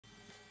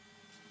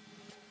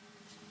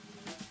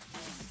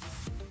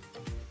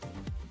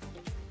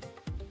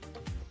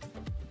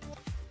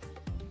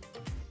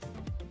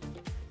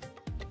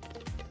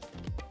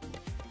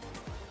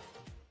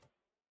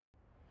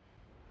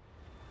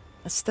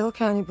I still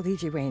can't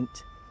believe you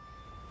went.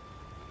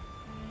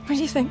 What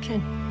are you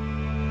thinking?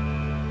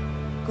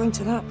 Going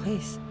to that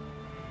place?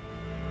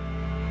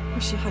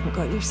 Wish you hadn't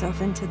got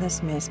yourself into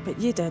this mess, but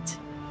you did.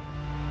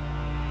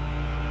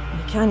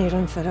 You can't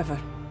run forever.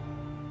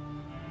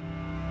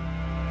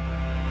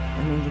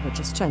 I know you were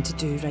just trying to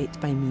do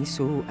right by me,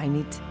 so I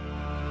need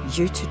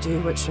you to do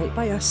what's right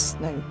by us.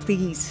 Now,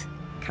 please,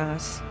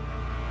 Cass.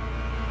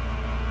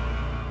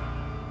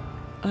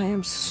 I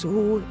am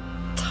so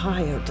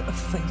tired of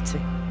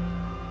fighting.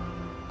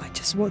 I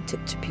just want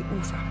it to be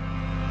over.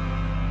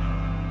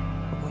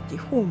 I want you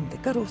home. The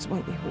girls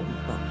want you home,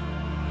 but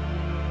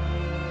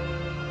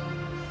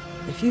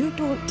if you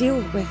don't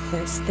deal with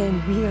this,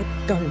 then we are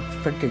done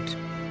for good.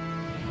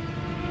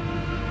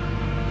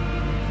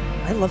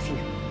 I love you.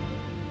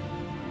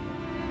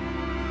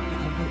 But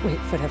I won't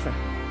wait forever.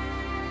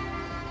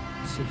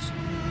 Sus.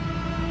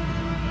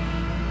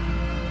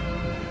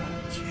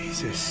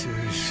 Jesus,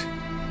 Sus.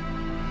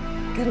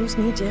 Girls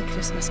made you a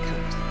Christmas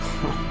card.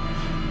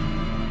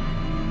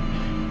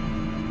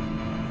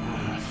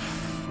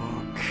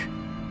 Fuck.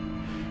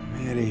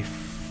 Merry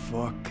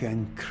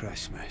fucking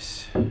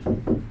Christmas.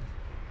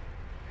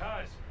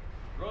 Kaz,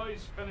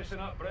 Roy's finishing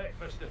up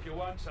breakfast if you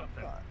want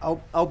something.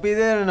 I'll be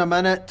there in a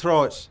minute,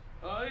 Trots.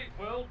 Aye,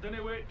 well,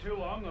 dinna wait too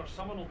long or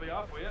someone will be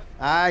off with you.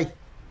 Aye.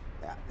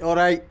 All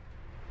right.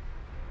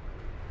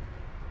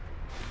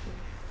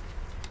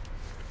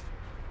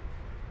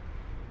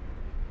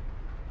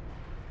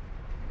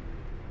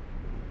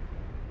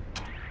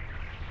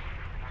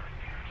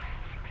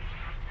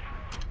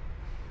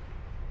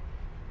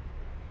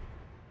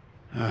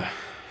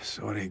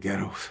 Sorry,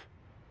 girls.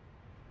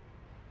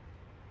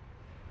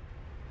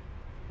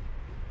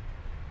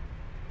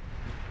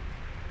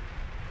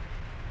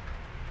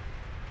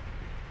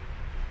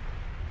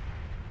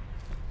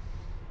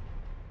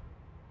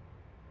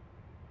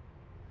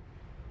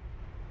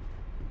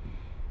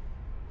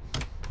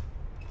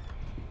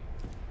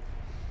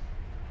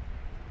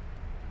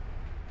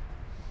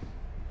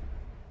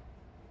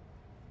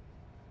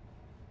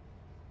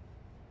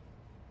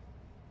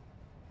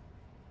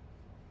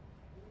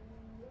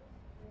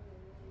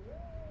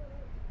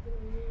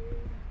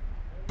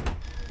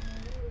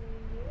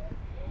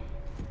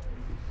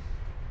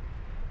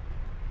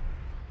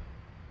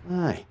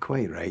 Aye,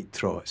 quite right,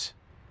 Trots.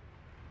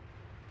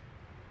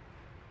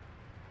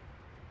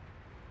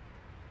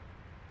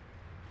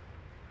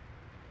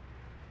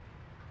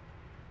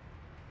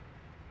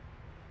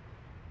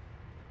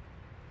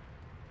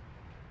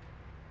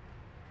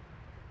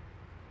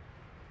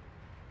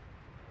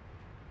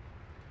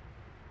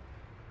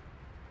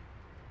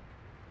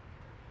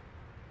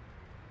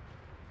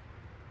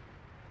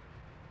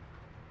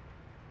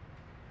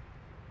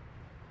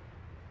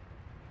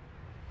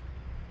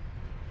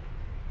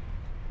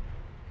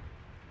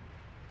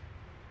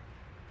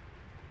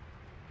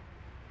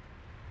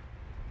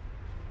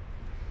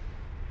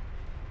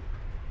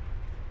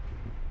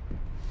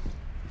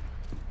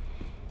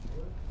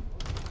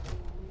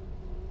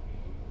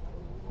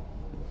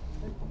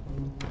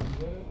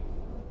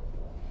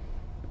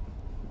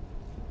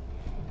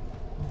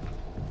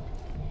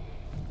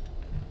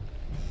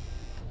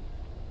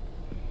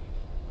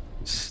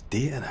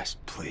 State of this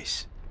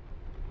place.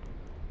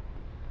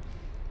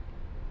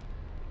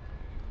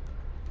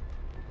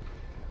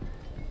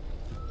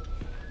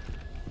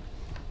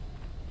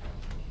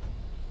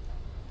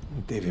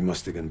 Davy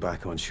must have gone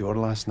back on shore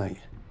last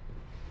night.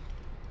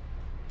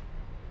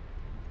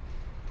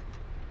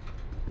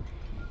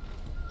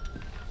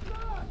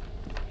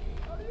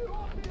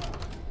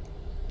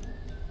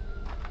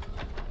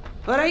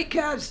 All right,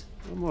 Kaz.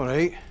 I'm all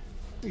right. What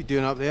are you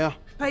doing up there?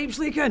 Pipe's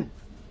leaking.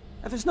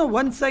 If it's not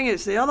one thing,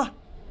 it's the other.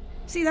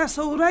 See this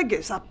whole rig?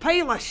 It's a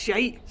pile of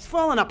shite. It's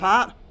falling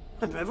apart.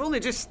 And we've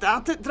only just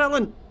started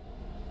drilling.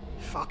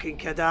 Fucking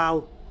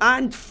Cadal.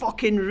 And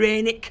fucking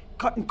Rennick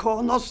cutting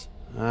corners.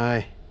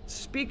 Aye.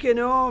 Speaking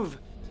of,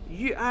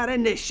 you are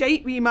in the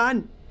shite, wee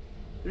man.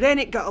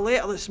 Rennick got a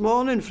letter this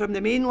morning from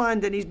the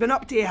mainland and he's been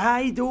up to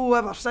high dough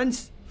ever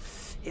since.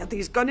 Heard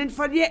he's gunning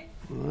for you.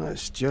 Well,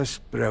 that's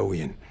just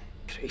brilliant.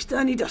 Christ,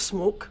 I need a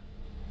smoke.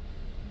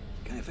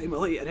 Can't find my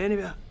lighter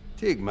anywhere.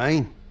 Take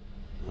mine.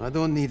 I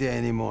don't need it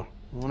anymore,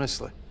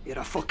 honestly. You're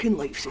a fucking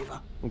lifesaver.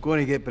 I'm going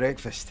to get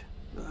breakfast.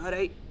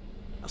 Alright.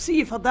 I'll see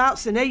you for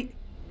darts tonight.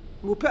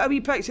 We'll put a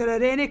wee picture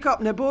of Rennick up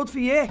on the board for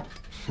you.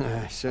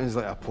 Sounds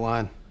like a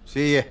plan.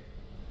 See ya.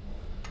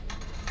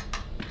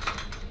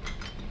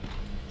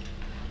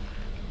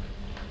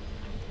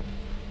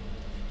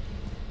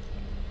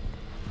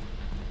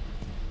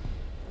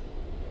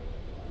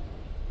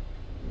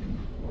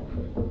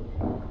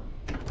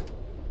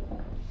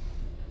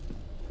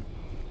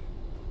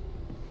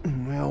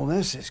 Well,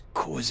 this is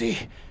cozy.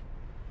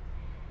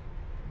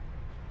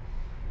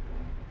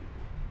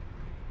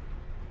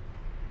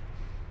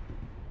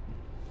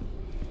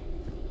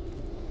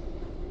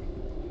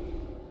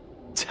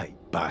 Tight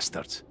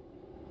bastards.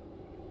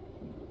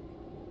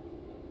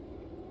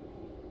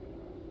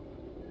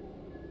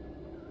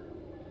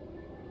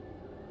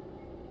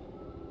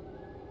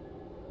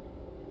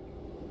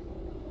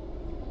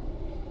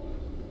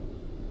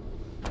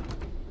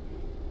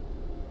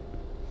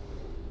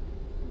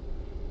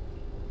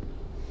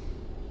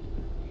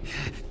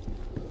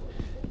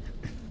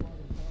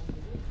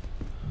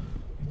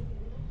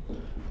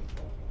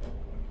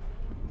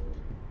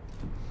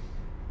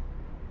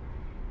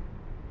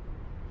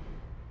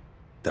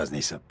 Doesn't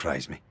he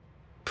surprise me?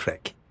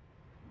 Prick.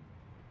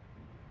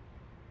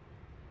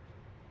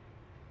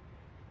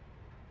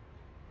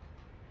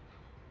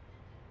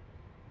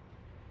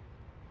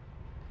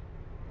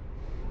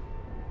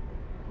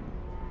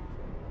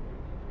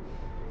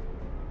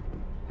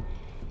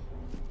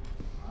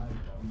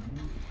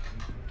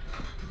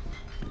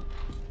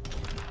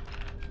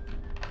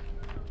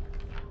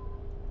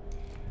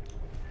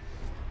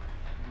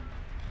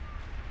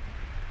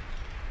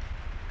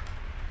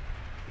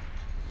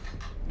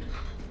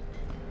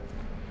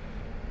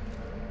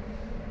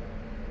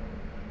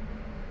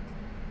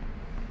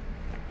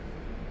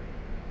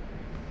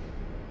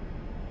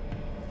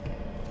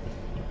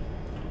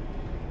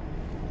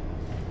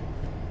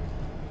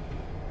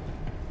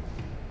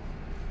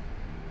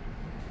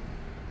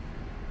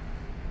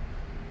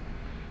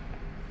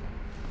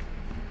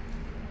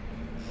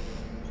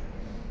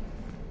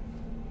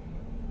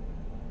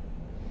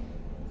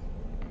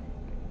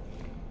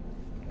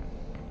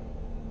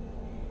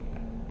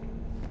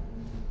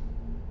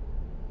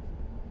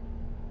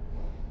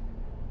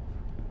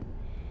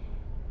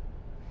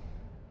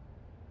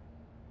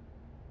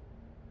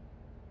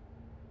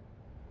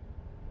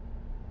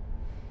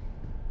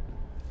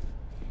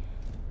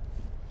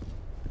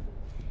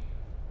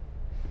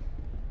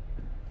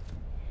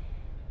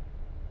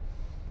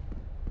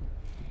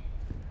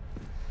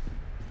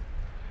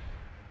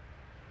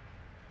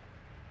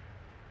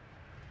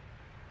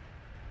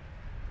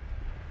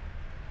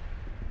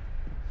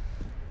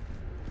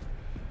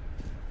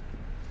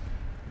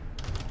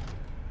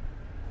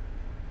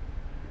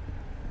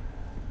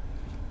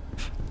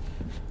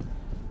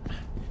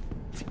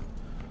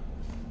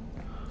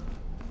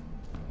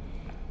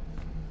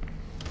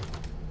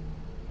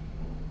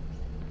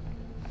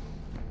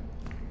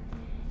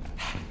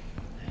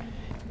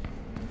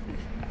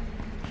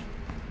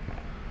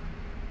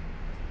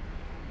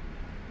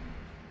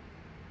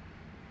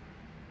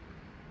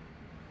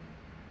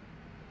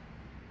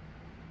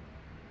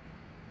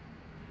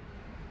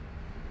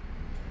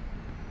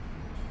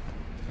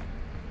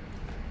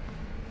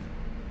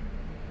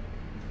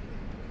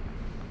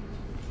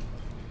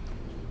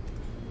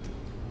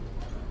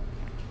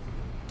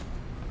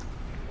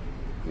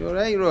 You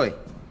alright, Roy?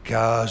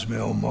 Cars, me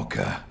old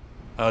mucker.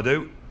 I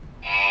do.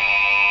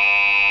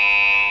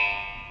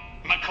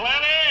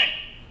 McClary!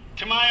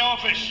 To my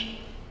office.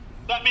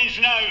 That means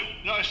now,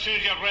 not as soon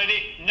as you're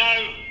ready.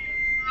 Now!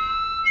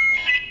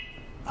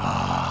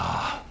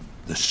 Ah,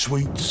 the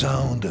sweet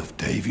sound of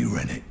Davy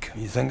Rennick.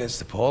 You think it's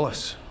the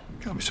Polis?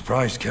 Can't be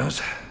surprised,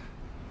 Kaz. Have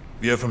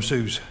you heard from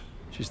Suze?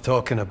 She's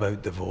talking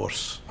about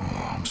divorce.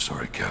 Oh, I'm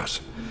sorry, Kaz.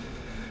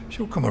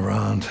 She'll come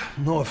around.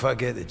 Not if I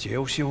get to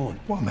jail, she won't.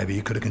 Well, maybe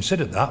you could have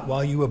considered that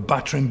while you were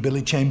battering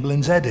Billy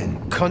Chamberlain's head in.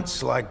 Cunt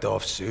slagged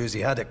off Susie,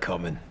 had it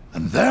coming.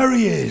 And there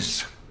he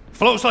is.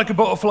 Floats like a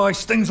butterfly,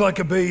 stings like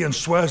a bee, and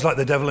swears like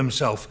the devil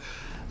himself.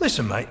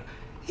 Listen, mate,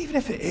 even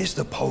if it is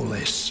the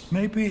police,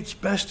 maybe it's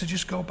best to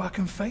just go back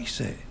and face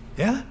it,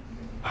 yeah?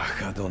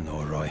 Ugh, I don't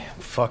know, Roy.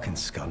 I'm fucking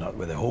scun up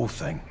with the whole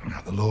thing.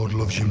 The Lord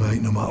loves you,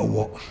 mate, no matter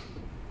what.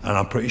 And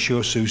I'm pretty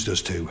sure Suze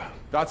does too.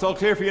 That's all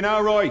clear for you now,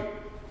 Roy.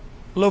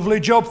 Lovely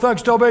job,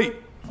 thanks, Dobby.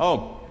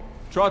 Oh,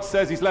 Trot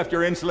says he's left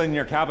your insulin in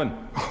your cabin.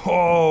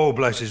 Oh,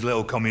 bless his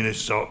little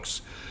communist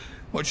socks.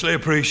 Muchly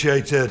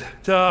appreciated.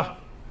 Ta.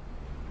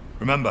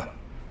 Remember,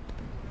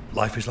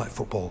 life is like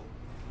football.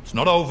 It's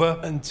not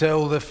over.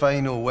 Until the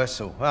final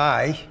whistle.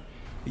 Aye.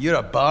 You're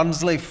a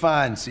Barnsley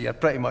fan, so you're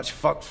pretty much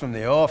fucked from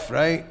the off,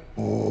 right?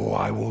 Oh,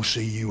 I will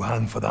see you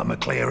hang for that,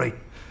 McCleary.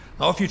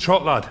 Off you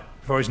trot, lad,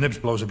 before his nibs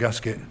blows a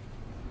gasket.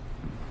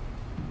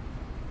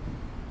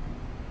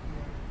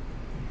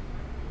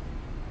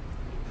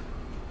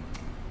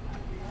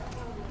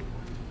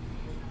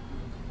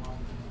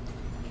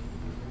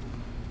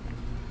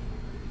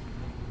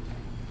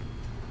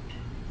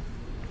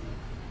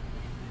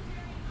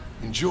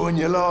 Enjoying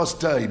your last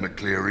day,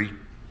 McCleary?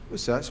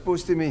 What's that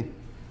supposed to mean?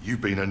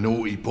 You've been a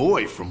naughty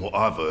boy, from what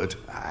I've heard.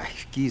 Ah,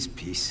 geez,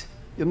 peace.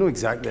 You're not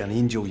exactly an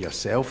angel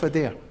yourself,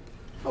 Adair.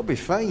 I'll be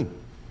fine.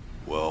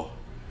 Well,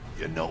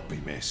 you'll not be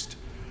missed.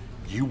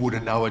 You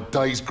wouldn't know a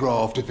day's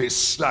graft if it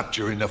slapped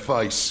you in the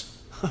face.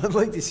 I'd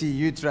like to see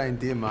you try and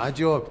do my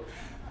job.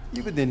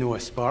 You wouldn't know a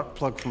spark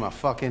plug from a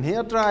fucking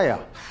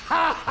hairdryer.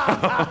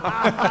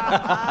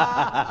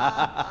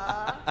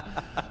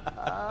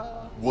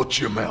 Watch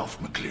your mouth,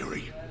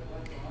 McCleary.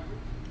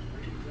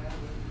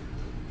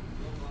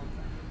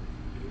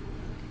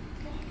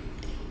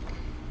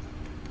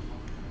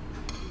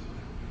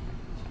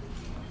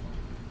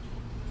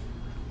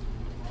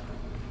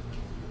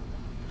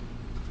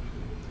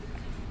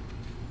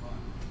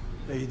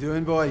 How you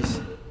doing, boys?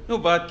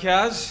 Not bad,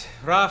 Kaz.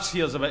 Raf's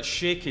here's a bit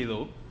shaky,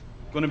 though.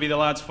 Going to be the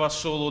lad's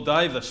first solo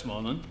dive this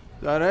morning.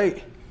 All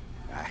right?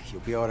 Ah,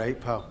 you'll be all right,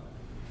 pal.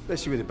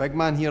 Especially with the big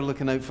man here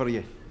looking out for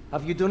you.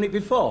 Have you done it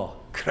before?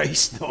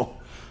 Christ, no.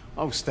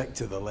 I'll stick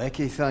to the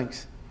lecky,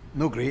 thanks.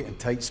 No great in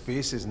tight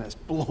spaces, and it's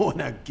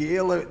blowing a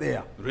gale out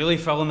there. Really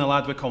filling the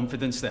lad with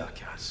confidence there,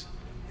 Kaz.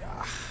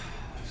 Ah,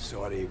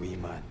 sorry, wee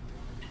man.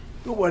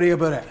 Don't worry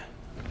about it.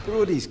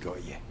 Brody's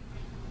got you.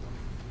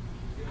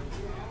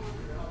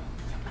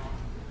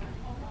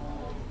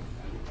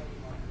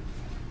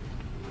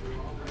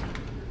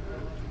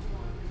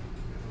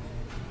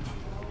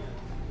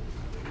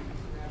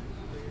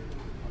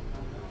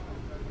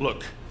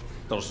 Look,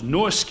 there's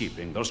no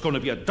escaping. There's going to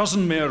be a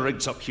dozen more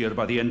rigs up here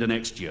by the end of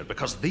next year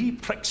because they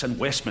pricks in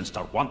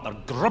Westminster want their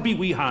grubby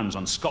wee hands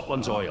on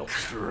Scotland's oil.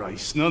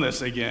 Christ, not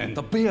this again.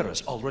 The bear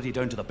is already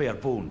down to the bare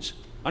bones.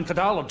 And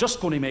Cadal are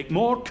just going to make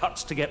more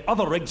cuts to get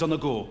other rigs on the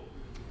go.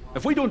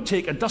 If we don't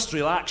take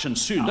industrial action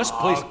soon, this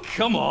place... Oh,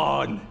 come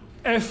on!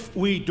 If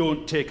we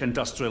don't take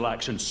industrial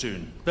action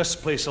soon, this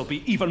place will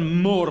be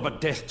even more of a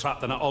death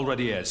trap than it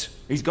already is.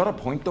 He's got a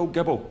point though,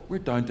 Gibbo. We're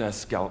down to a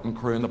skeleton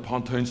crew in the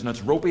pontoons and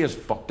it's ropey as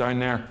fuck down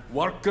there.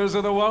 Workers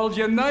of the world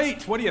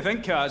unite! What do you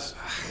think, Kaz?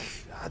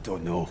 I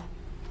don't know.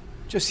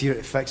 Just here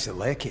to fix the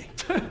lecky.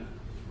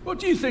 What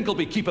do you think will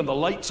be keeping the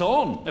lights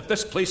on if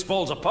this place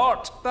falls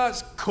apart?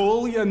 That's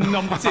coal, you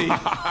numpty.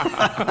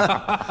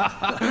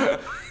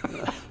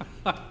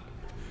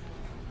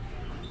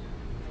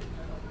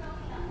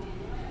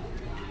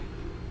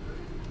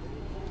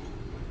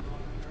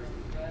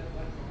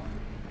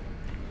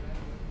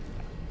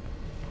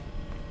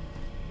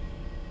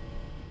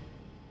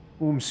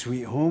 Home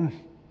sweet home.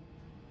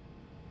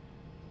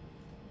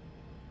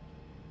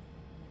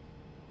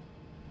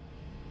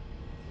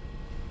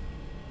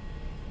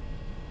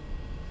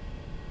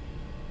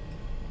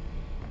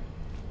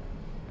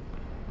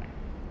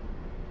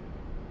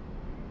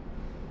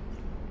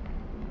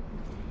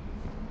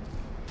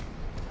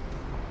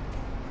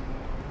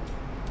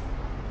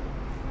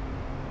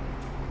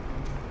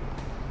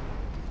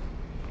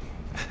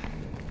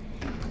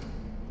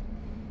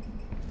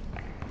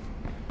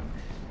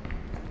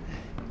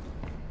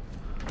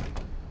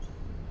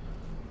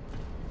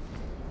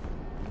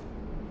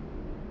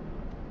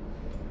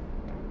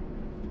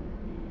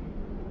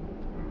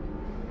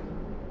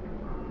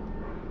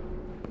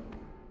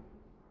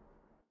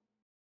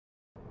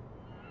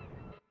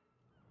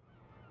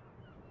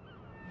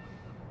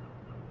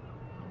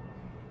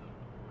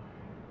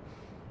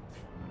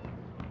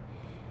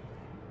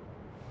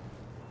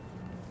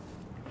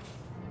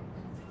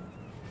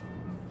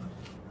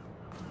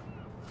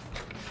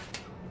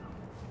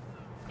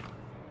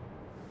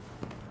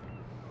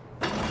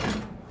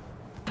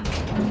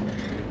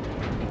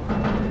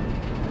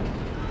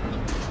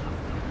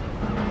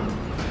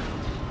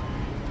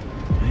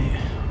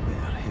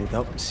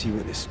 Up and see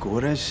what the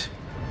score is.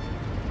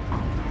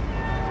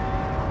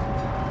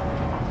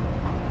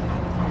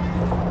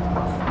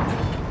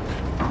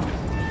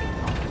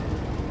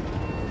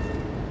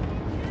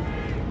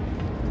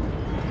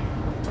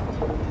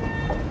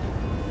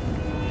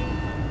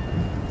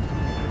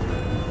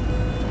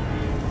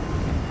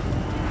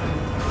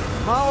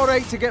 Am I all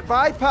right to get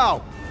by,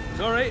 pal?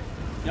 It's all right.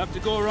 You have to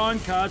go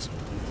around, Kaz.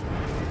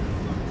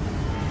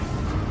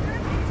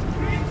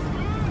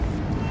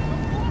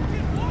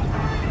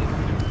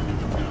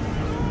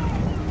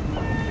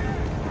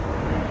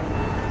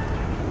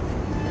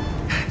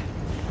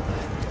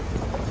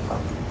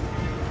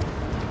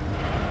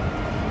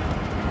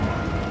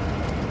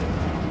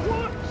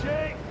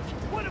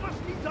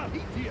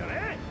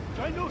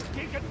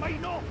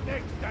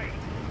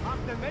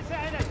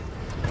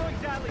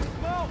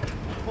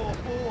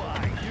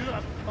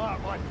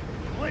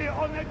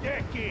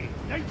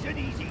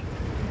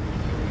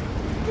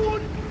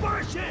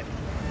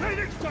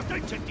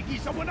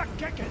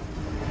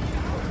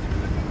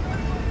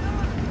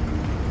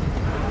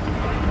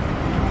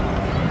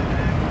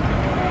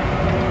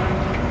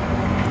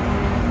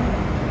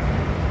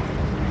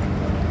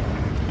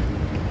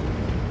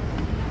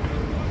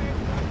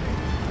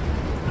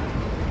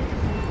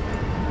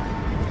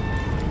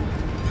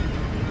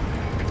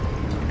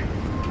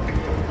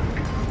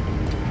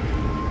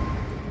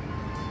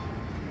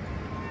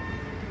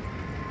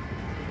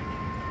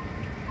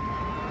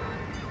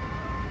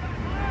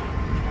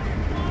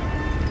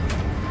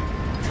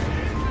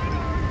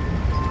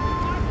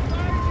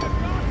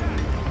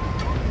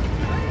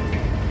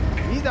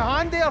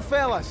 There,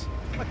 fellas.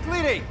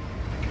 McCleary!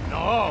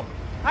 No,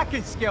 I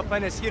can scalp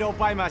in this here all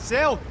by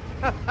myself.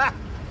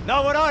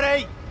 No, we're all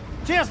right.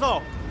 Cheers,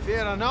 though.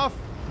 Fair enough.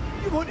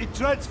 You want to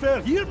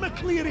transfer here,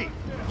 McCleary?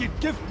 You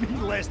give me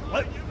less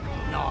lip.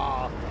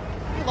 No,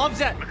 he loves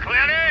it.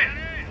 McCleary!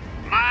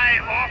 My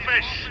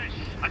office!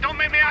 And don't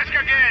make me ask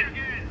again!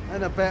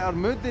 In a better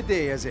mood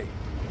today, is he?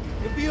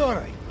 You'll be all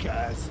right,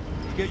 Kaz.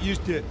 Get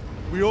used to it.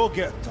 We all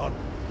get a turn.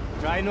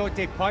 Try not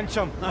to punch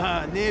him.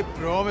 No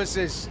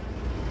promises.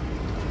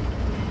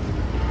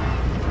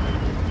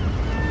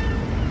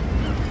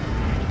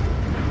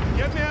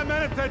 Give me a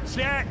minute to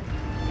check.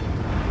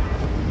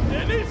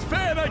 It needs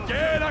fitting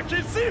again, I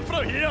can see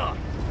from here.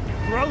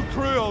 Grill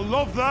crew will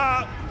love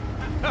that.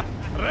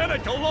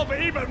 Rennick will love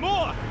it even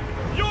more.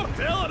 You're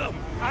telling him.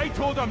 I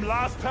told him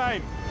last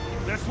time.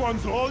 This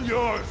one's all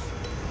yours.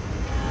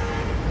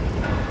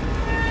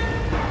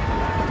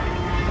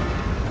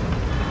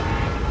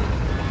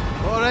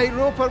 All right,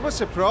 Roper, what's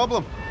the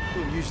problem?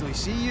 Don't usually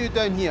see you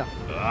down here.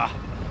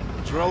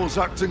 Drill's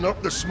acting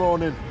up this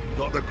morning.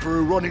 Got the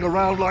crew running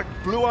around like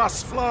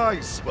blue-ass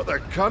flies, but they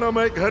cannot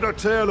make head or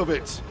tail of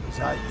it. Is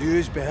that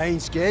you's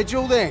behind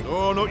schedule, then?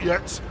 Oh, not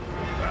yet.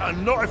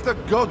 And not if the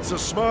gods are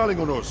smiling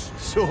on us.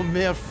 So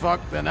more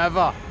fucked than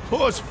ever.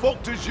 Not as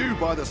fucked as you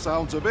by the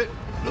sounds of it.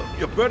 Look,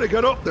 you better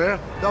get up there.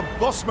 The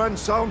boss man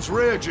sounds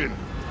raging.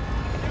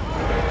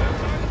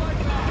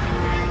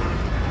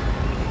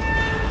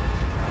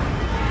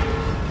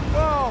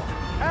 Well,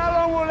 how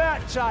long will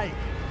that take?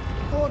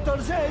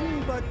 Orders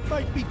in, but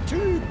might be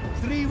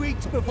 2-3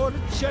 weeks before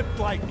it's shipped,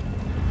 like.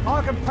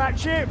 I can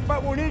patch it,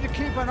 but we'll need to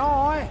keep an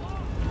eye.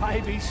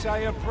 Maybe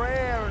say a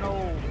prayer and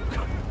all.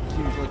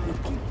 Seems like we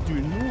keep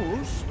doing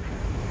those.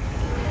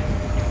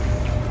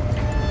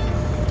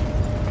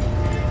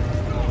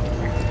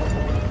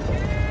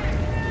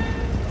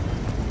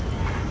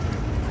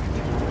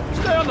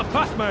 Stay on the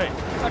path, mate.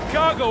 That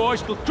cargo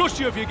hoist will crush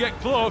you if you get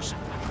close.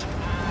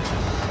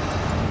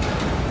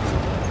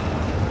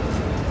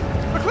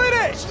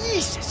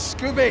 Jesus,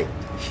 Scooby!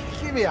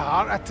 Give me a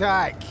heart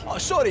attack. Oh,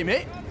 sorry,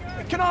 mate.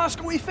 Can I ask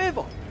a wee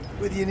favour?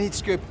 What do you need,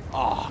 Scoop?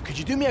 Oh, could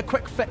you do me a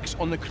quick fix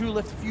on the crew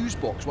lift fuse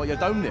box while you're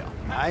down there?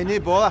 Aye, no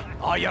bother.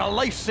 Oh, you're a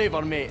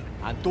lifesaver, mate.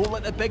 And don't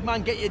let the big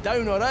man get you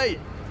down, all right?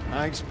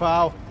 Thanks,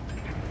 pal.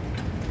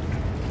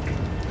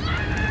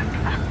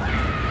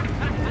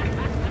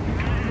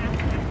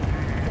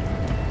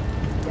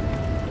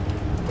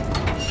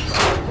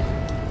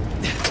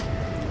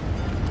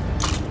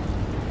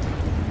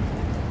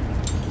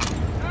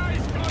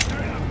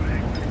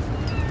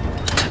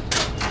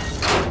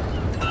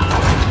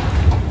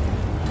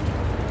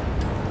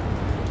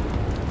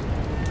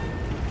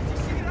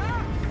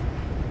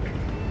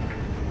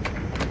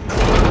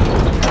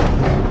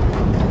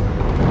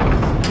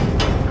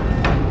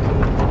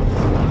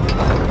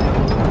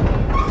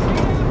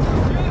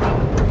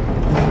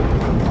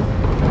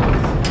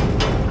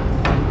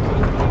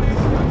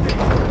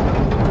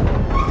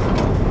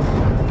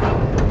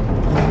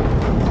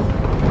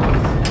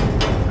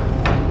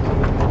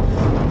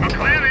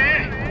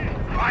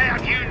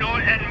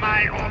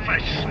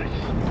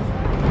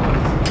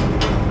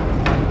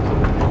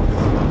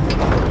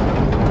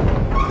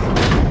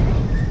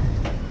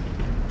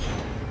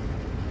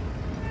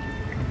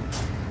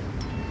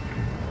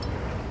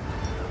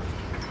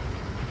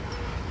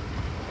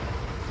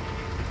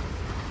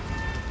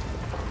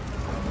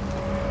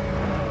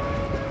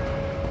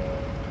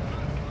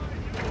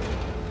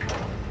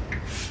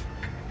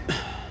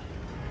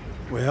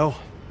 Well,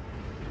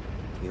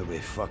 here we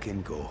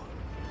fucking go.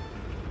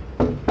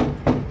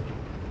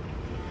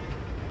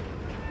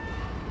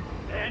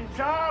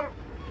 Enter!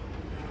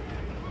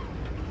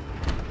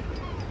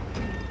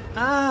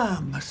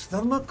 Ah,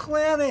 Mr.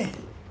 McClary.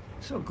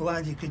 So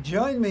glad you could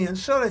join me, and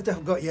sorry to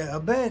have got you out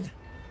of bed.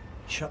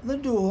 Shut the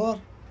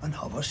door and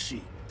have a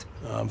seat.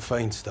 I'm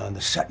fine,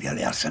 standing. Sit your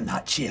arse in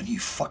that chair, you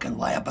fucking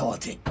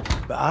liability.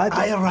 But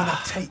I run a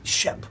tight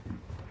ship.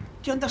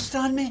 Do you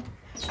understand me?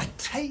 A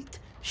tight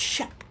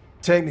ship.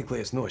 Technically,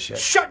 it's no shit.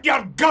 Shut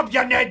your gob,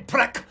 you Ned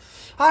prick!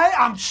 I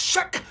am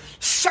sick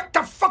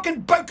to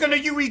fucking bouking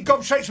of you wee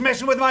gobshites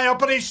messing with my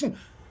operation.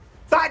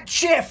 That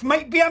chef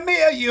might be a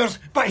mate of yours,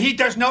 but he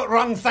does not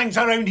run things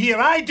around here.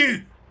 I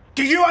do.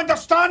 Do you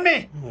understand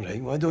me? All right,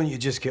 why don't you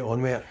just get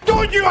on with it?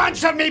 Don't you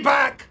answer me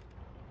back!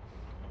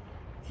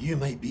 You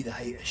might be the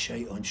height of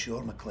shite on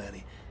shore,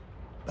 McClary,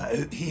 but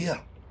out here,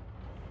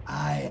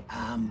 I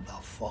am the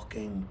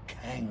fucking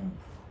king.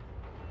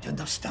 Do you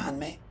understand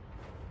me?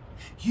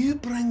 You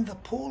bring the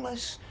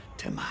police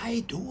to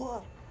my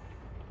door,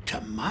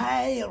 to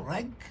my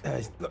rig.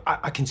 Look,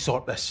 I can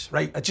sort this,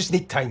 right? I just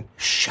need time.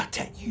 Shut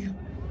it, you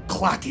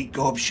clatty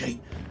gobshite.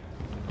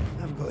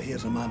 I've got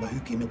here's a man who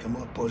can make a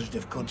more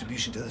positive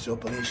contribution to this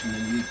operation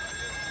than you.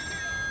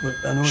 Look,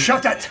 I know...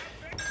 Shut it!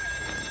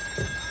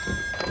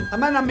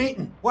 I'm in a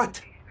meeting.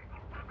 What?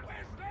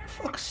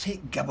 Fuck's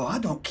sake, Gibbo, I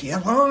don't care.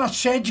 We're on a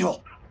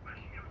schedule.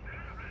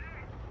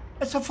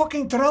 It's a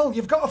fucking drill.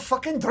 You've got a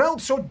fucking drill,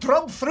 so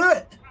drill through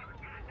it.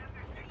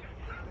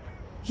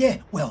 Yeah,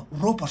 well,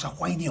 Roper's a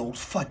whiny old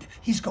fud.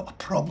 He's got a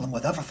problem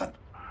with everything.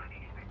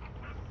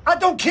 I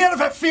don't care if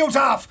it feels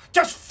off.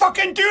 Just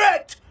fucking do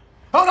it!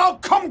 Or I'll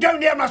come down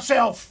there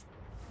myself.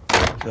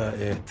 Is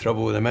that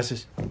trouble with the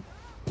missus?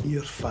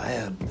 You're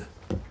fired.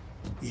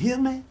 You hear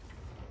me?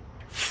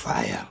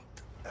 Fired.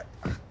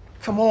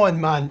 Come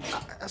on, man.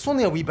 It's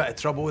only a wee bit of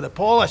trouble with the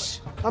polish.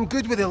 I'm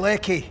good with the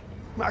lecky.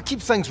 I keep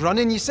things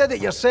running. You said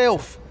it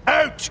yourself.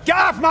 Out! Get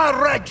off my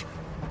rig!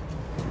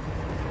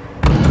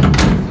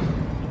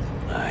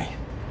 Aye.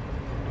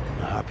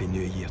 A happy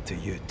new year to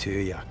you too,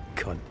 you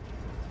cunt.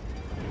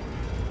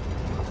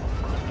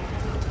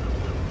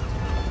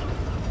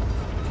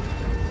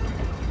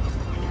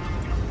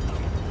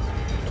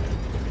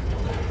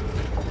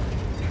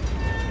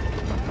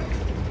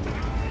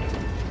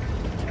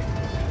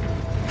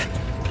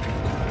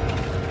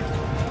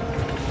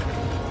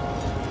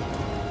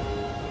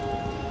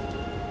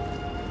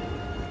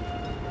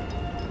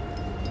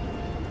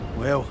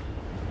 Well,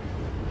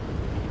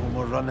 when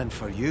we're running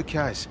for you,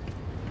 Kaz.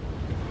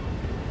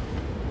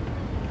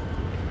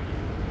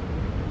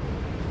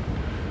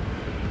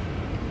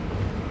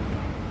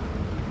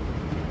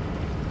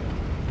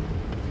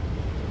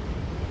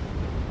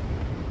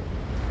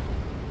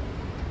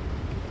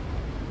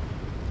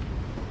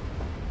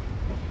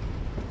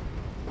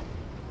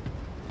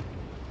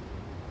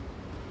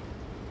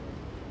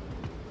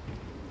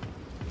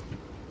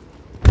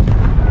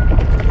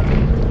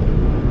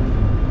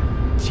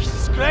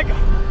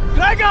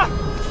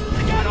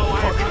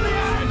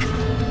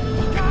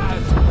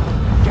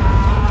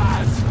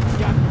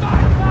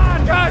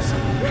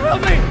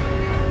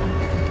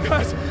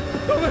 Kaz,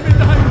 don't let me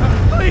die,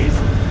 man, please!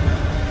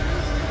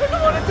 I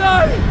don't want to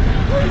die!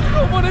 I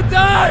don't want to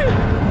die!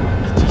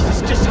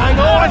 Jesus, just hang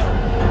on!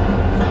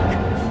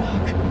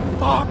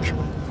 Fuck!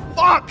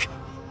 Fuck!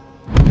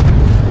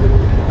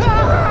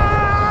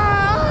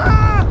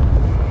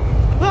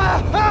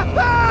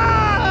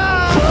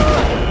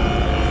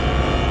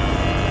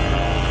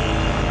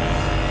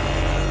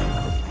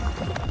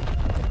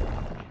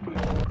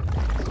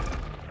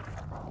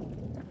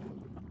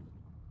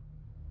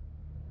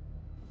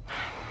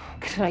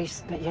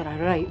 Christ, but you're a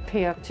right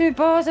pair. 2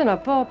 bars and a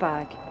ball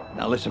bag.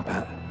 Now listen,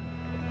 Pat.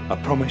 I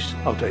promise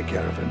I'll take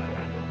care of him.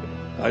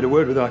 I had a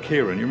word with our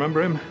Kieran, you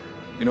remember him?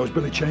 He knows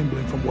Billy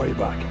Chamberlain from way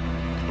back.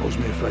 Owes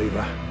me a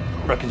favour.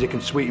 Reckons he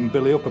can sweeten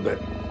Billy up a bit.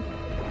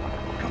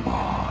 Come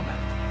on.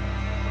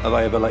 Have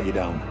I ever let you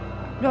down?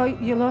 Right,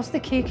 you lost the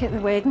cake at the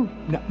wedding.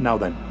 Now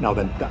then,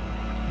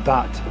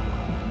 that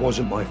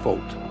wasn't my fault.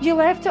 You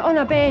left it on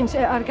a bench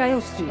at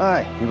Argyle Street.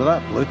 Aye, you were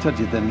that bloated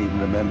you didn't even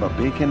remember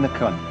baking the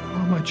cunt.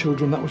 Oh, my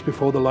children, that was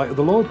before the light of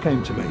the Lord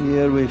came to me.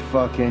 Here we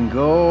fucking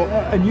go.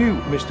 And you,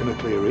 Mr.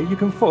 McCleary, you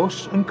can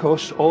fuss and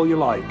cuss all you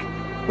like.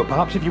 But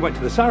perhaps if you went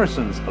to the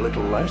Saracens a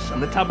little less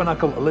and the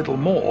Tabernacle a little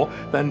more,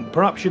 then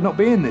perhaps you'd not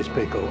be in this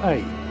pickle,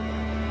 eh?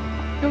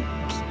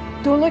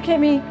 Don't look at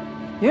me.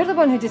 You're the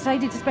one who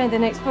decided to spend the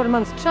next 4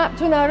 months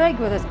trapped on a rig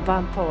with this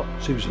vampot.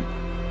 Susan,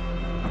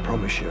 I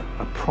promise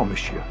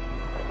you,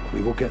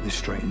 we will get this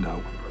straightened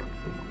out.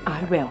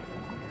 I will.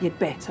 You'd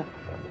better.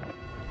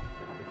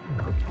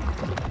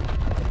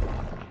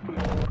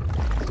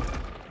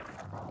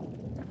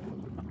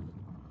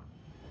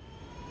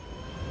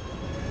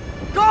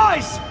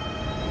 Guys!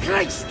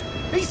 Christ!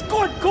 He's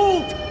gone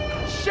cold!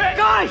 Shit!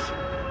 Guys!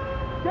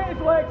 Get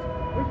his legs!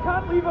 We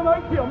can't leave him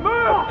out here!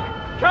 Move!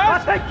 I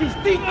think he's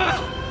deep!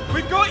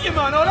 We've got you,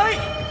 man,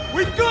 alright?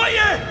 We've got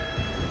you!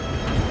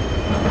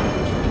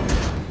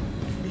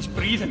 He's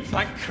breathing,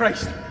 thank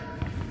Christ.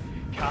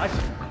 Kaz,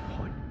 come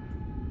on.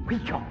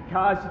 Wake up,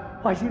 Kaz.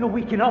 Why is he not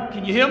waking up?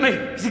 Can you hear me?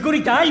 Is he going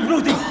to die,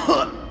 Brody?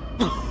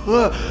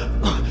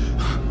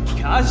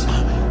 Kaz?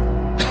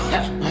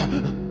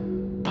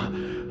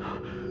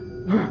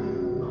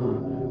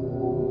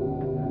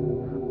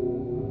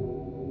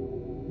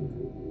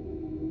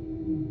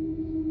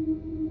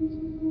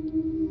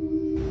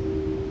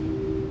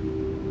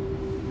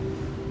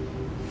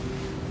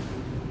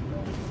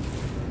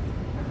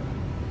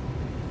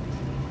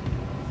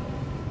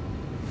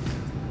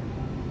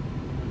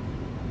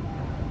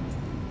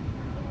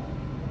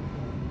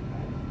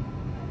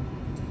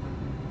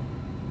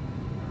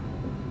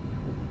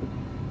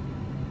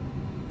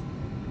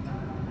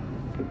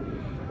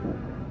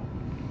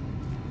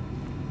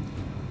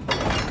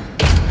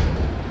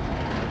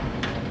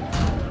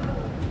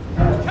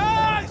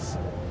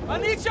 I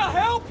need your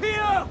help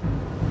here!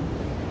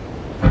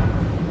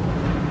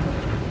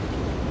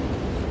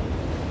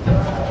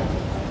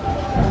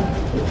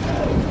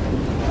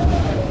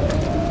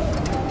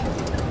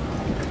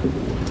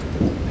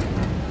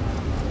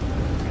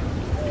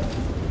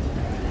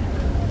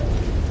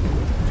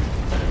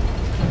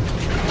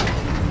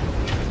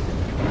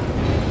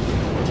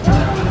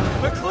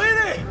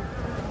 McCleary!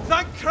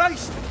 Thank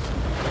Christ!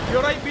 You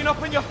alright being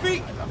up on your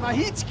feet? My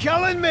heat's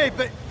killing me,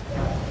 but...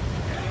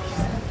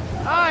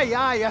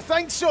 Aye, I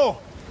think so.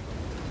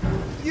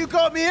 You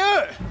got me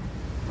out.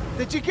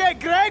 Did you get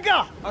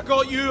Gregor? I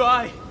got you,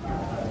 aye.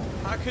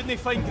 I couldn't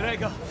find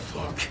Gregor.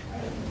 Fuck.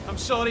 I'm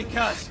sorry,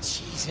 Kaz.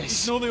 Jesus.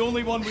 He's not the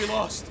only one we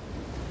lost.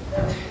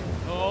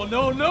 Oh,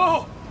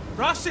 no!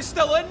 Raffs is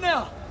still in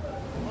there.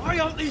 Why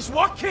aren't these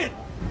working?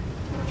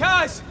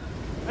 Kaz!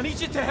 I need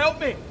you to help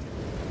me.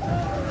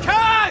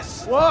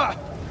 Kaz! What?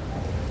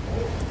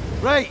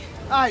 Right,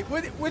 aye,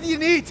 what do you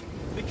need?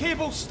 The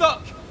cable's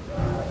stuck.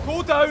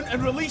 Go down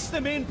and release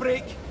the main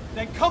brake,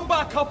 then come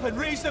back up and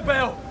raise the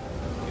bell.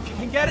 If you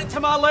can get it to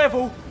my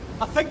level,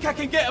 I think I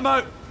can get him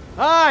out.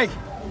 Aye!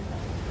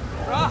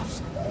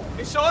 Raffs,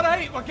 it's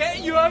alright, we're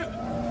getting you out.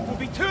 We'll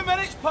be 2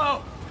 minutes,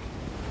 pal.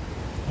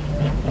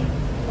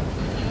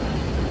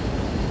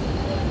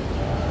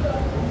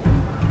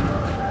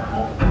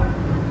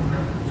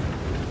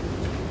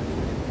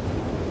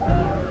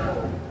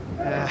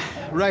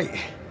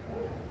 Right.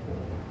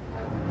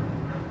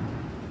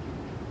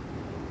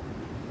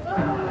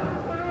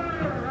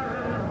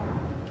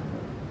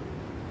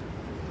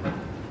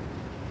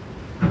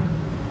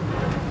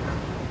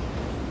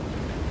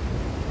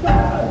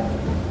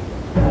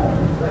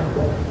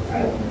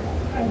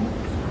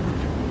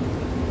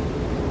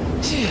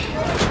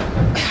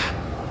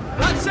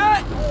 That's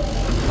it!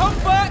 Come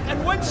back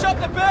and winch up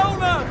the bell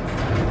now!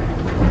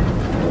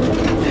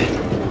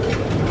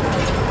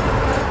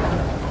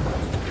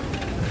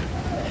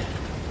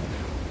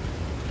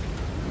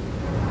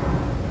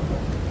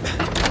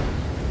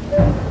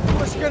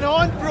 What's going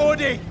on,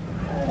 Brody?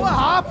 What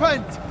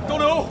happened? Don't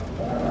know.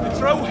 The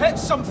drill hit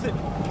something.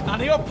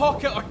 An air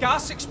pocket or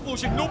gas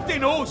explosion, nobody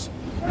knows.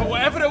 But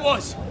whatever it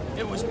was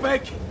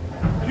big.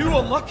 You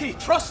were lucky,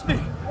 trust me.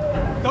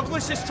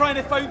 Douglas is trying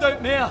to find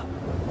out more.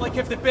 Like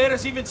if the bear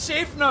is even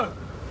safe now.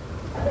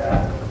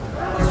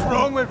 That's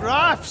wrong with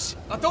rafts?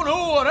 I don't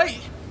know, alright?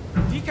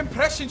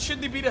 Decompression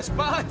shouldn't be this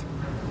bad.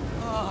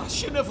 I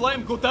shouldn't have let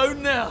him go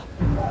down there.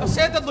 I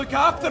said I'd look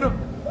after him.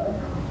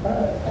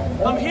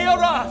 I'm here,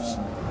 Rafts.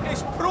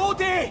 It's pro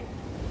day.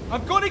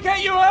 I'm gonna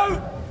get you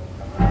out.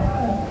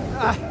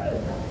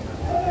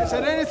 Is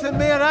there anything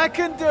more I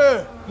can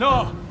do?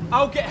 No,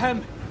 I'll get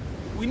him.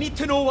 We need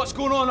to know what's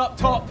going on up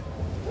top.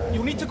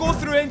 You'll need to go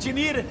through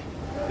engineering.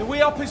 The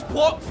way up is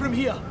blocked from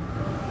here.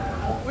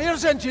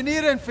 Where's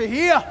engineering for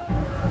here?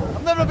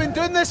 I've never been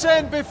doing this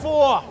end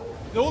before.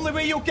 The only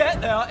way you'll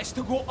get there is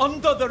to go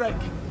under the rig.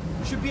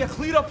 Should be a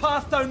clearer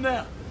path down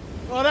there.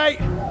 All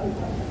right,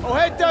 I'll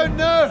head down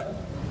now.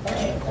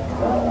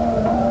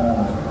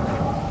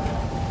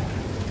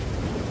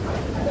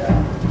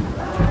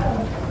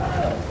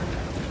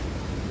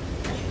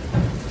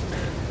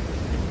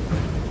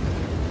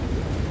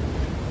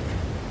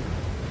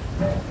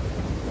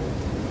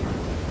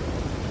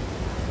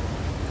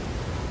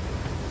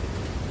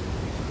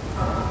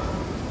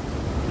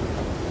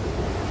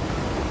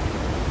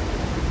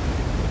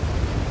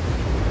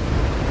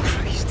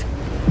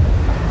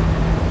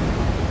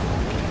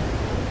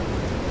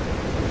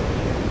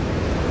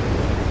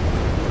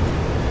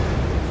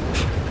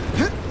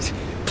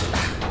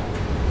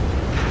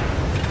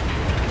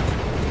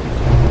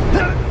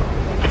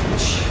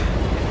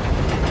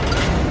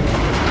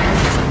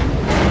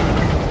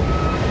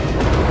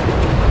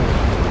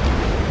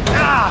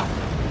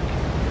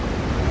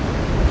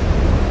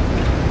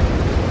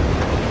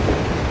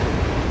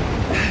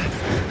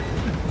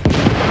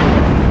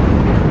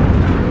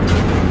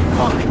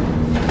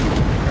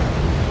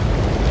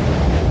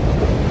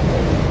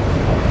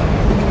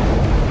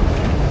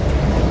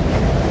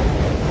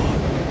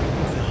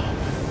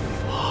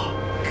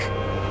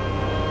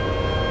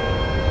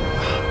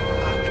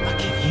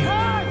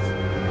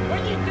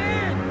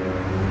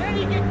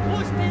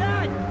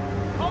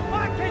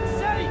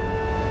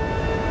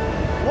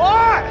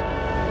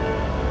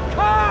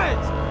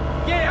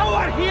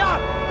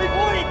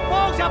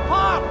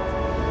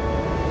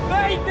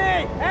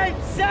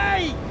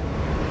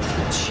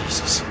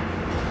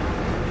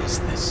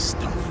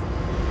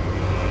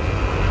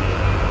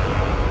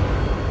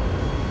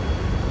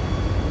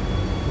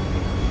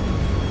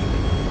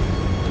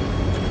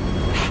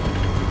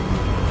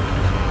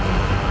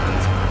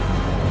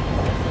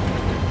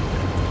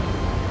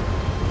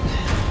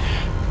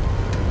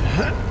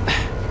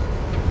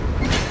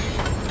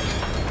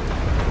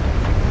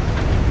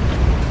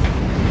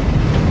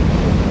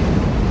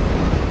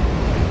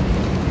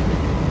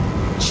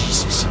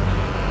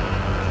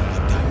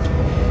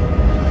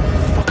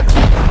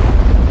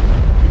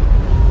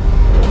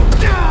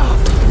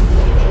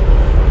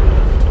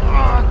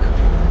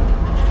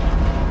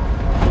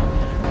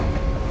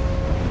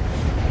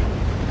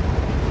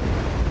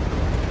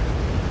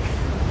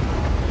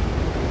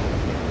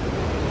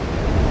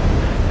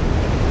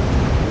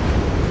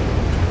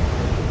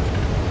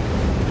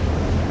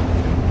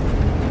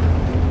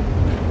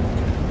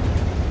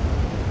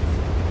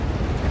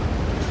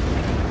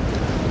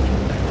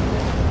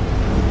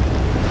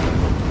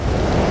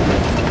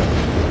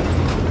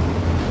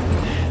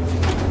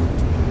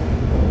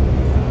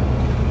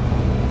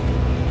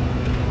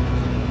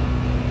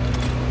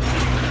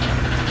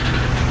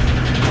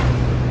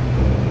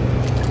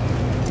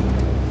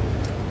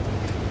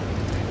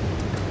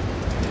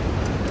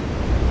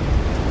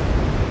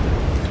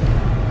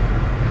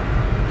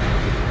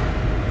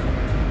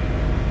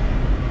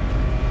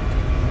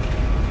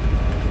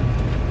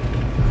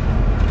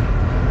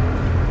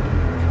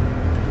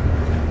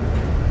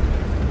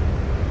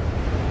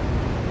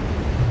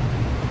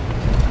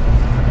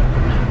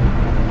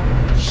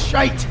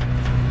 Shite!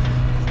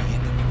 Gonna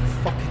end up in the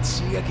fucking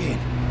sea again.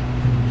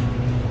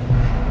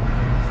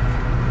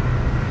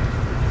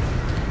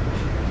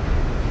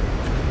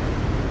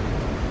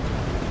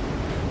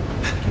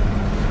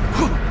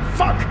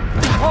 Fuck!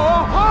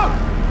 Oh!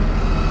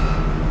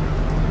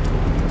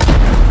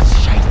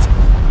 Shite!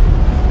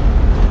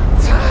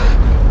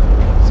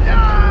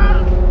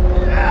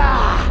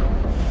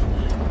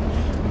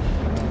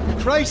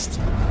 Christ!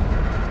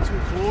 Too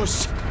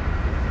close.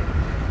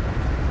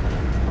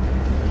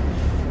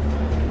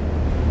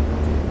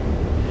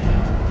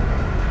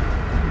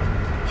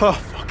 Oh,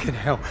 fucking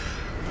hell.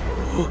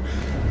 Oh,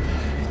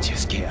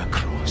 just get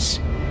across.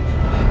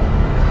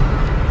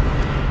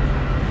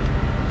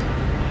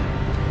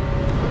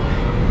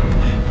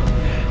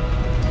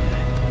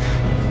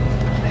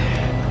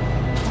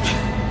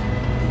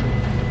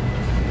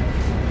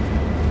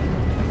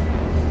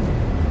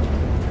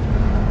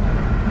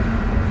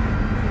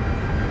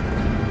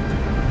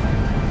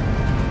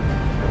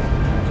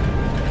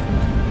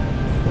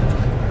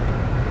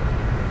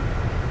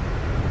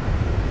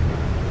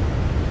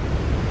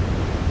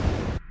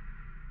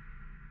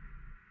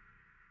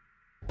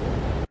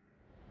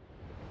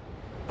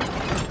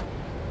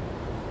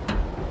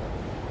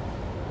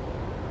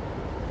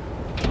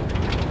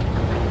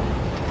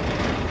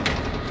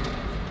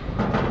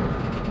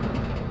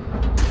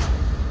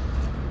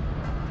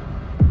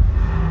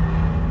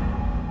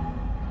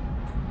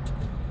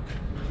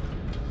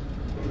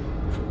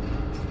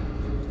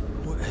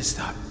 is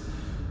that?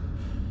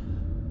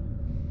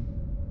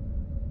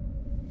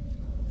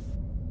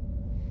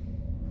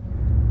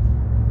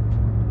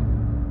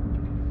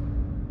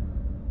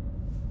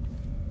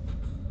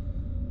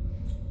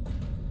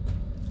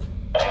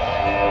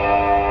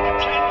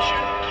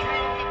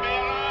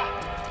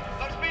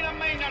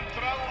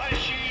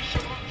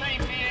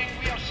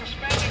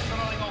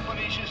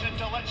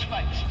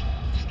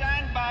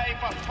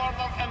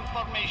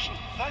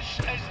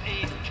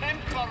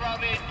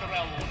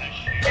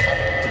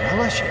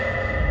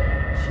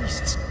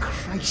 Jesus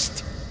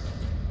Christ.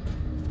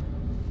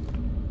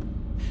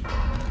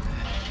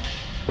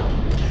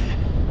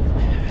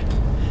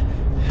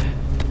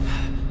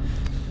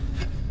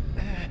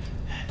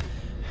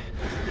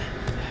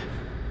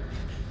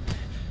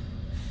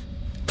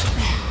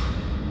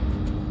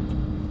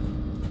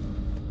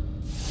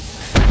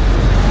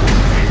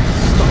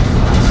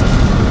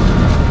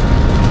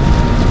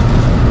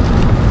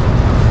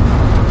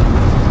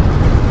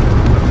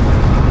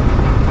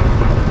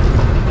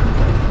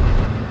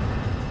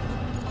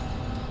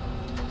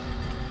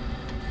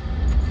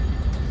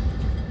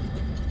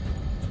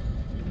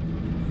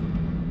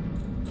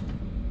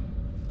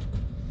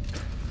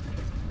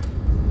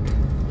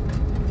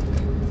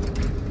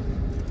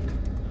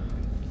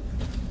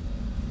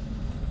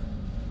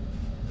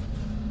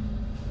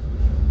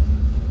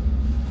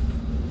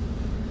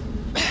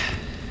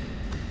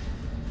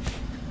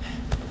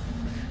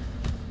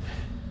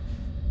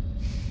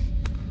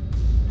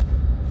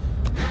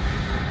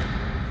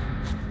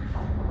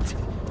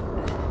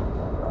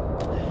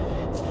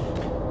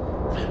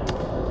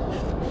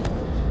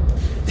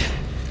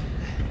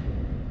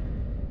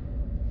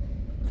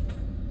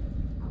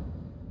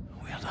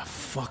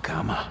 Fuck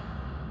am I?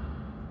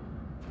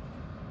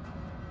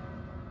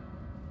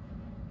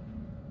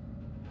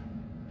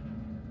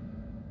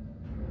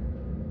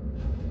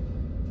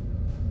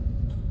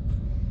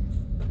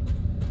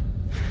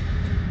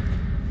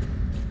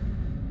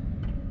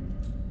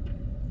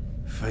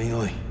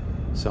 Finally,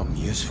 something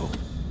useful.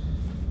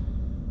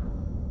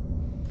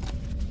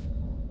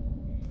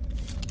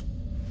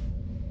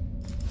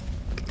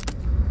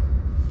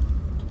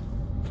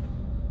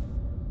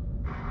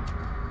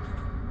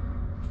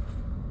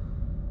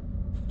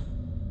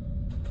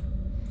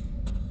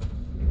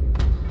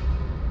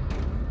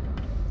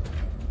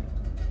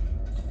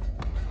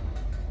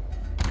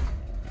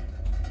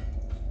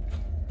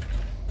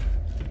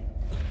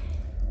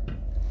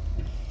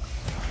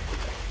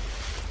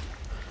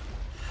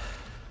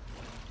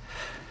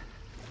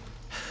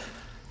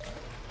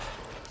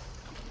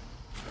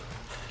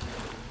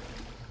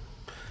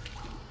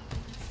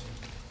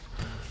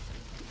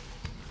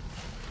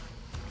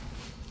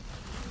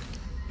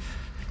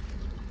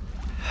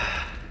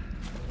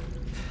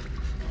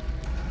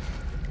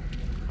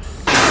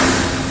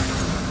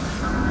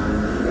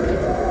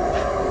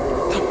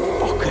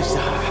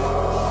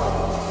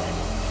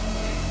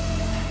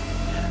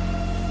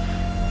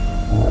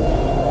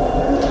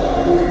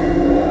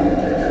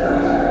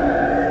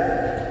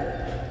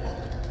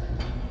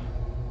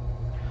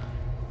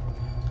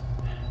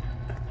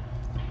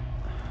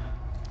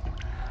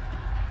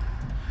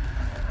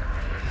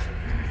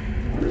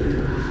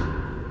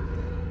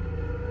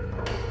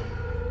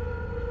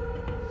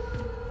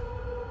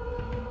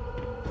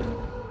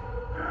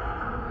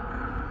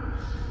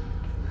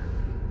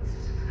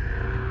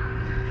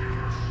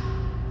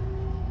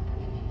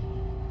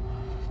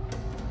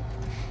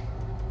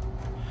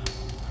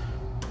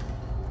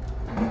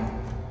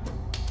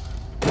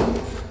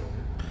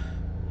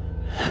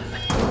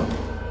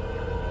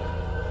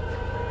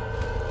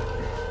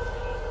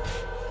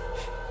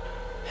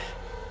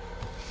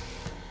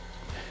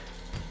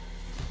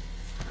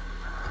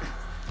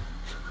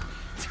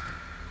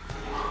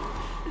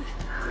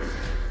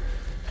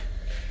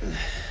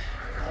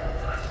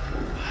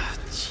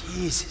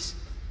 Jesus.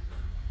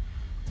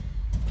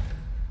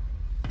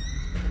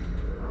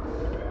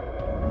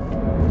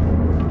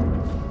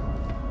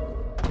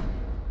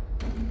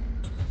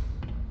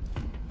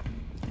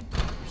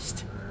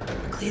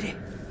 Clary.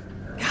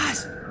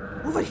 Guys,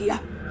 over here.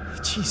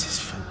 Jesus,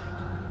 Finn.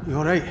 You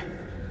alright?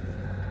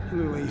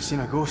 You look like you've seen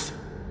a ghost.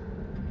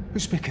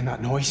 Who's making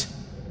that noise?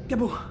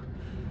 Gibbo.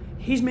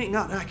 He's making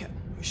that racket.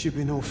 Should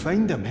we no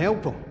find him,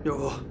 help him?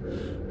 No,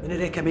 wouldn't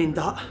recommend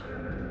that.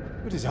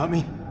 What does that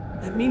mean?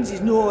 It means he's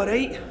no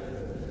alright.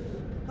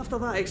 After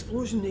that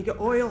explosion, he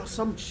got oil or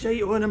some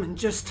shite on him and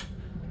just...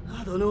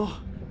 I don't know.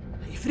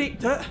 He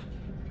freaked out.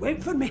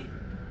 Went for me.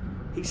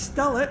 He's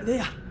still out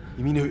there.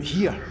 You mean out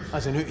here?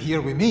 As in out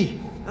here with me?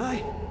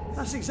 Aye,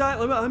 that's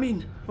exactly what I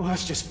mean. Oh,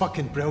 that's just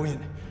fucking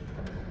brilliant.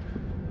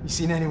 You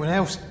seen anyone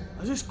else?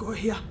 I just got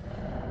here.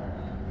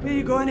 Where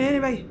you going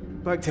anyway?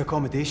 Back to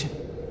accommodation.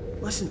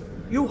 Listen,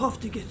 you'll have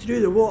to get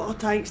through the water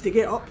tanks to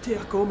get up to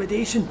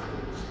accommodation.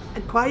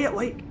 And quiet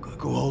like. Gotta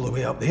go all the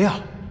way up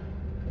there?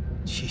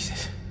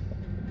 Jesus.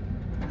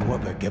 And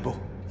what about Gibbo?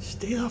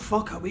 Stay the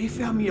fuck away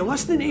from him, you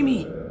listening to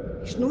me?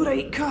 He's no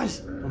right,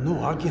 cuz. I'm no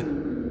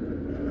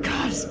arguing.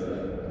 Cuz.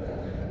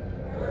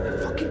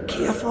 Fucking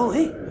careful,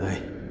 eh?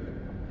 Aye.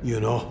 You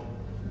know.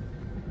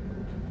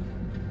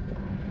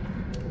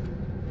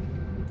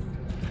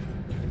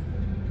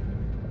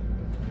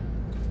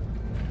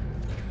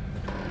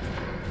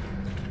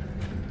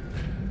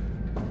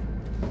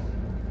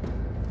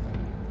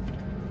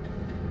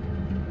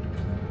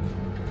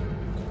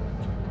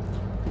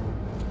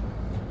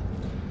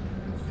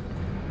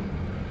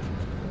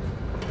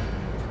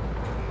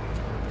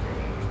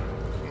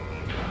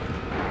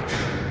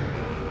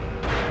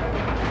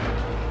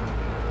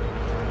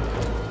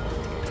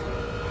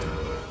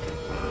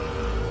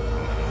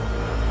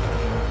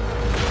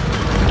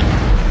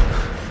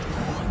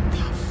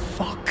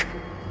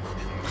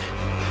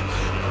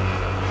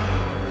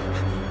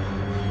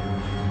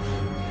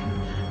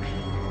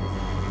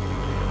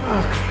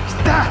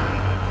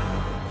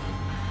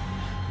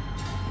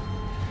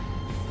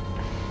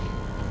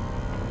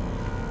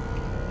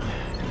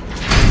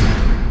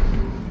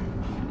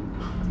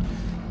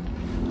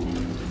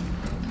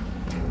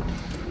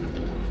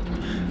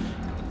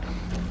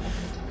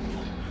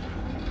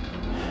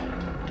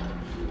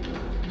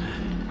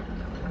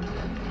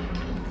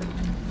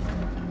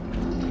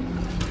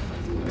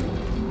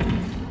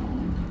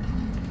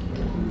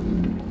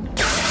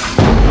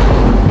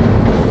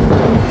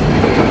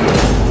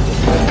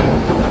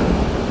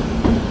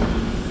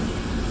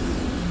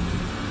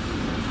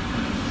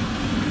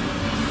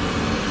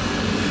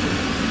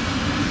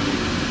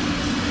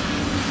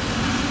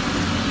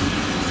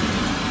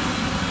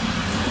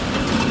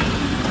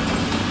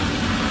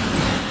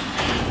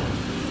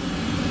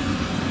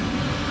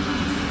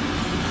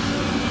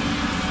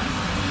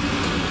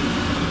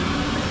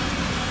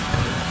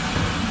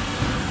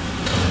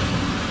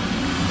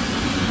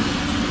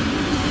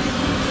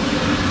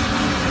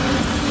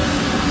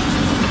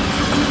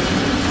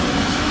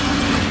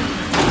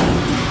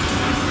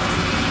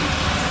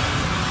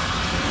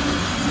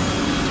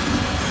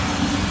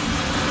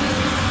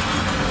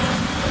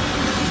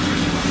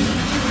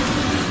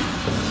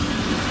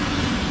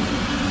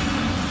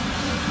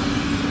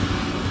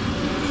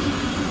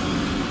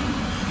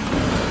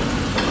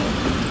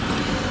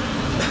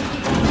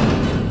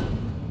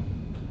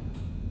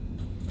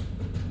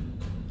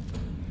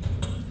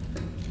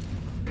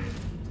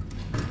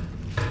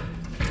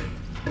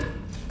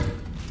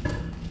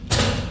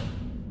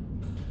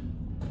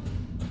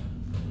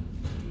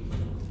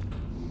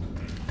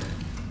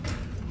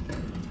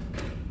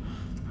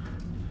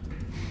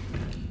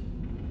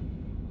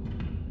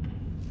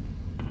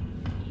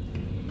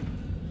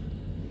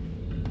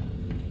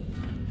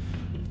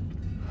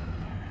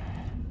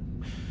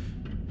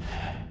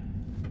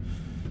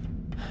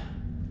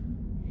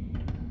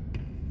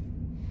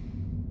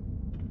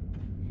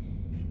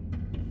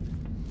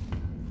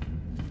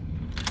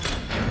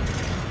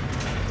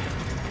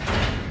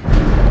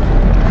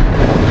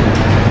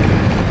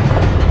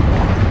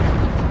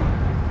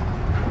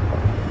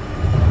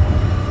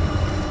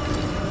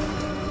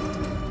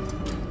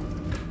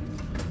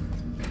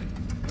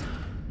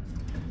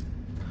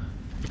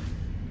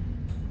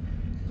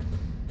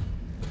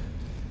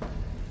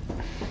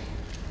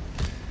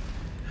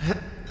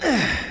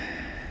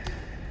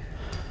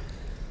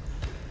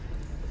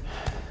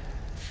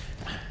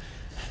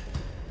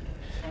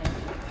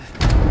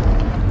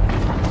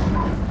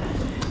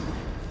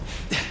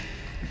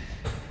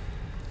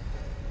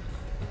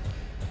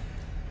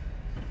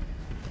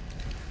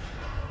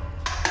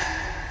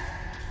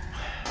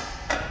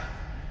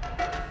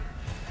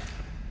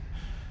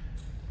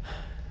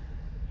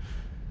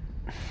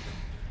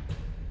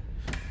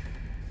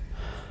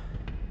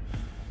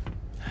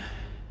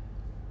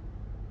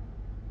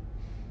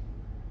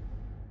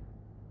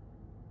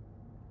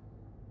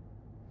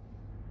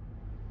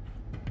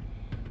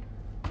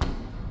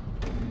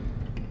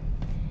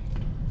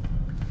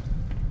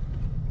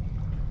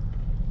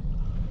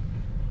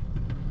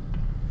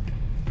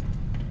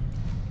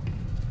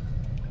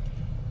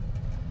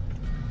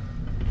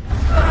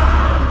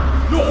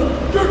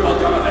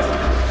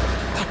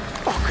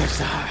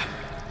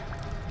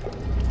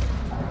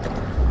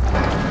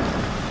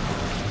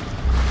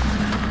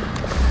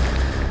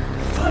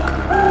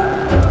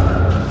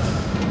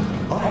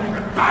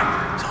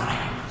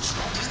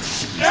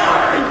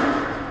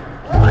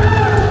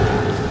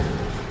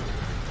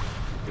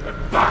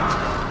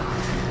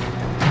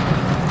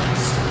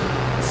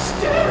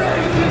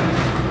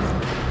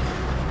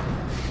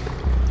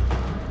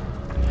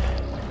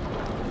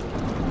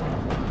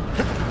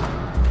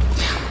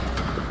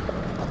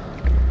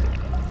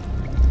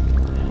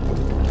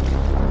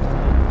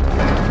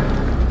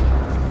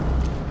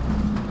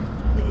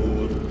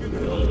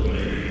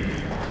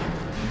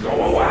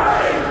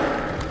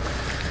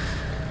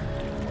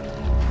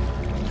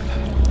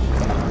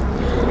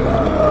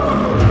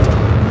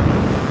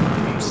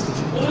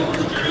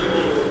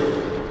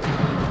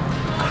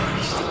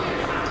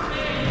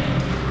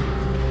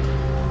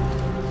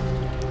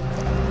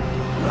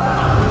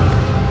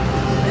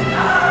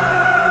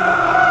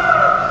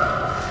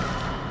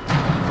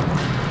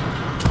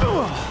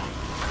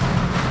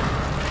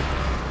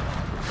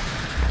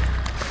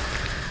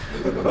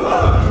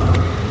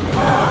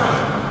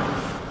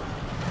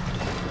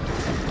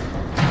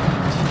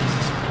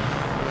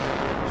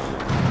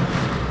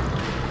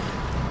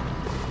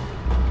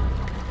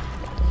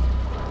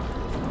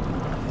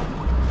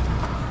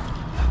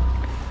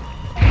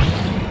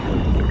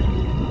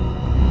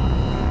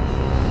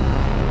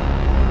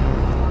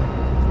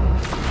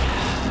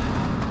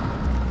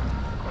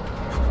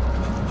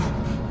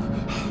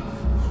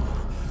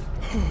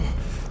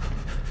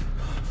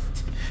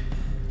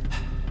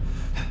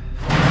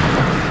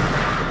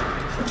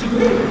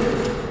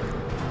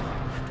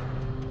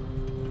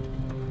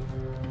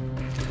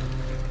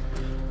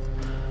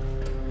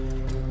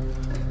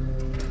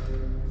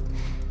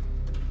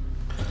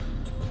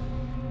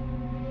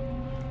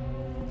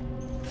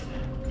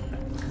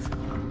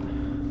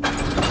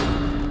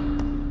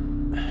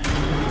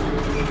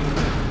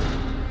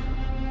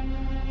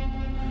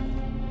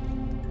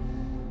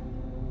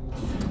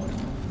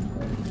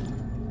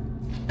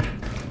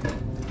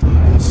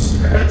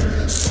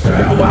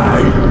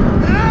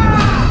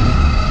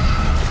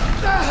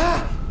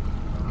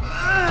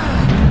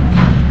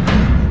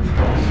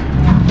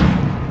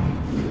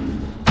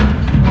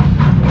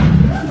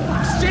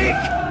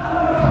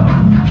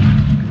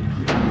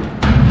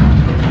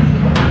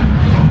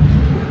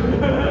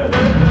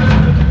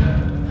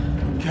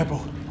 Gibble,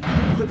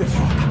 what the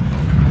fuck?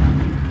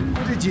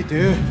 What did you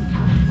do?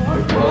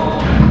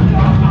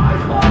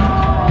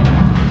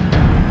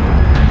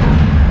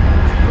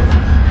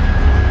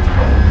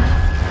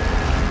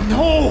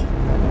 No!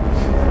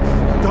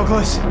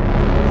 Douglas!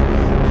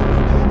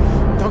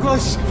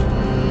 Douglas!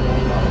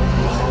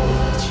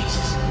 Oh,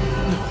 Jesus.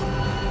 No.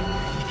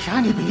 You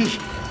can't be.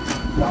 Shit.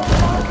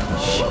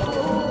 Oh,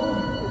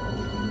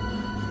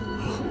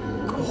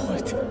 God.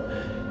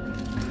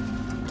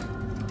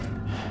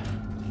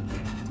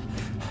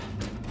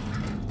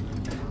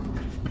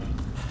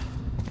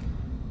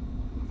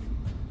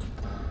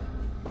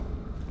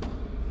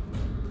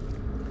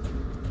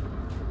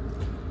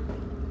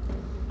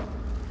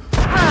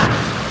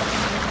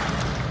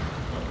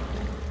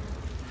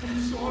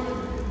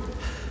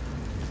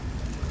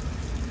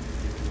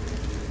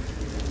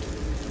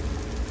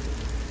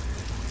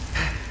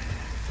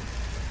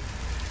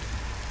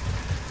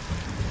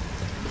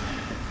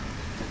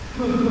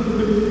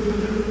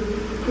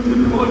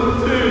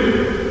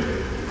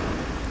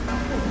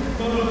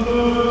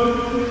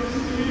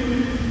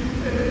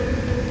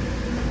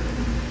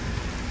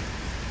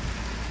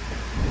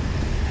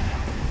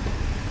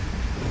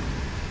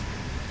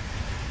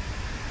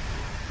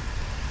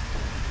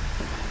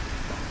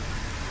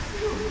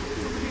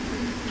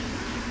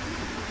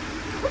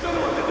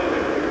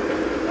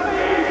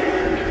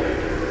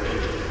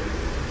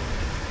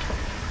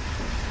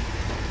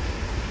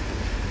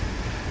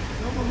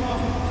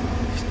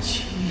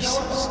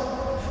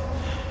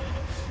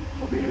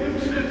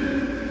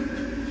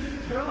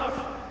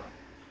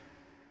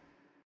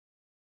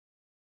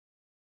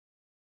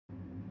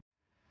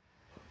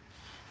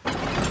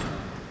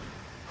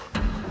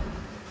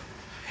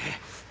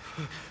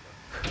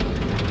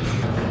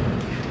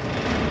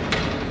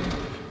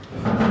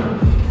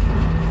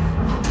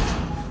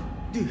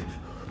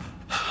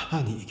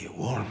 I need to get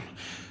warm.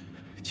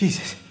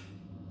 Jesus.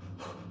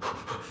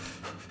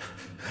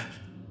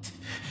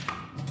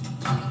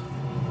 God,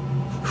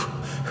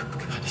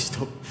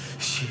 stop.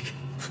 Shake.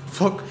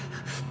 Fuck.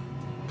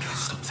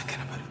 Stop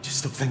thinking about it. Just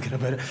stop thinking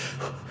about it.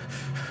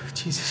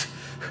 Jesus.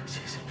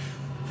 Jesus.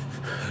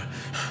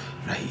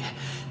 Right.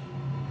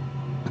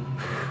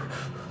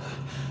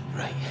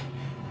 Right.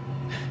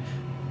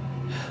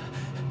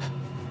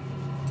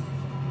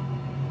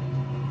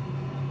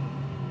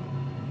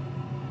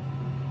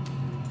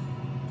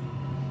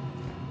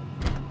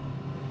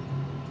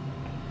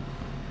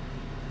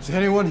 Is there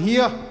anyone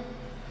here?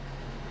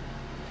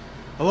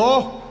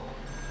 Hello?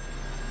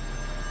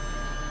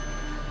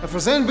 If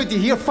there's anybody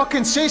here,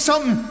 fucking say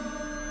something!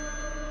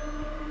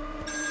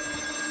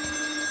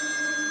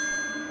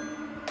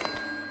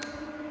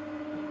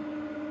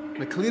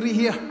 McCleary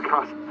here?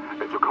 Cass,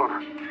 it's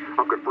O'Connor.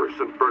 I've got Bruce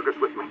and Fergus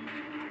with me.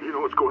 You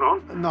know what's going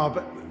on? No,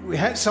 but we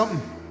hit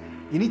something.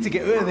 You need to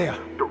get out of there.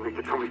 Don't need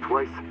to tell me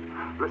twice.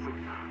 Listen,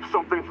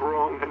 something's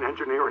wrong in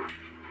engineering.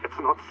 It's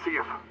not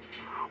safe.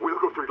 We'll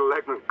go through the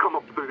leg and come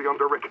up through the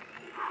underrick.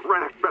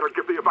 Rennick better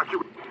give the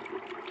evacuation.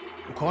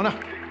 O'Connor,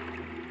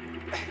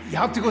 you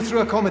have to go through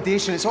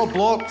accommodation. It's all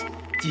blocked.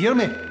 Do you hear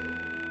me?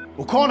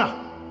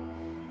 O'Connor!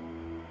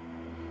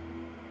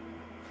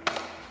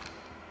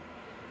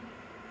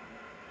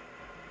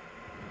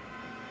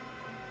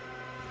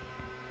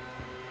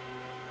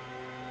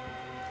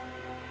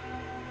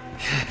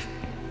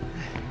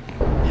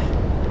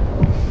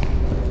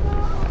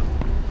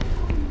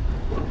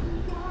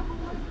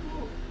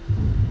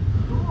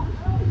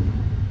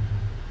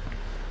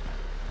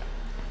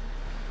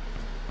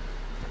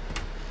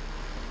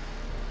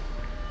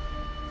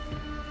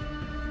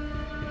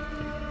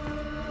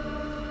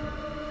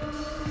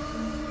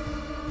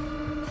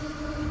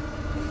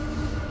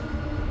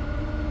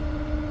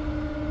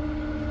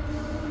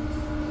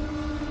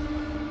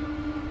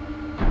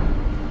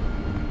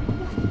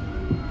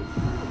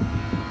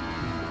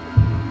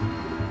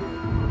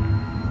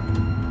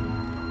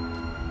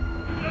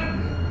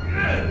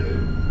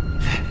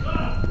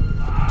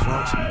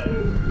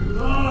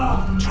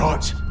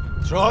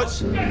 Trots?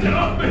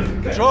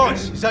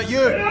 Trots, is that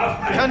you?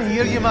 I can't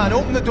hear you, man.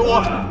 Open the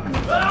door.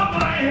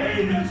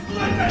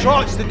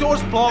 Trots, the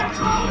door's blocked.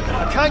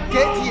 I can't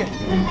get to you.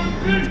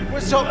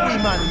 What's up, wee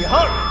man? Are you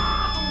hurt?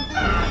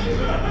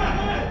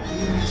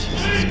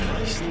 Jesus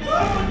Christ.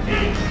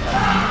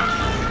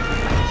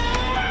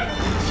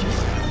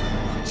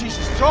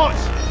 Jesus,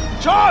 Trots!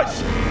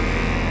 Trots!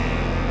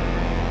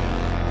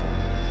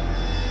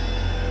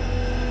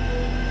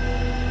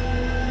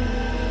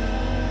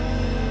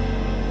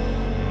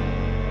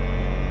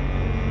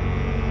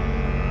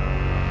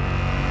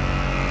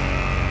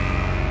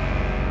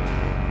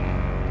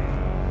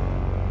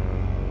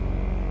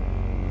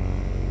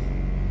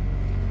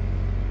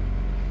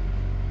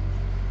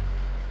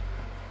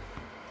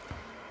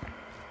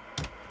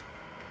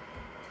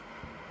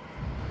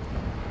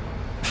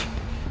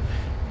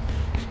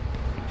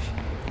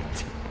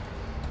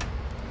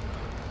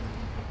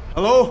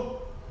 Hello?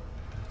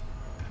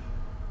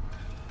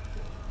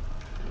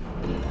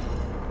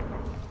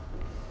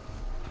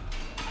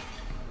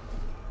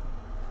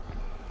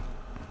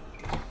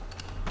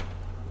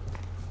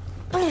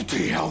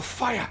 Bloody hell,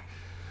 fire!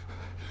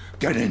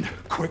 Get in,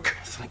 quick.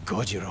 Thank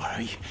God you're all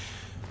right.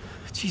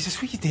 Jesus,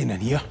 what are you doing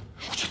in here?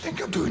 What do you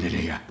think I'm doing in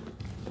here?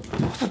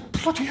 What the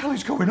bloody hell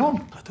is going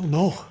on? I don't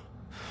know.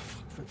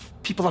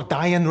 People are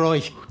dying,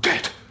 Roy.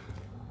 Dead?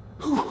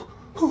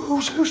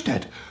 Who's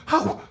dead?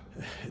 How?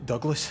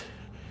 Douglas.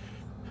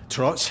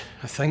 Trots,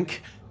 I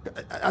think.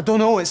 I don't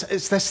know,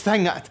 it's this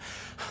thing. I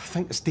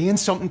think it's doing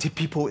something to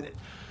people.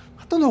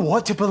 I don't know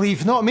what to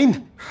believe, know what I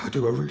mean? I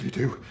really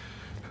do.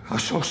 I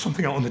saw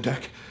something out on the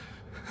deck.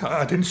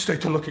 I didn't stay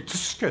to look, it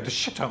just scared the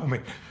shit out of me.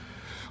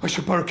 I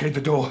should barricade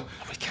the door.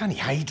 We can't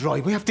hide,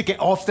 Roy. We have to get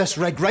off this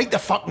rig right the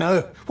fuck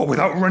now. What,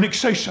 without Rennick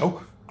say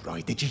so?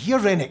 Roy, did you hear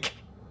Rennick?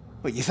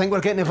 What, you think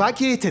we're getting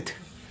evacuated?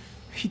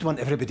 He'd want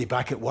everybody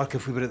back at work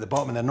if we were at the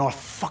bottom of the North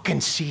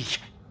fucking Sea.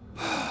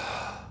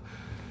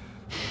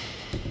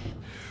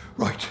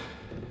 Right.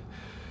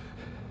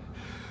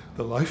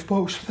 The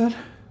lifeboats, then?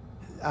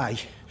 Aye.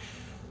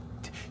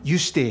 You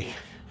stay.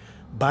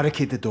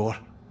 Barricade the door.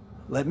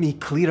 Let me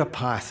clear a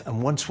path,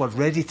 and once we're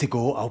ready to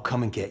go, I'll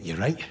come and get you,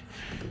 right?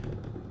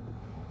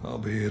 I'll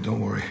be here,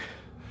 don't worry.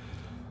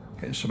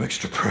 Getting some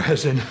extra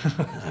prayers in.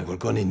 We're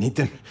going to need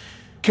them.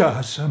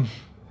 Guys,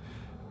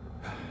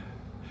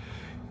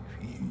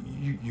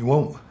 you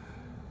won't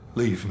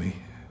leave me.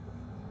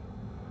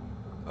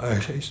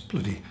 It's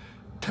bloody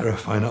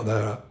terrifying out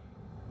there.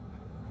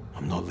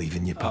 I'm not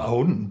leaving you, pal. I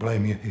wouldn't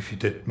blame you if you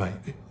did, mate.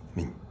 I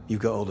mean,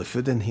 you've got all the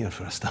food in here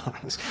for a start.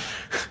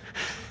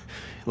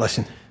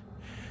 Listen,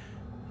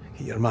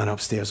 get your man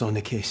upstairs on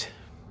the case,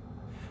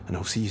 and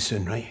I'll see you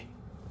soon, right?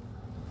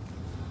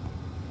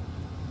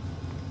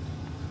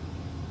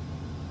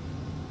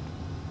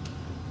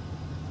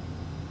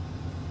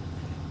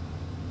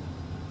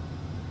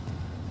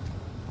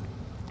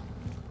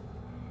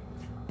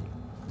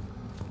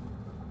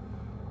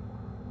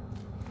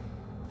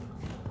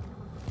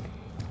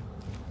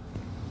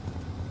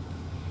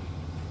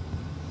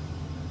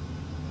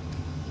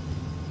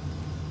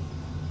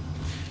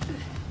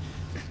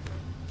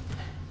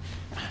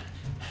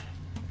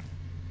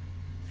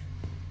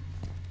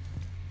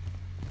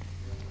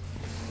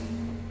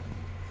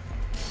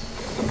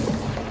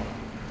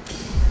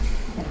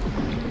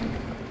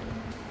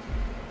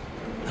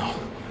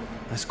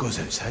 This goes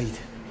outside.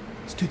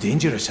 It's too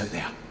dangerous out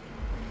there.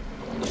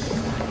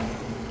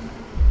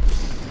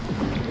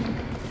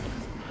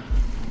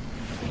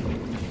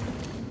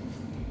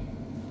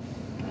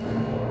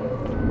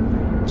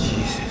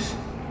 Jesus.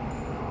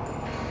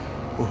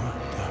 What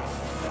the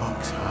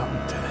fuck's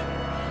happened to them?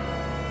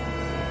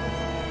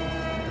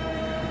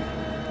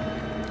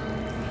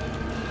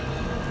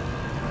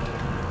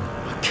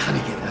 I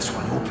can't get this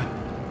one open.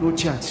 No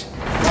chance.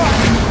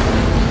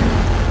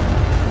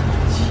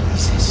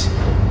 Jesus.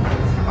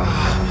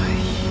 Oh, my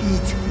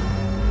heat.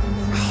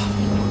 Oh,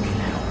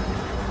 fucking hell.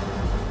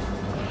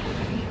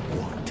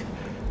 What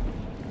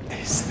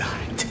is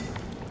that?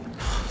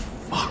 Oh,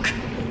 fuck.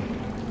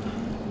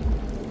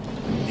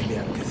 Maybe I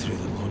can get through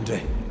the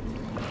laundry.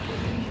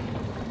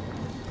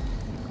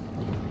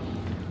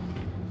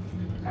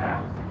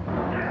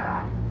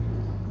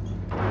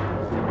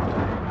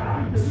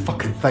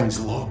 Fucking thing's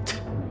locked.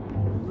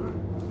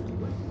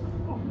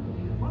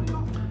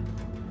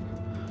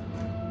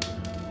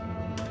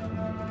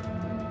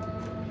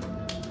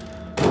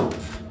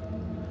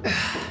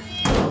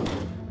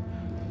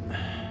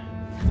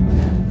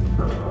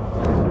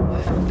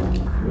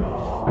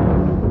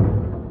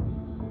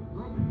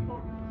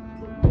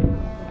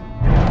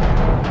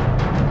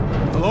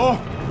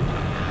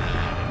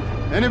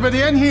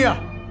 Anybody in here?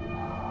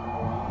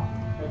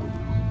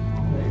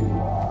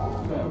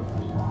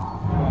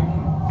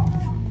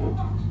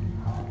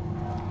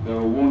 There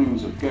are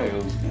warnings of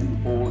gales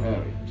in all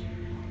areas.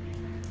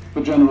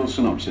 For general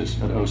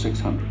synopsis at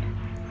 0600.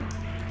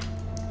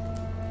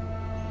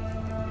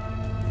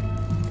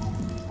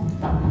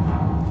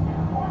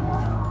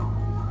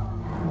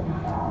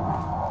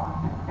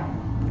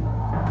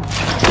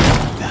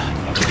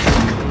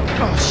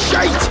 Oh,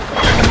 shite!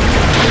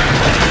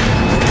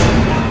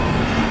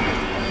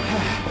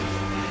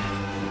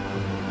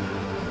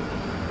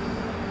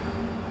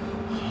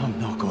 I'm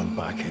not going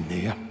back in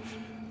there.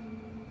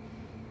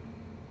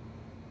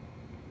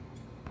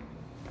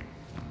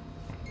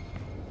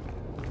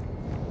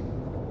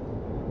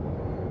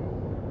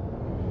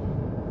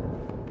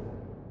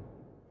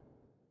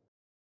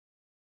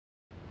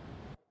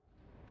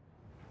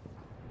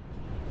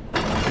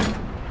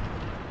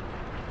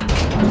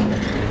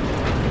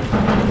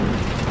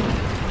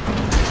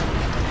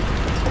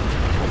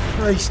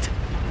 Christ,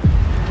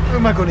 how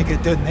am I going to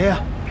get down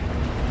there?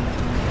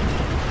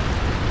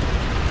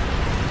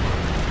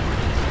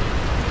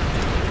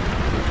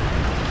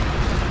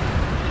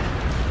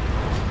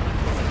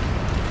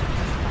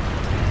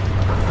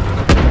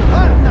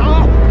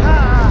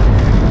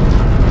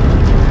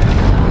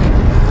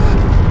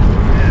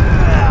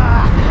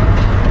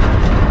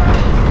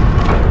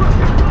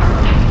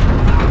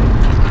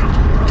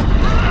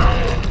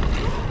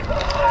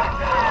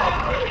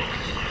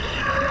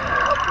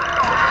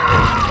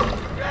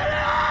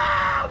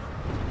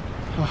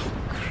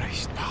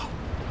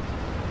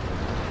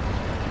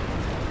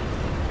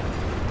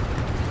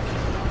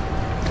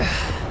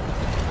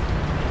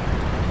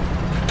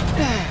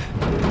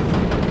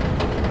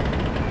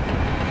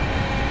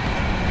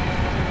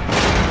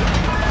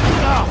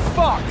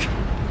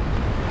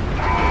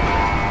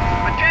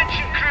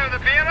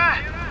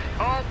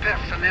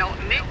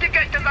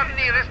 our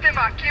nearest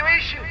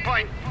evacuation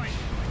point.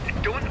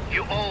 Don't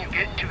you all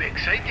get too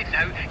excited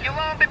now. You'll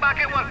all be back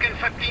at work in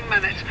 15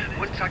 minutes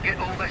once I get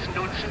all this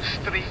nonsense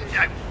straightened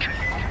out.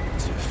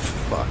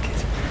 Fuck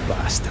it,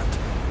 bastard.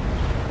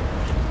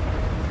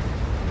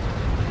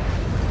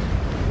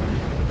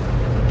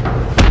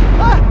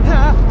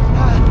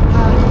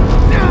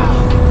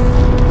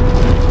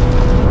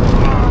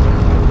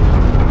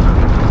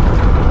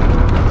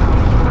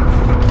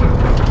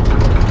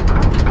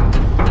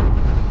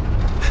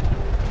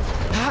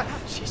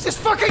 Jesus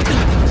fucking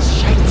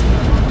shit!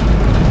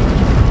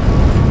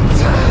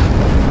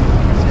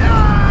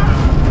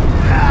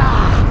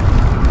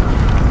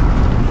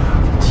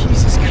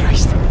 Jesus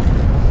Christ.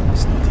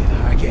 Let's not do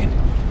that again.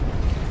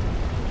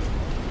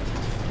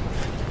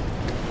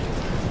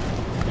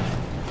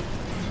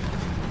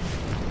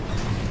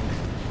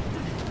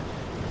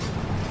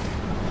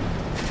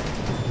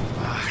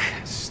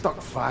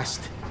 Stuck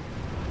fast.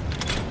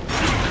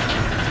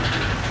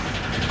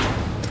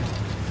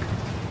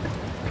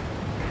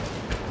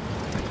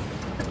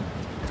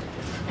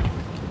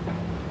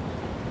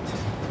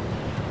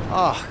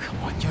 Oh,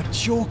 come on, you're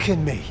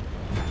joking me.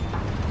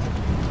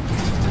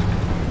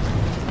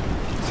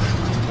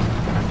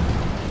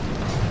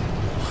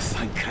 Oh,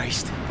 thank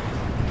Christ.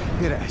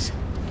 Here it is.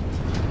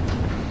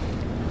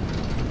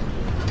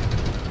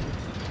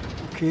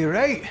 Okay,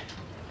 right.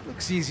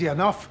 Looks easy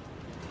enough.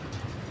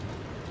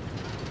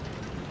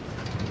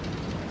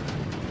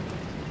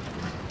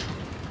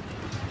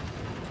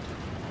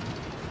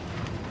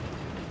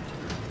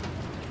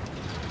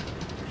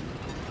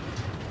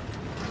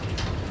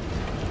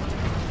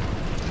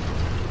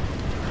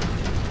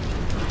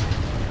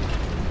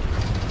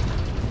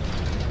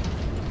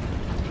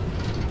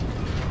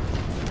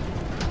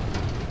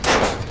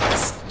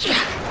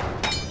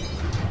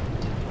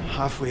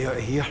 Halfway out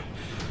of here.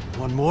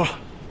 One more.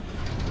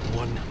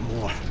 One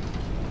more.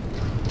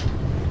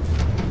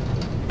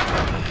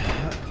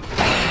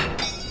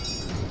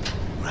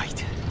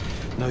 Right.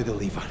 Now the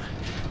lever.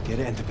 Get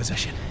it into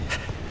position.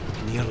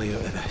 Nearly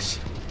out of this.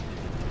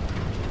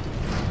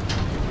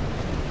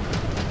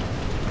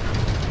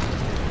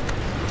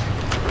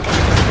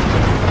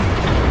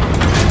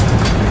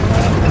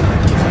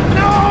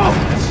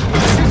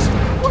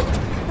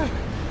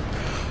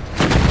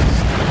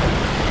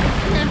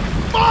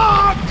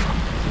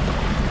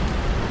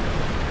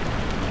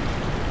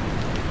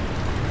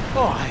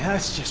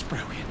 That's just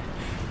brilliant.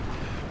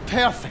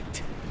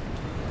 Perfect.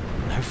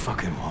 Now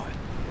fucking what?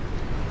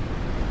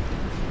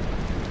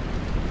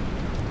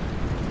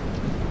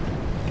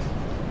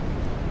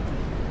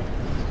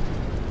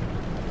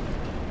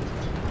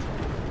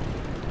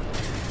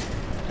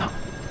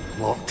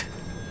 No. Locked.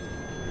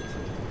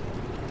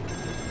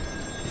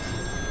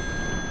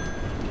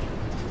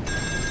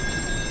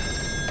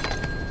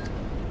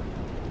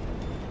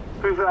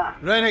 Who's that?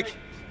 Rennick.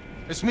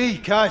 It's me,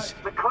 Kaz.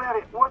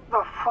 McClary, what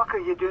the fuck are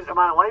you doing to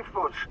my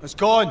lifeboats? It's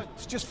gone.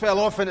 It's just fell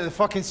off into the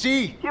fucking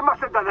sea. You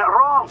must have done it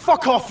wrong.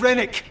 Fuck off,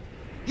 Rennick.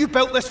 You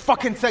built this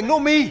fucking thing, not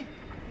me.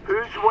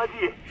 Who's with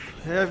you?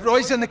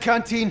 Roy's in the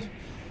canteen.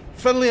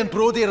 Finlay and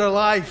Brody are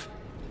alive.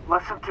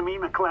 Listen to me,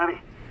 McClary.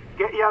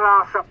 Get your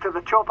ass up to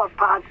the chopper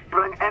pad,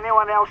 bring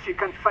anyone else you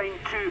can find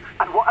too,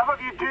 and whatever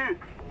you do,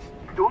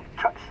 don't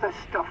touch this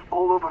stuff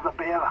all over the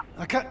bearer.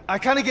 I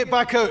can't get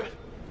back out.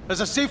 There's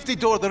a safety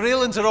door, the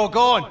railings are all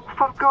gone.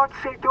 For God's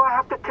sake, do I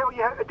have to tell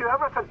you how to do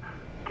everything?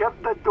 Give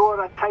the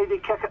door a tidy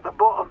kick at the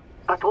bottom.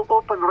 It'll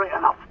open right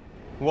enough.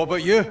 What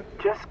about you?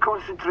 Just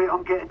concentrate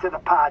on getting to the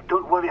pad.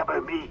 Don't worry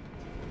about me.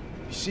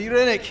 You see,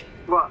 Rennick?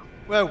 What?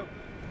 Well,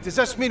 does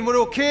this mean we're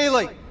okay,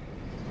 like?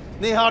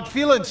 No hard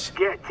feelings?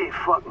 Get to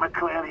fuck,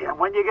 McClary, and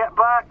when you get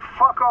back,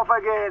 fuck off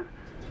again.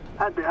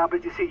 I'd be happy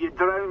to see you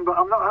drown, but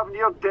I'm not having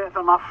your death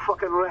on my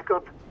fucking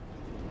record.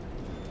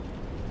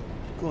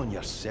 Go on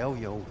yourself,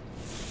 you old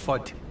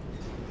fud.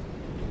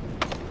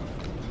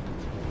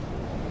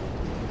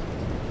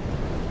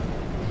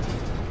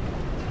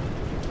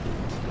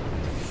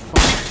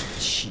 Fucking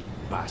cheap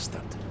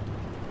bastard.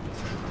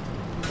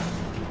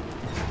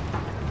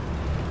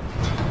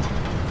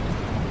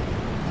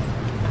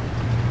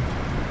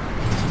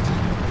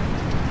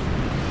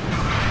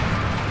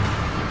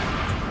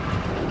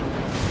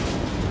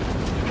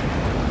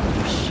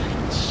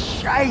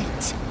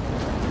 Shite!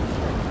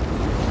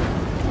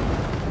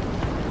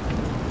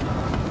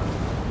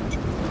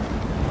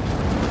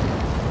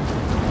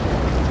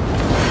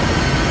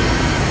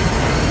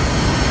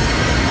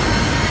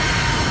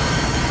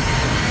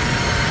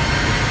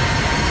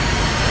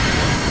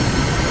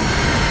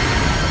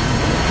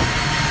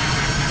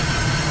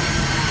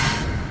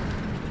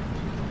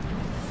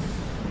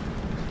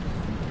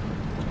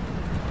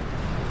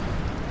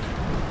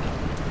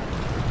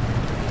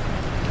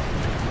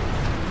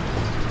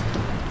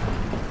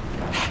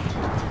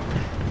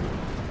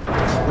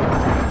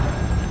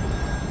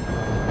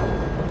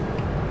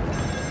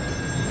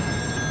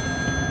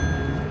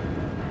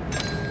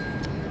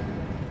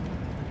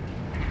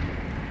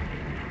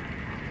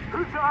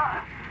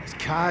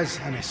 Kaz,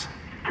 Ennis,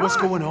 what's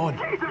going on?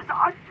 Jesus,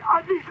 I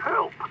need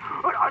help.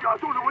 I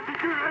don't know what to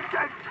do.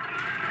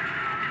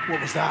 What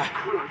was that?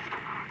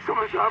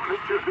 Something's happening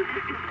to me.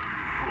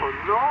 Oh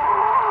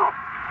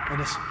no!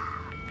 Innes!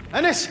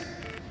 Innes!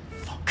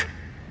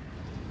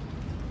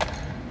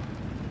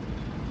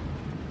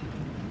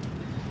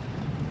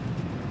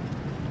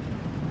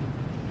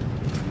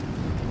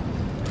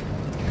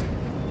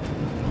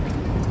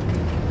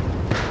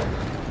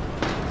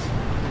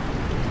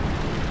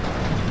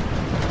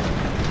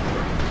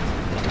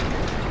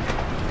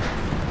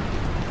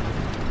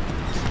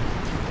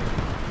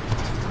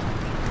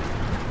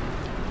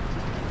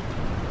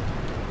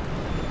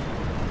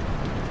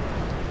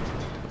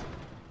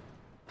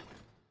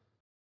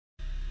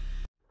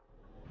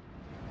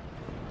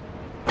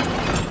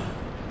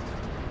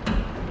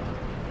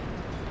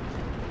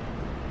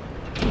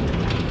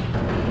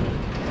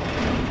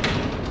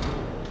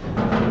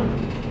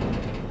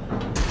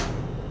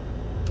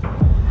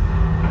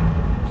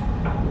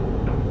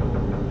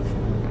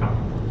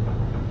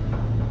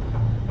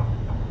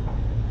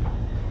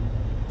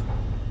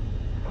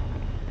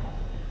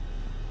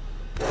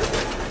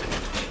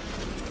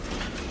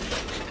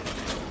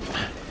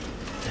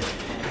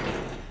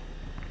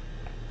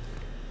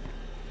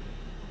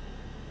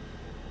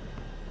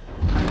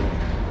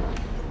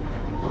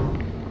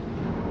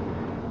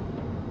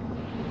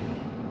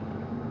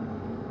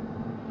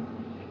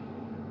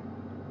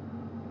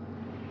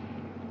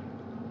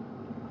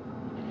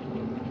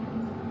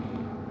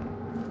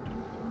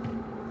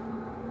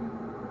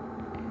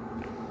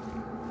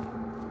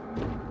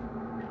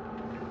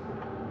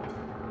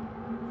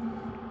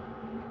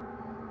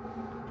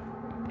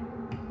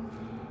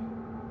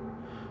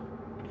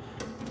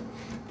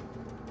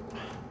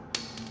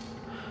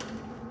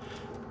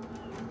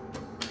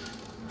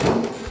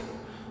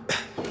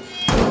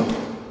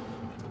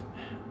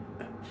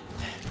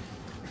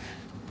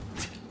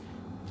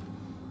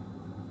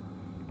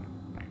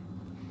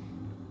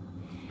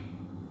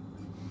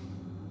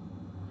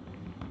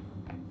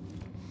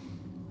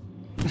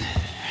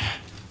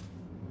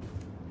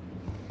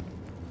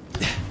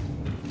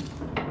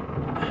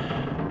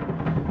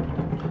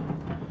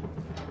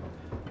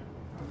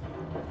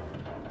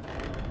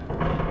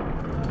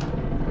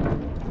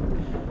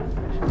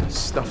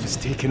 Stuff is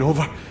taking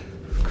over.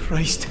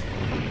 Christ.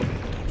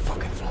 Don't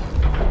fucking fall.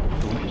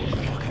 Don't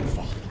fucking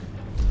fall.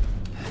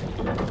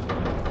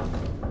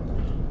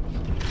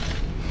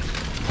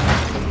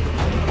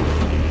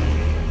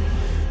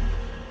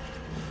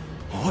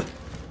 What?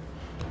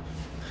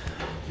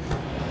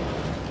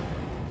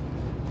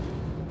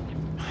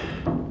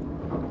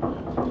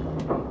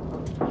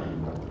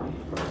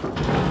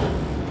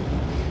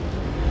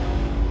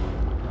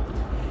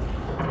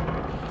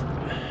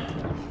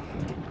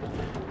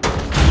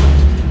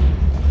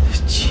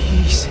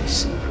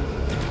 Jesus.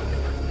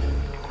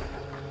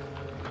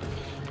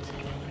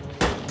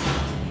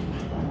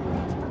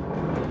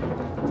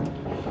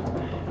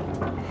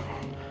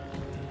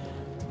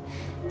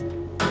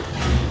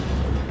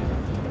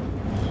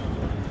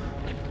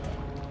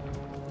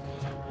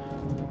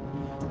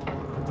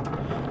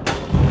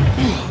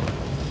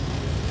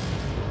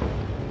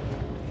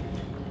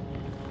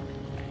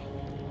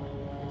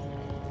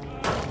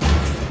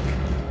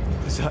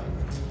 Is that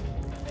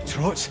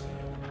Trots?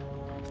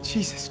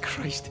 Jesus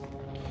Christ.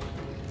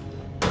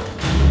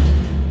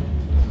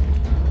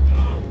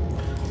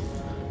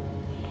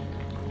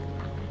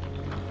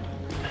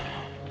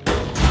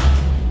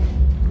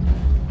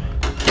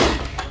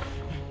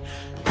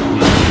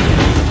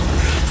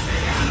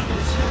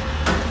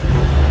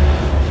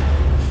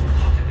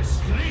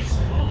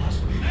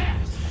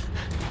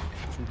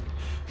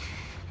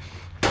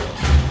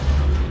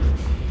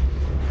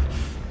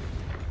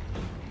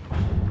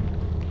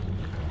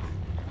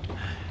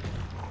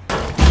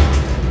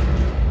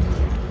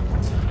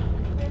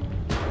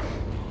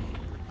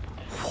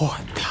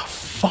 What the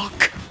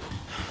fuck?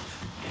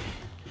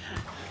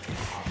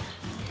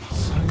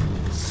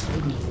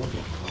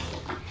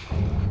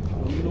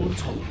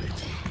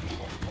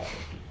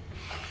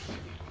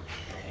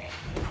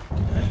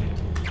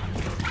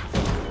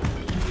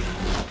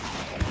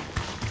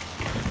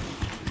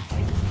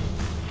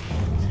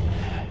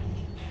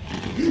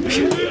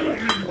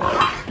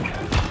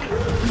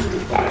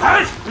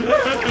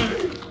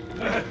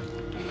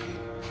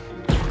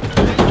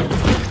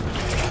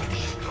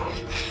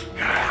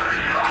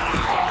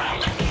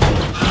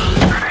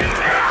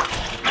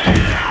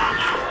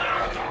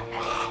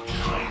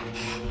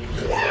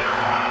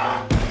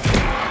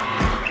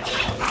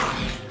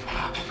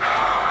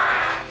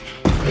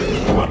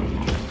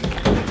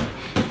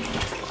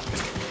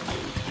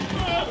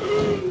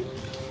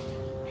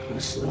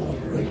 It's all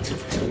right to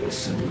tell you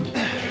something.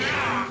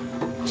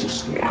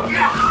 Just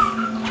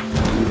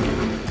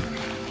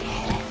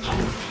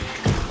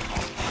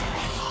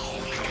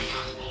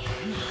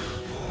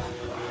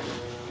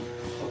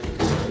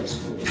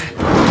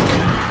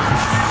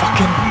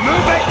Fucking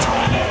move it!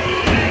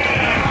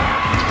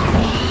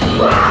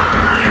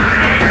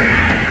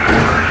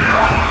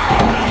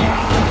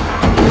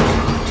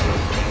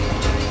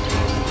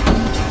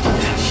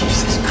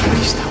 Jesus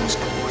Christ, that was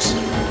close.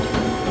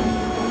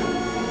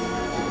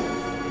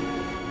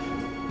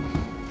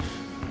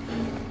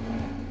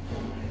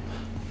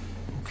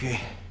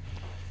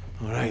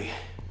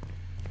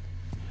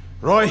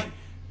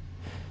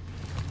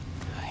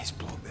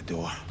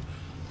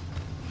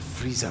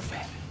 freezer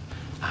vent.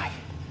 Aye.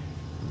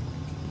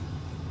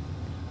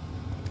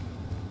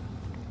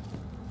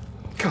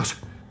 Cuz,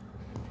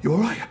 you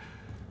alright?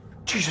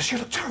 Jesus, you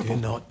look terrible.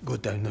 Do not go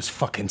down those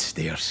fucking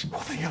stairs.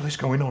 What the hell is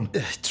going on?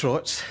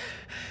 Trots.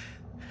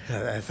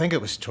 I think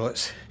it was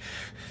Trots.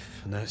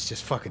 No, it's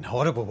just fucking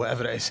horrible,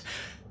 whatever it is.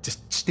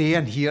 Just stay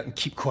in here and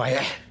keep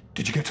quiet.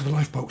 Did you get to the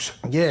lifeboats?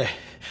 Yeah.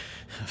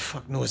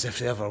 Fuck knows if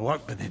they ever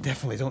work, but they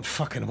definitely don't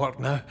fucking work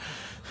now.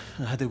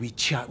 I had a wee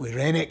chat with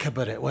Rennick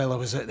about it while I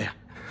was out there.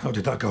 How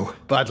did that go?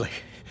 Badly.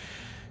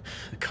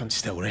 The cunt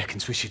still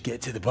reckons we should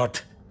get to the bird.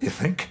 You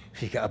think?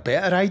 You got a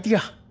better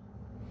idea?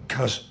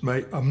 Cuz,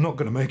 mate, I'm not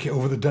going to make it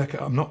over the deck.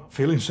 I'm not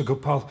feeling so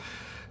good, pal.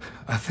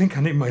 I think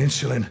I need my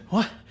insulin.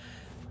 What?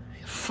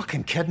 You're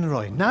fucking kidding,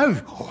 Roy.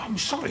 Now? Oh, I'm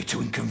sorry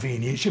to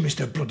inconvenience you,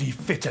 Mr. Bloody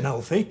Fit and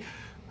Healthy.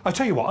 I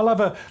tell you what, I'll have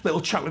a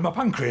little chat with my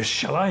pancreas,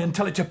 shall I, and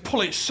tell it to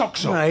pull its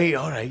socks up? Right,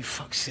 all right,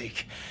 fuck's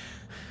sake.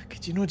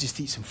 Could you not just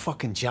eat some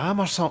fucking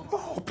jam or something?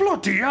 Oh,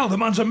 bloody hell, the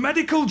man's a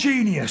medical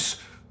genius.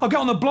 I'll get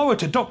on the blower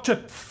to Dr.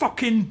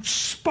 fucking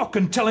Spock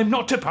and tell him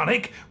not to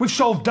panic. We've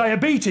solved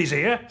diabetes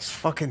here. It's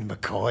fucking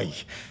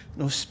McCoy.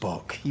 No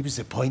Spock. He was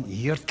the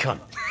pointy-eared cunt.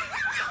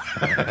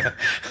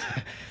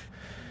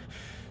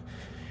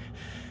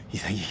 You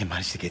think you can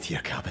manage to get to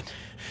your cabin?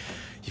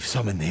 You've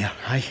some in there,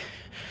 aye?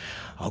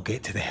 I'll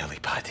get to the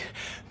helipad.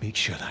 Make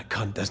sure that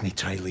cunt doesn't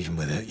try leaving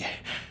without you.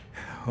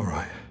 All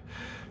right.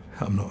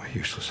 I'm not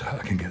useless. I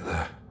can get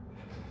there.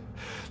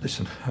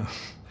 Listen,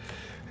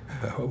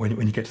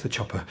 when you get to the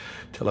chopper,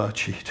 tell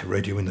Archie to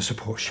radio in the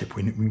support ship.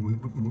 We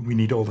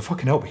need all the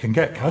fucking help we can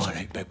get, Kaz. All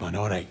right, big man,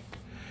 all right.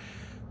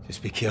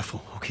 Just be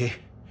careful, okay?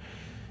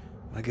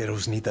 My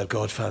girls need their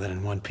godfather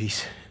in one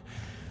piece.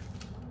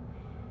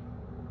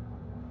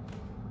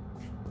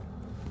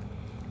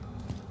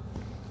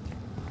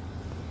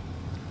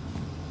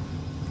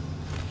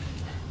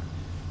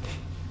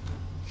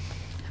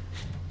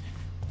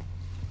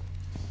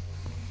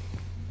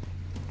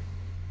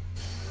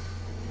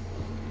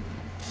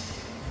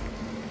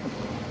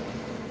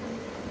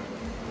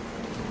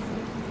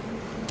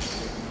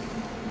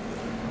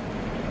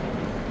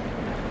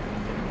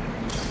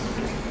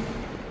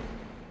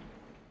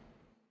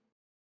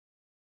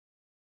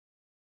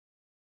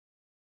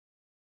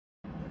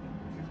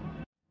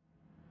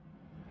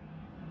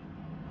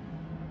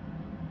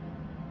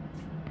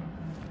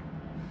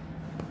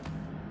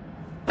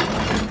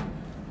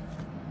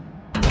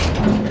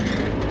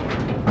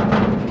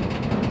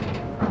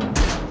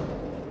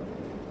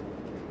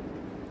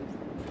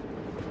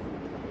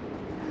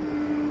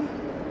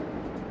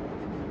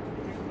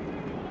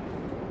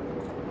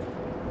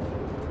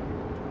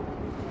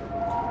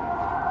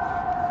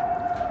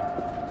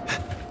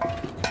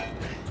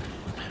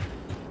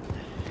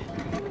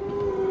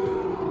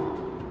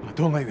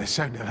 I don't like the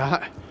sound of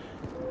that.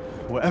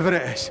 Whatever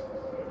it is.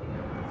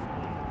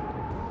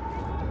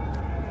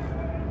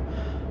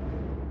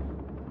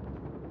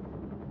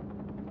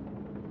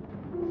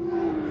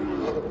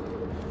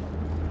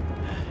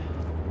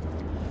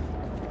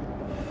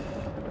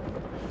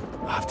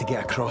 I have to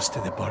get across to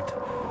the bird.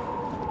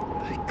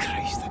 Oh,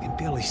 Christ, I can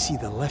barely see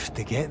the lift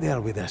to get there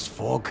with this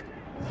fog.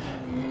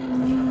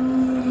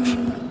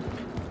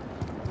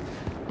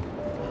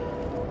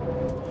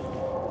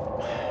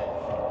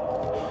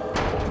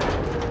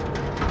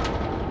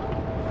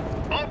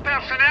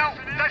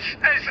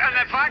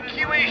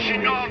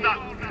 Evacuation order!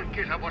 In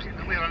case I wasn't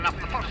clear enough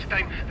the first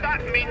time,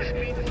 that means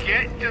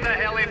get to the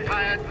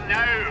helipad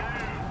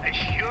now. It's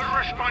your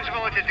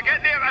responsibility to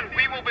get there, and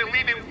we will be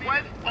leaving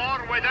with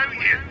or without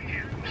you.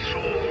 So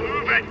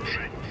move it.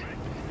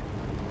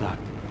 That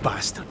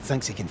bastard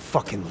thinks he can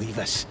fucking leave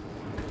us.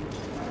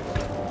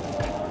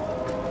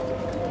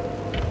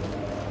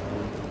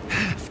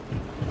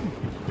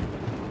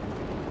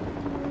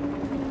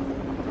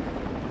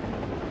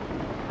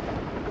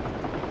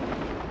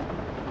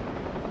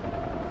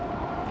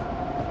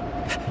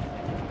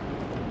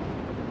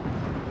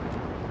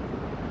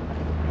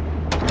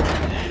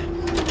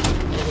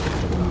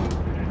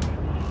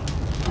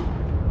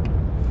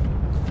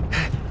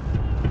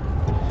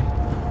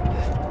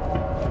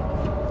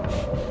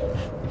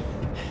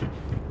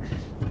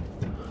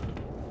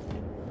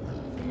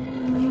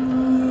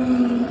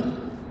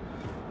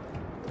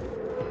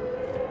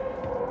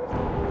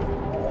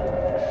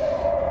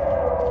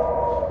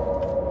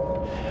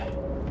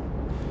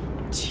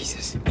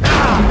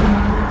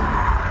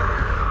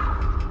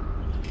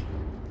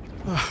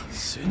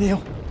 Neil,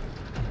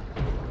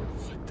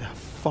 what the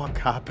fuck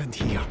happened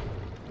here?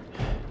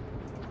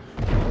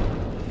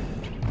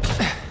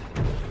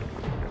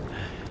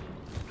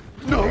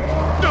 No!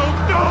 No!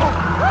 No!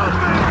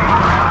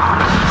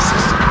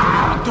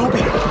 Help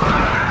me! Dobby!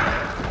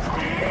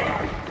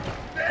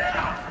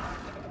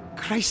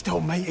 Christ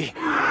almighty!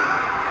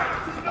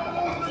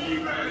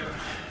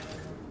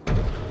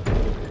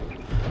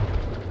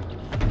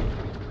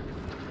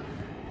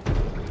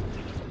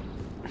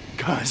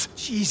 Guys,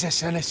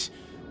 Jesus, Ennis.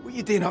 What are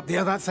you doing up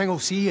there? That thing will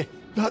see you.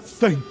 That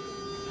thing?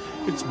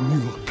 It's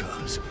Muir,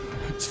 Cuz.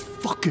 It's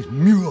fucking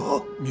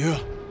Muir. Muir?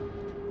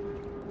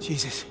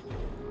 Jesus.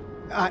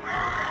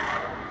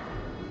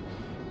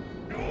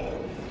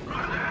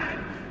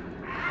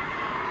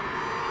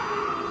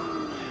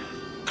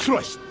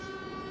 Christ!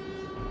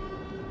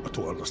 I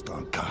don't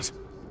understand, Kaz.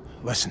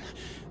 Listen,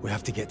 we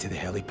have to get to the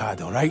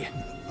helipad, all right?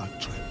 I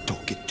tried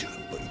talking to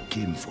him, but he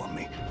came for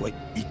me. Like,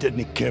 he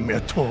didn't care me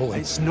at all.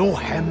 It's no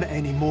him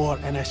anymore,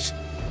 Innes.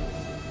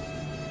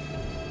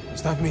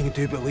 There's nothing we can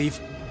do but leave.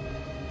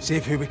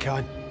 Save who we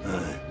can.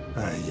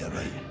 Aye, you're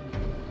right.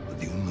 But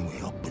the only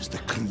way up is the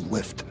crew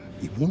lift.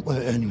 He won't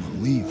let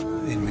anyone leave.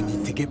 Then we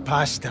need to get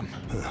past him.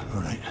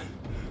 All right.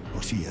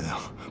 I'll see you there.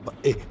 But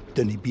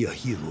don't be a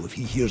hero if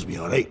he hears me,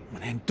 all right?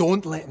 And then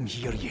don't let him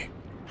hear you.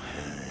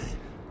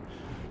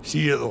 See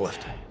you at the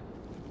lift.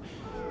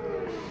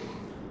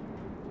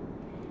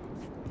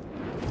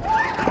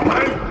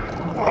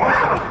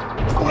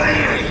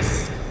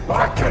 Please!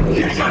 I can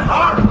use a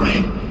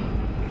heartbeat!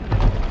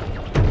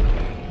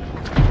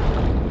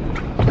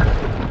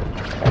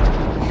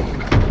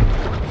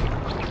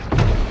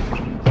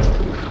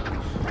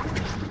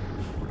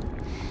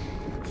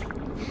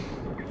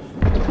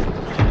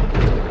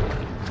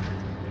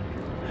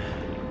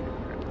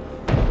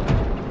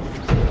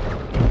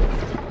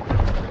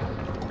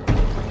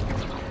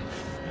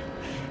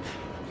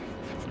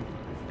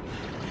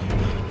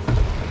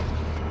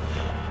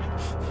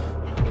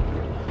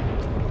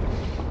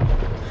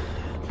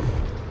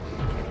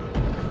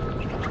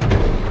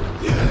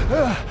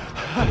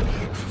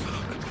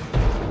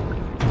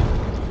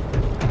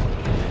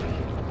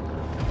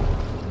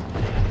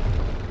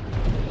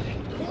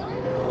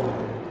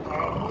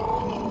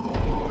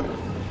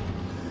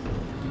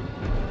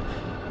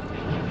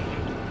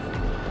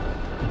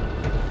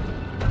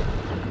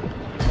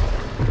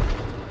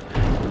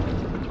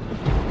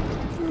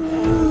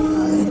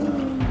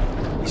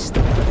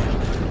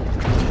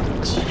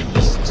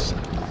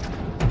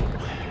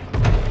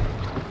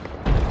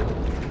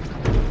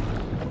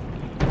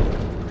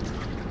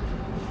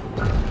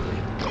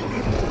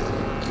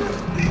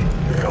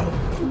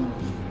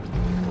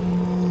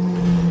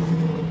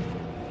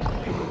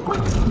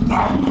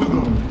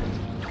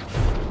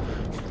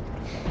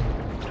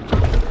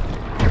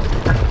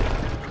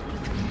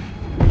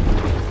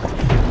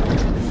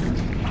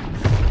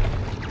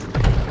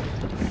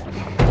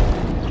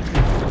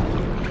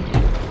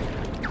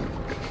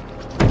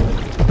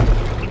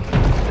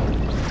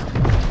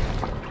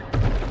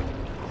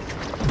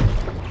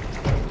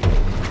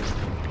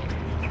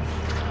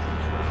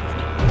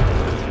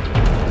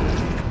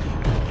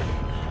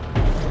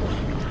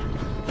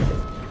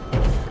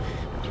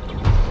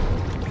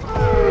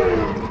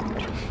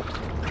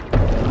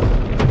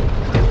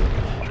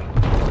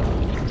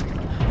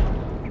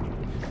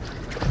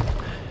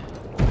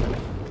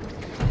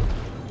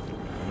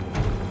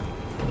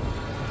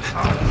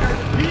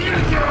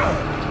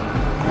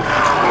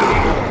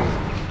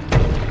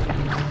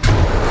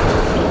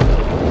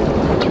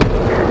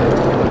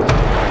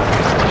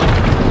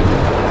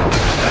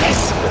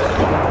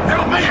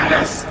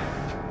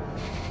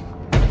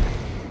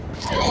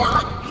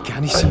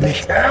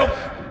 Help!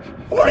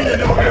 Why are you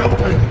not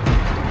helping?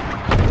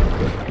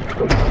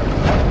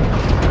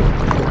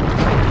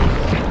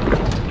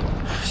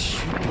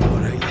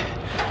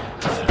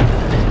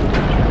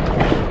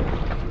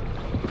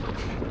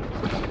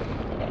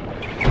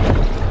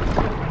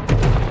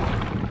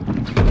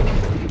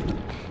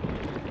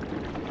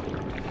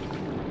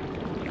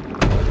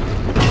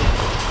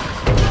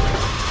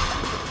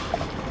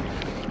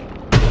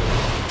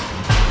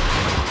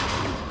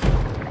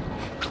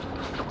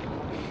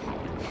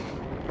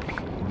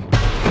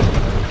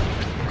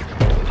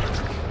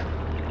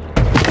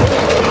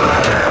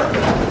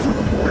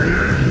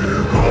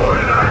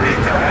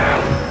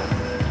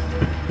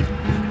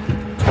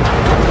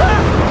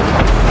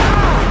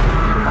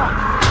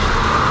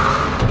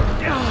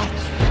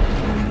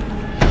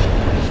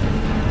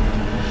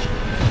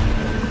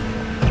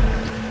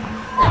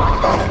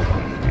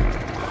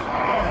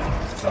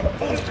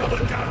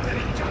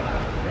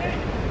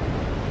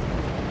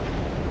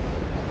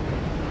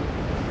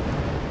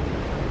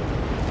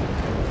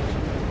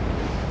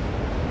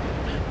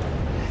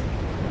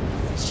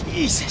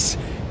 Jesus!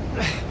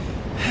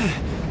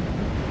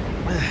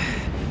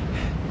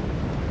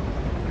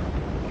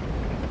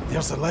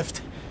 There's the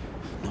lift.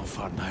 Not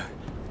far now.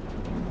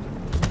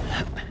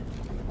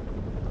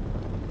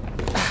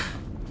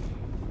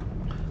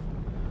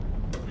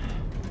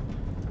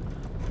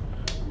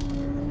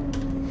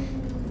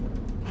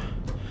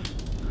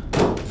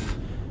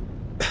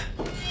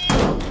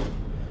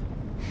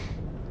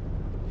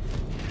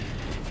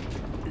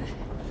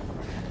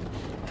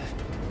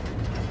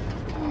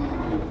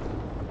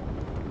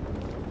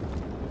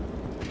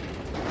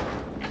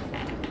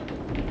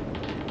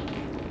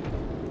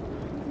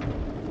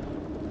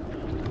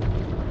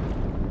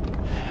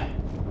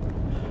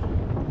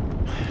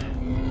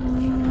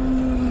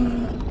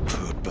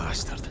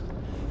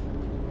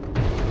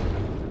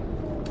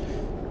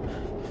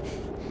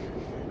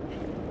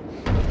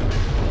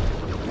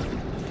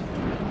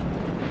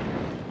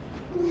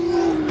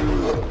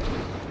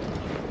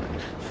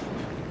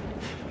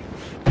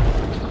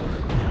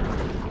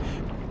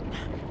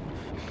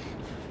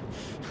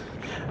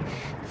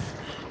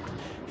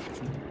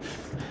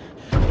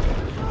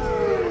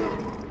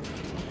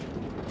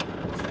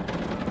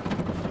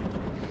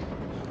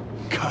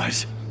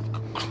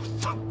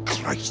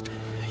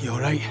 You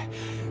alright?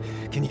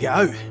 Can you get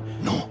out?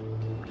 No.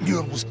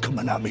 Muir was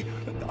coming at me.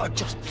 I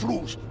just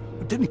froze.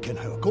 I didn't ken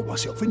how I got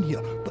myself in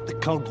here, but the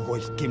cargo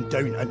hoist came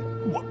down and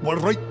we're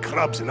right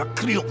crabs in a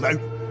creel now.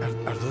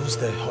 Are those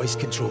the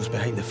hoist controls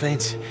behind the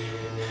fence?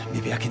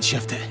 Maybe I can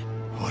shift it.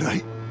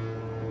 Alright.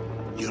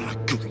 You're a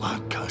good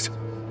lad, Cass.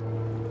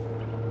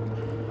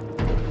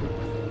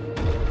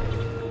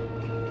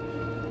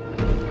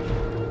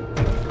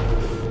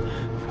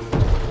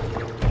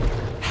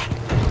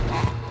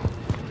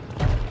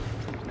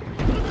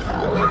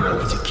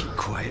 Would you keep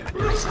quiet?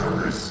 What's that?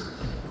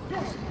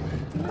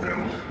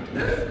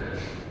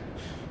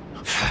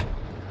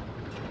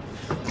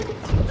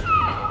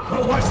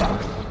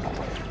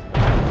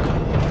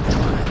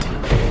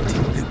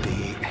 Take the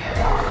bait.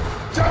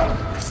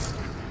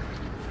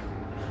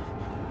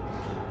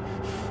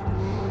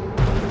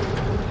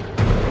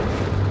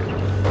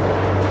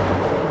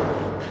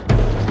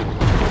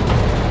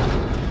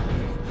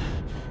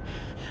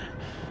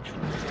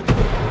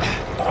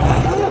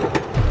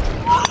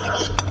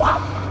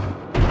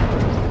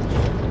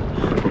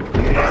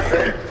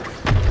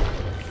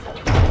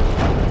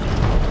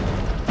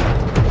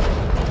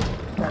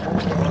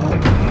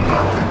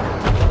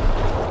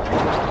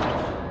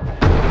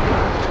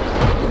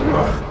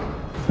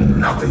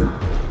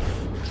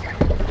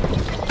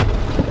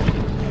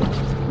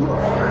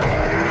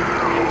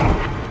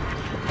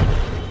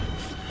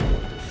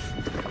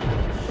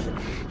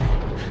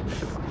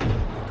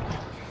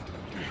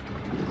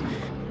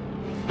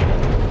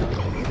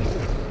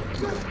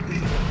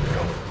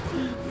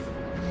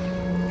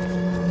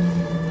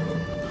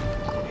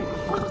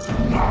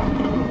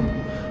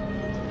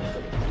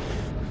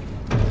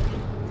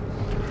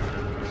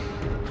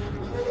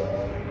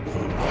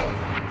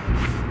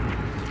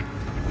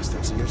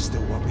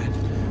 Still working.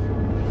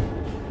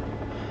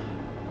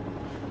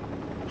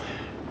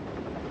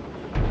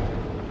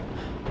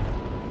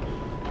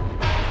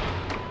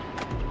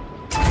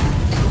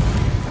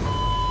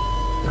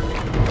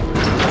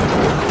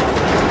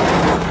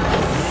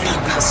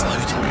 That's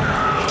loud.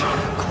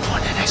 Go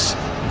on, Ennis.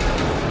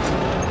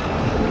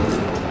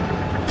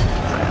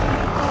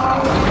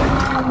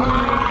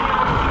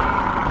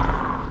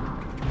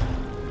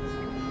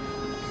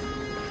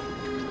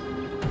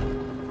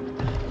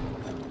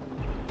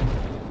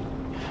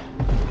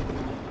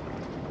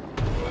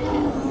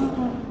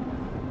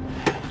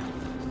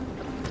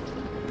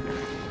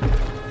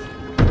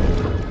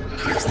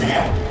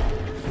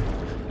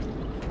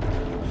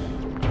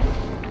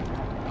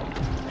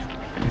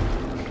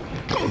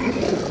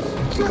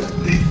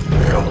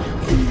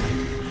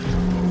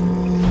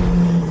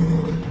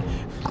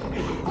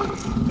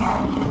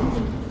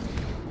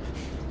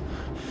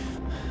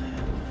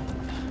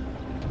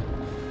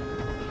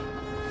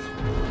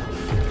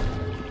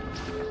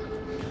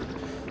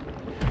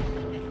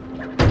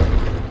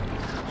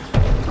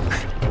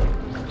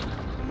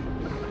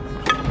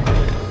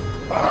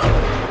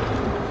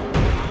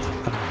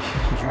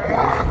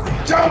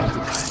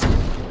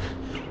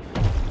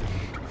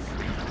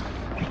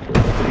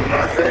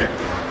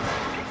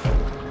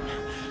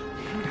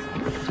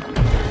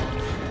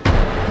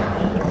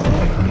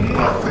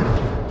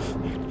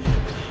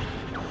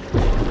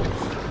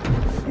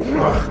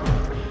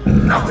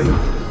 Nothing.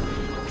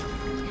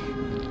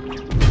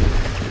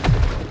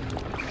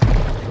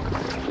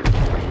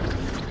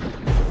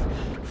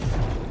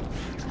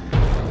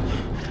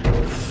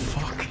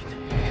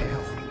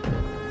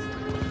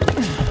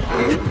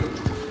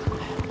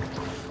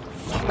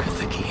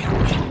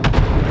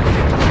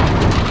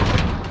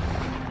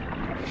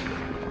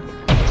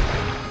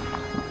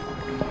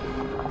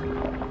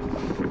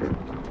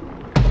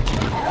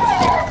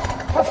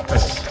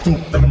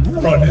 Stop them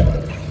running.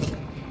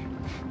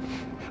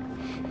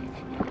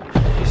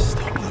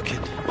 Stop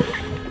looking.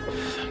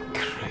 Thank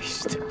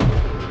Christ.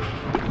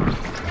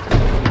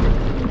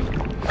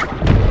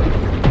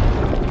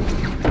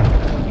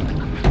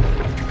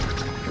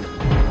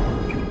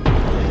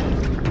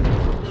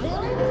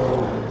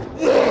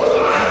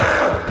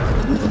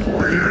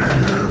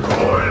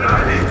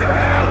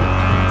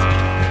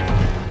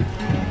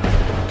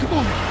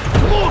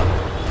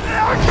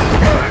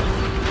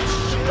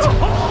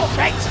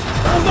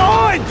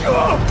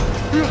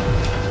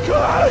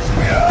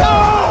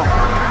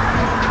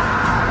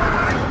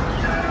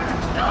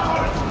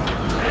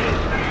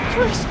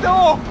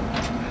 No!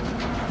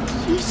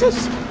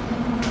 Jesus!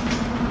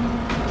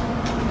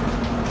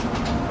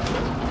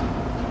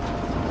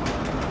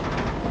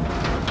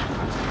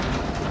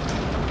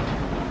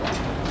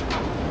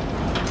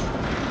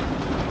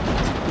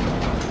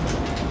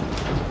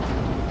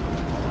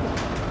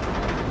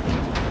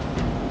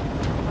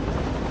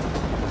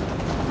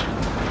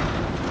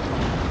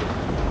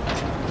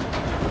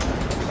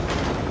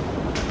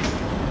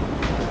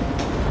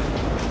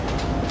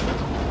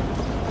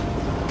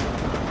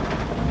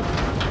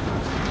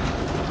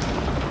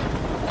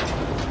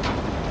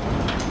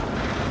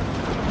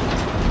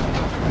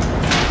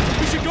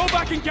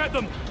 And get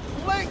them!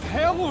 Like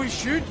hell we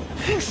should!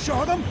 You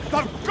shot them!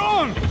 They're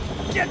gone!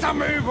 Get a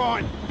move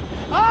on!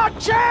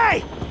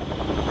 Archie!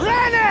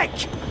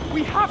 Rennick!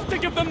 We have to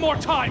give them more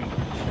time!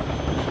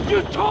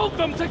 You told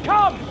them to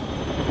come!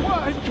 What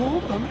I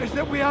told them is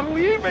that we are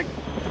leaving!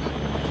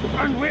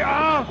 And we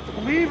are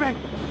leaving!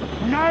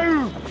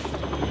 Now!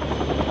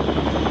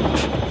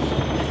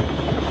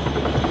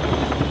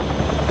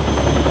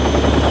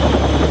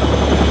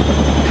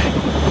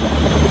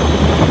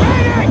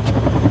 Medic!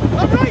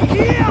 I'm right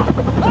here!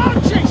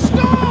 Archie,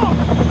 stop!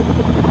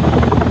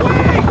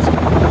 Wait!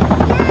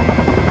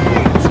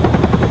 Wait!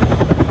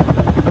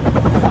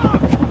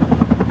 Fuck!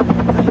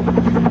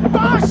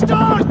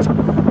 Bastard!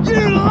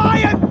 You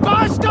lying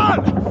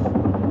bastard!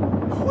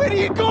 Where are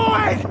you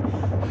going?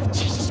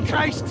 Jesus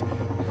Christ!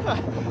 I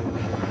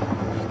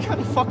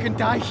can't fucking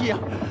die here.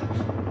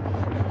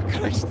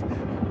 Christ.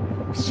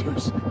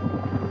 Zeus.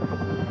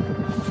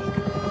 Fuck.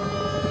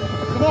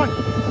 Come on!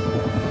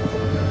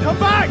 Come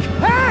back!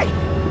 Hey!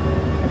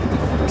 What the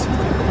fuck's it?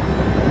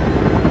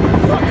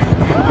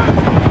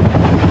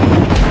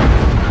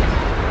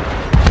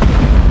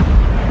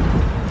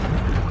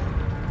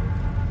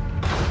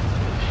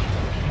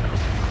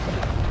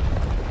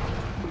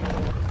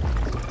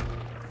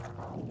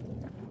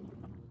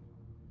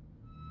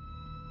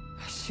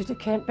 Should have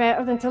kent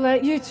better than to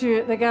let you two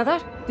out together.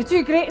 The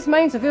two greatest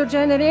minds of your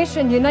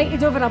generation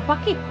united over a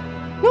bucket.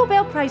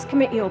 Nobel Prize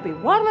committee will be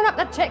warming up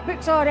their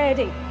checkbooks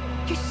already.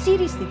 You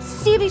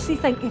seriously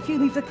think if you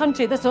leave the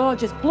country this will all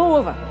just blow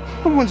over?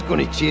 No one's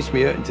going to chase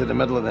me out into the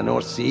middle of the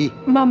North Sea.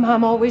 My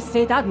mum always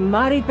said I'd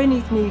married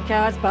beneath me,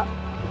 Kaz, but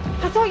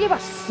I thought you were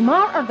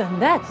smarter than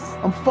this.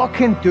 I'm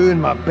fucking doing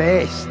my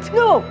best.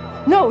 No,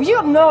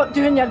 you're not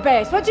doing your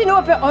best. What do you know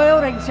about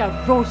oil rigs, you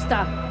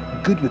roaster?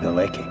 Good with the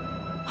lecky.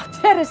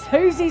 Terrace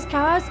houses,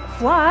 cars,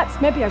 flats,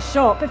 maybe a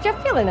shop, if you're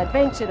feeling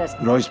adventurous.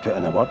 Roy's put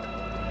in a word.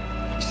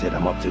 He said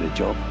I'm up to the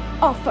job.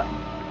 Oh,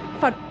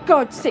 for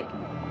God's sake.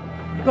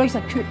 Roy's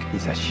a cook.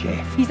 He's a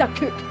chef. He's a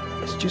cook.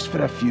 It's just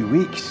for a few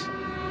weeks.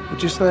 We'll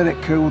just let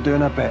it cool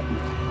down a bit.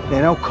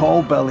 Then I'll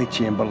call Billy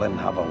Chamberlain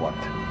and have a word.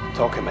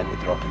 Talk him into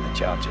dropping the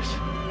charges.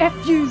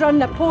 If you run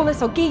the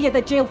police, I'll give you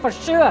the jail for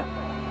sure.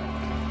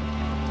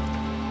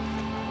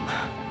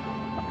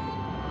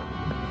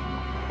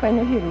 When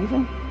are you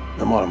leaving?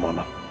 Tomorrow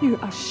morning. You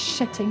are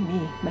shitting me,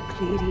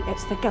 McCleary.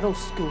 It's the girls'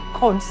 school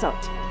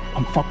concert.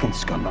 I'm fucking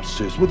scunner,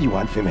 Suze. What do you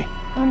want from me?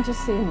 I'm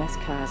just saying this,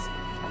 Kaz.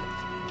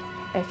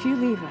 If you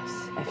leave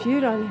us, if you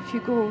run, if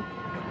you go,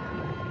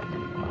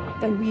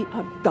 then we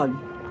are done.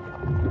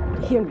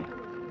 Hear me?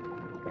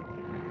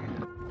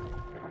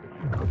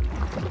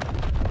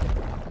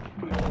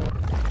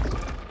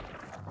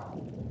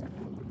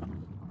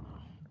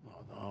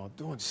 Oh,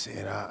 don't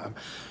say that.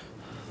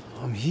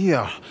 I'm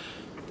here.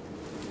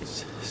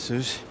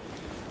 Suze.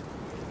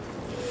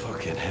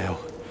 Fucking hell.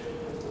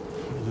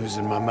 I'm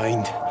losing my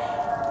mind.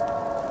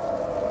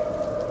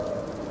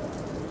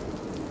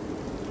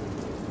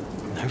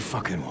 Now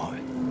fucking what?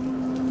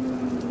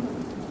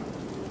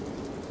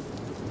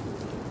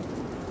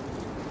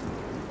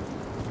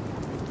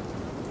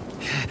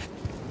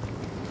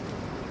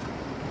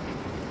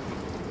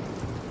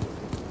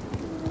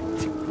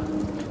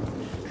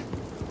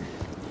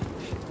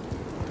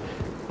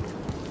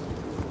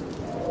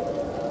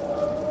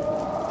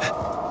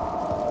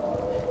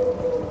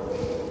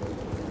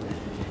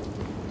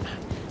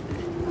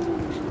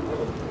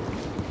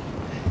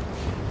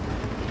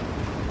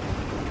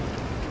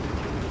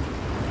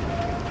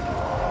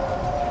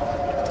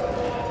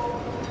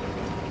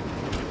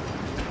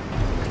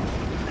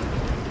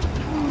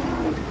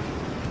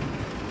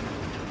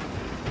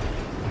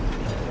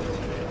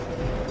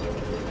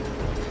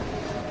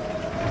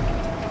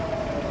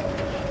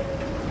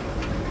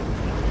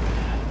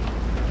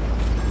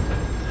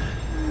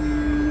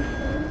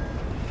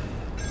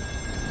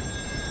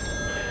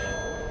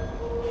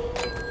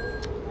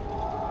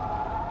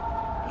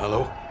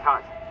 Hello?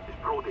 Kaz, it's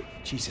Brody.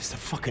 Jesus, the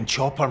fucking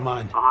chopper,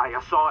 man. Aye,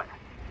 I saw it.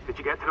 Did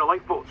you get to the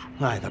lifeboats?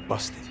 Aye, they're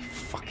busted.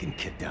 Fucking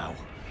kidal.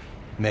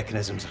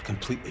 Mechanisms are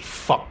completely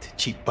fucked,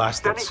 cheap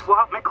bastards. Didn't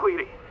flat,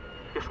 McCleary.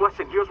 Just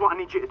listen, here's what I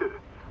need you to do.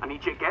 I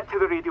need you to get to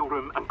the radio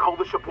room and call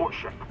the support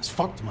ship. It's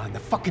fucked, man. The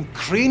fucking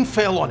crane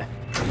fell on it.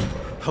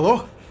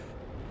 Hello?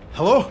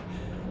 Hello?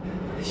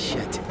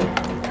 Shit.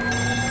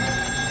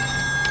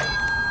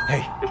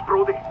 Hey. It's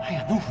Brody. Hey,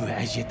 I know who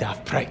it is, you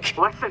daft prick.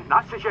 Listen,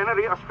 that's the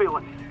generator's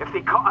failing. If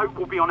they cut out,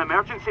 we'll be on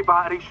emergency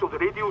batteries so the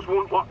radios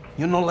won't work.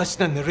 You're not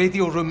listening. The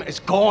radio room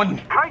is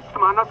gone. Christ,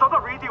 man, there's other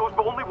radios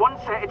but only one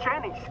set of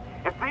Jennies.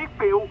 If they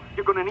fail,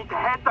 you're going to need to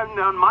head down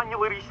there and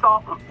manually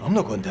restart them. I'm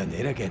not going down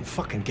there again.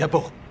 Fucking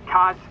gibble.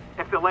 Kaz,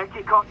 if the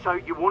lecky cuts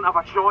out, you won't have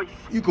a choice.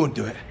 You go and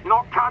do it.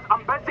 Not Kaz,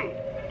 I'm busy.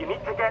 You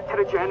need to get to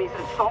the Jennies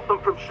and stop them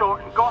from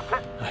shorting. Got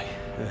it? Aye.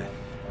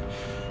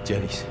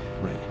 Jenny's.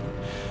 Right.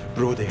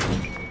 Brody.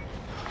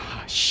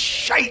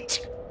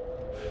 Shite!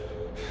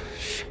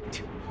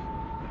 Shit.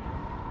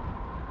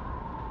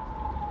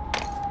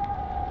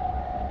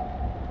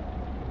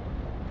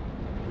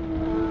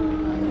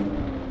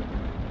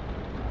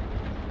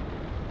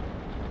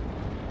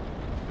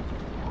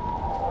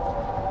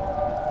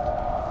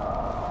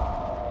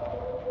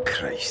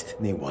 Christ,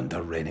 no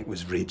wonder Rennick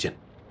was raging.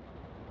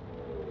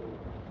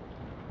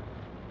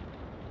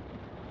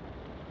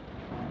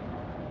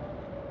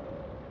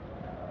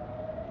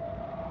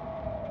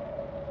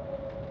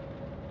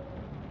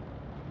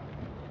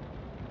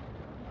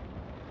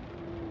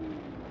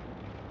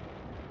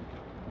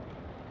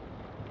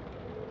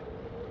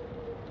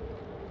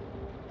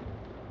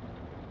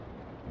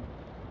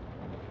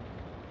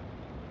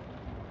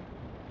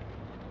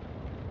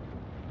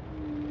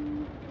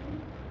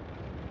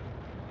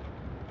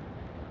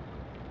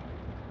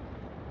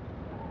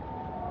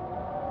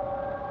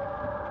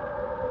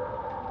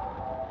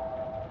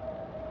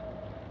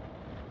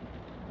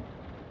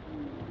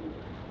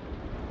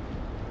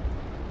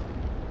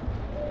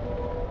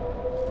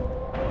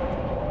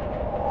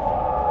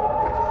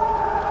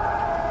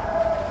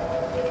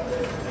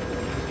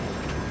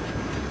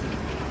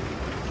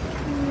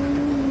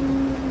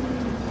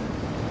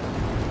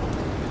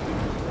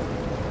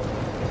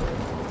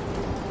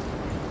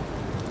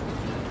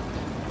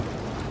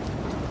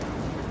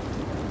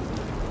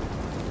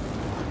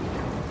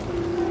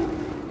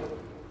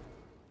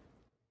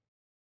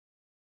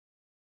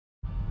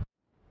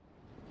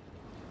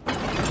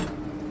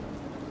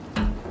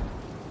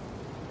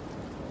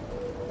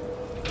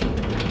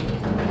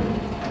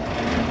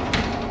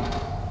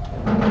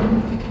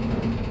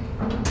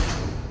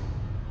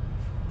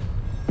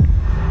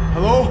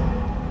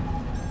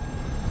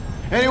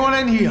 Anyone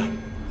in here?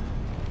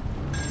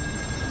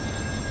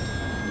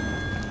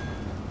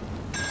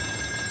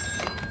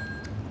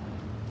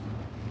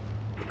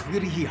 We're clear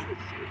of here.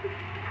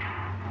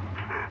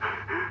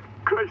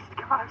 Christ,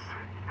 Cass.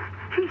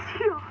 He's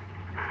here.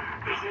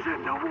 He's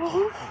in the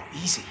wall. Oh,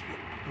 easy.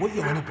 What are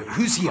you on about?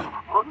 Who's here?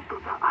 Under the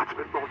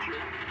admin module.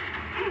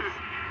 He's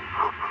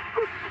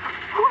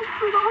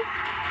haunting us.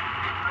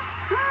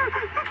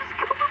 He's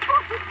coming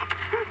back.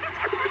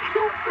 He's gonna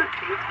kill me.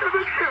 He's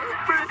gonna kill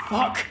me.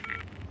 Fuck!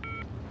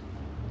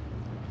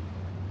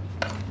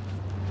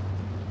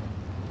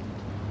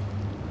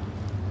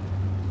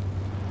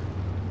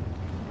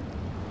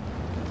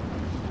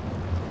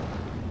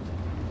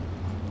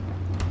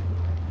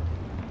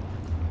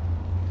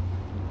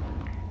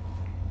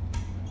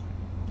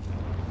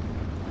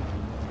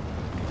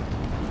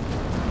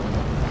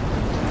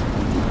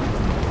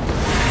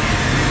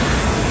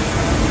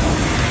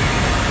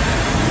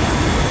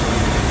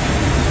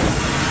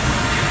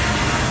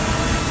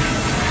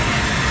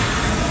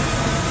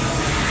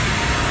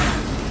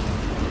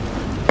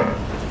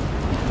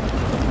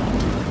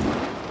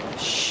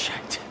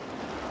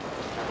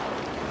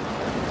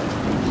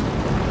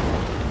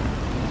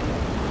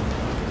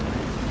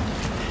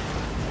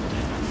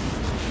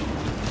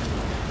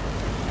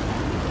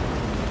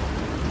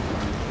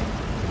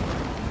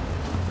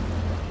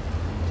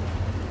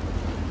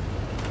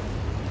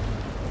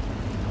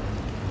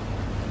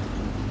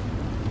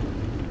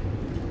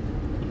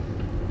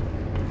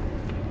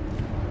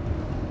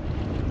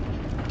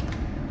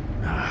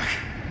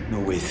 No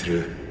way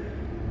through.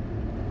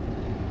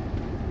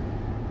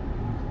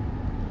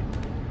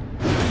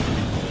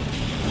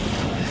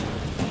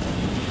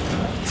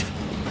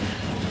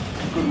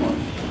 Good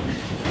morning.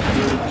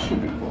 Here is the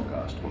shipping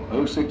forecast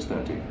for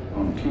 0630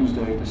 on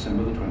Tuesday,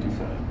 December the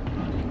 23rd,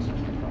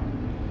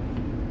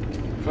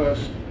 1975.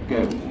 First,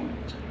 gale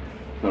warnings.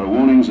 There are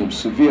warnings of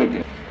severe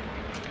gale.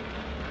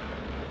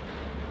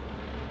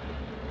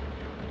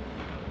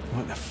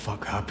 What the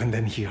fuck happened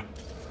in here?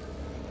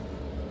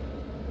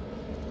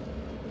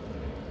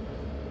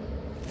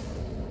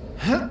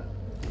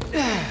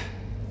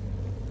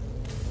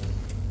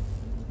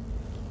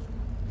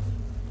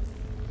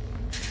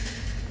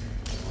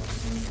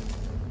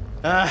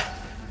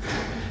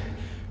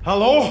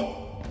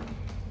 Hello?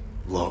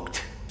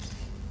 Locked.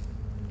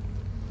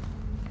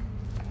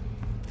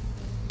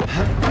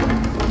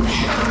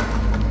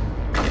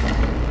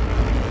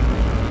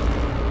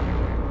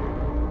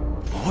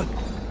 What?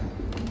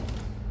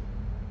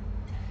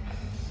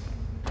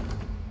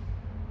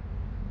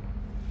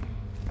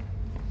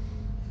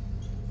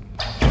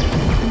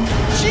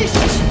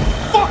 Jesus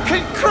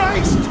fucking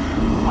Christ!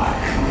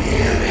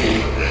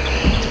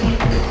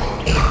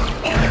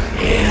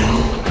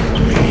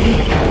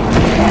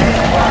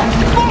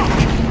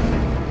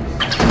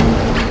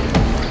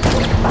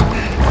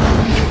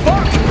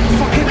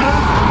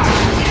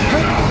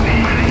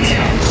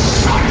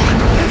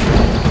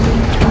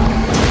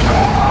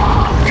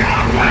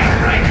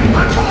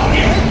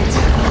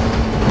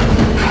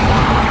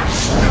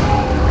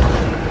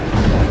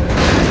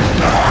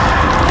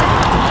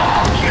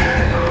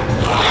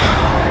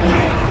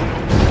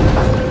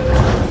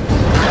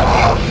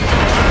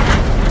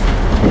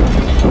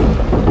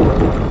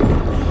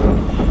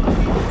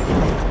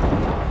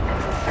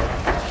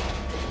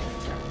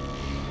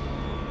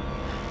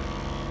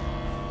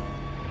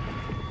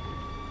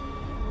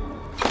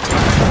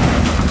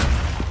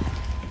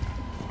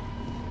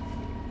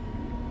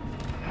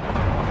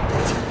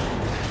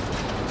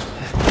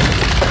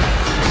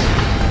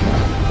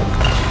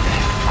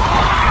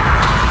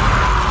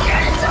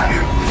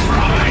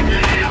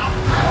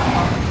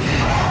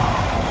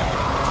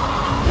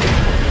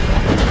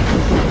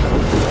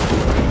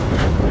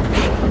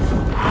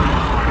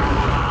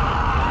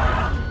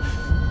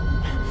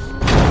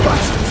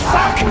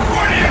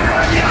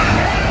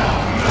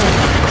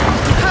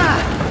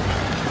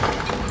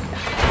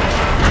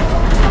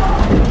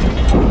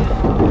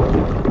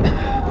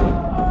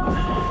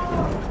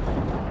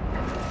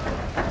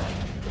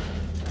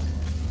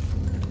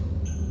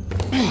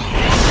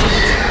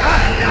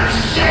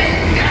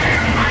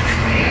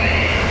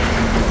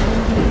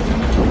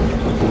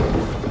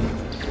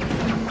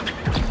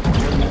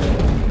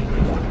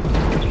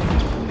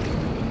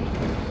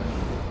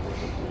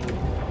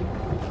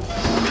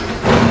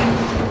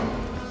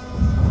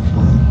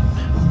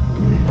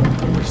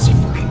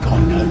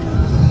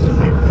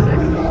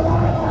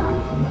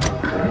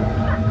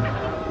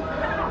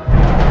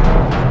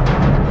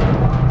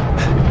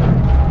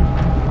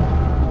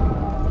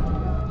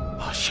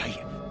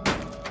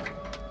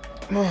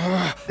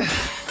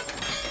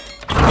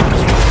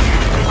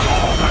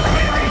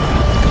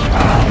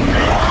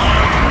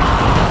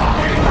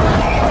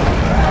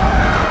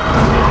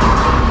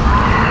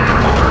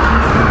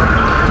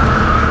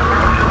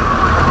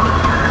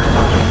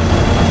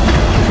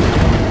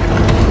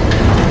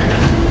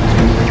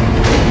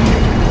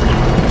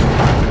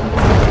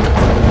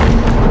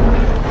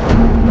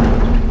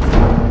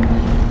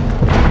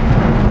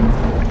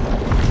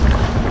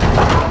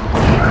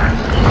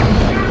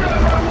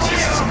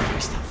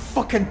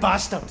 fucking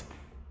bastard!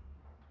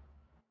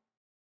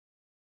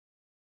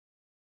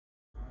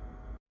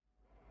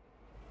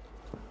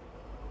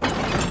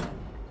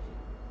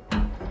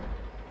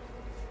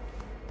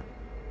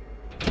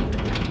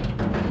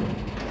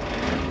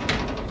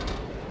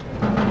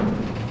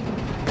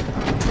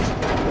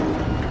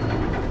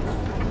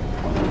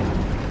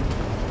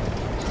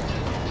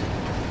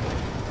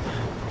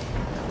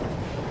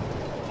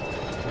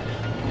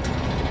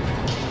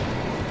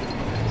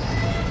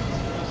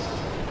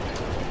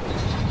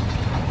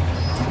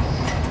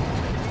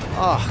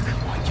 Oh,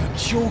 come on, you're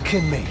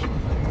joking me.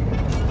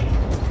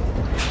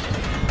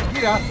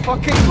 Here I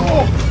fucking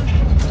go!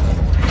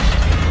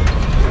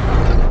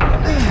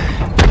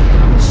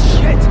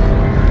 Shit!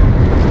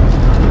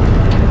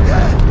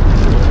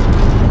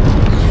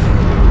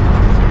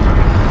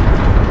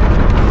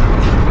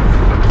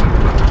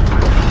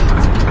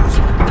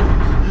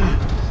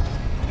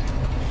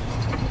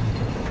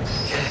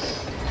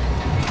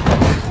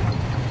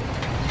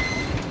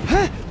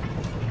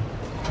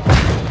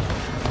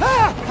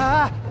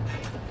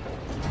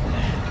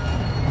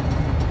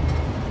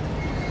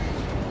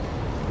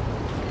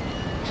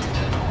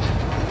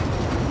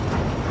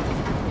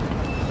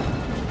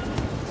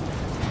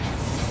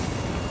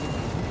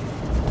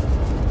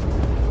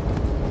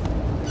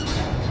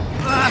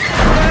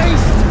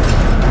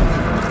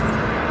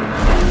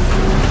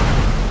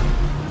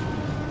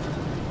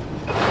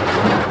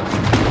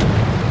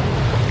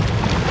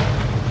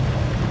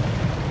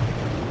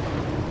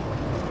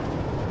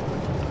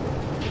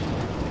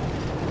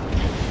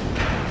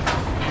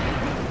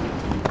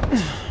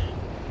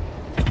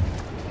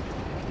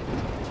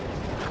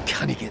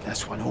 Can I get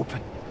this one open?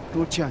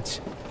 No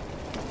chance.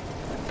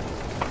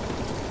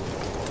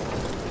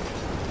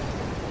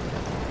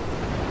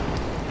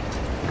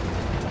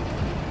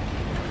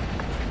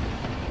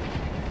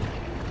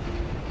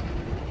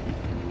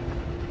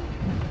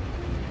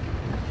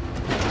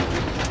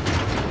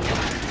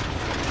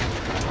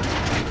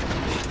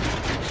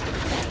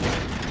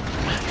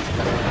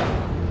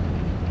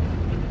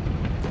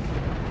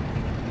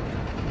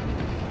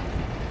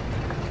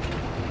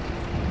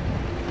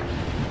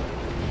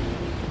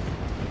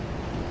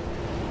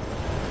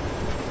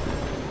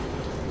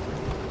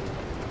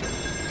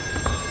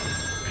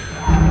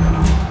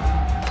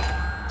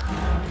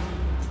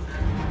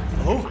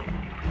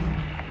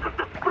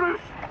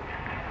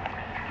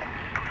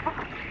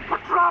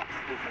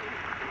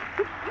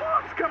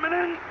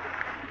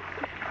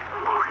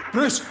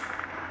 Bruce!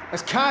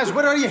 It's Kaz,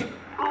 where are you?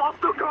 Lost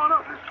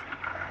O'Connor!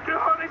 You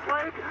hurt his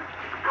leg!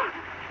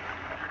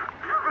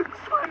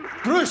 Swim!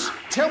 Bruce,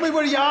 tell me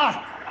where you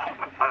are!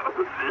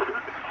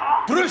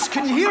 Bruce,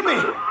 can you hear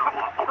me?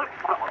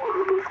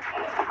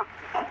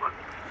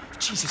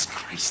 Jesus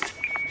Christ!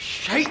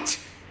 Shite!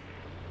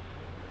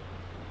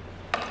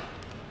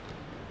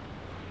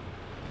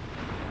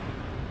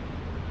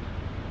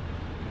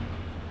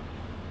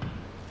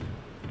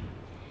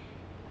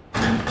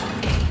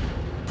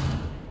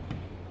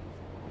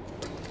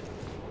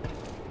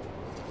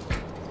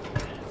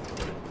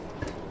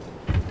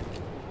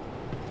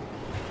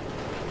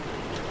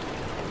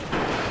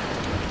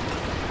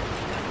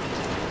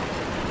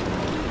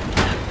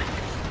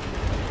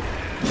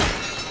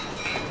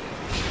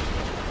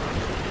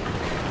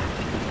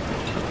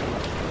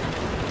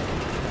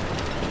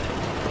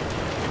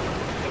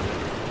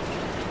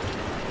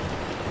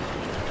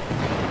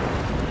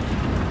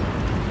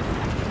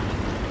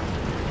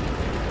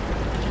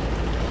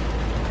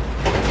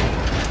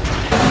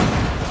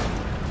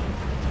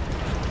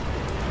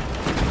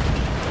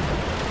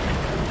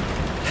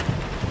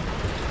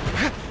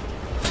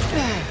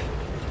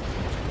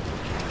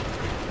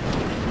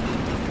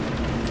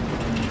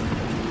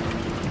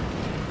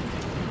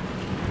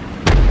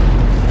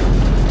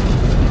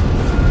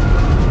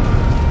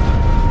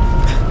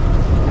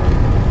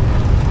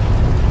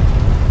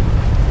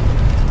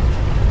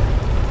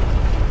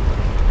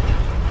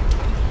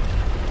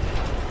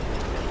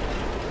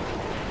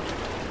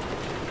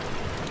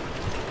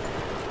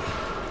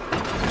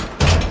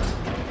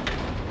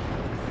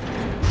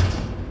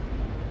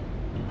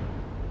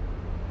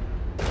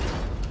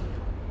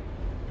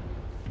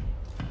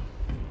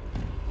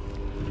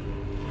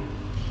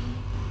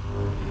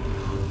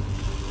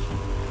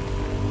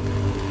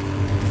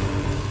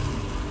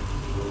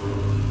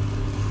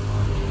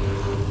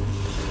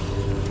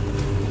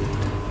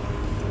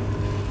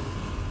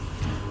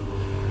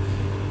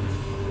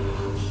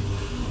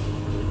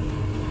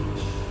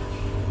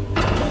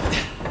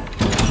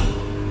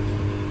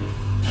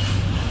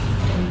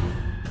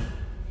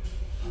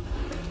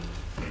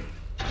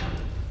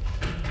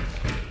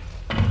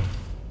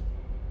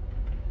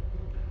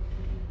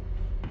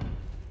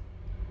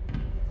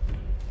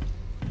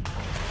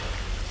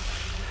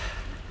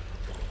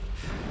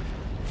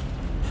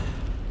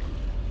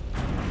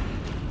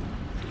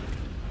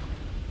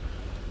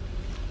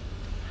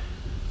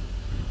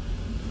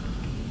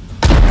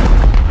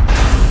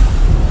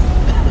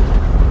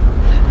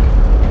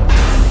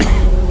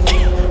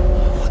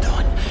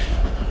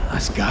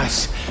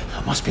 Gas.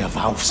 There must be a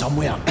valve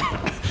somewhere.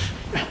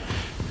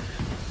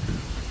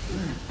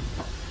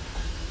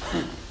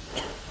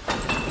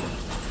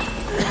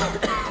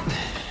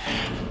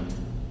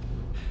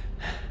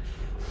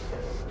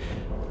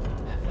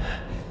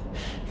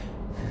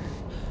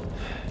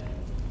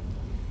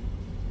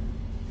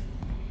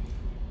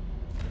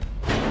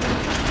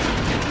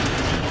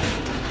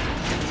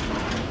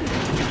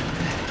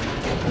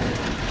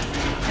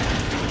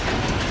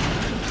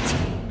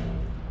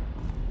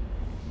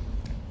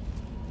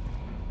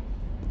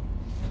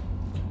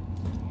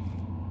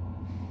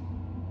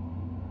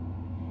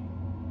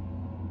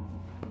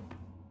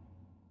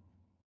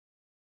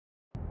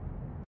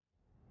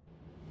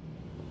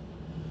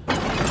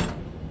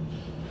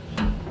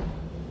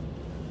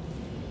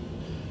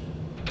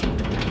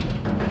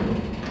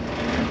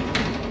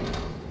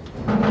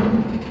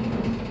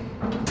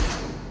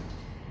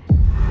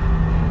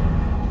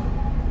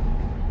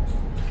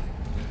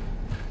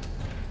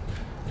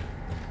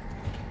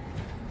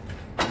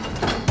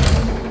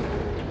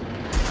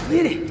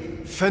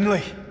 McCleary.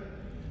 Finlay.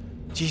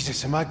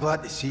 Jesus, am I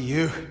glad to see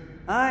you.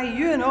 Aye,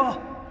 you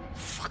know.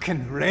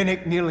 Fucking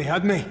Rennick nearly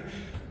had me.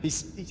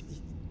 He's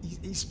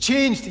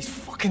changed. He's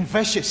fucking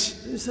vicious.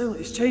 Doesn't sound like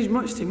he's changed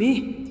much to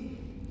me.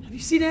 Have you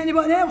seen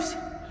anyone else?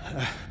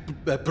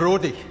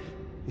 Brody.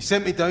 He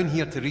sent me down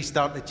here to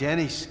restart the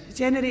Jennies. The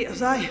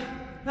generators, aye.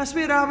 That's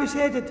where I was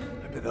headed.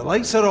 But the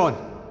lights are on.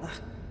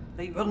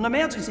 Right, we're an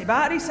emergency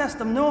battery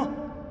system, no.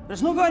 But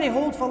it's not going to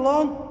hold for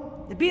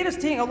long. The beer is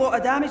taking a lot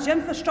of damage, the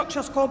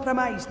infrastructure's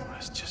compromised.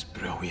 That's just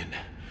brilliant.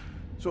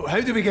 So how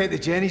do we get the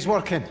Jennies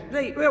working?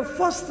 Right, well,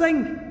 first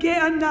thing,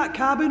 get in that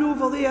cabin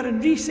over there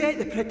and reset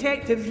the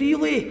protective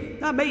relay.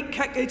 That might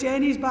kick the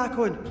Jennies back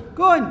on.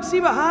 Go on,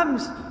 see what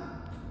happens.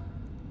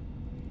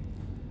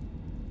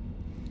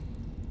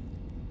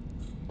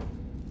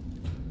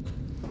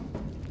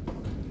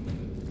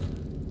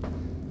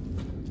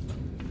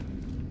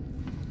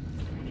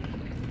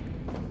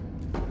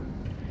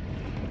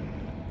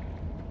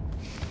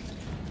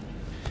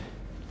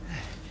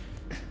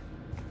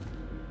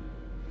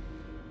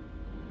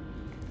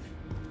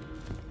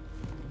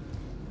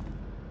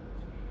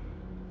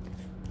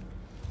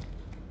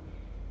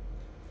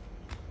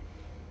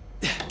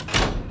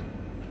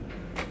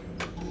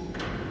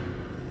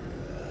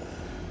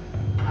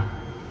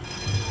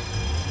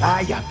 Ah,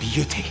 you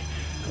beauty.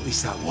 At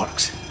least that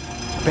works.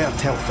 I better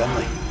tell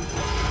Finlay.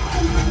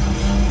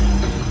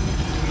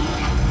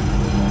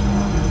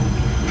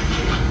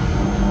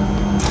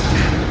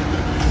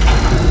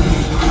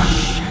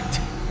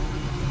 Shit.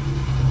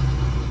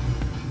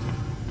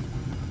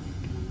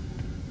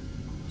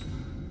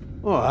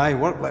 Oh, aye,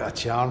 worked like a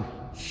charm.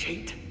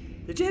 Shit.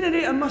 The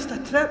generator must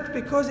have tripped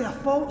because of a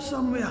fault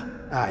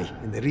somewhere. Aye,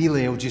 and the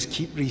relay will just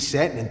keep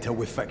resetting until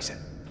we fix it.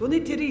 We'll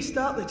need to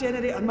restart the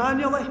generator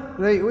manually.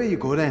 Right, where you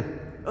go then?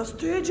 There's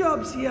two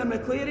jobs here,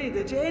 McCleary.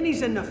 The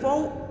Jennies and the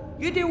fault.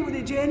 You deal with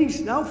the Jennies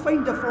and I'll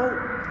find the fault.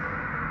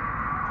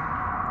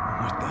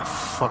 What the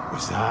fuck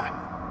was that?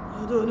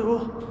 I don't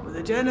know, but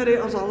the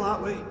generators are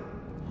that way.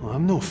 Well,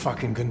 I'm no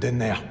fucking going down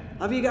there.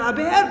 Have you got a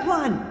better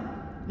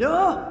plan? No?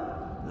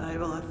 Aye,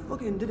 well, I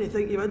fucking didn't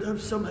think you would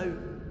have somehow.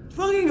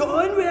 Fucking get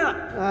on with it!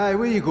 Aye,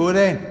 where you go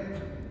then?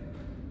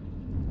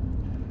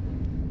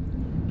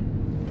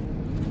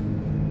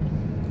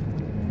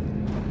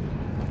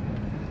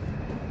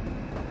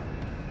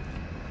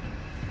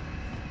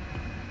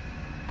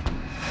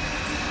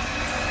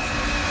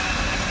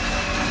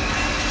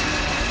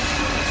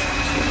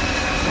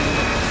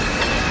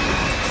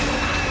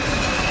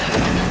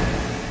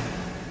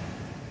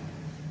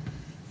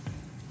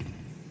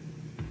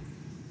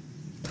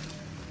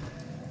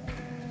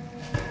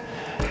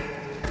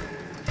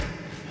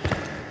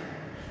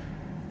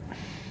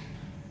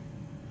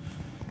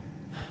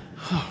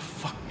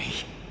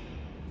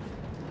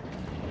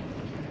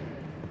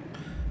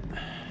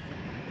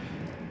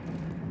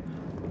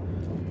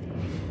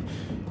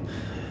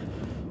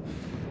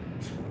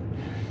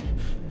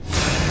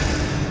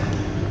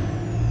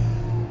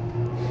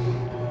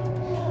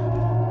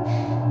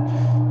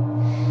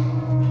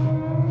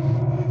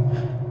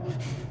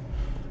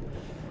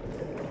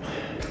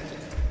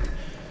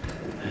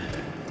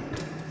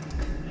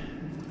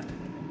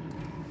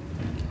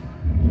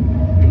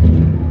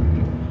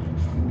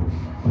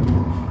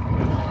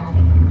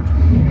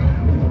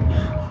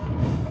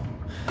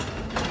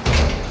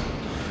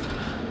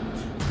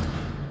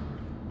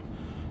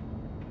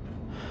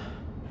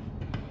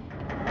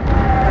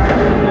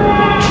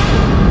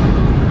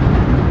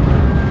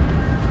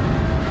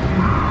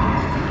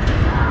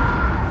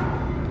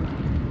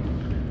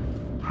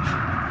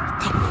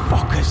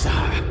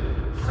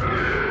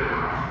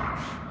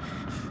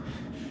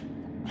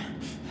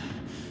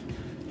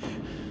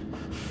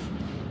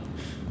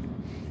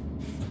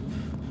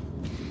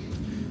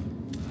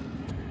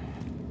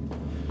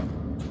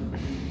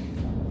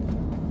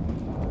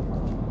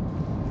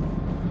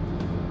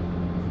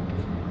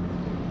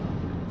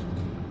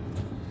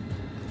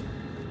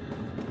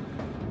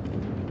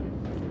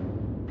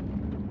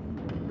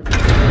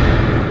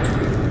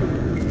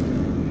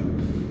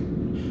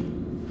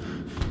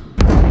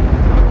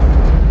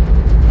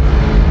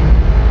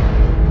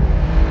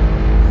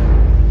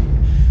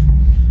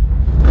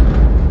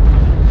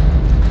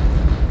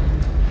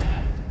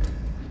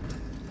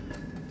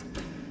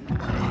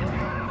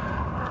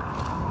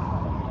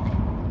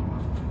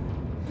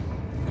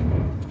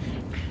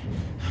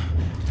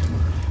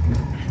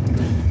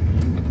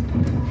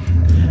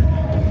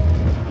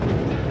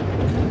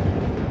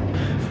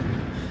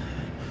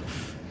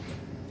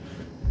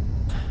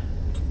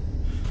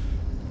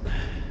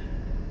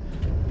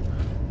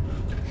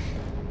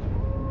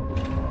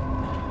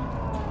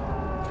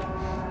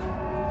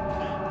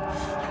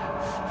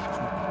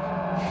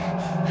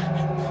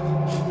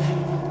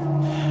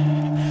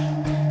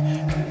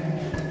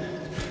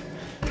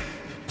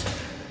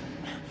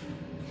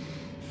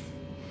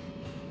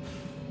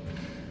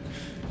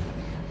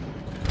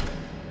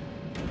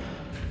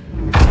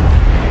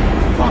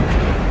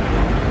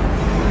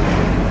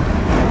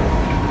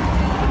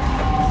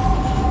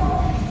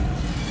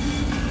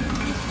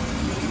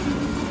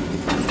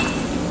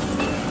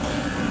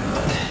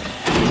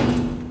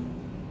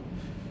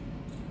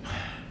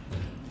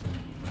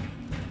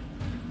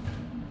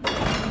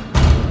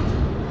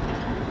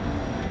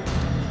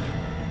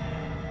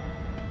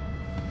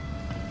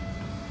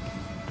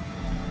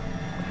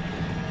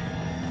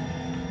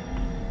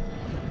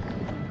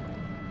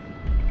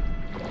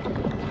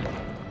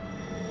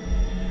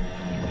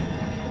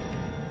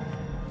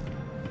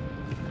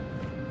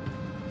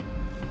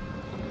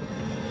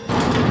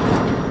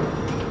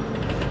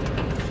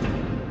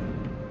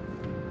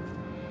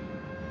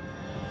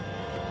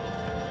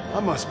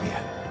 That must be it.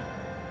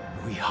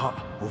 A wee hut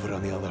over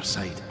on the other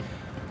side.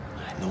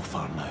 No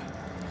far now.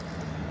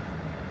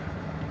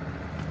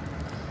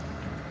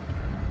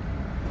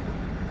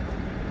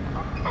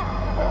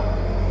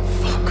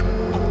 Fuck.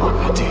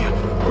 Oh dear.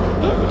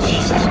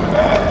 Jesus.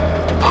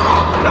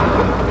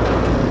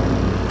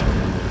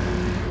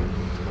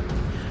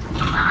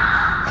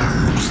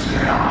 Who's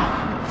there?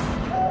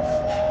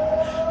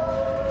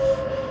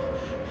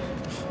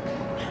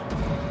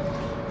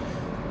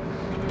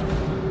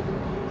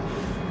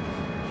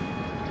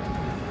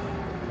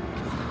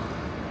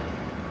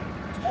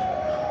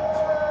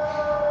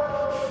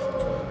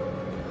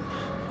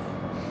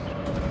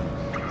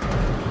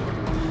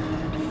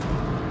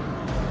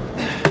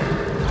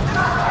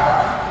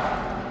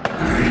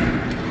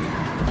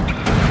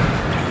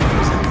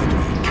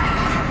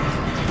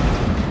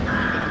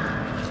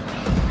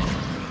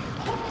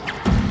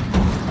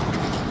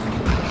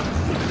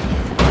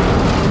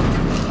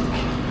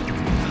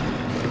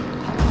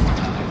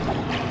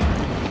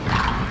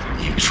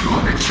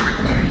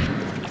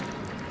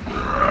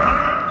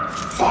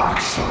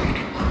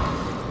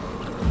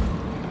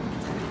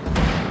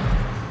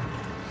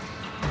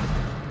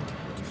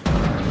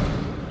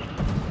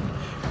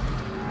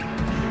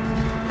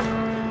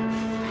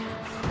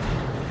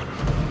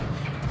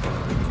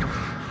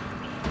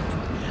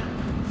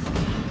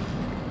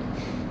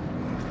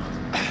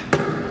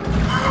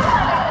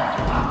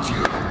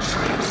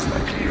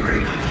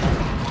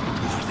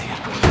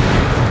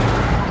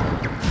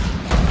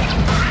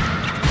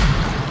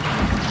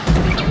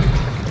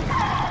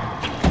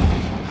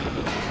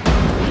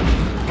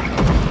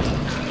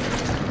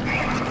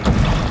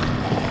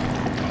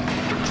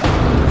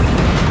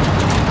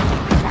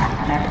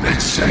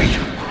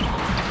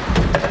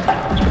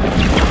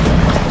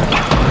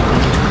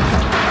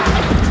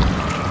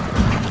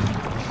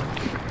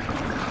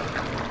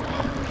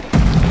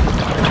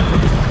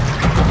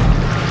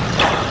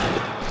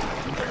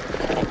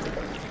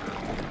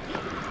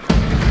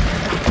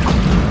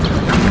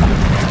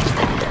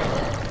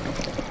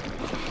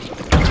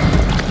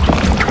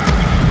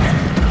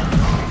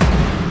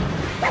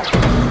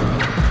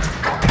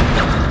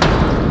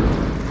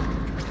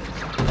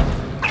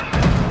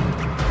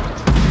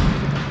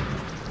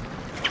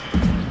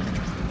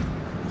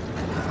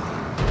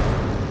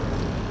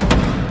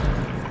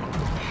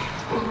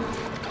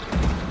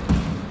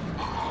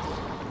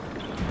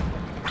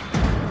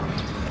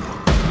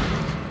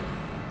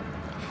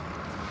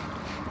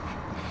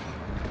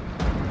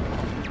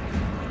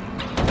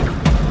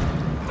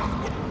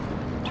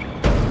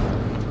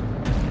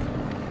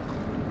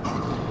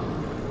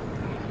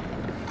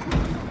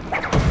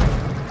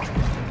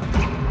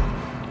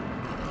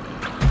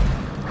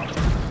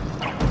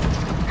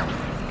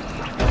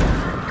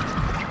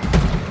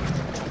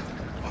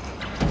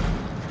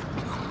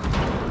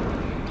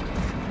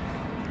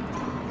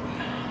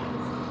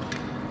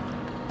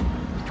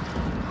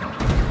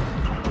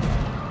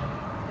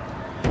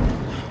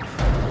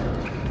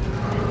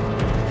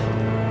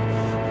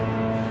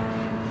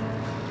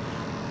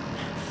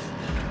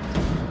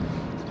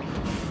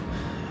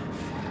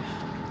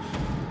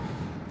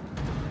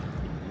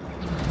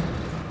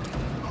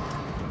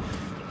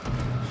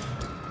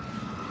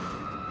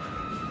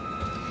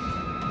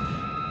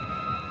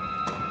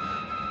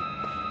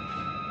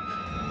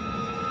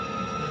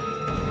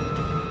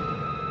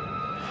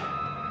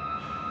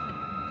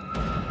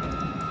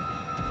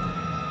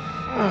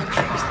 Oh,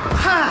 Christ.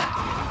 Ha!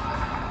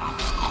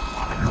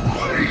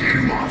 What are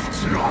you off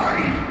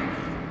tonight?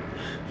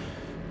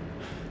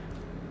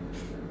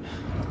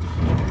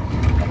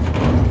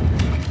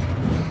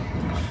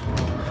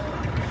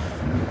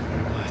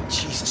 Oh,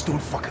 Jesus,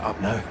 don't fuck it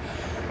up now.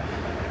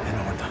 In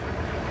order.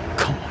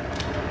 Come on.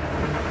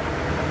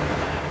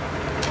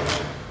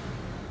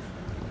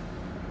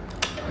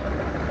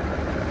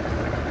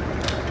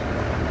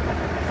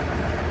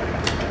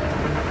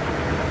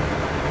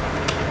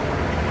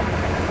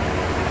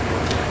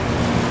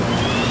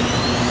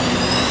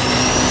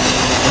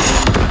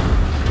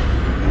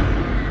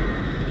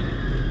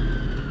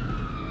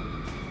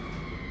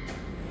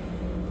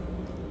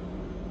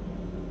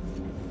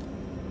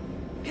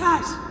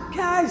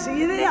 Are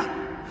you there?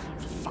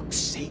 For fuck's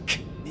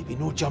sake, maybe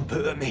no jump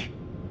out at me.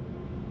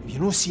 Have you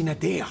no seen a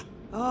dare?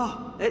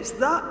 Oh, it's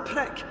that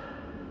prick.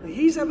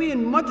 He's away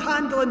in mud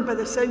handling by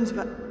the sounds of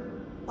it.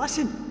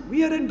 Listen,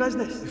 we're in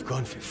business. We've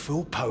gone from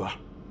full power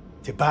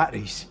to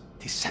batteries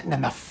to sitting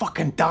in the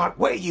fucking dark.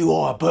 What are you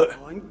all about?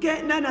 Oh, and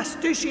getting in a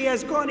stushy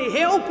is going to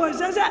help us,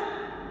 is it?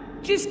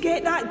 Just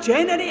get that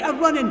generator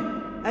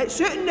running. It's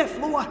out on the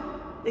floor.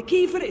 The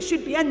key for it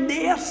should be in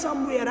there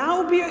somewhere.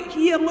 I'll be out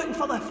here looking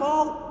for the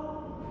fall.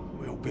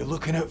 We'll be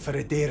looking out for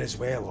a dare as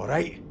well,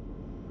 alright?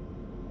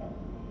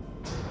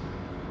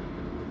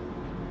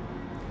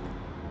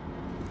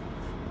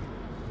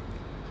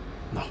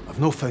 No, I've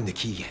not found the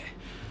key yet.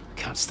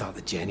 Can't start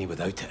the Jenny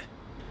without it.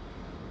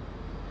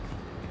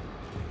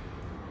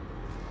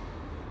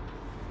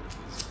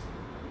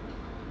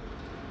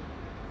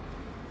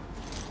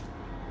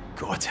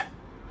 Got it.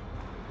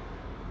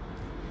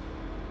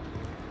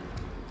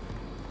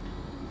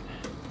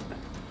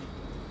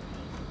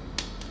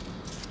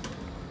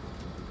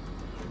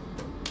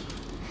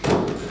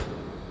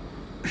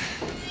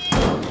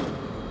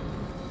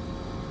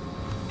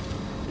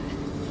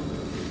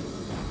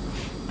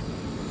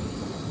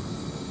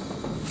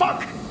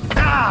 Fuck!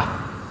 Ah!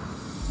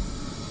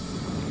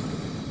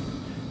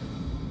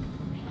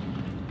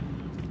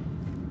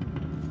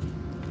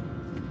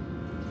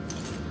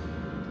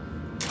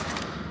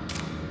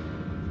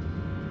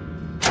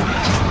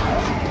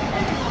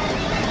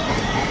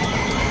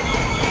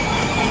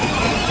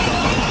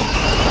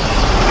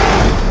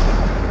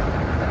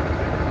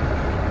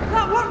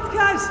 That worked,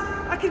 Kaz!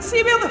 I can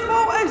see where the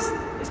fault is!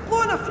 It's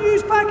blowing a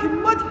fuse back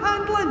in mud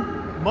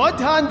handling! Mud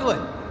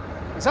handling?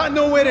 Is that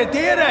know where a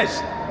dare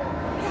is?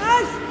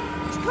 Kaz!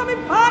 It's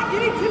coming back! You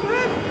need to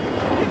move!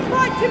 Get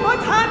back to mud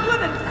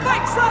handling and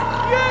fix that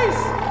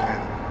fuse!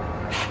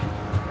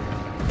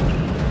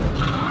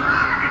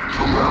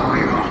 Come out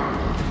here.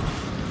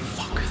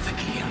 Fuck, I think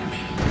he heard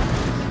me.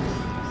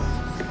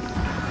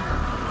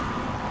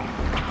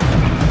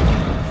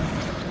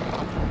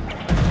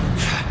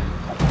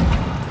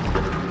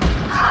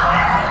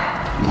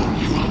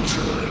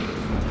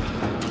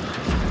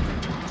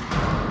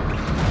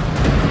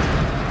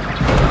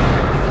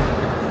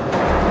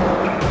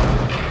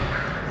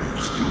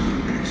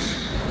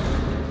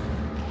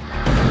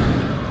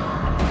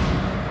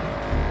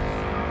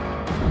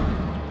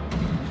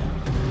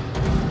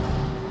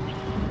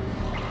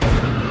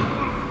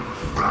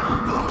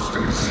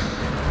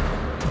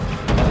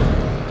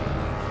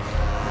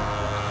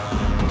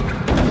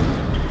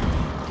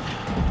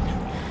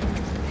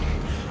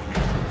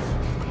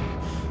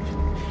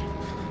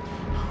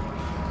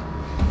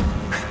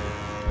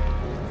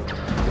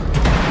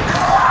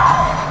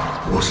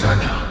 What's that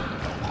now?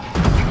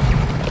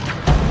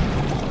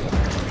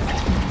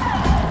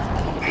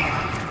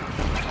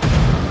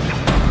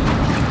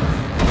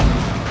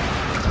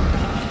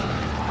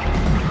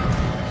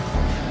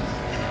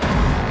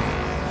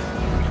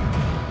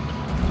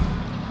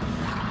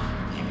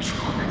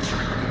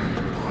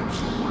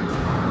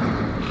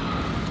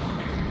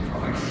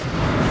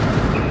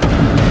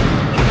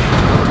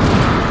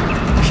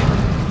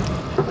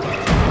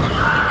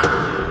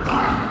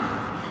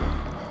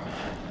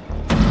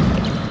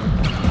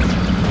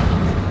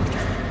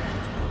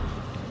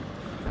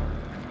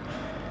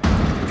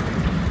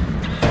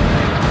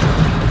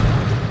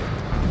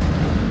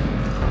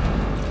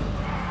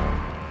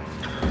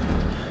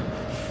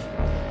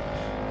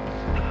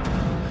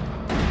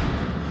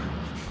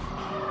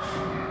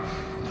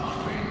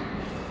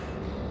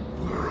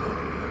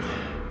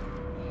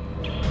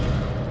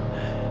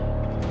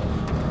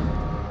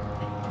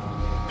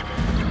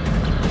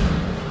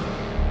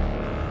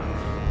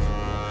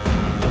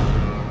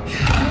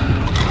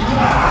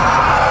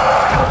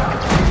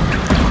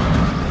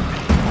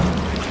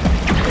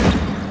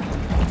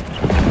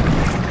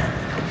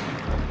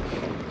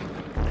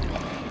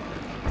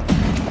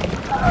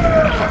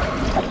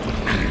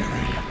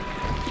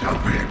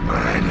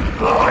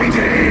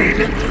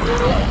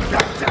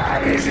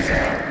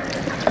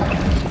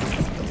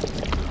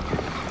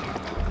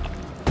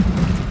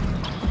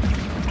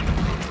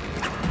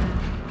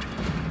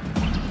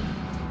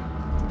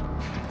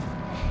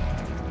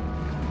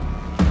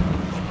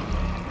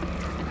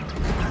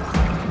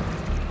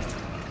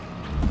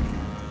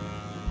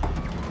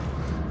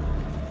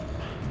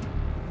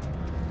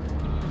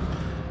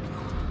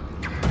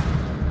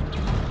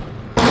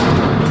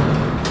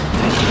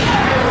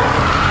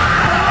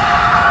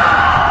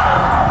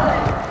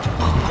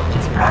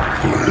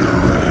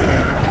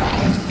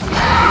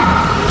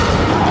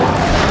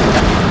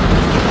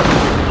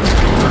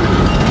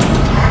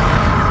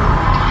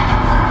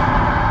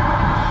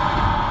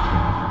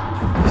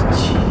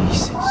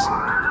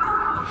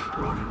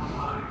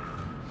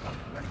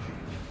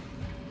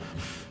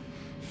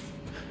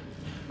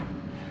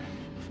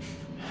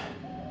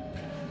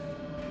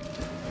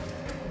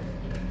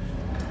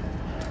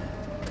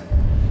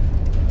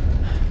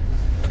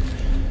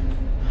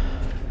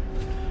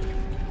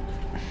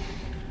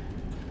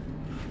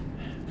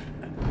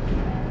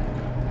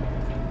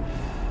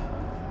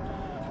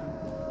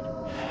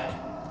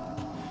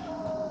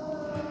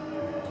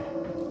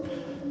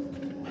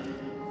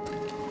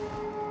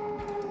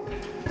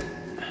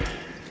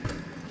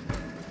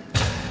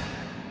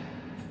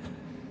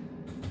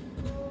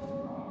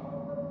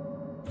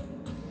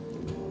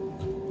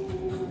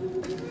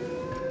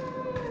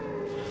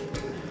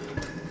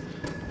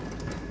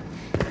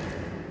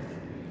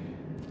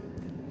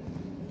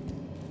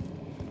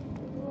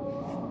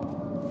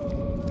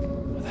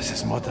 This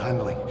is mud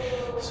handling,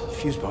 so the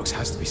fuse box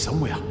has to be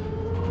somewhere.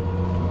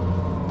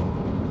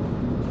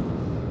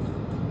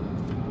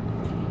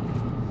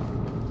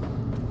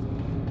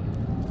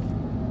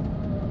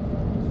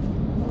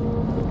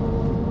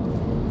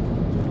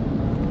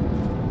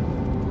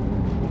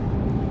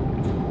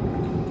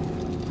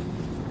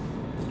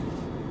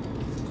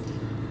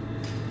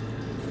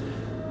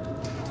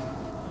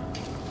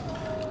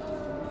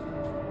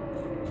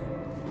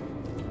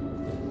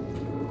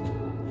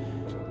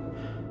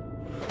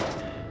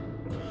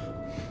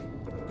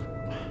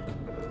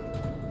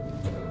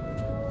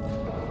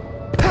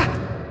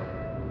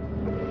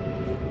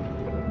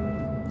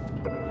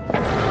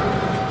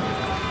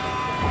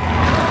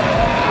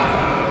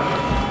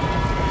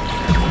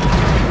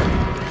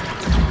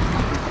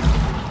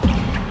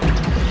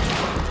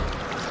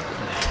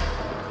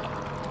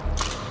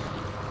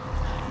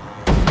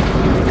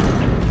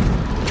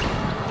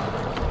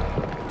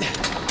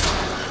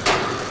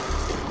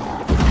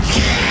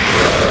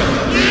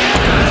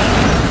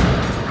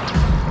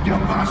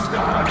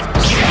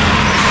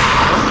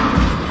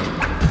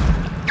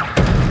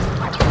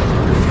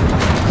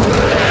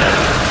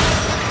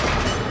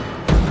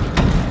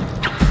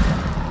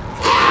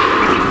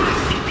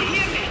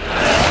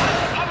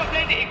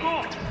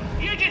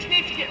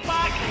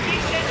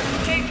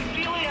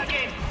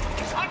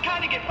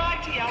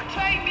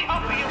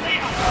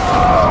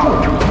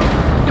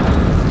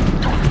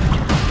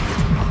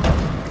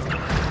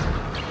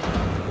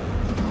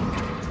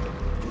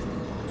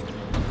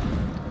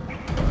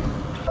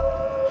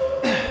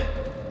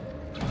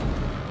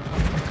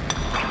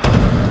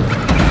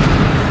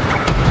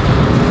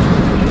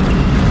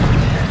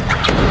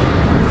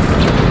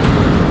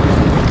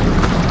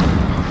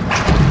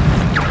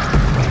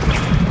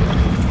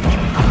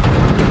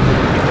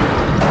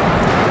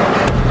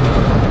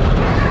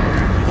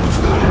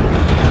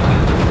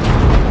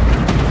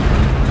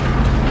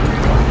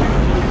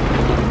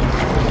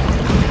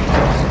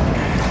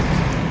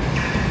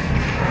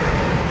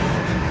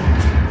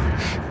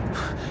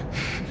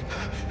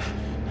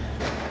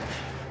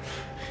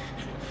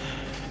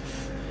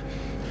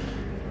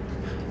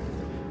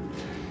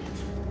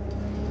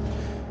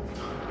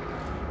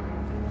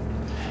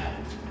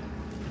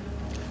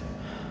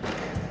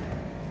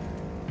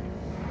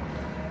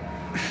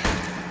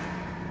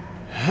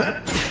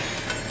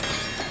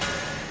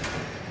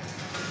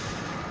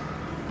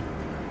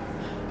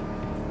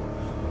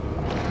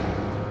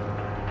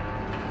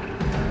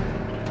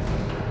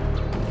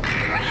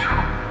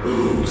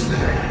 Who's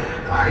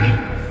there,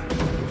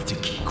 eh? To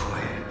keep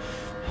quiet.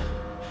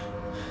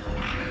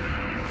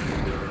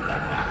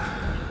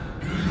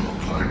 You're not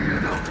playing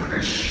enough for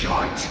this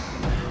shite.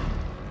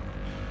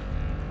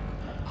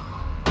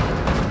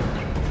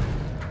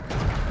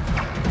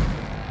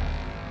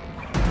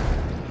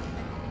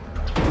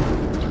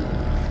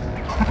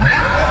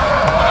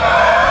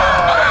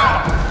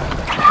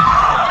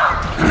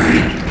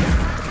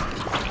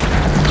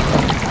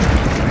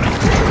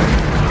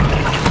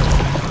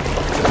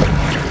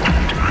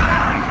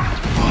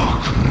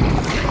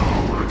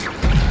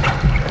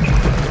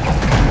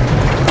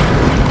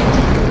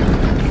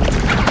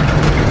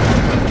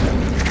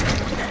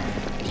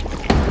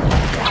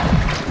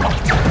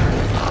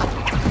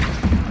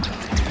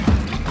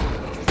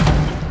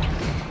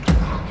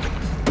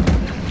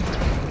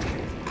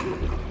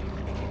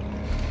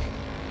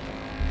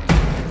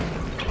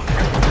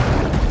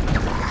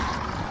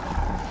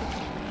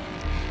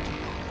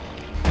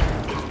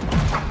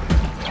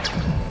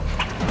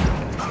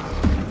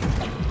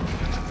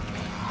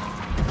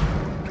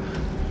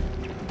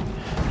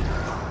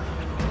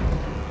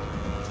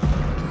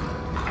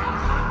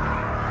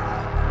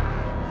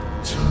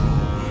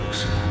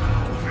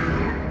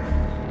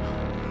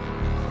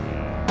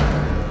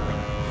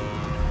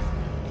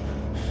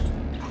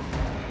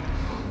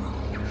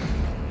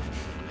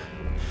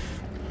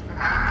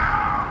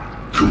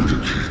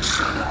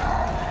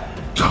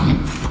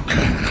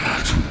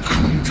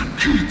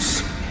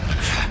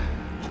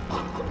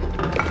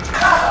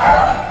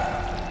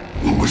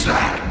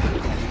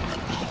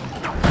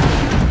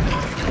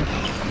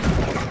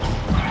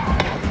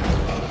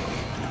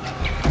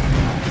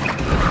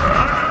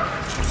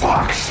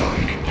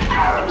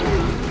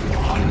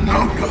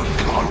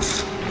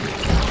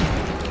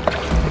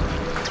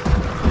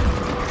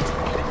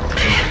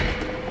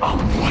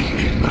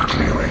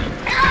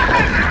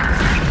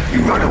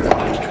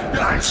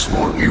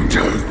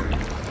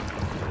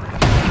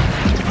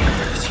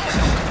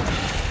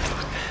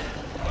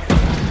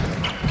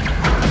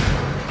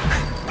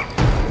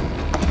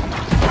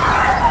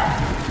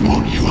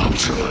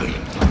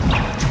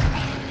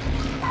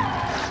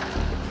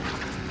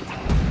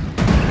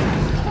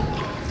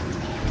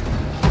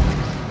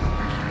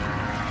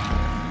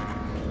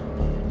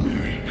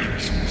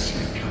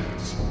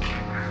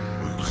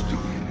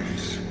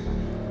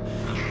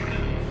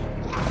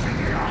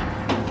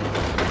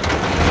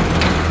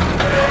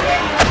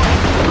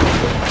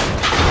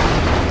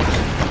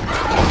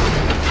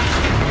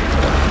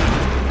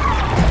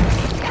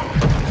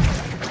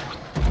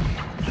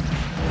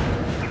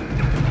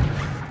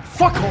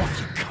 Fuck off,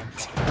 you cunt!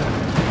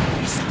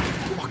 It's a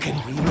fucking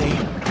relay.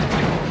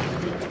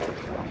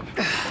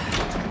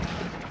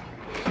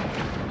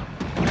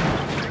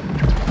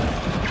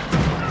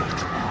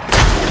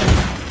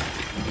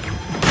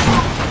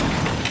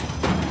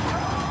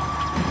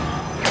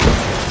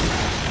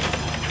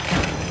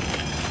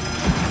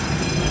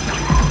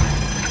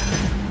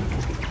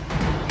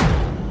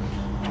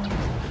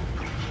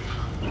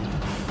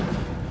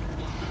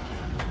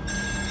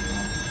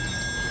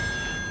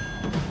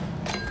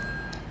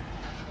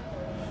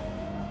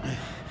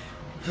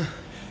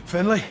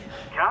 Finlay?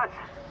 Cat?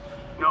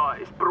 No,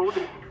 it's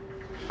Brody.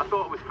 I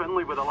thought it was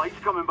Finlay with the lights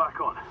coming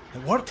back on.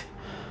 It worked?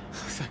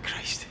 Thank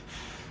Christ.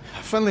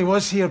 Finlay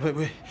was here, but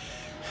we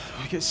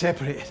get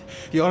separated.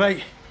 You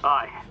alright?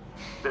 Aye.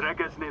 The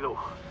rig isn't though.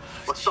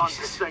 We're starting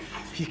to sink.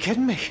 You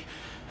kidding me?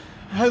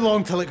 How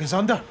long till it goes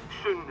under?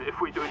 Soon, if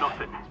we do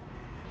nothing.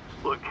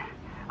 Look,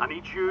 I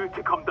need you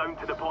to come down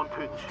to the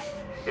pontoons.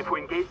 If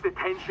we engage the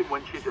tension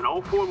winches in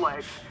all four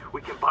legs, we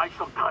can buy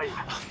some time.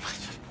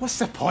 What's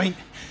the point?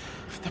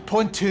 The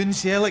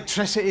pontoons, the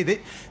electricity,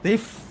 they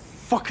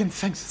fucking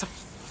things. It's a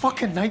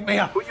fucking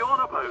nightmare. What you on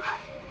about?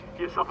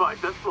 You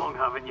survived this long,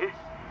 haven't you?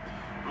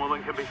 More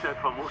than can be said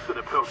for most of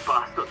the poor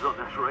bastards on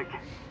this rig.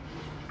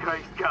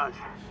 Christ, Kaz.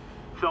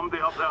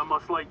 Somebody up there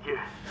must like you.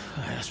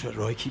 Aye, that's what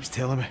Roy keeps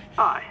telling me.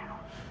 Aye.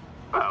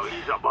 Well,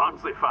 he's a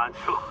Barnsley fan,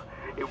 so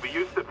he'll be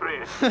used to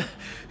praise.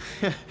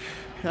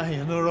 Aye,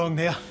 you're no wrong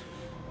there.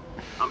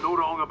 I'm no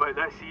wrong about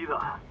this either.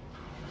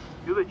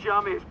 You're the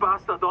jammiest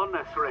bastard on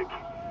this rig.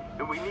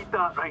 And we need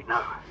that right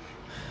now.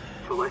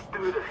 So let's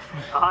do this,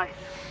 aye?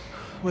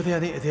 What do I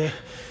need to do?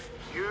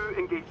 You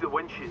engage the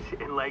winches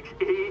in legs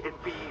A and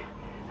B,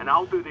 and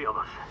I'll do the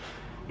others.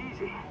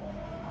 Easy.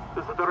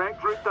 There's a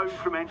direct route down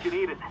from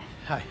engineering.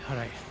 Aye,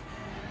 alright.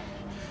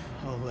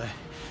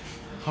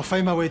 I'll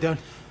find my way down.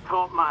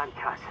 Top man,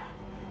 Cat.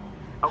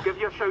 I'll give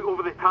you a shout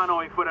over the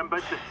tannoy if we're in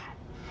business.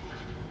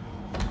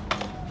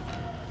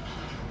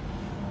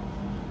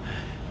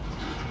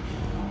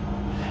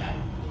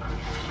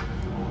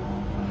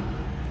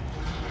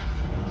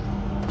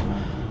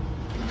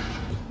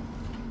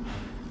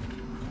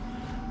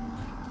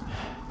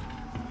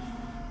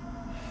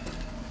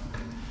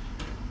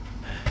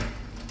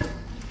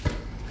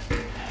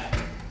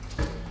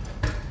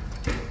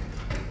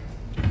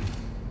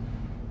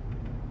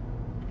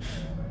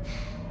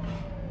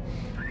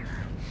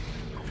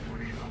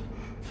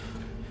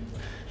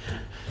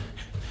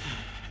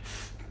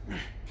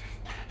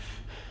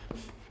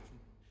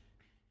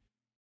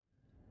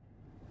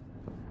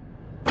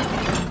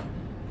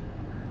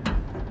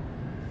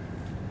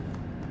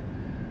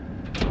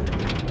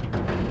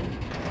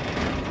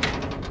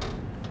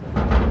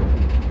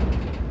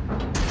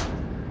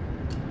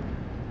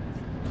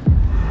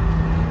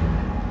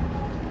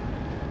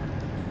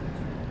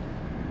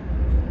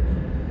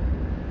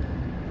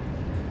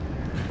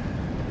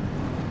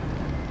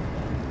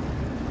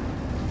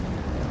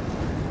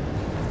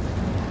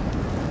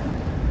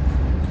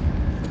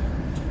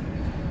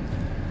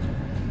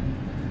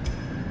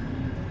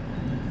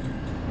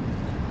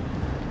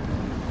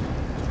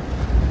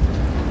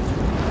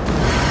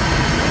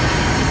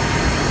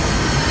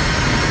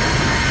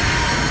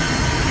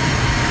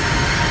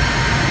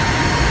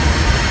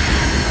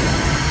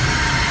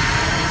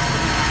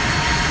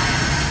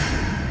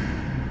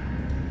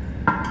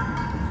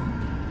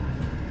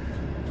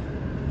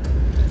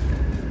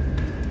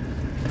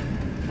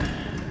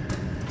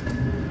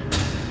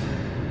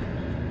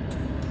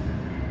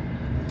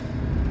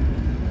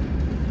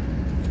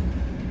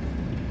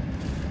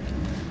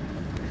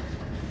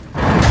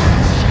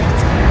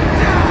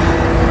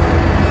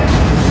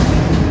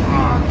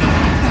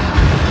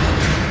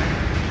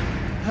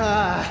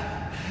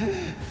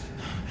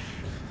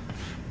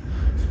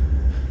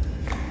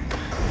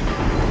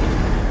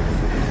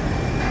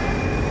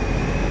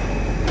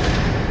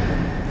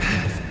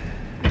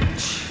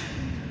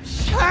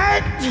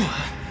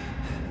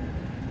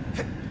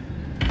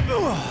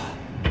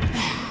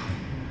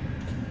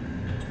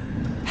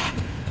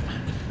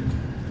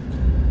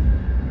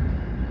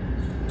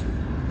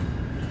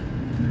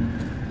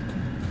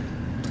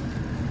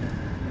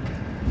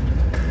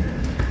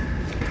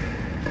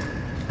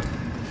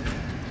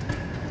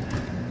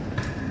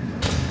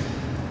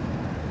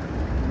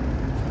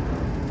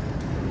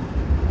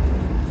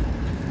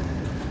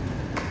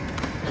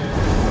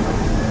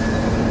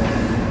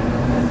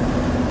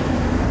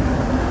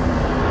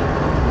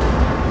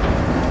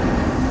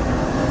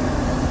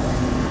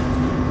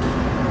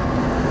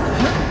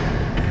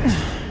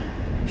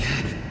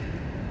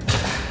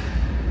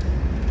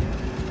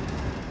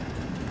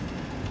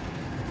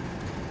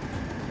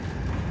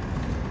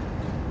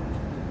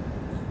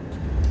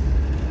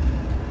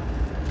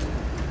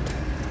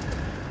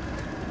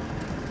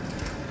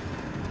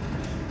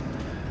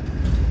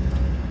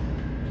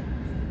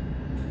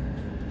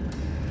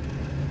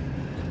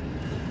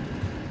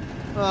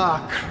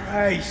 Ah,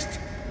 Christ!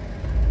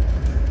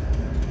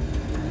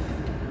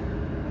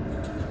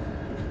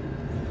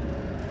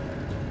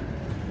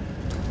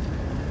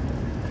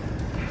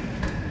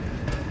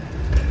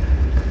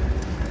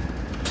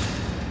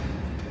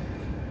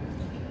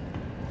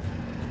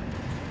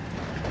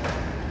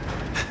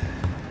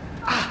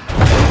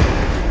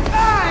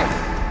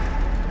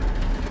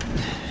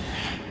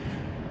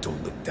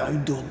 Don't look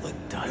down, don't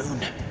look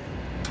down.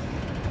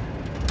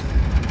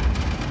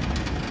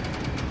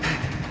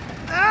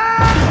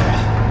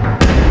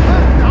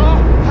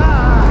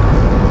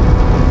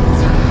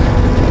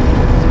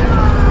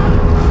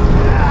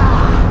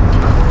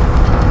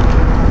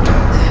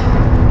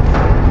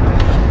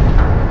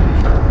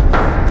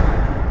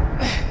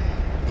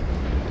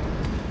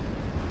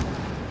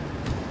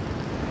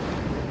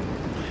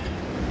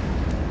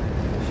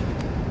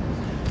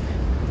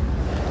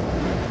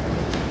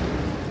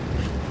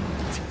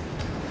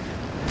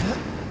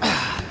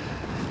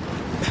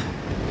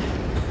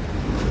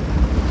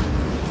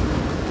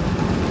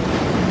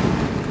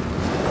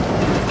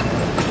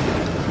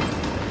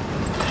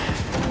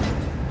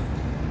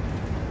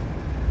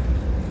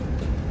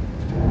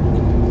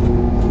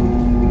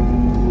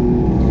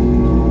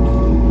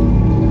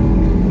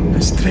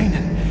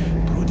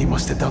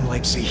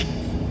 See.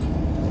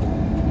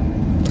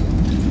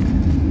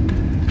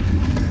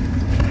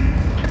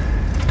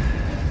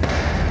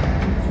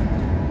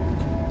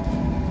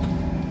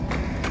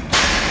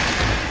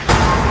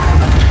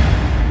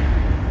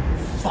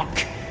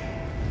 Fuck!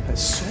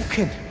 It's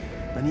soaking.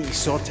 I need to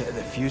sort it at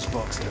the fuse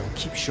box and it'll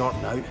keep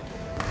shorting out.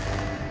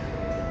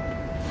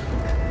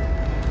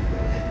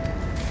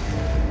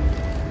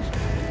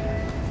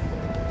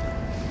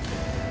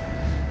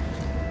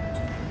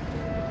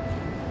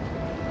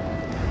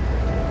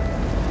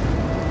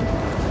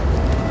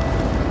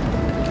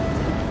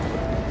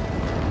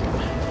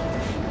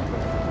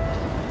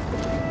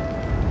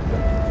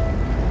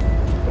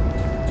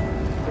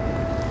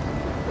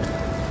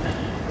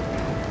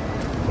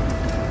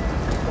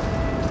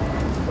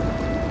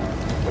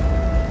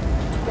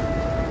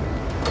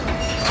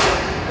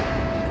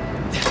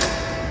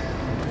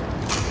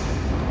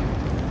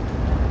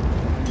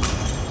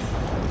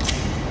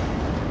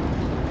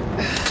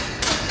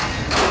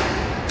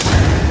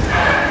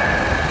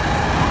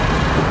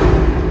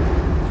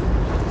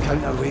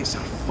 Counterweights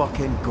are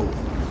fucking go.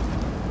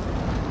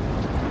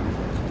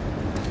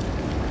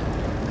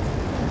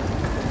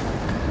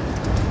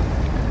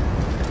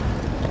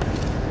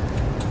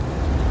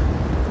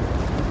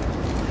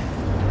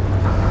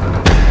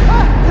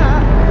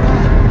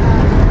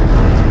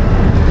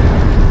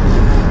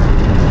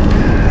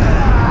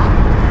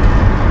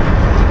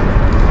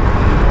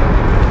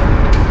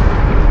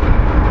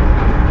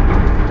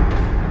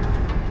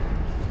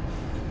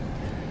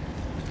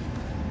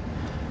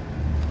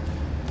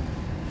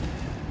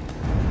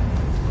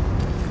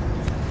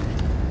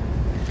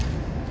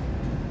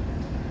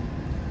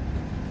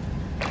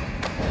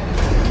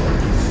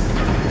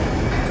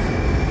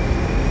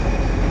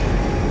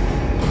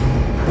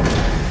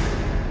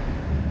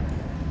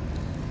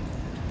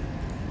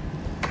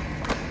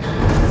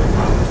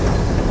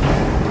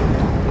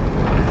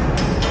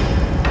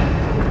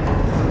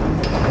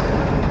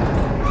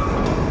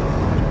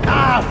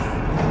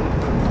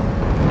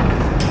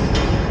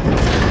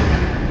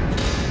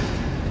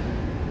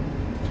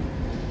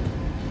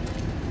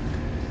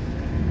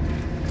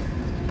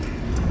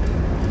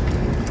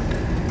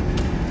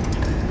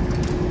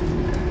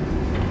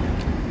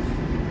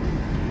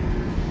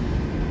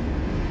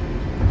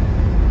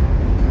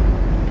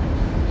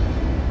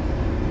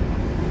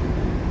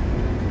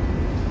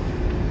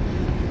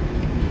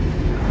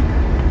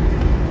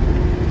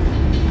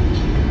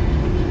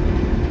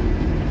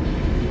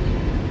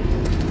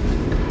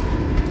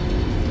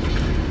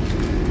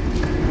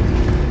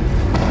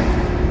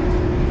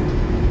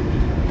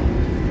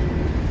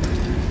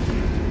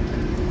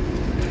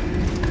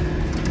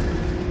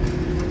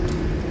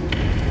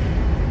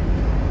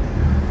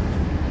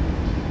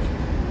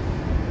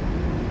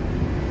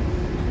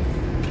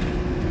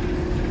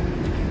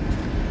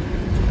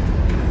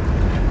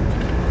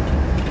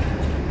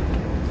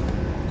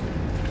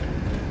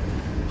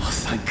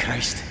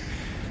 Christ.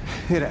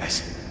 Here it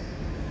is.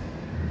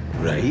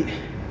 Right.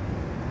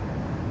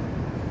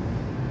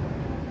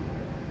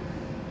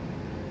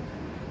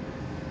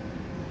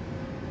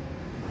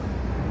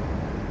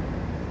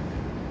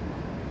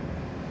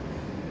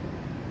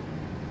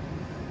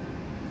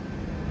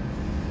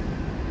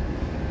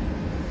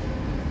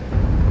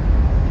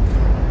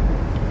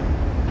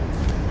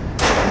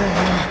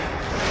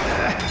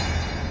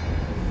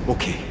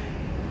 Okay,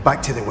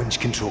 back to the winch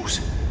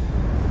controls.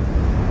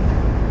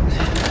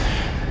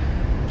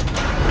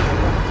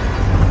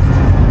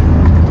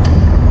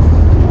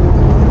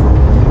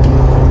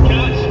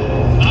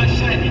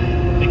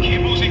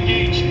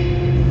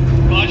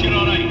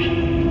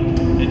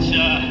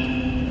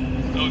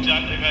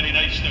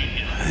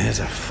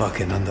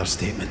 Fucking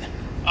understatement.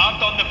 I've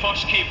done the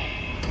first cable.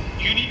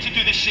 You need to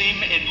do the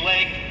same in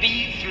leg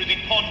B through the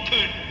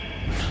pontoon.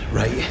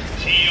 Right.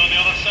 See you on the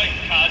other side,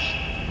 Kaz.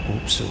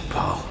 Hope so,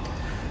 pal.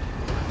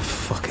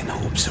 Fucking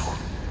hope so.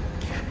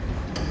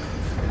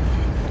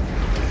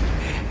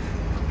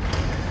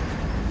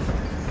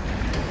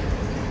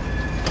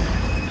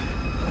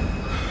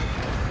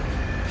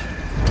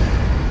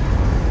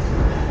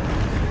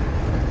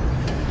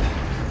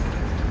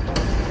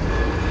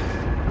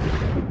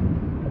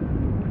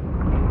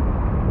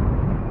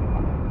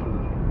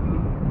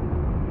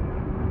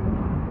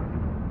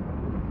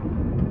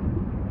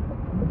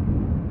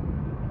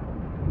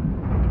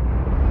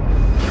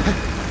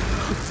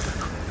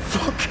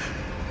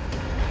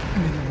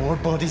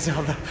 Bodies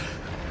are there.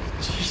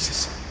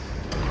 Jesus.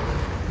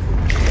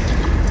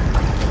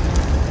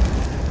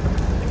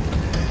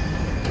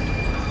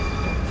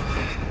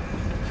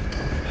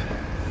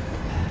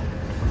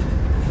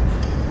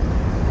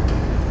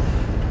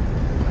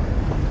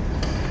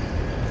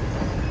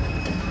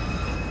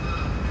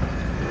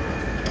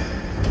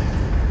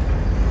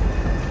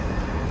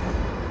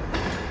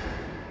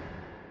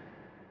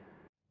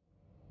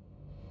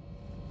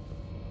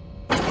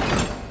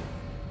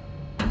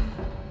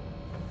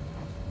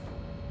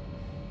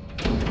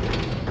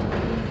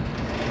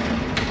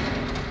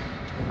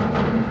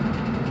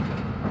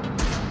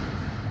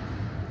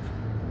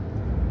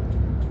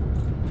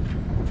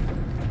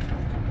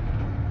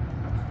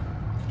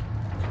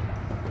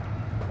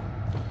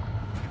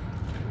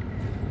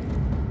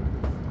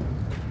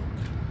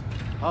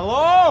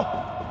 Hello?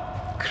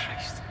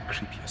 Christ,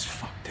 creepy as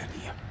fuck down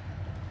here.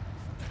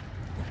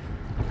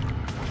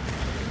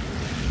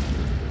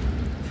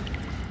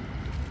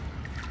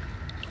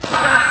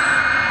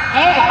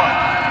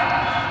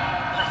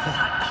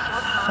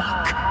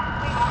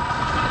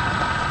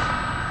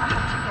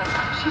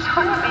 She's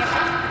horrible.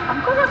 I'm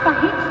gonna have my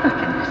head stuck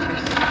in this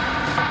house.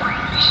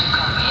 You should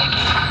call me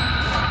again.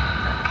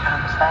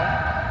 Campsite,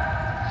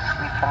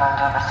 sleeping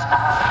under the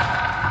stars.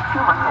 You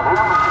must have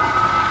known.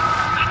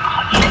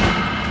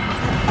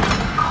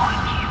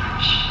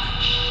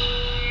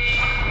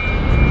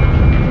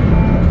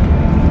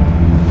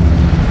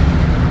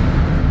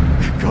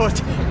 God,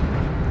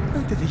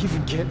 how did they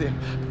even get there?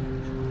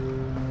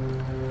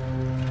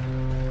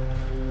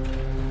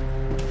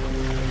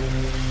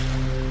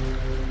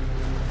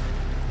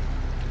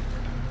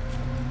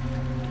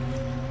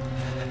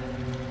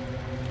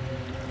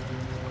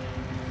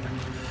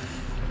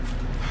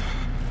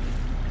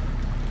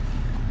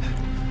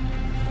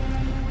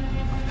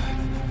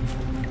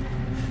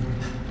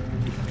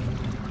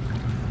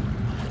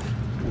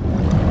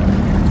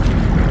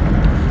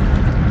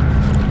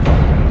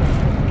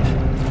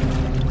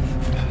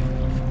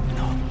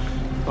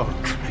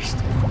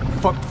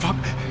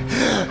 Fuck.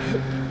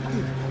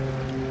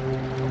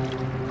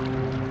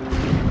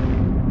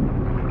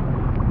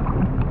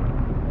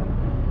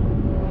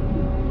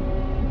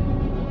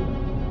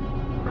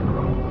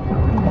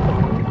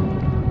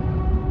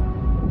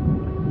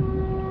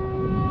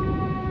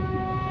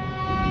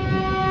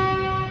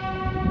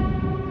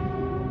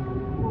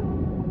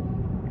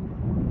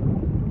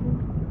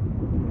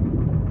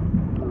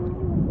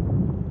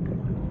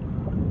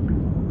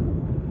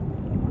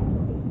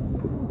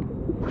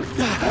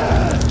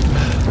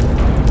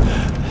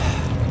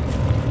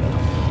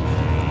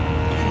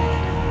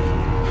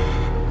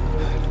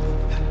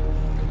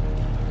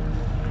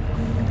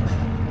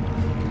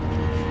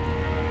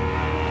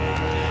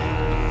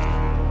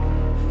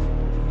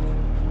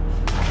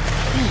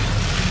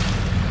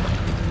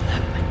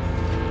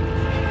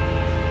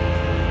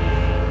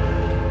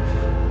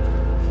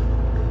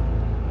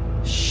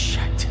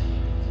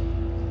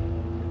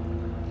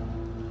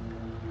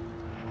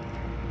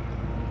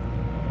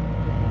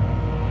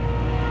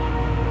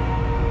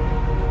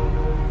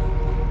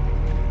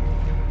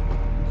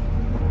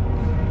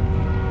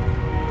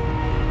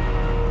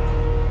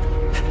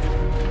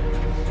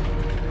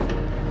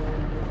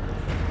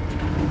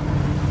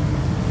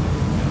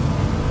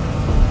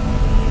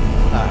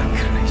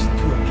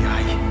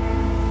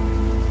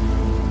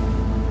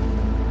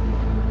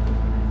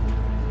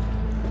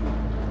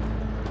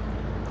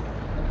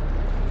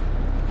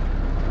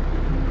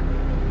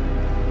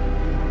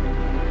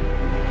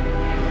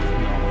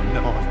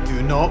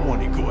 Not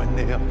want to go in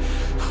there.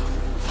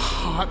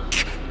 Fuck.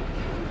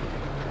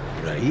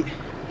 Right.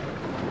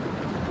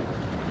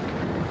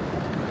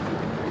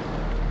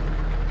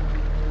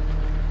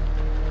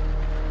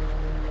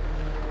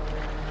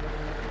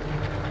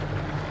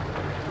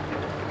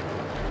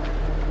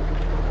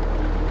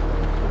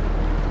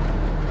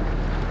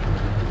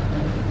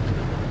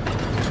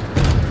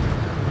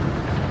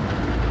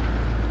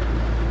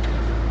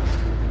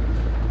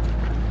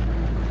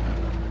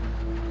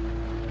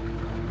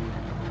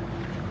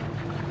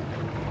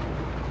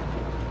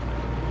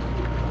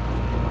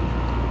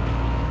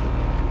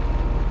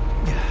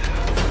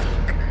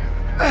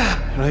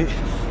 Right,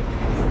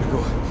 here we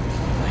go.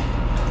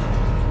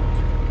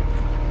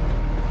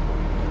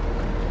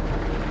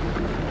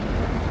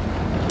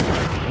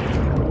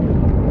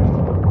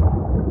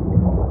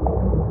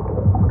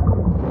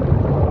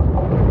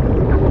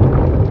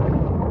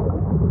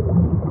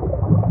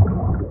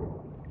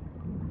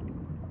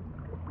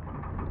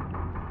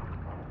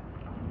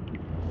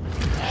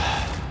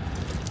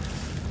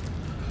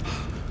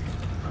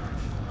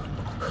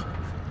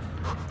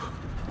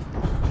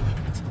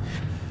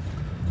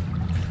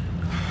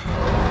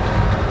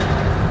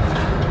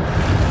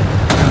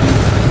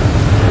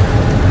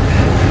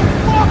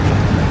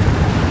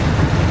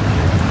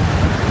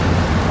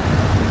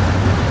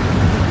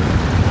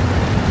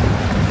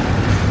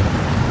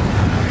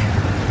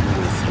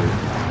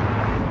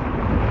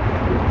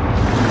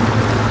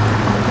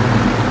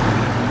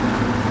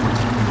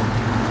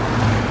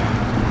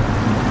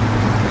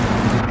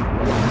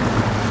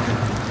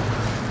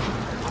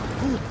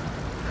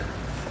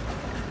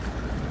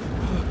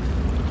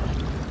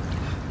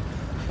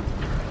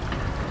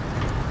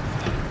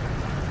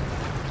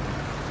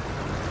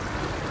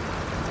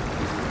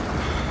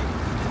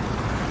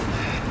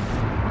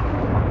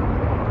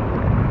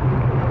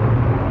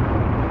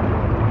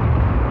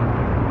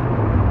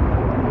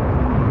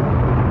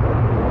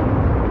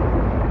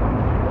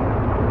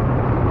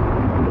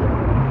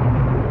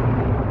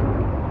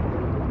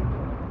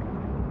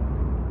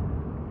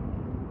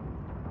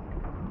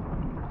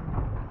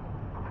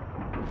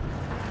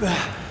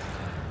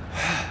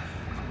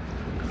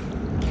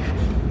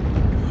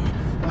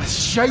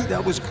 Shite,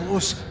 that was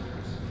close.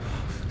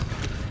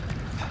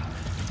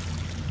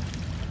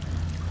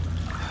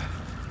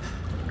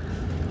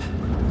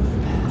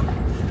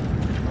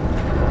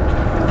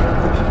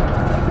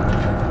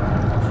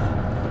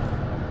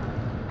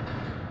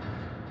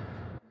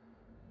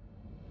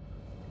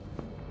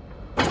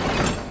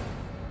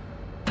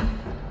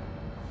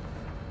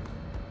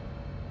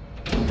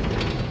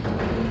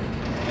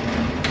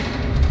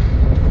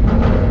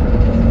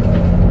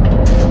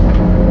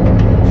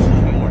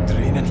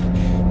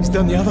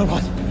 Done the other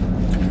one.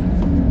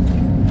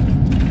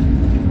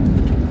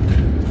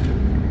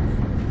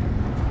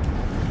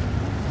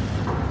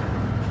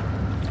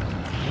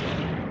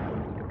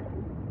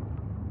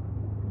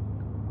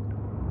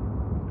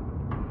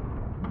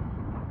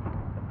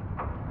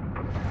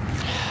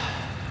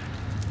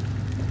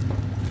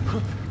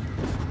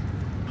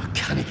 I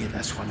can't get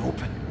this one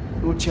open.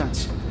 No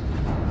chance.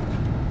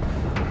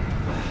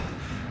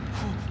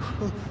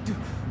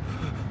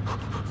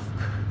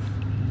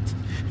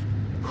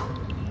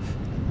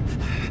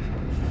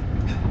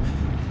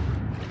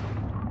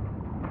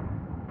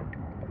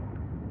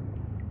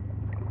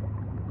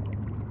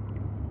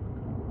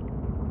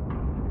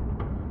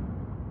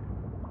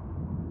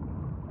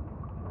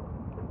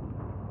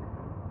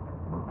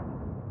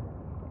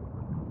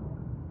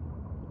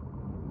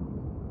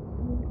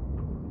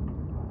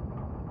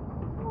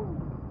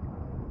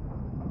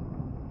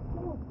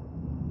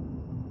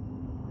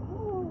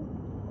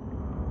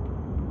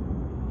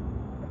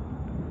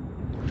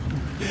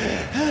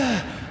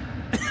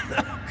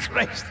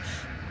 Christ.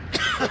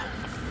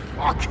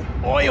 Fucking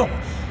oil.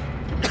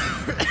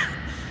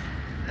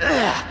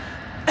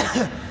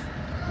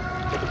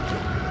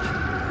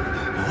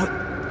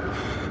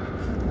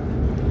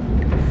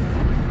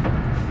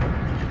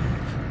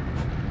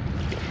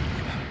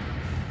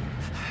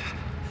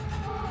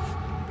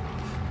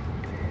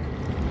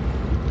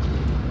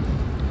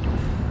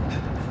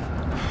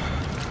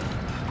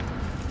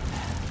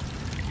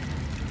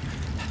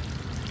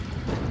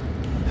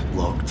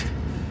 Locked.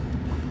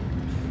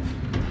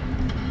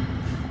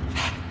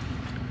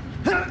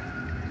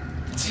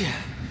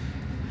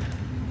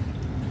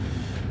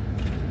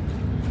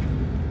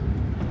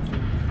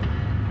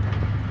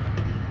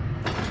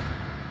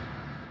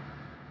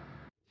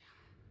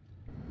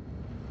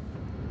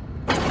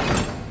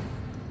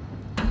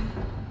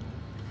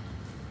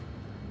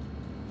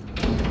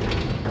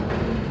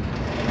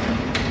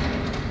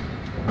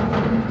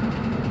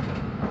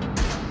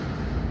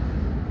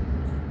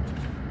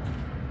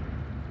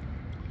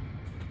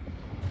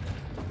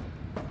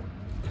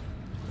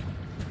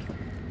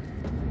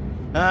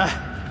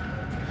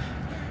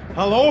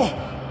 Hello?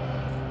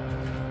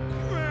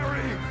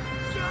 Mary!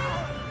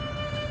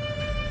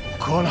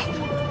 Connor.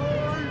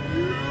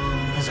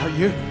 Is that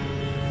you?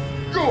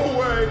 Go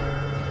away!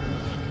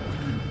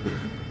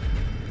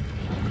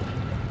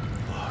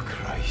 Oh,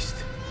 Christ.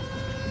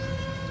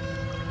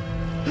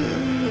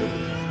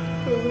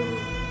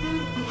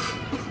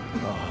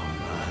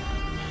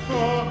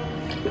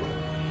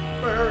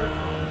 Mary!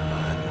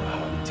 Man, what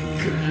happened to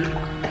you?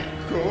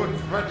 Go and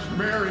fetch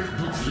Mary!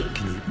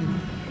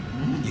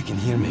 You can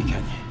hear me,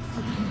 can you?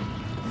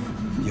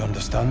 You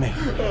understand me?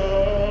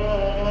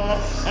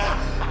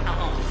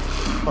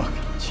 Fuck,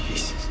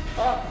 Jesus.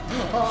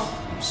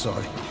 I'm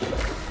sorry.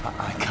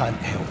 I can't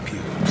help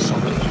you. I'm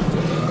sorry.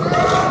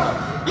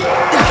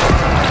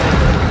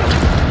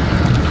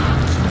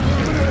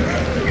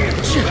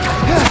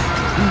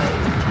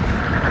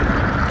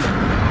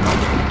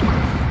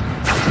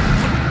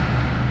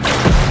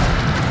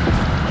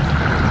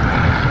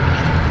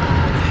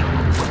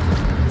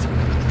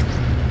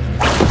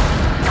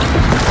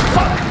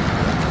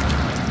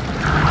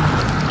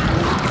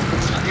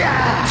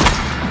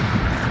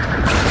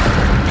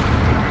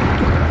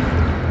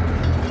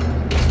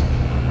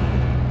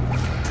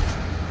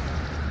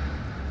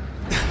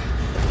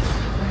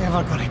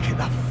 I'm gonna get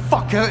the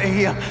fuck out of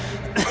here.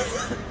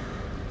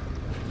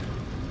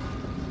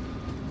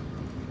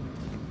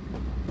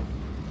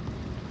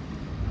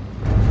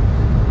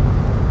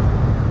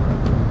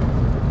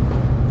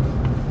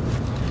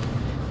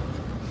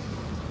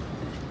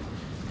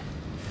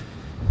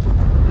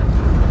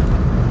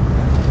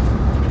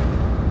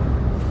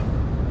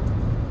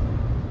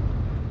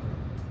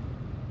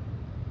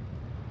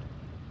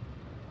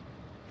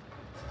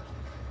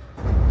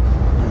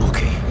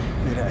 Okay,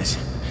 there it is.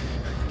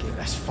 Get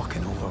this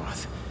fucking over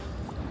with.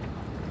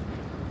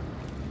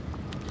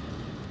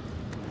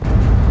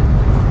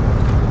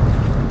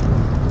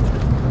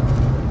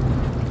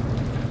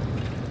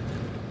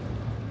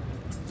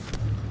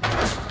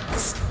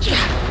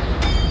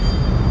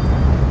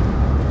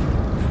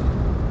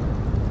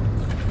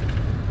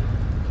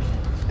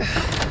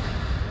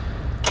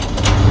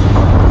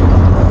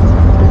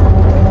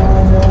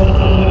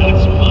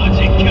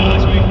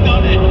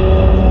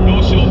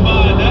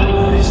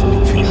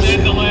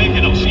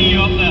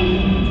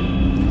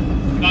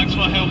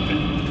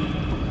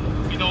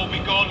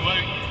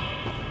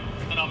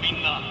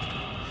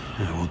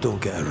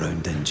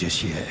 joined in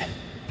just yet.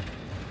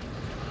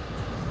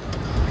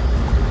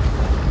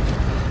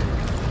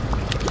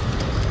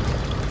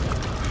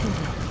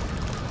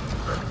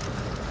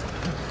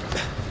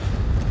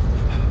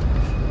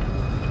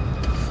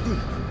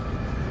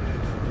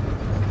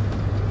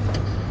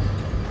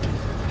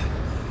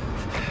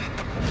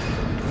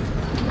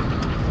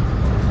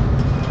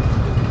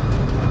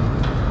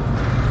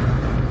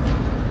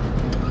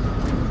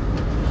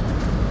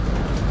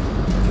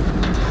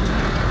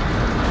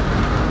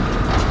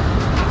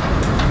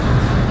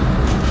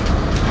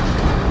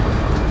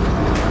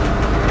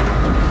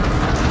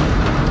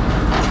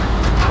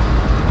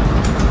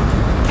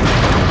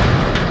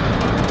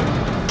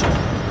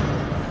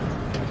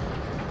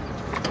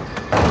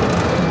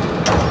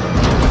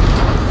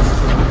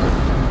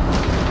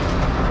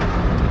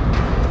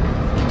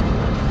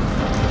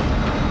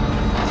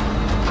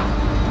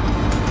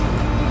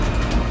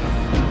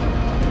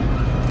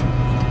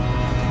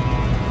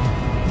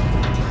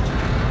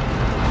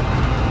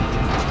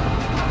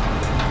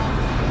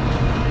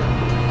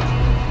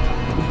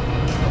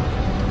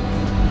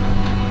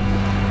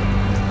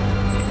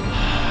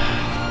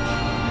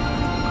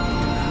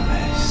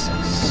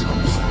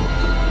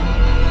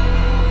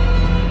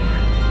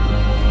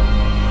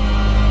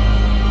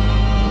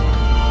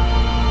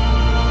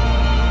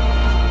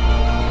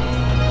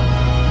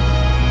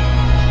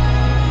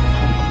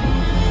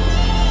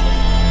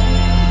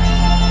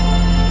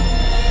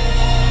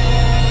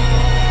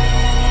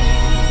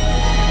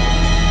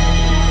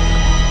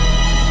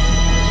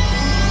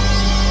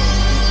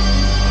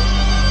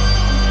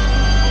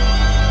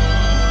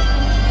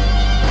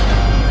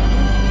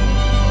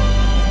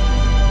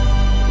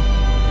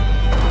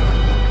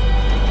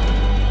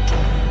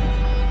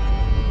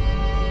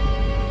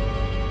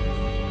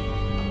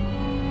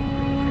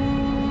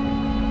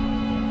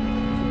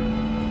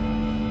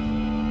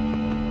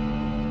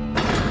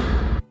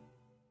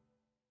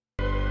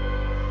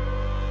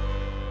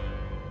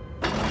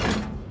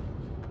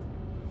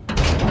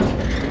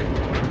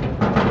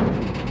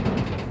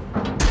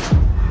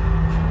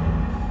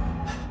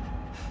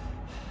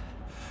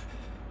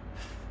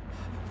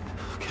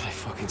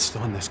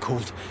 Stand this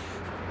cold.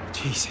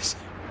 Jesus.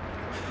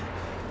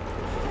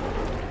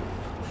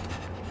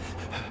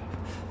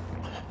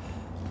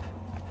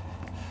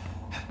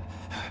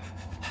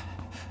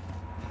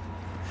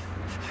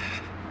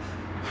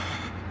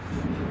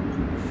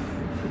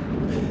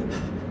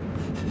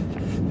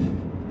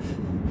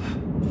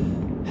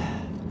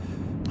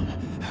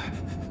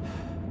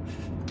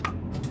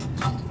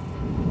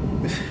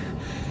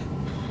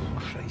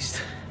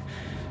 Christ.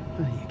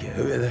 I need to get out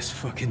of this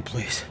fucking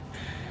place.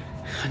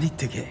 I need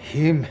to get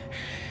home.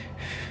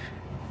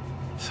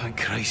 Thank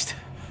Christ.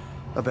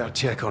 I better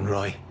check on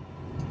Roy.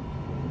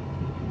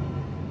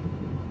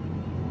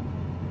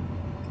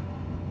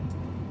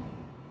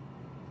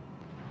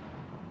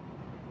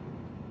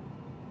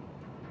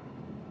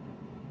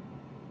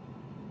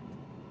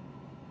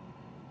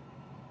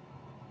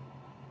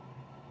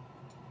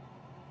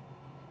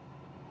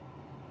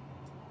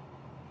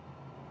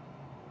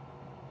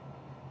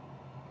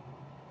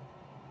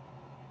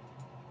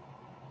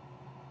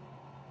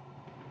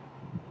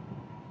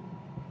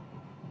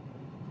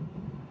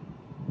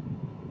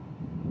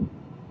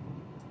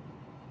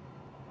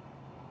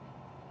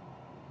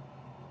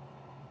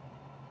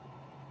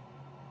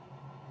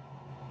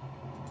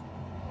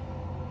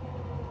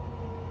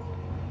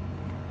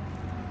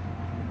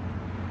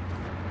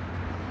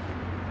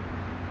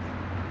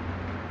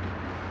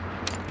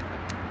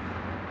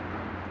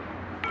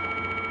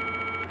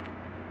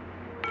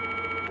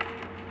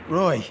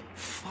 Roy,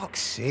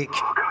 fuck's sake.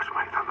 Oh, gosh,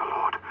 mate, thank the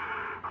Lord.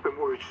 I've been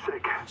worried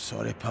sick.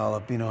 Sorry, pal,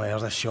 I've been all out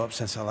of the shop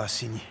since I last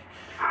seen you.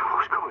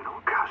 What's going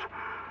on, Kaz?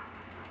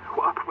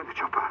 What happened with the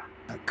chopper?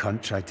 That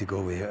cunt tried to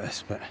go without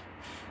us, but,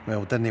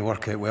 well, didn't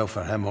work out well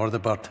for him or the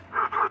bird.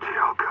 Bloody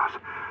hell, Kaz.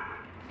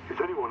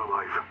 Is anyone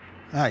alive?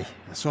 Aye,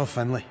 I saw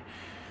Finlay.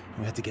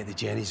 We had to get the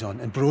Jennies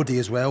on, and Brody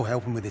as well,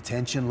 helping with the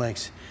tension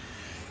legs.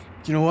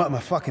 Do you know what? I'm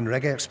a fucking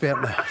rig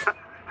expert now.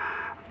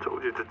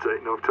 Told you to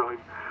take no time.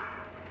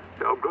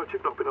 I'm glad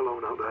you've not been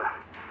alone out there.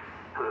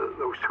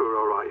 Those two are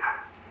all right.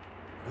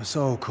 I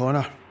saw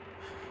O'Connor.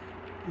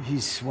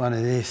 He's one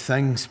of these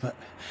things, but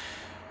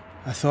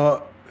I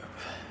thought...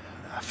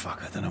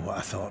 fuck, I don't know what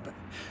I thought, but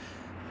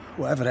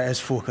whatever it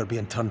is folk are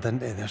being turned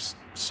into, there's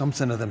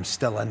something of them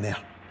still in there.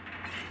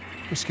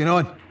 What's going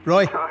on?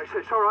 Roy? It's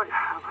all right.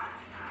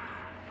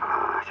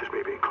 It's just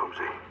me being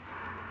clumsy.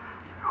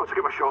 Once I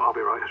get my shot, I'll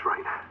be right as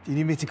rain. Do you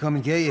need me to come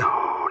and get you? No,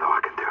 I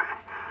can do it.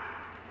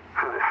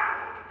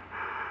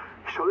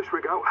 So this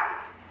rig out.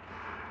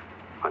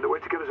 Find a way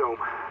to get us home.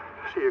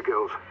 See you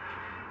girls.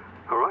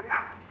 All right?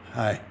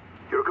 Aye.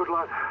 You're a good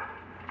lad,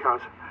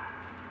 Kaz.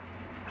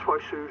 That's why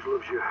Suze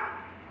loves you.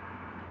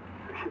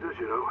 She does,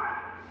 you know.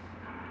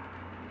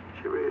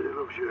 She really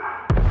loves you.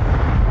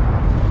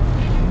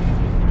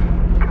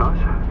 Kaz?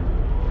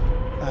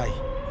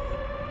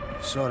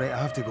 Aye. Sorry, I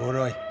have to go,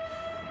 Roy.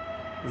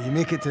 Will you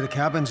make it to the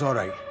cabins all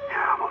right?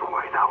 Yeah, I'm on the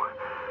way now.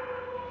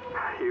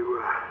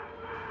 You,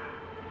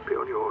 be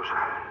on yours.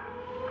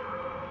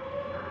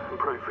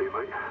 proud for you,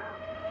 mate.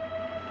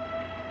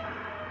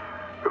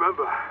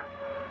 Remember,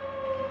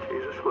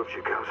 Jesus loves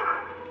you, Kaz.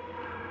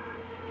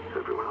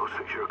 Everyone else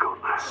thinks you're a cunt.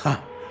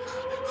 Ha!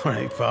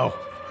 Right, pal.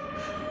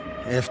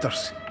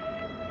 Afters.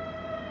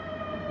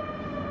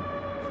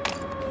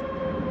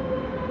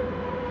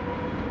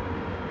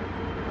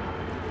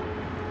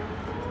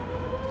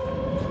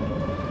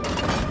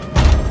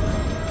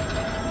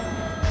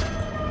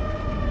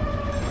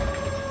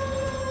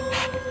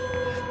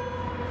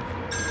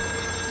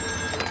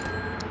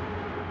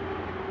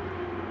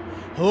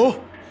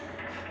 Hello?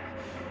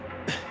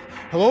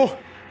 Hello?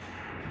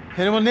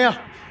 Anyone there?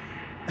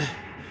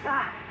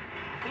 Ah,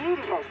 here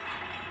he is.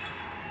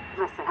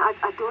 Listen,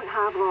 I don't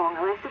have long.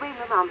 I left away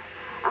with my mum.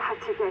 I had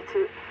to get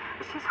out.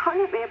 She's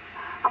hunting me.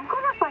 I'm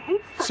going off my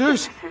head.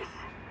 Sus!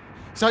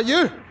 Is that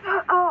you?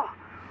 Oh,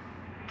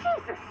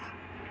 Jesus.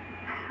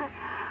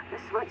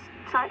 This one's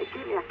trying to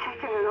give me a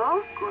kicking and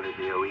all. Going to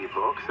be a wee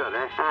boxer,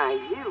 eh?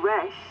 Aye, you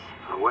wish.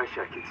 I wish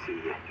I could see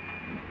you.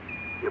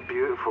 You're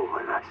beautiful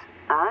like this.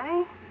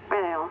 Aye?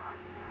 Well,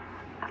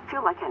 I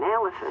feel like an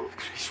elephant.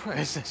 Christ, what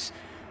is this?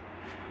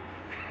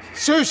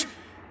 Sus!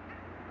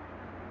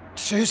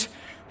 Sus!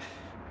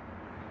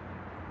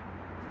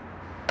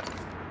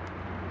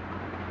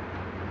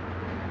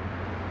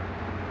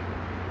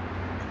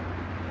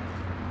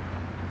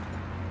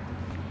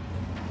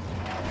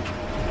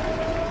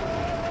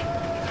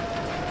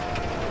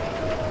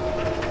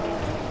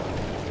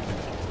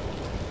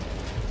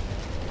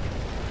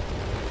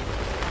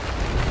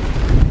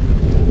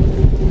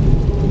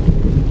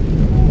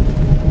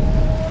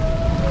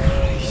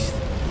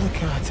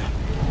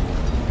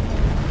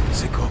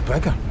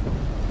 Bigger.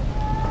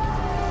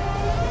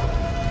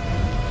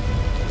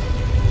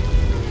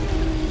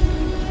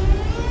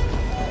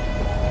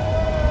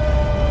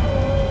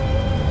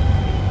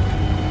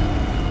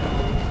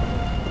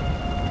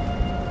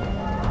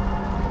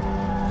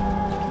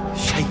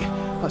 Shite,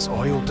 that's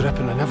oil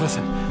dripping and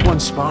everything. One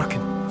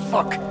sparking.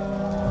 Fuck.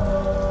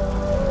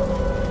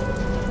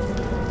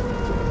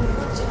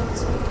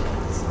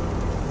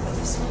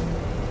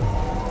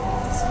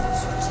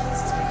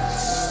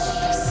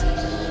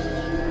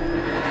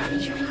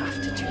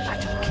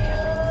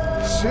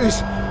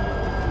 Sus!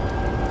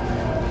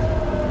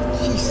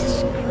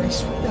 Jesus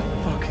Christ, what the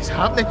fuck is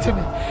happening to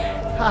me?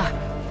 Ah.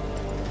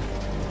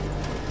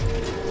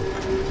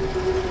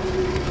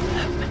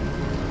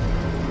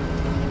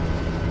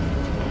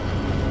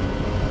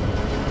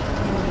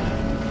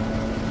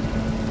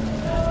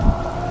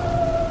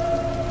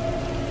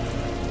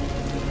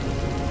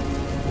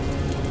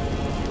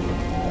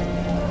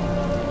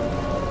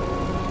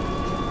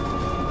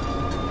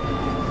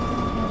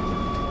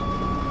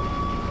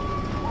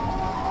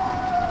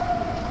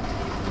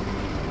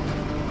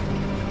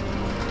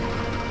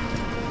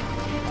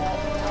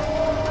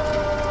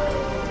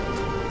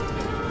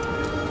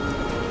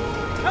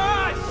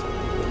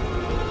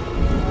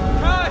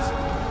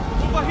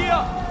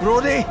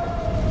 Brody!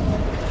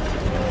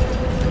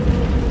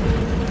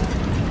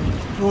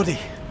 Brody!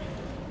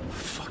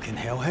 Fucking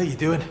hell, how you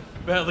doing?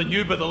 Better than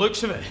you by the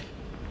looks of it.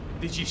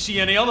 Did you see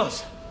any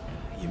others?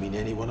 You mean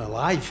anyone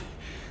alive?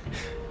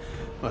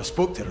 Well, I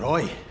spoke to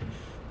Roy.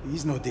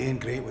 He's no doing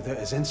great without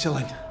his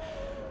insulin.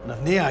 And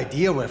I've no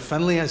idea where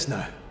Finlay is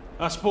now.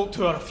 I spoke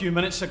to her a few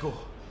minutes ago.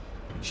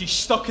 She's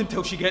stuck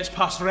until she gets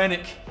past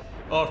Rennick.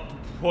 Or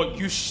what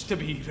used to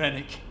be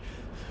Rennick.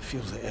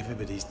 Feels like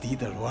everybody's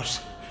dead or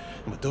worse.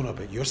 I don't know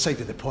about your side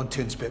of the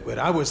pontoons, but where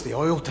I was, the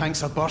oil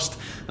tanks are burst,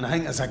 and I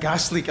think there's a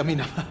gas leak. I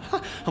mean,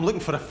 I'm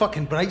looking for a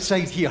fucking bright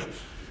side here.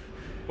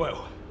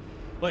 Well,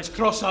 let's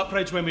cross that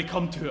bridge when we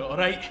come to it,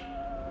 alright?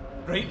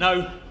 Right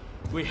now,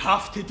 we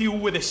have to deal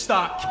with the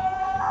stack.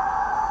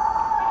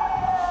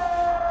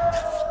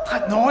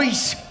 That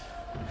noise!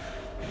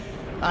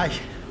 Aye,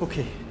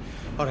 okay.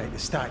 Alright, the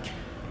stack.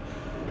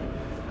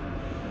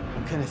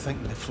 I'm kind of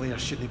thinking the flare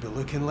shouldn't be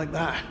looking like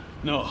that.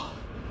 No.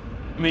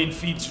 Main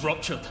feed's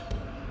ruptured.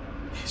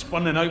 It's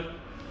burning out.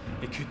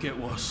 It could get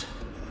worse.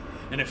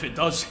 And if it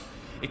does,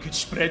 it could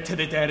spread to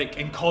the derrick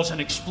and cause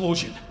an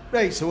explosion.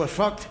 Right, so we're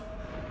fucked.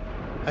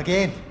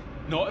 Again?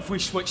 Not if we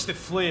switch the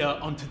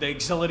flare onto the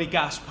auxiliary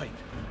gas pipe.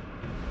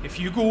 If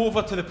you go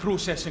over to the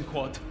processing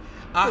quad,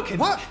 I can...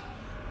 What?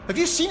 Have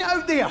you seen it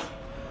out there?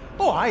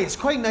 Oh aye, it's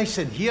quite nice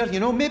in here,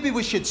 you know, maybe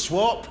we should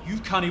swap. You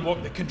can't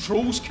work the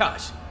controls,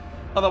 Kaz.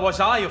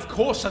 Otherwise of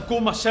course, I'd go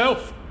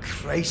myself.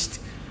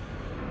 Christ.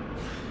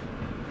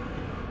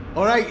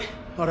 Alright.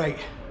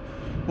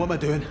 What am I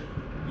doing?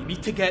 You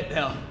need to get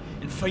there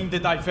and find the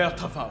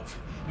diverter valve,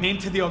 main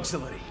to the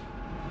auxiliary.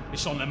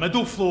 It's on the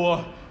middle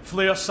floor,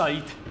 flare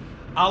side.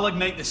 I'll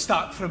ignite the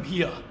stack from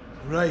here.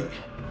 Right.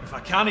 If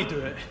I can't do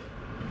it,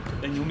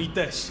 then you'll need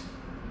this.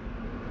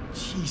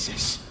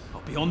 Jesus.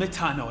 I'll be on the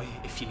tannoy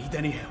if you need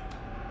any help.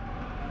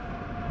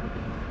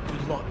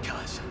 Good luck,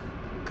 Kaz.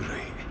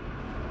 Great.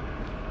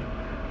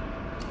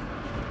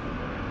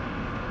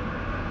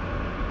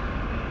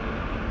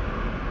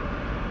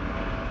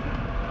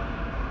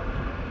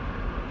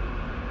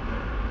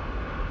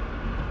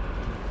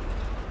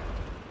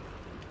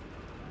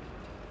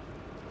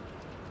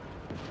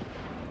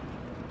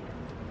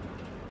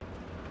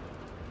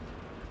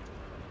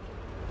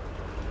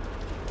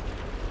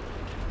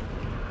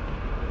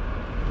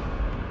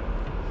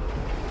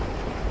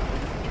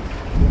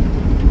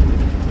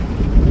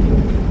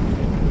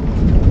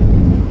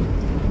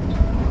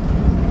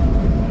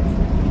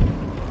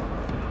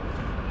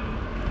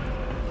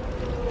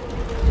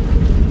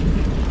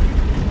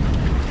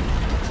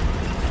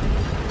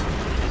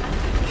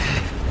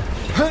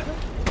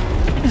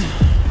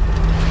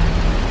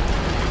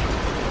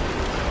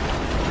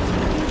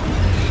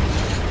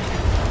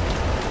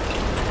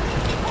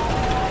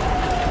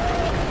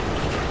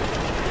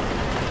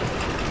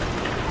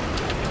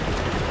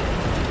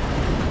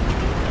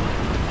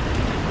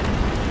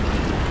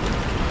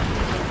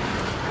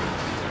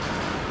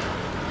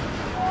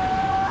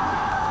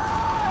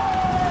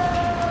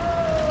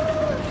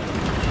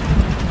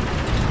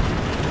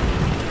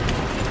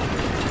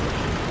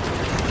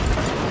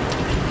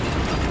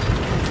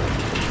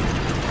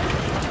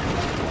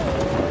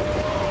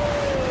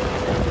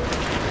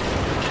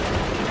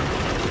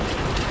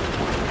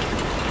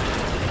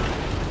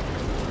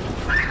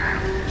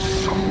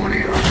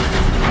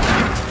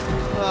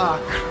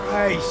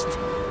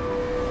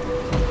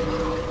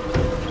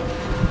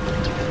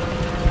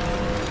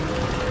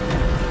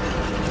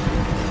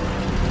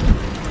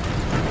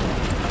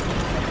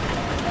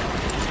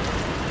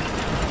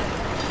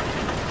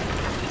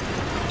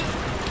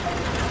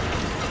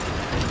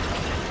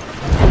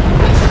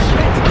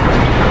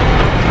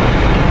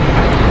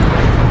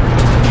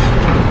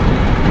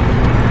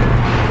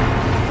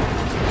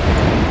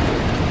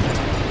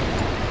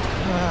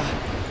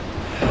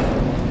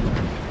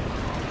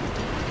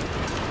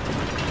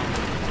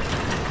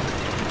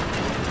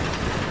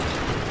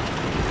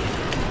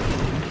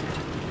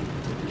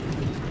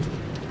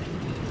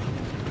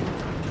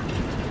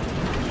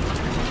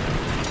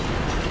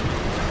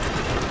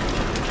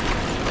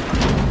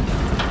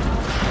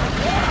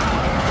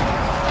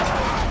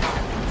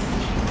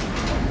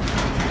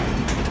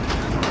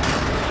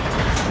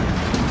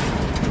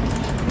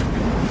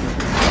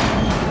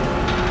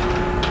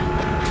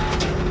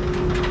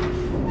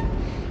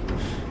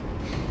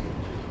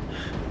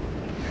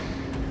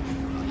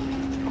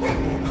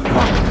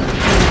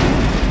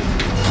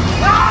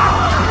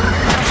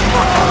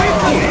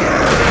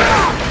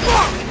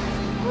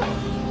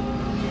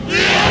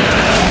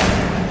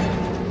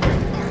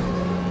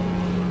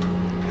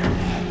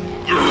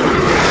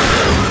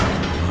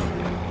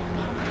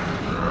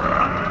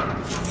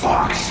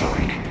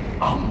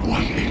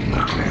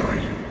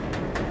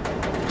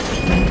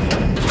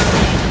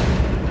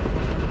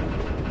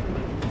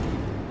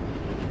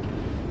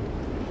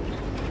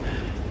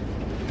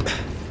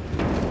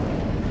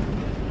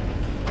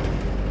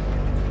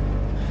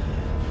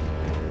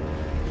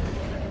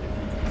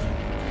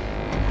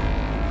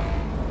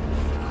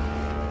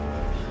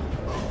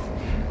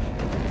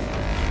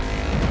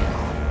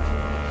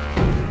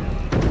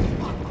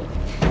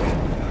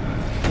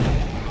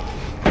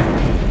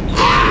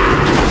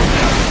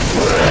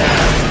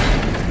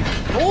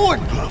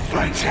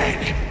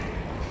 Pathetic.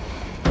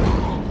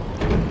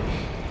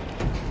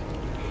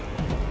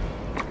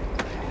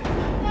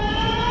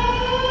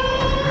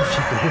 Off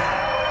you go.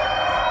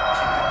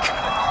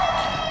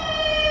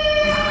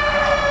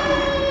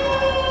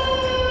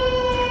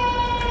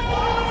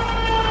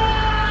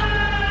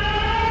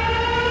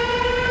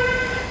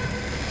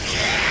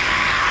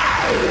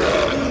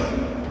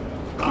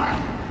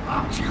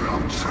 Up to your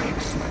own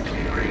tricks,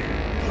 McCleary.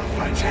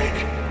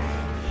 Pathetic.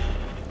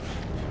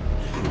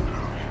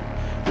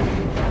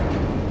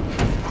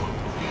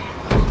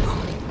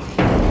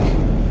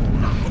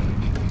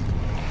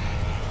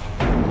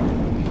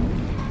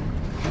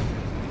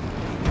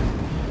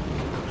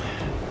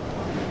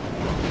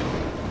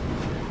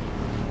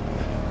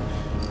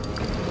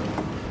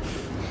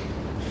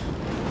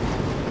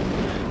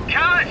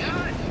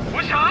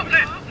 What's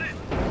happening?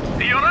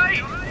 Are you alright?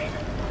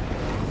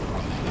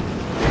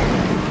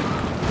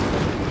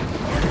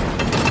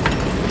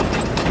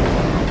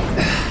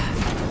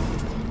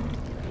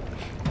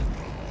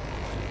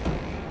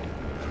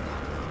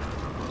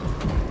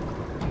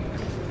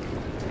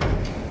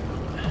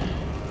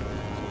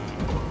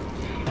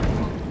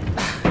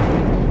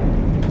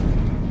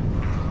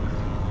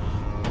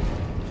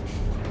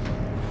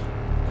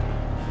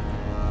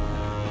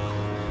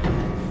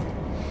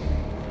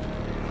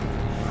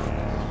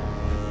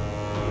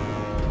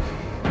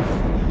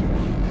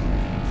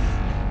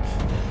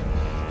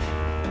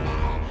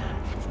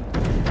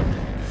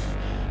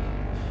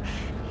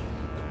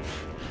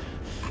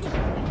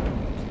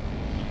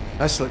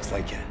 This looks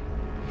like it.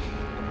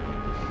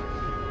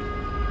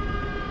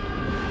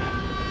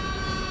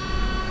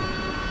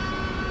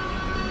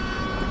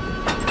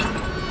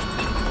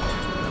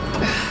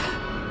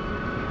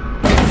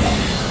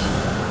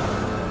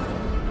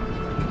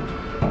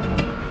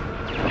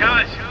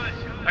 Guys,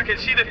 I can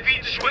see the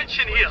feed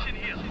switching here.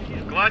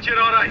 Glad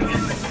you're alright.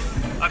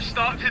 I've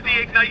started the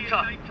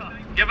igniter.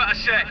 Give it a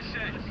sec.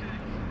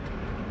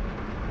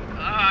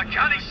 I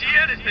can't see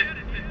anything.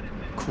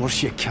 Of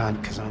course you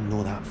can't, because I'm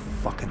not that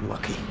fucking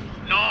lucky.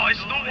 No,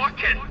 it's not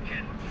working.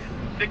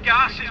 The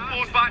gas is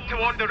blown back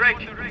toward the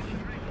rig.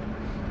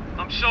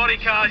 I'm sorry,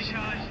 Kaz.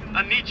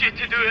 I need you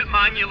to do it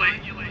manually.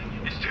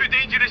 It's too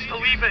dangerous to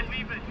leave it.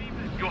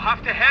 You'll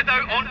have to head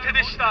out onto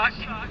the stack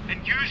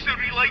and use the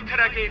relighter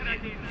I gave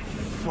you.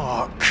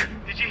 Fuck.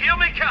 Did you hear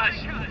me, Kaz?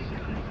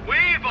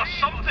 Wave or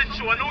something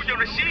so I know you're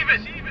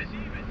receiving.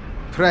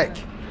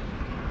 Prick.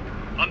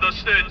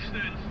 Understood.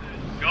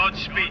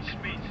 Godspeed.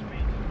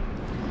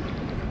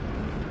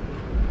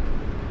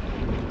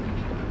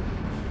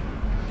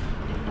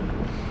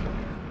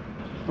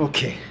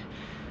 Okay.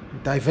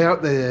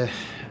 Divert the...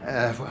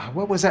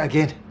 what was it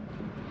again?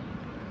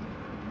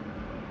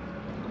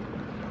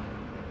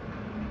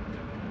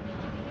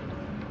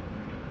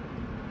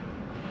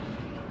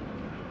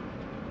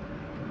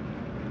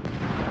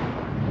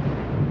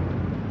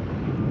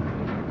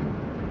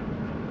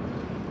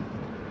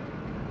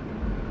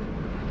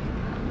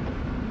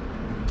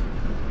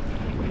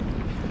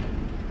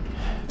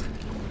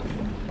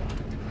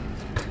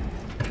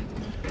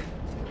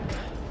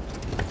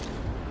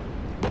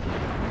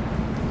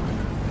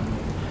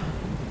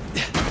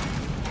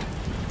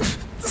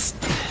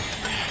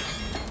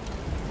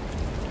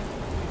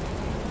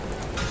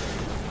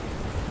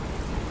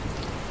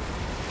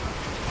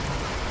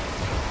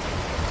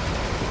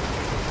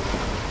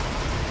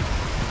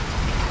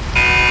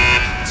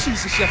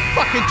 Jesus, you're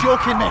fucking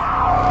joking me!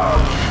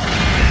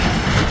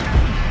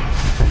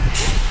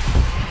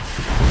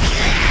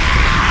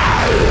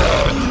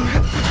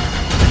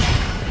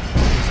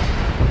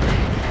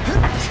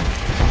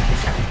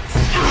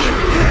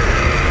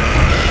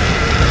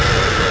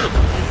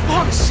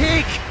 Fuck's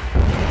sake!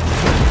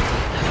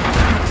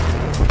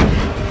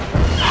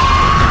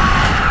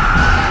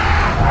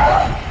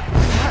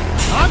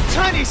 I'm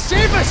trying to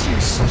save us,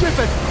 you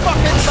stupid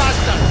fucking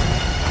bastard!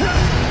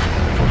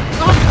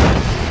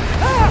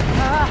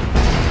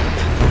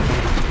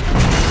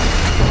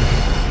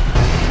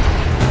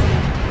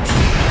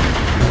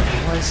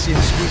 Let's see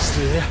him squeeze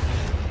through there.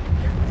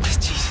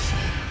 Jesus.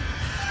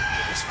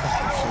 This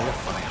fucking flare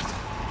fired.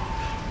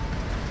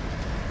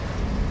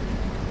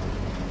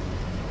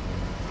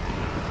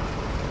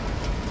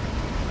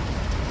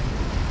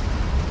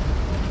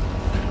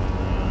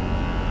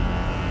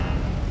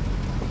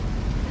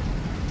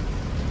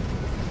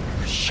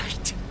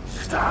 Shit.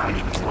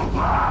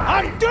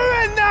 I'm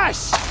doing this!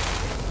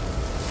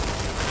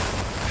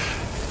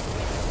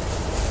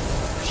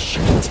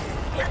 Shit.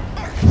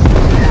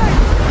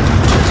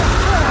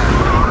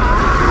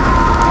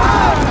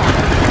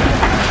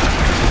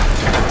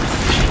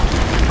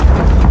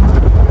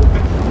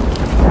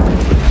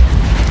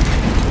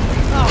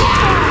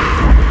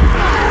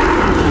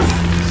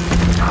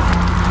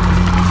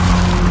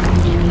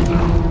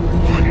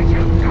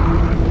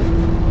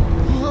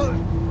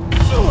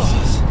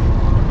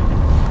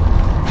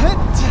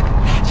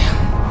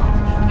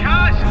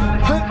 Kaz!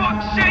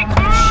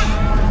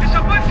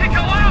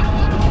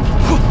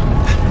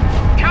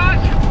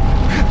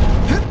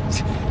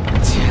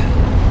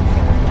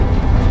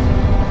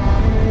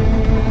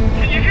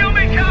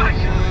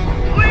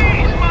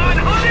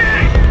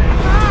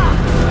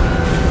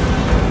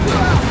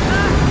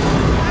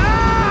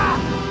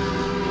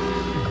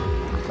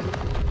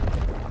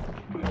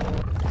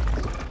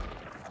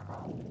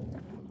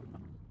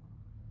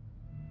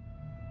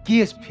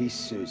 his piece,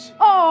 Suze.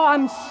 Oh,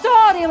 I'm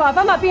sorry, love.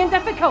 I'm not being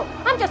difficult.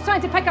 I'm just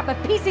trying to pick up the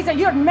pieces of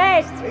your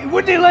mess. He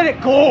wouldn't let it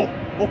go,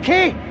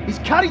 okay? He's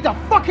carried a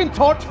fucking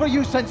torch for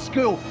you since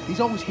school. He's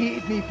always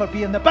hated me for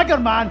being the bigger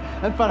man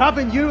and for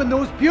having you and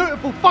those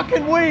beautiful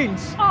fucking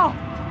wains. Oh,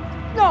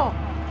 no.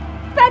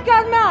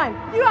 Bigger man!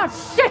 You are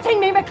shitting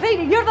me,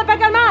 McCreary. You're the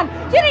bigger man.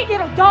 Your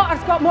 8-year-old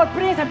daughter's got more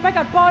brains and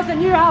bigger balls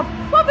than you have.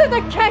 What about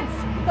the kids?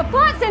 The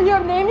flat's in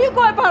your name. You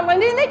go to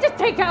Berlin and they just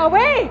take it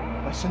away.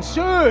 Listen,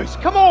 Suze,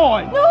 come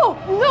on! No,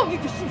 you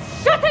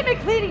shut it,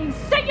 McCreary. You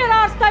sit your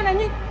arse down and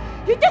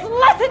you just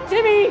listen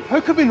to me.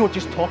 How can we not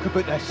just talk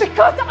about this?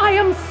 Because I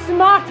am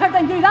smarter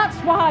than you, that's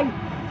why.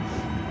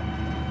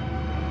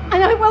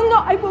 And I will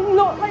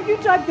not let you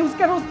drag those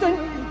girls down.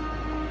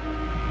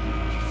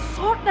 You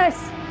sort this.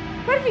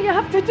 Whatever you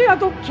have to do, I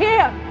don't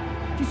care.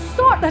 You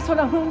sort this or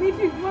I will leave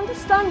you, you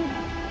understand?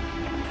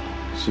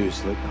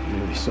 Suze, look,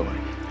 I'm really sorry.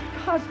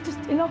 Just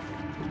enough,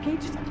 okay?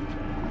 Just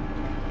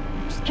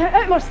get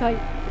out of my sight.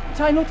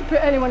 Try not to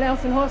put anyone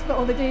else in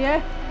hospital the day,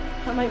 eh?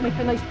 That might make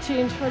a nice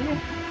change for you.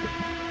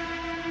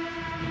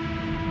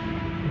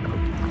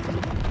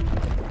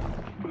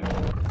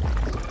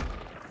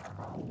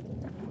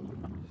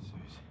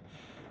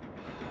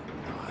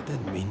 No, I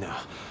didn't mean that.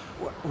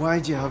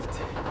 Why'd you have to...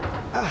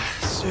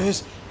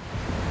 Suze.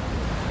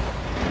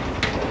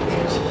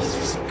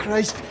 Jesus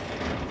Christ.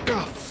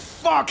 Oh,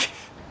 fuck.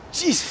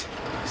 Jesus.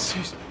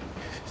 Suze.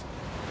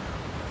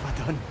 What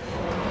have I done?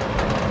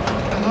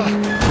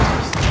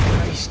 Jesus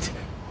Christ.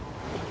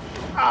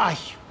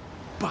 You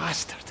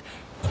bastard.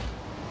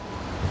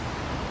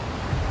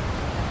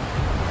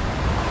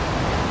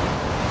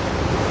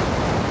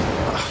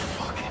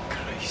 Fucking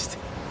Christ.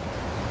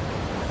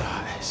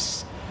 That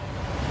is...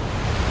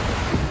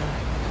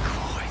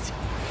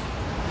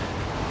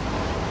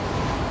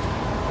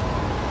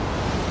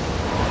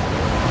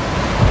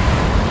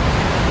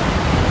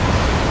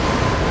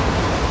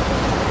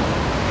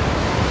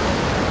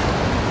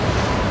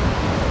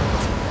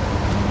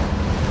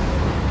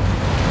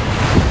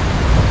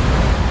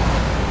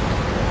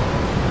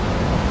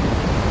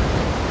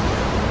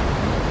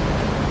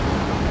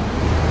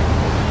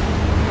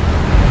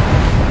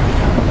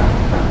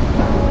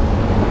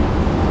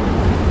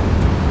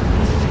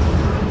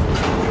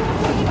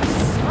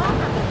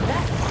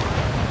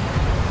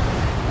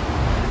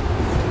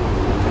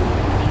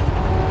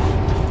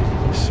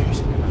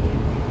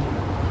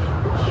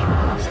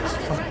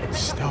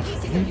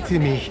 to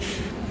me.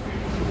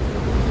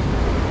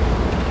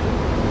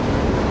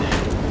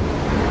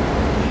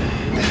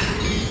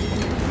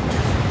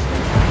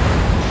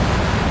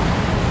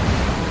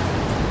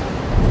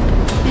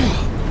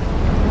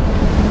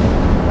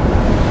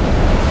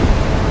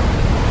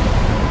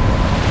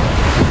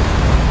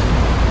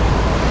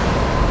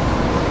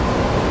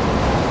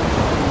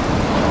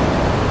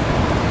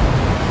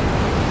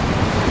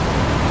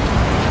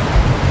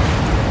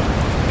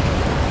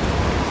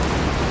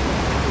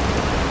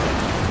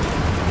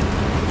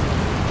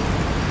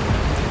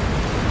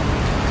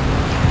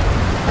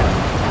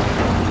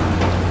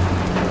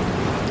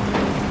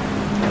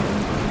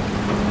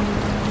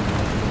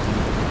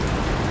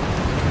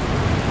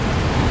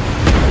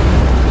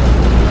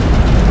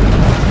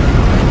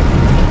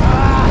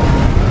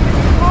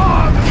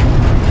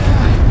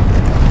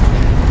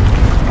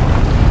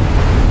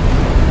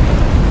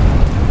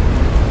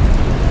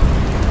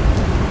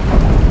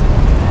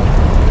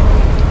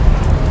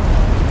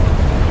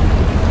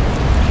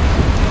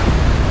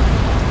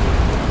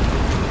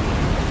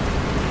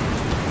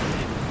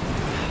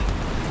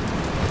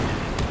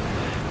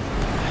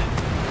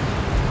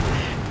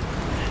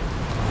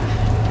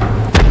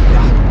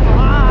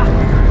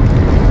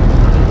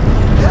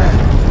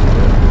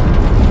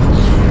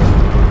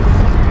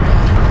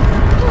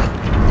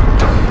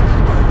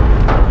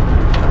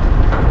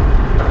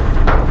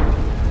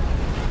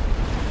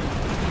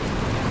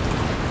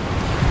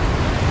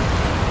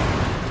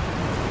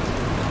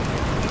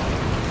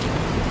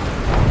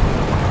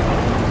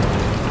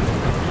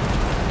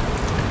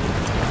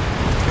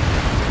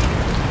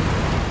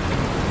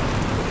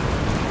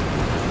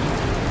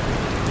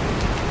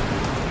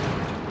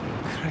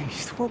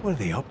 What were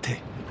they up to?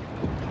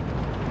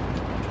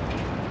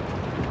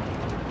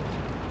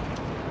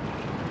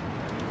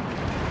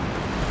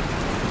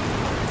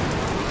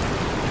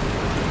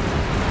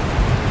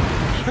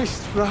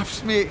 Christ,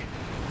 Raffs, mate.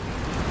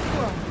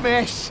 What a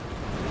mess.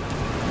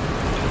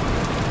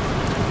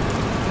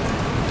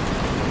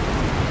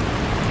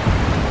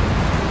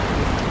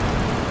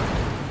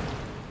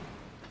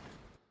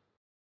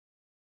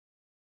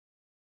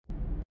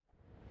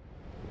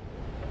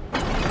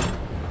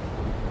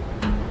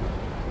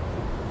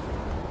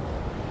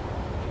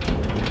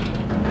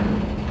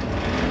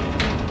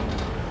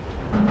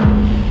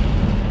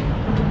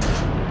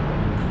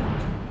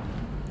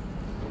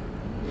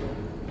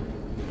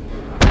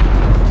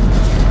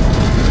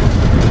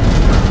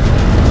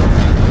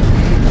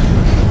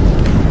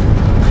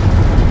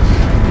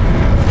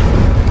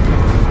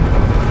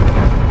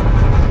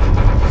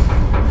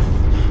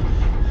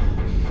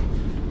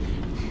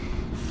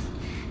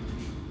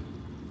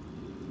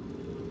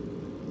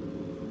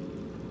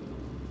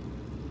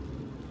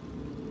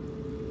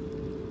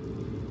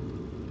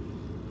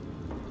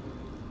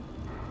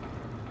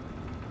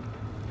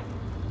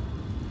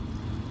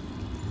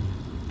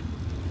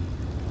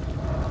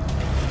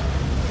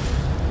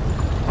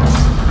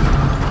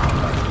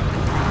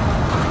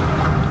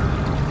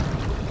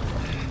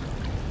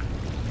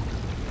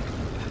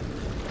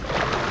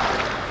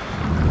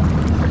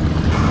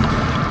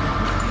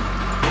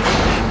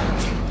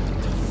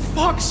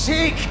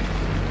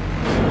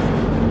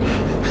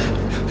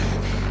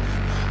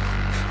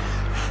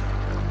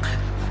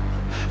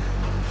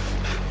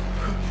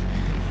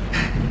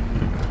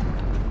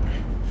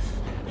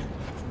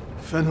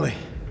 Finlay,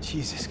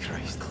 Jesus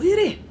Christ.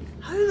 Cleary,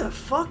 how the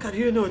fuck are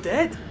you no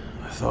dead?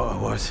 I thought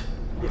I was.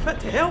 You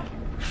fit to help?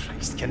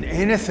 Christ, can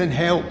anything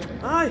help?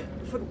 Aye,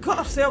 if we can cut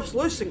ourselves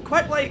loose and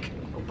quick like,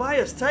 it'll buy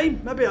us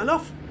time, maybe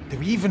enough. Do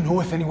we even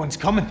know if anyone's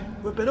coming?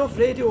 We've been off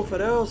radio for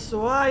hours,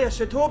 so aye, I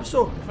should hope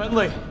so.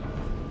 Finlay,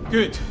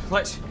 good,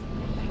 let's...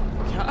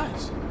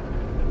 Guys?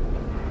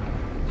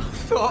 I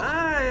thought...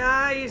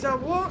 Aye, he's a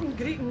walking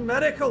greeting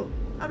miracle.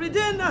 Are we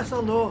doing this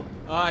or no?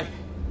 Aye.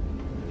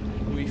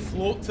 We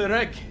float the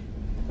rig.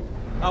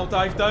 I'll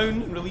dive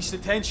down and release the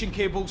tension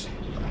cables.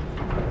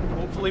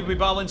 Hopefully we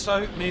balance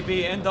out,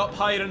 maybe end up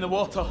higher in the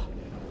water.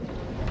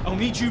 I'll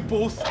need you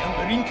both in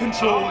marine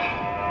control.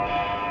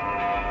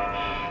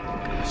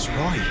 It's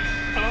Roy.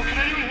 Hello, can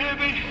anyone hear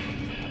me?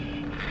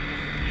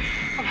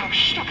 I'm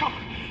stuck up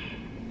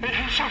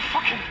in some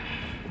fucking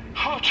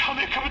hut on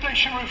the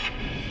accommodation roof.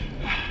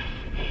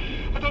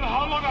 I don't know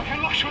how long I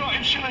can last without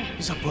insulin.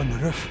 He's up on the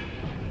roof.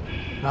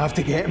 I have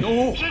to get him.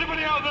 No! Is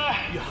anybody out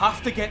there? You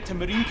have to get to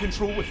marine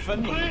control with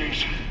Finlay.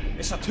 Please!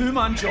 It's a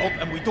two-man job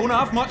and we don't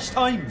have much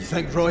time. You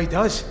think Roy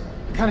does?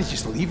 I can't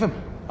just leave him.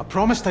 I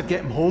promised I'd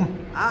get him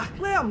home. Ah,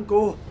 let him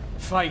go.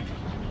 Fine.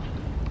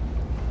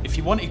 If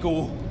you want to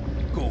go,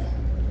 go.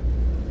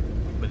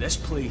 But this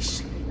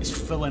place is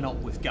filling up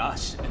with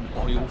gas and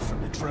oil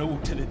from the drill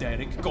to the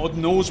derrick. God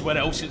knows where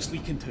else it's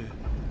leaking to.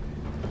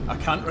 I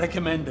can't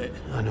recommend it.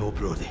 I know,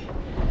 Brody.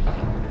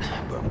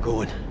 But I'm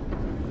going.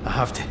 I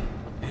have to.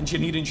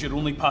 Engineering's your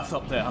only path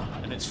up there,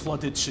 and it's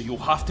flooded, so you'll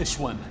have to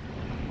swim.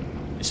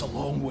 It's a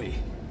long way.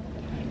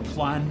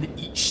 Plan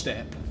each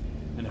step.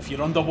 And if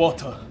you're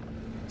underwater,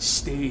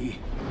 stay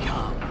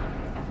calm.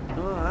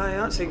 Oh, aye,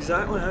 that's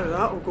exactly how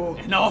that'll go.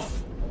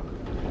 Enough!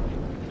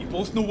 You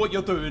both know what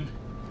you're doing,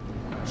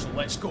 so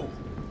let's go.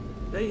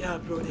 Right, yeah,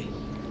 Brody.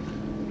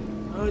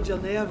 How's your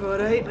nerve,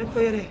 alright,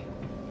 McCleary?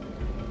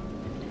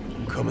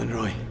 I'm coming,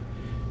 Roy.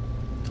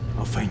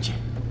 I'll find you.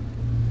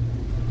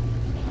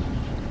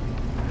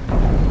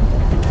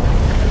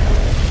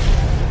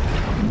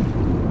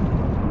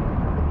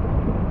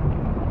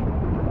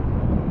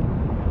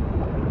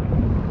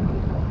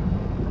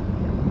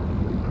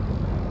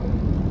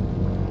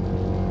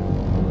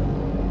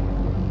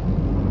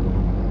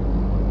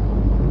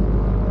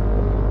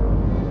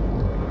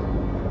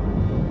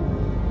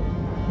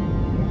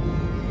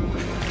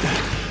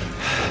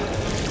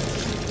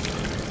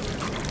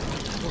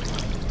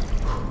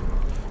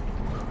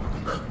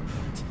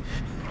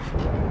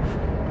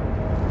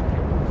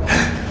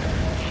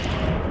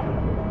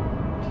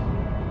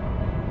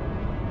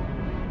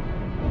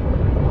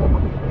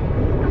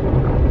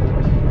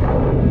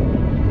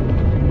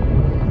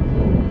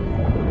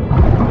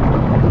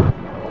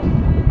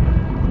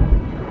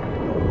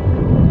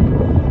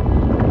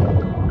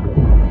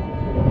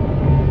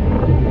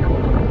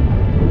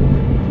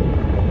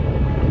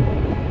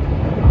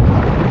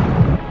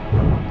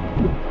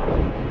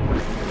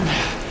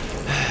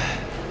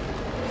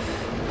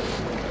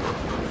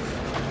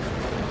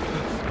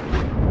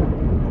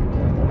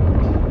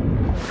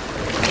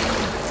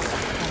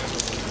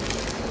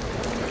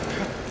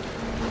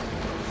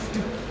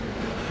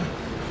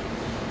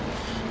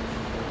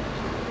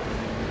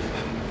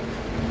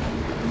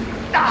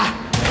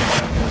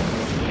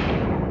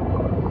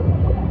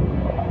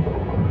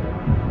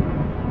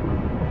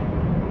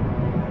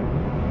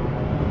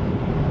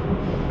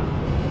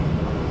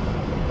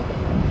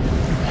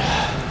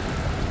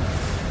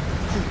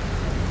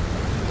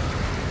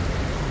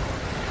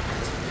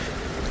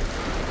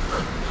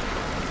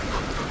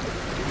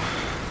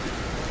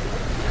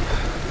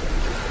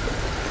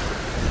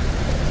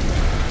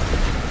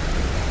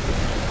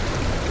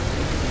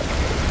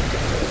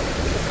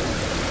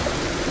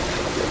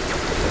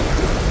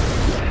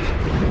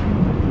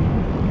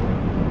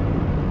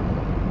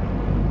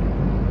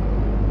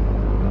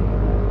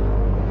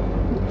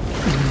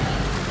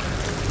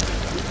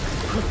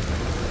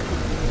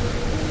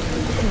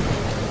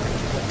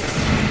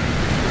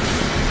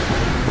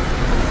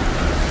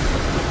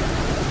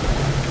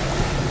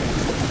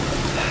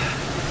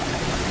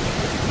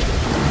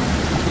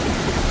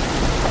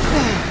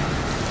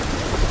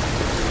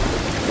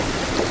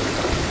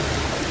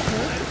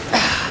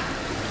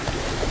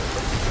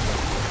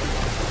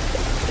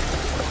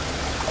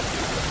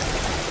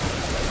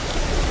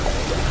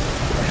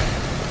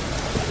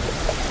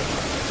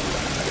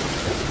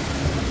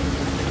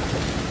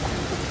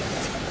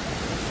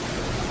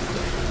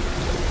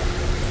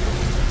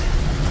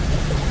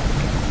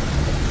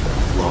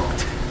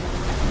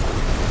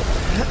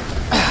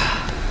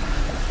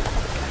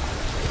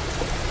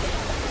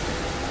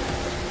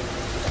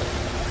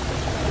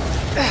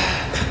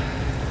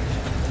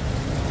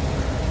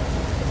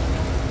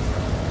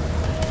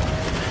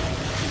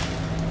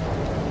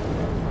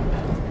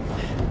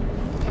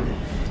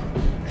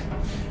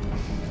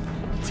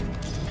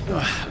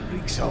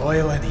 Reeks of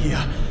oil in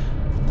here.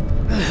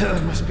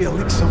 There must be a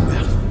leak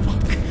somewhere.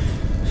 Fuck.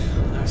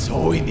 That's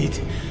all we need.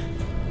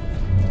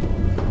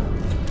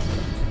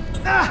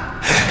 Ah!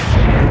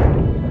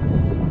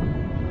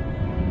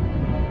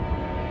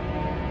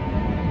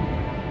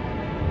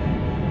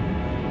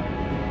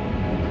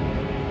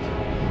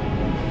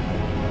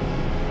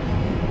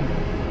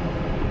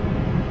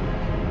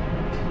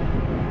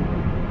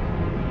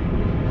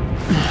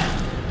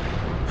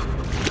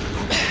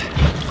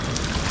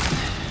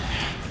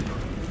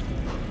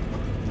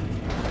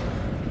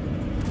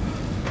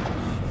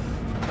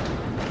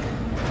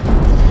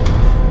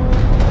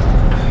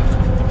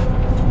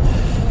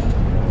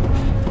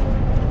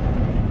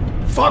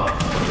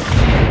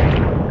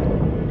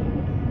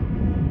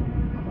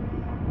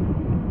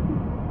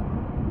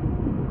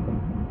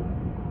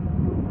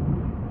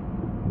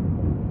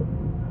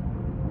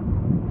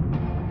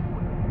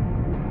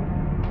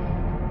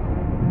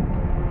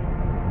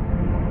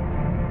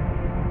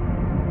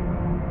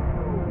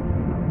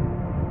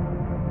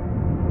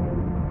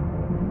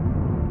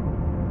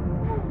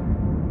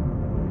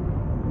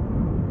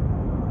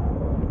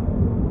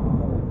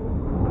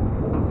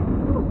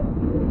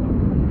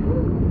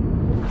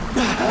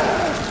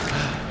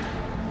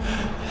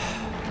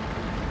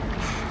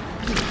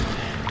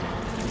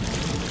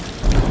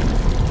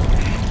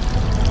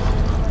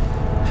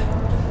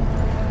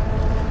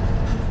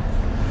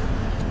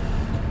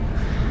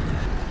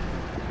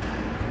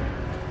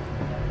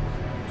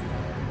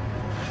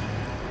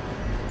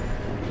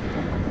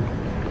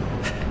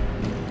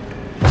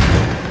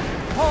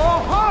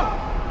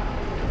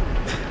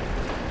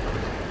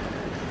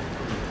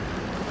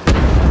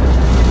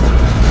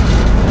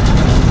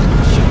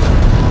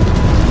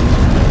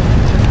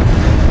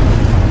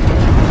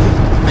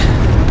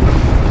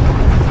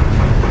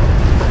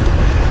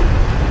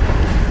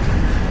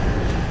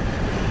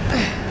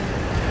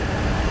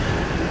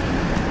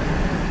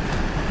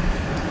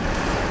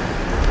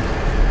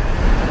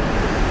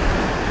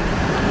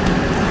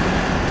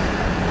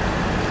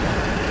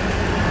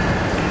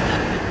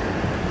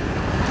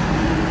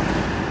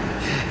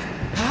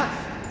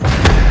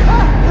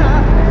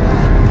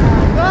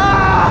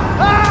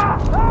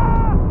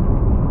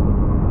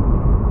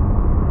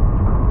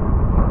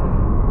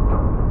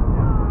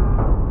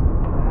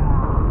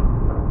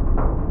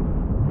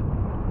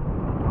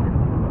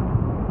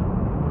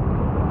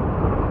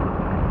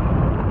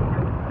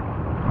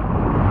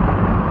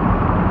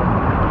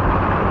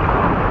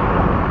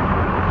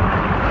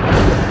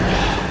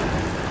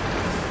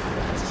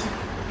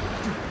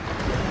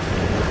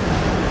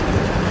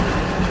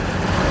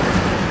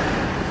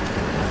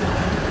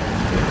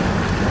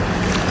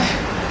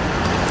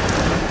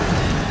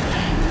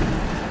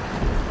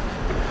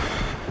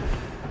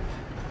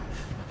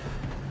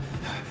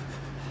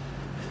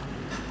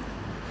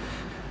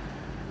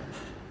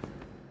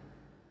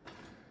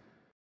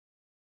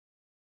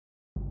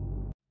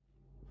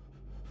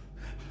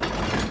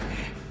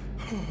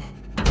 So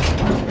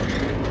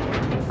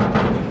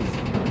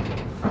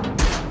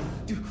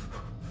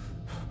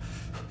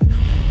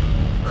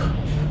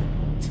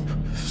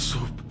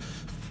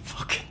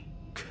fucking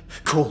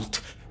cold.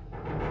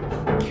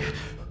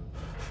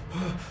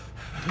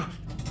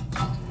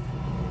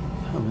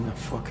 I'm in a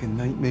fucking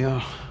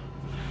nightmare.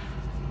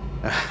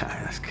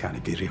 This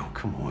can't be real.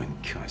 Come on,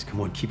 guys.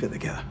 Come on, keep it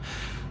together.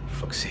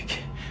 For fuck's sake.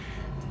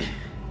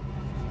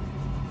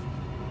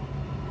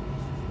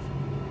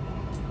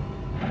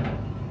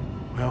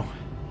 Well,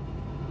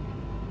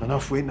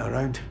 enough waiting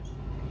around.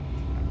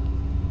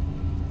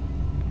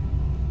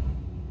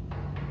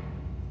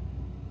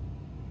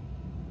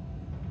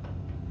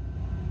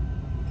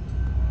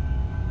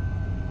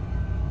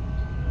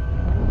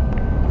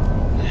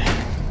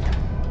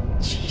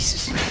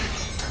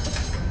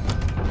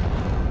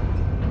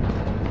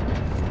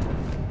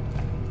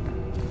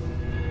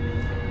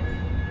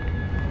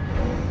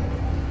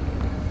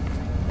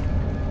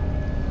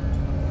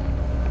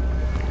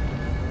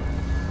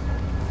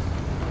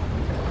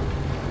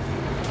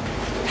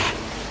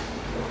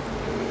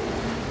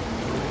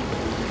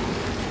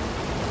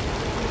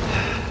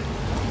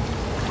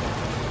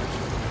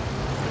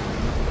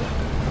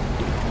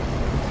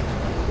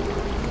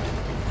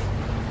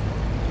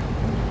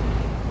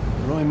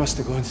 Roy must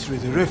have gone through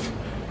the roof.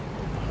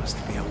 There has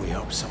to be a way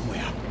up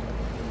somewhere.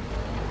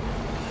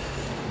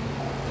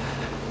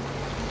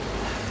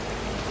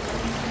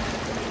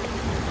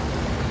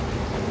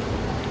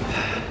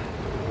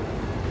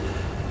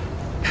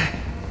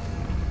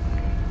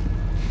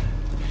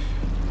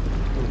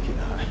 Look at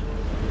that.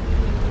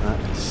 That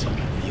is some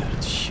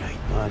weird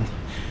shite, man.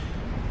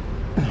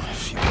 I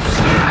feel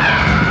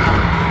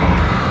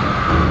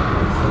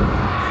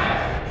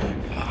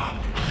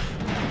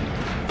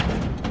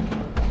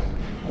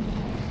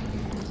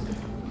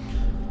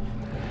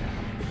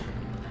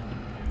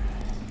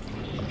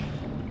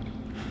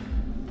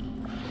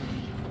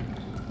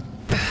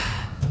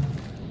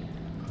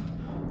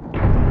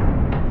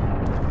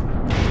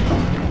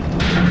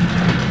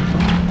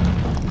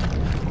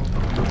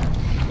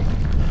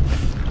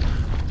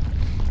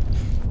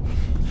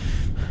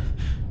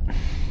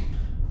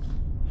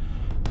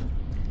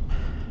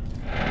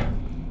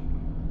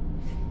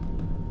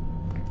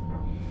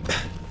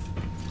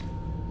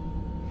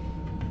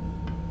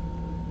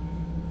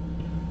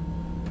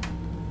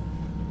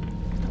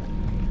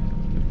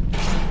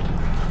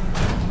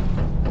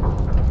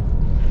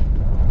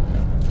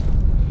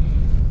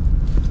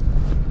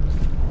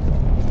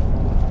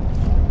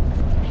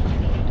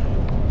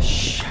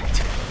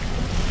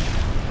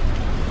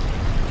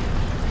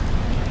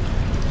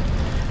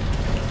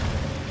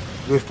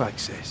roof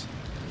access.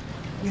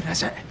 Where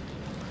is it?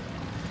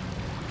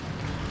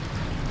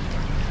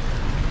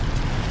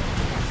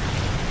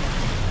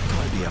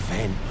 Gotta be a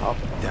vent, up,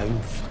 down,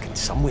 fucking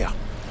somewhere.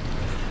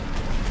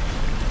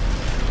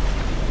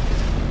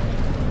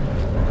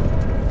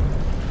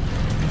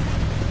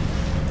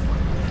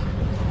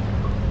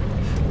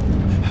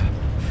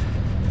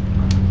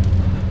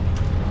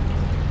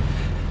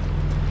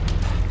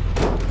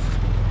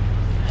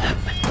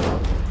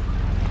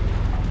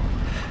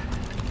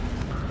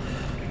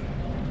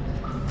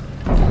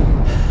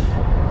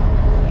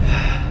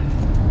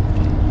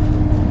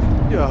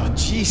 Oh,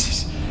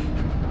 Jesus.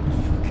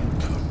 Fucking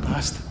poor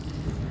bastard.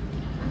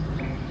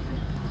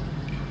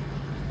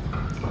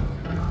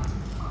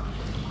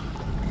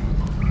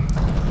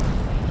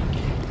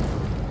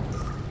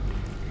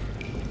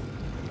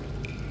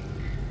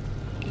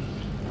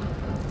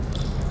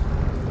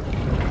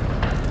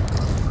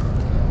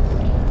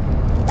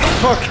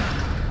 Fuck!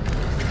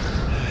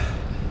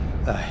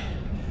 Aye.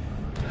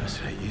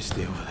 That's right, you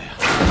stay over there.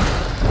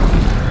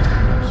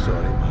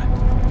 Sorry, man.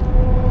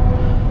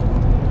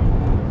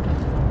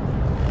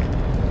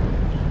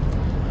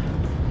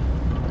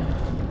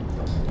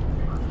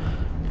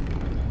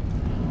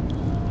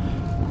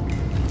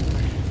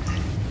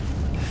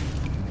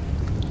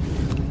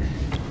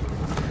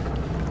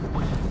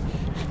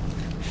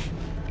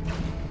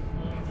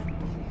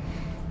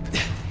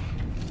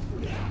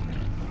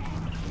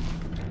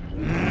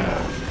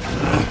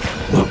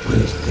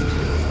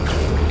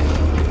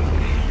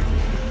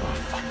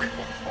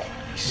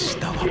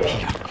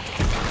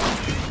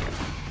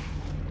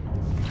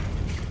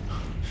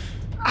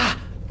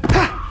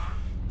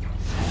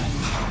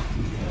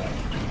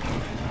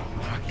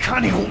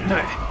 Can't he open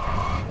it?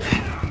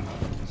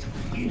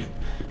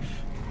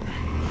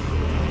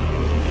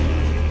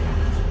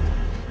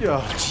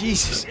 Oh,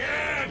 Jesus.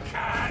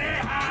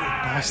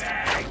 Bastard.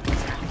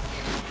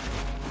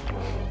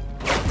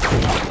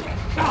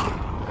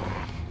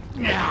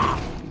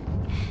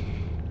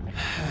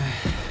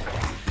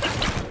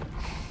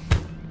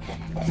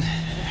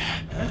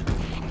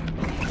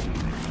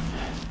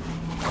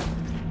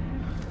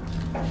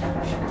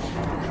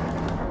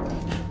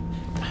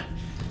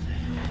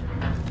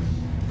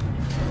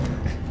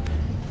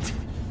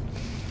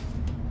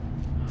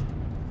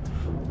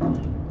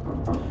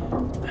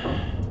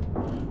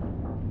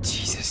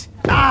 Jesus.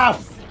 Ah!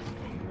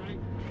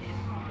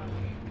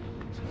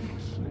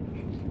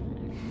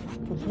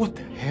 What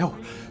the hell?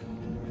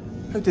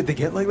 How did they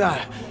get like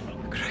that?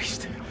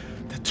 Christ,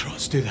 did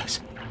Trots do this?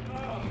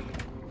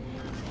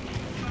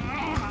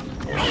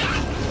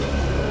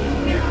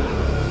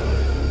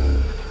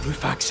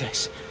 Roof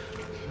access.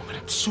 Man,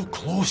 I'm so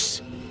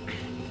close.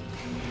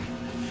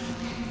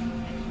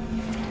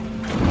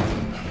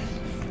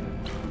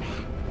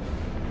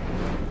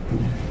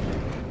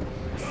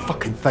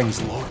 Fucking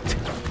thing's locked.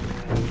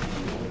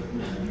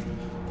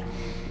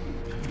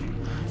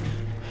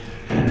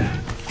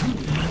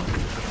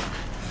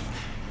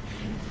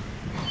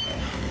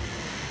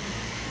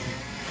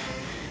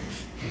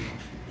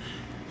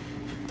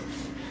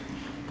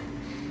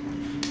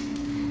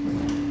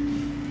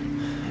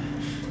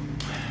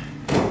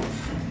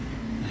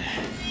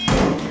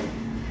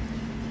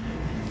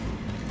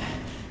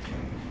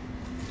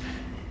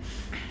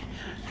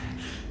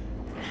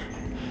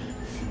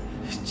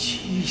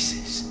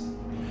 Jesus.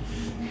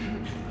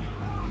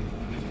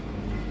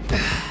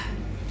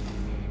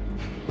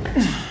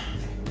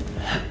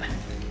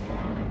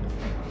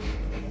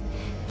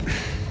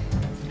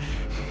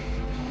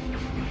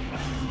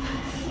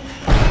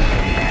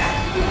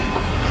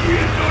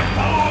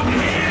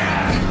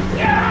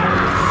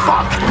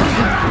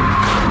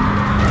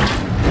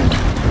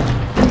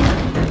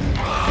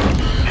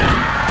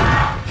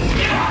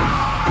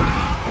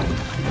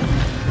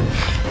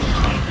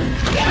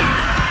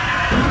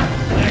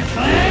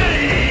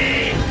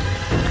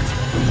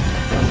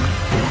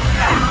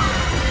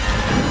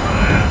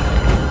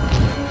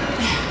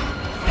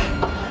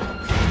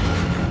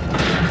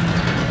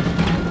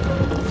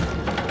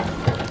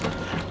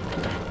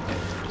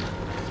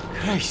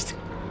 Christ.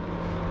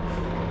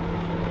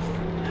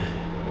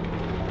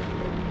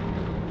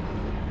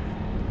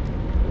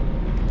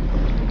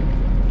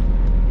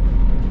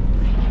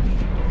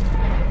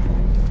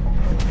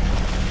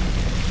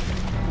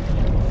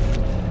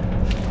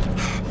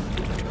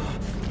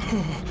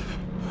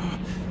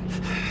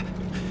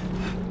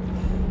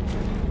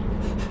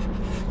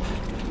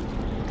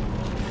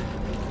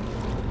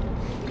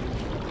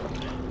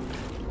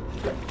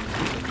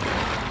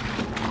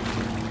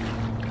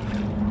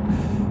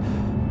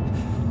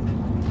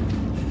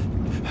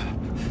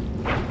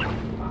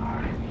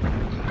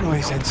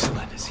 Roy's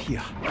insulin is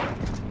here.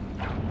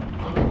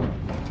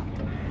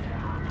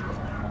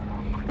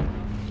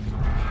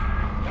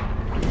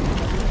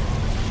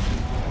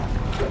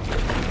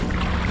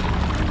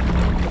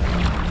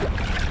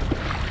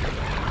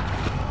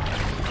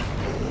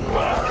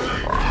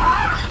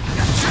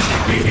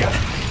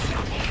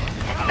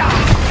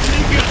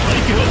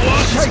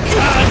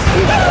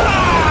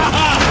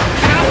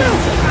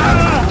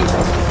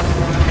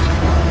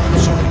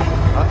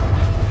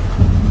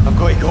 I've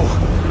got to go.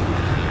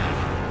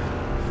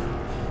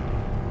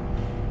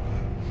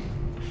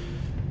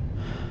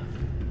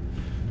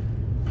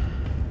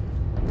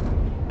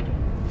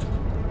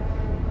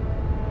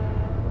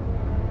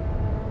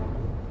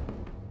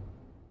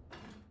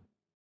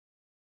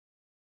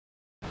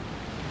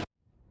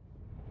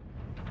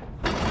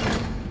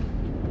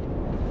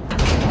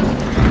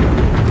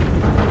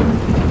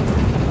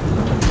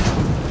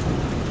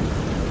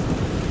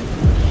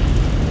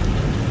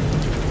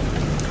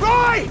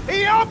 Roy! Are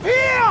you up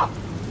here?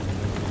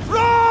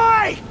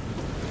 Roy!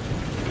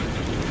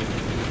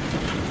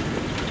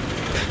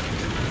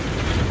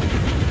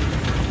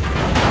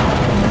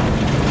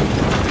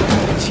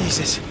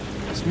 Jesus,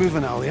 it's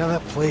moving all the other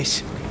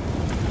place.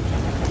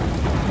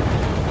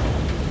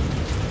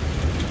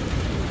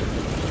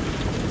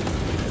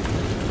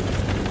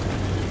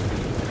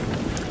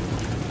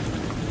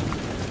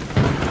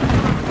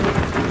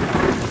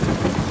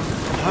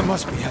 That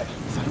must be it.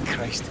 Thank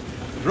Christ.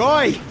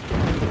 Roy!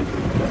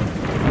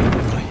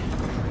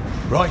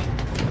 Roy,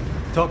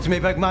 talk to me,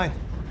 big man.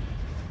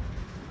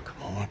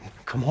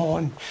 Come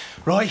on,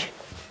 Roy.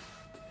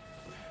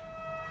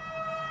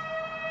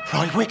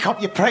 Roy, wake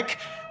up, you prick.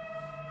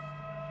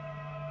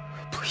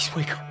 Please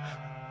wake up.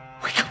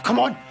 Wake up, come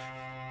on.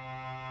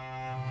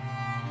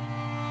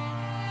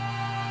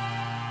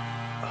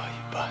 Oh,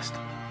 you bastard.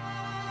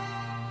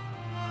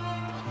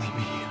 Don't leave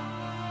me here.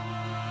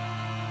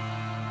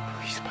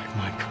 Please, big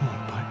man, come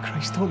on back.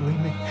 Christ, don't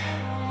leave me.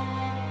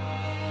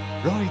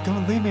 Roy,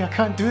 don't leave me. I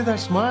can't do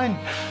this, man.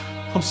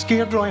 I'm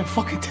scared, Roy. I'm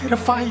fucking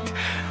terrified.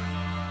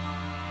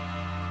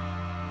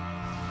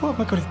 What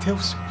am I going to tell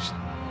Susan?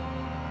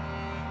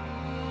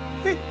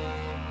 Hey.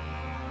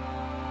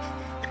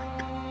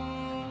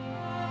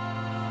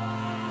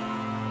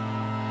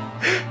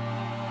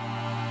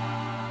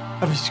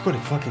 I mean, she's going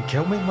to fucking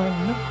kill me, man,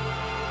 you know?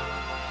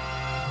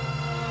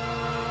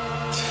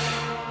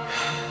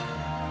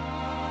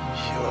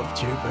 She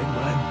loved you, big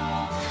man.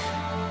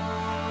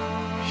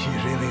 She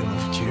really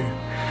loved you.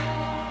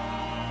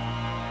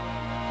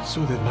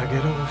 So did my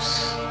girls.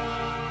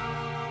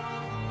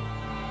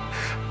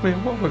 Wait,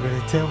 what am I going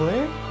to tell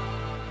them?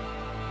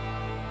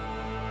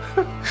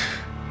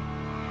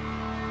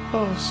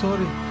 Oh,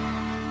 sorry.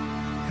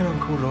 Your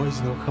Uncle Roy's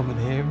not coming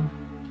home.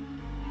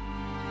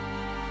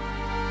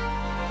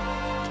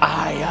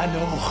 Aye, I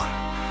know.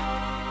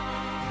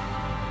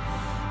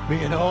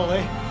 Me and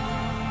Ollie,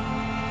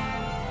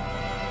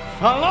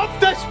 I love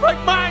this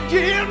big man, do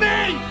you hear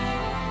me?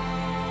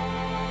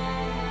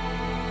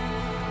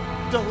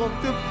 I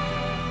loved him.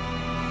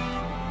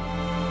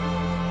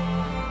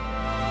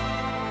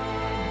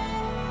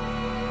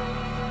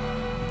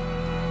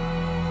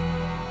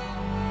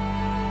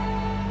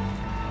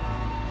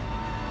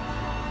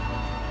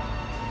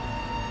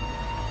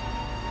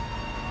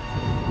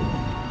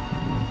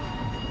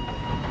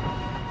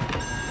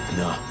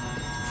 No.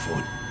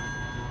 Phone.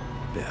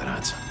 Better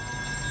answer.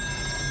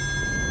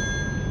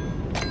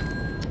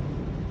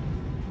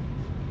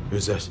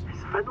 Who's this?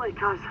 It's Finlay,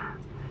 Kaz.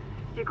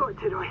 You got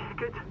to Roy.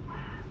 Good.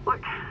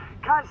 Look,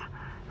 Kaz,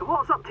 the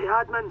water's up to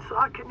admin, so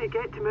I couldn't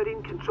get to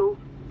Marine Control.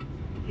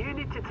 You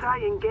need to try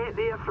and get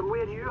there from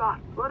where you are,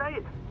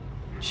 alright?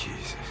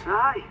 Jesus.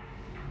 Aye.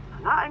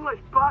 And that English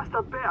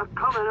bastard better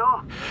come and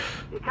all.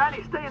 You can't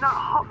stay in that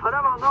hut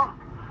forever, no?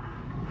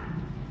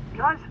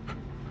 Kaz?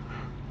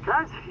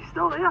 Kaz, you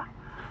still there?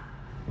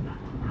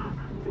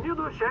 When you're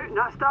not shouting,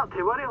 I start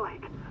to worry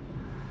like.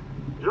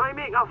 Is Roy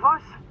making a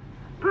fuss?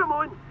 Put him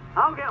on,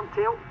 I'll get him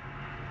tailed.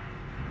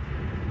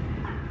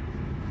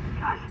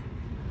 Kaz,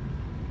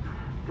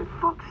 for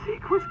fuck's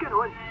sake, what's going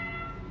on?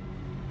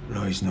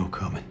 Roy's no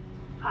coming.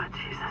 Ah,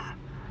 Jesus.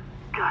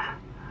 Kaz,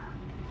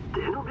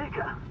 did you not make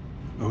it?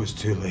 I was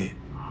too late.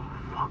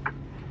 Fuck.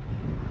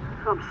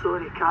 I'm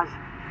sorry, Kaz.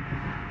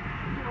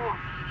 No.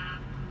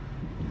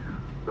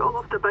 We all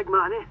love the big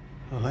man, eh?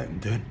 I let him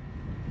down.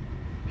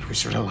 He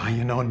was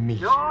relying on me.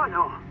 No,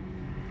 no.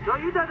 No,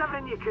 you did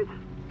everything you could.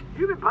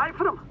 You went back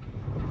for him.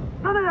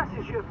 None of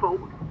this is your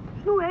fault.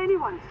 It's no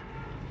anyone's.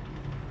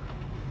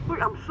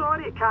 Look, I'm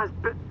sorry, Kaz,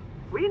 but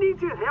we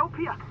need your help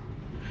here.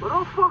 We're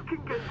all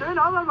fucking going down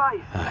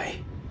otherwise.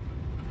 Aye.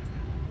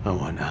 I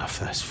want half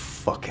this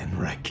fucking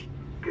rig.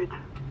 Good.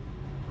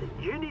 Then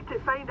you need to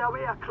find a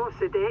way across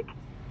the deck,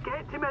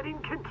 get to Marine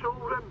Control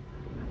Room,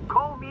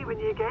 call me when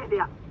you get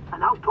there,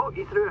 and I'll talk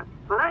you through it,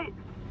 alright?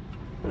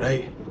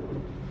 Right.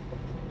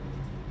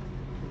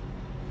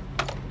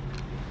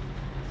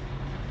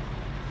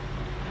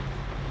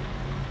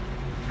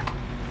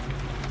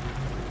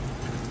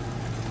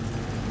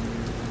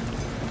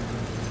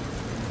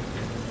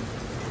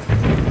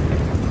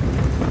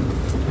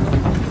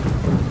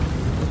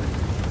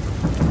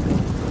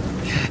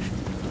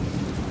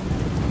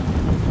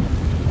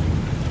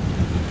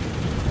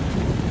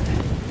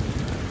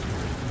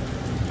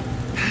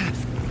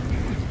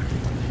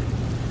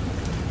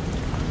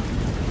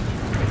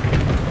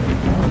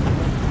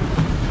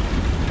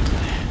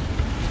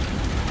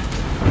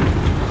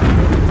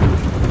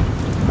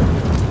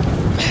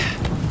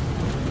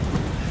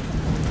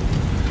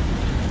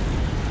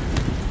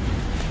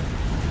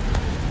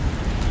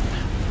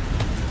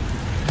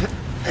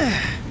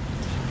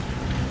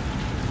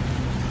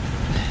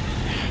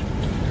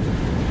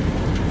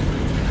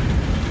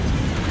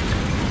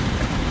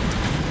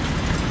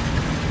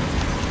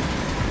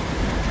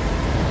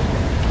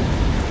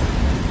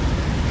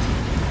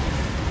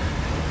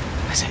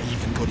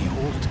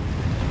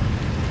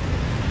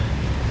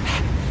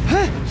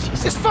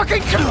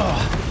 Fucking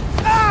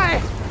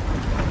aye!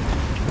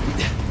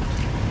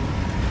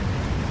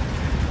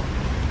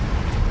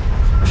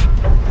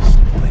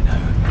 Slowly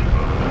now.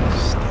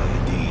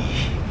 Steady.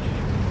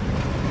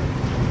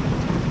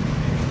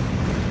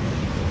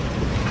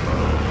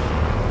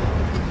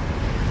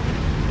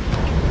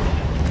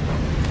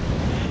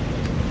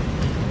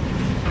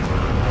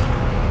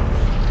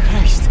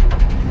 Christ.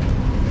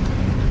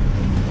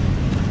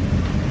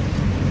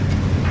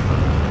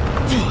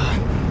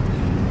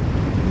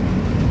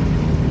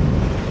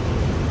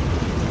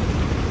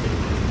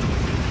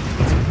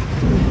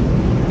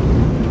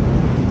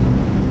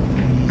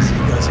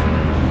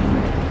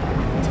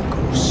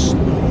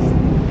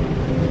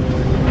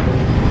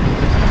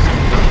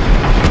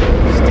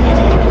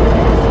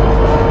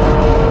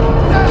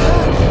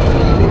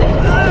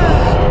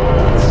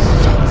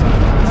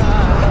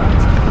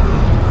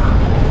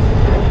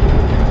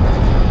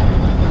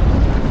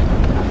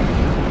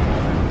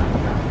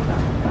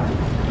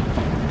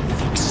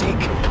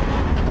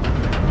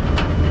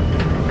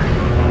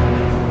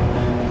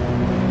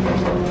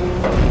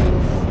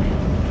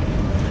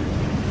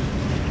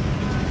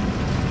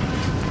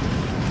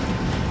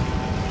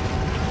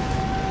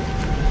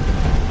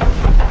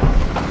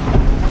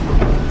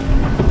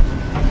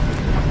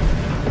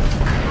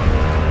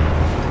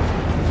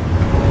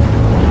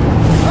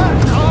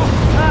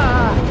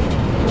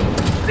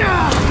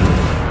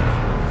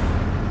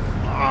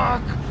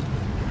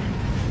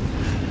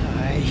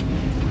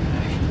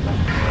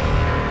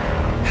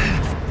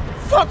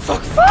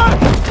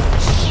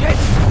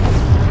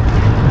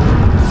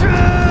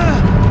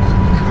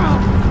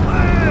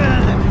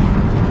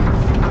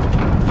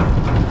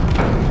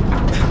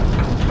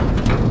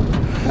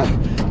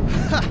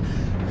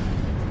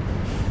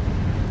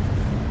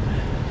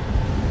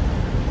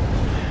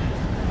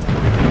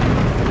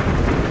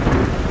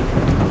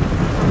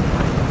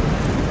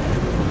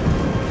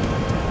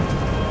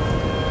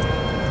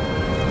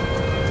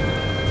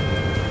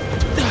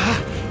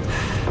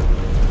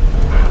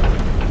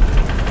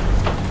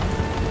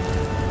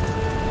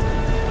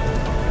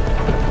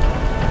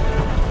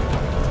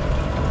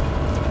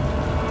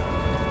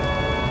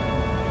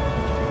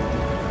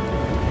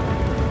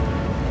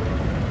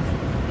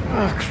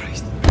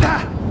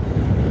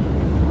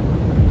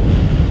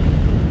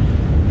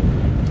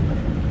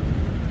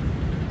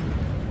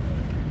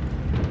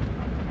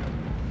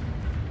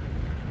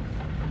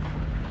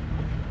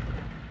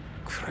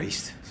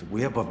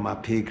 way above my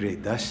pay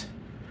grade, this.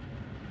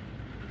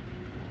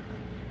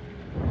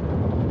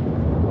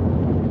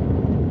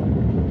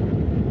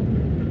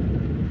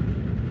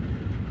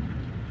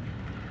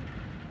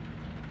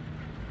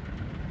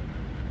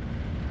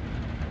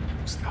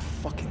 It's a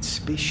fucking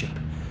spaceship.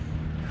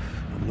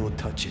 I'm not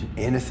touching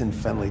anything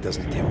Finlay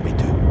doesn't tell me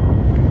to.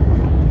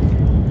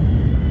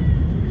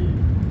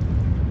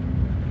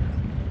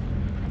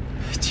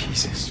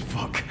 Jesus,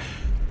 fuck.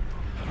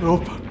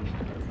 Roper.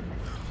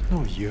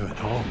 No, you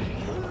at all.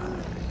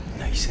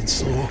 Nice and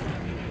slow.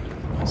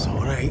 That's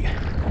all right.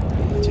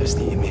 Just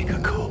need to make a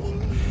call.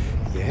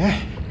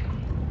 Yeah?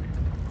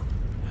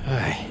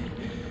 Aye.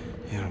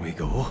 Here we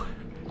go.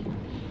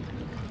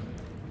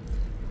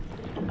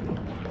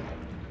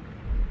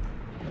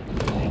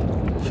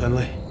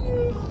 Finlay.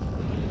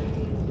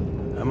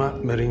 I'm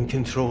at Marine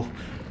Control.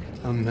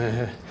 I'm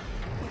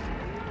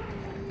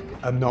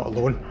not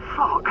alone.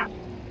 Fuck!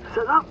 Is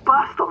it that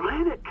bastard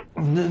Rennick?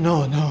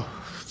 No.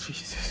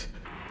 Jesus.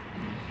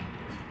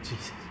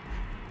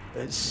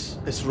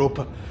 It's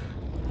Roper.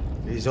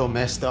 He's all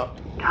messed up.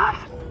 Guys,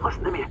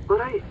 listen to me,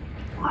 alright?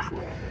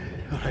 Listen.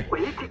 Alright.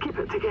 We need to keep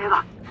it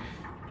together.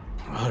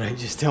 Alright,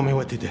 just tell me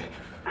what to do.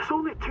 It's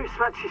only 2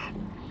 switches.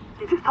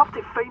 You just have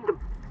to find them.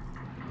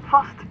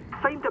 First,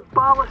 find the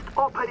ballast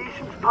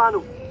operations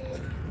panel.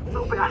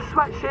 There'll be a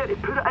switch there to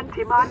put it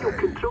into manual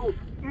control.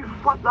 You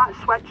flip that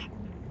switch.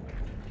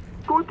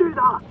 Go do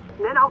that,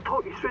 and then I'll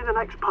talk you through the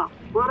next part,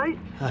 alright?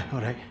 Aye,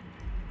 alright.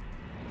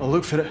 I'll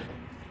look for it.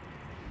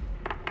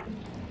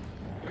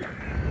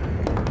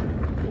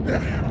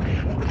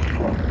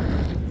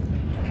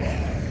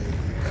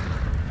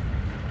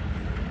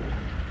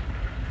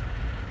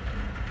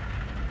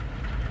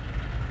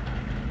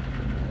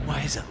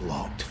 Why is it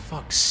locked?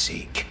 Fuck's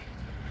sake.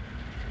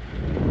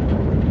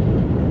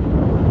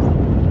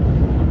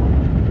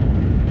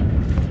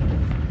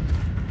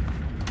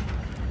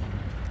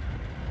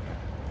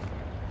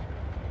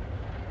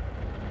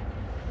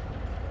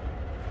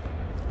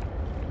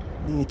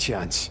 Any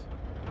chance?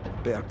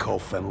 Better call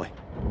Finlay.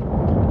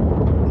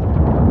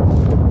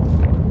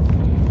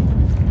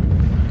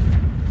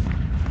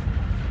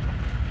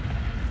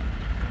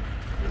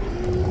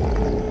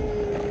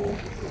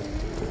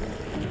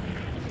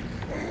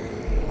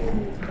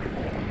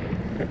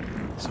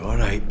 It's all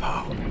right,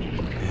 pal.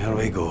 Here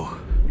we go.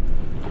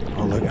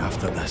 I'll look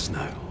after this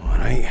now, all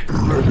right? Keep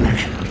him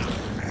away.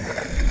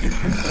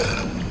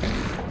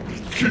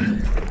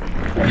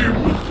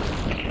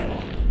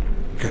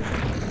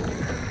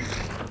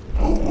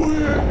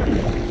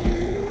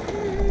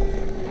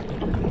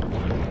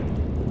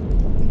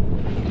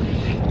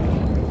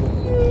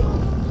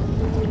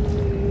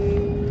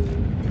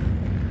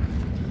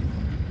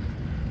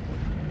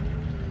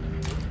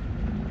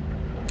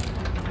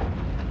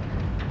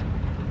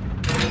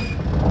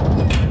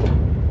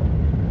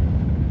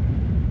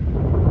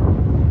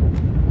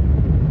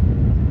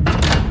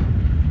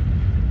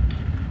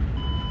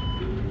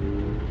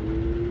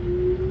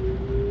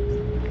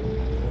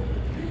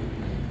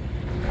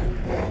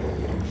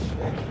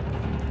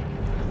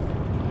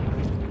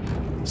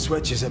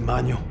 Switch is at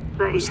manual.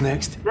 Right. What's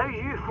next? Now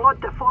you flood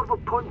the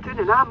forward pontoon,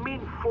 and I mean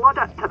flood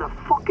it to the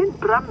fucking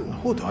brim.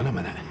 Hold on a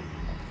minute.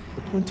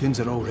 The pontoons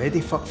are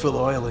already fucked full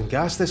of oil and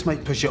gas. This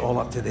might push it all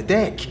up to the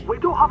deck. We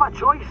don't have a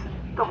choice.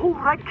 The whole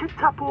rig could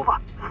tip over.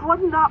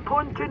 Flooding that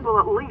pontoon will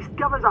at least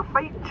give us a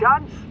fighting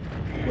chance.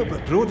 What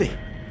about Brody?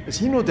 Is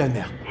he no down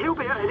there? He'll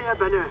be out of there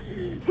by now.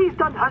 He's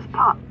done his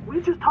part. We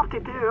just have to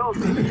do ours,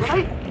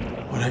 right?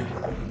 Alright.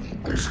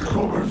 He's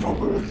coming for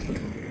me.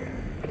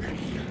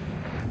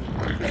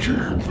 Keep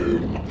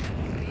him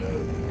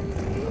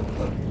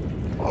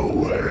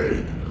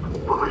away.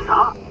 What was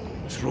that?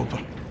 It's Roper.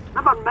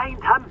 Never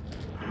mind him.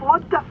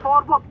 Flood the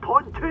forward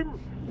pontoon.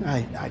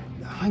 Aye,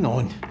 hang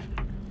on.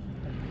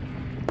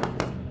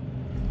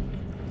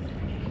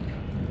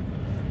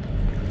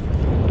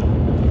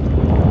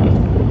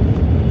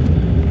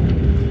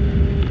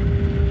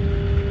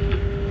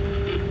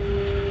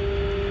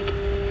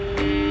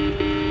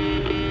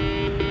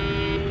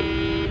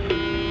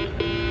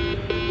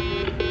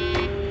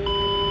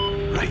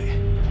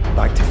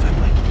 Back to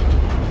Finlay.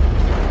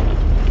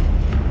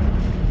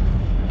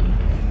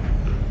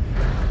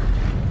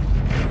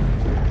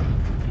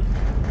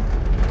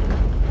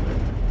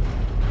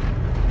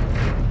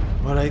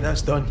 All right,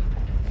 that's done.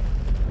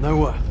 Now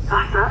what?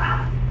 That's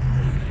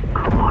it.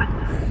 Come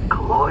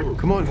on.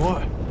 Come on,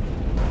 what?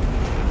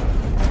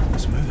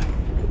 It's moving.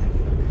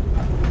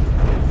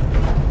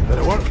 Did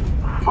it work?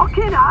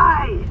 Fucking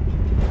aye!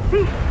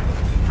 See?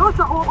 That's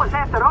a hopeless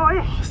after all,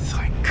 eh? Oh,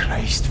 thank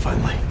Christ,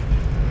 Finlay.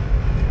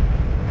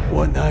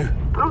 What now?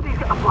 Brody's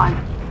got a plan.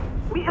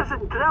 Meet us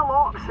in drill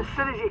ops as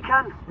soon as you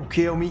can.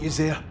 Okay, I'll meet you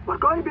there. We're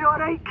going to be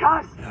alright,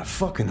 Kaz. I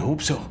fucking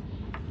hope so.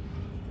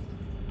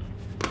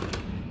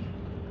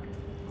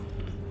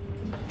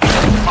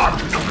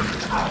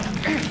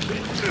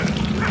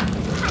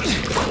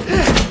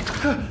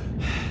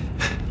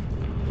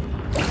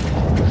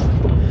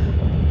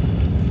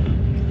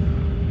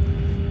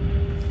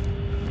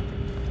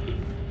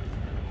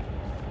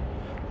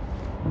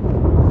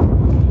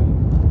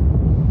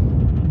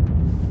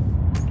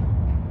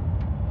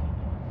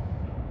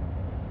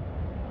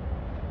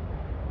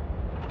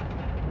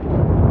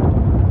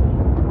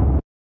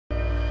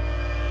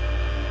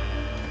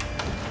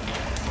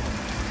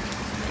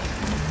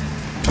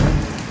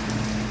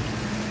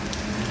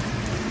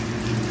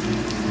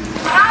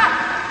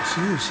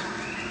 Zeus.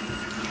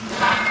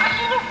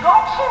 You've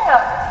got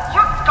here.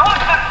 You're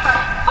gone, for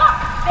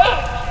fuck's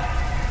sake.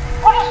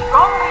 What is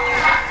wrong with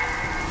you?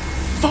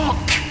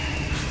 Fuck!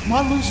 Am I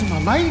losing my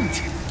mind?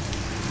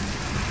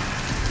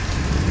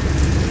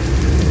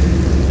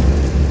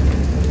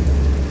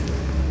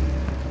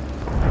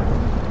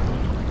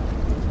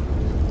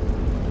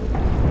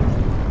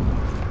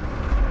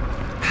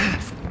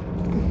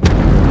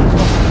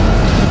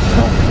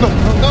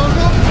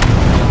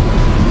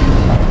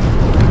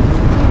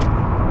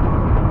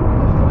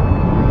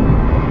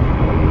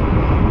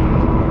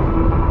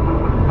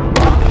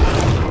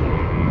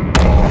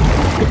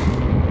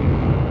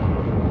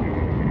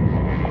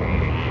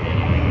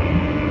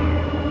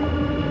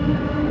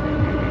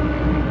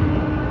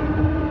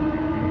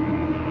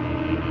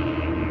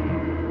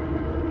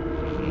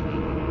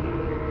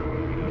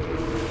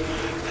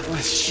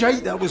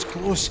 Shite, that was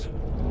close.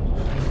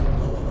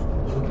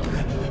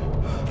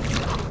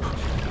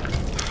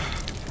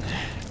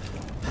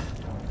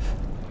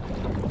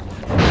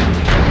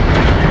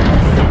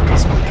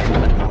 It's making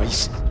that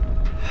noise.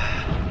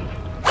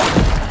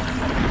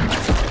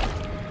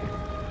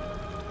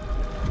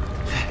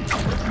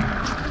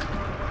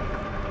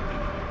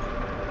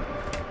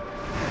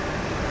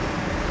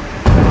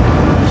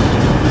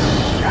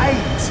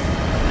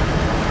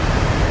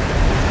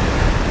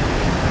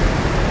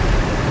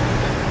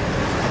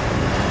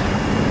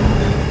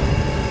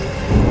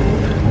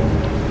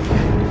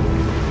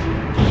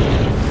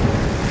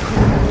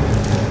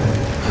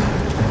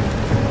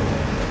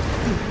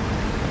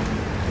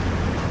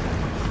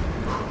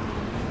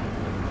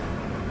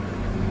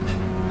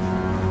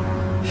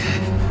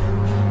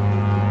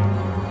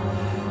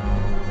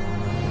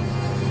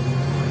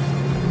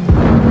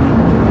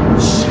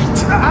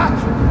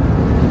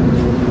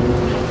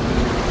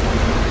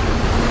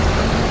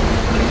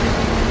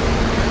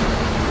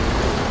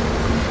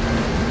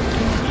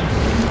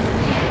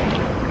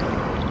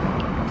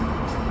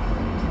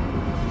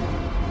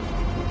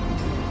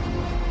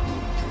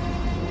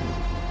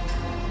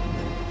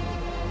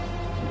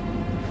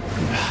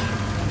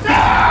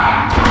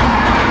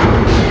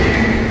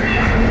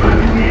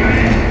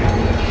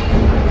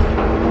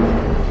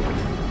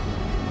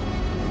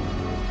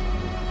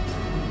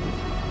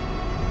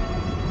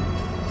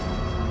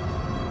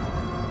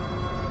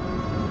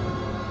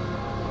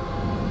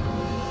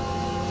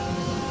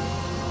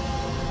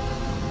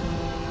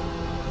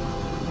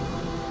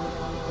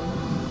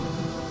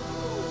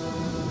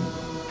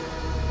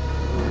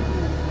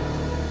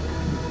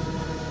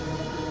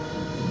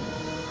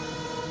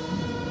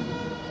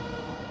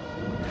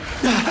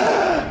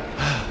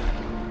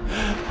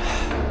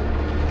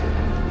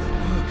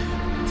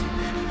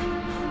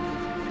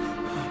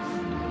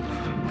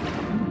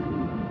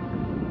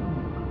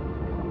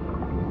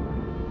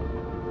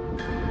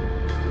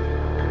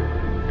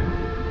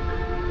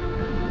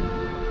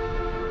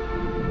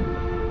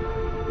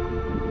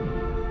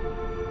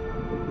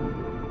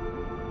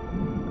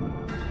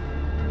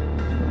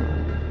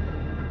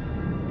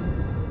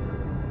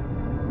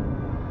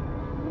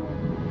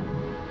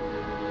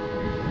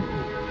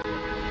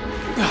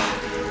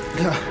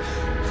 God,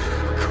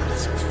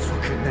 it's a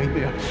fucking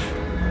nightmare.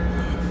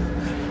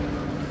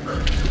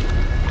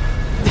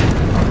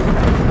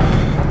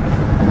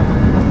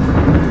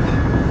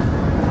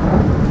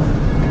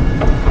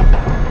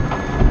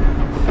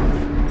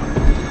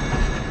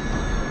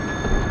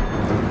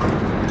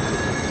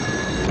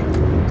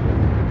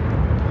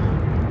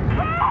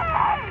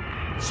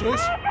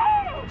 Zeus?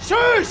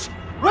 Zeus!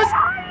 What's...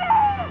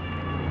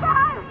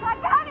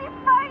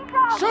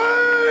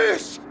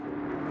 Zeus!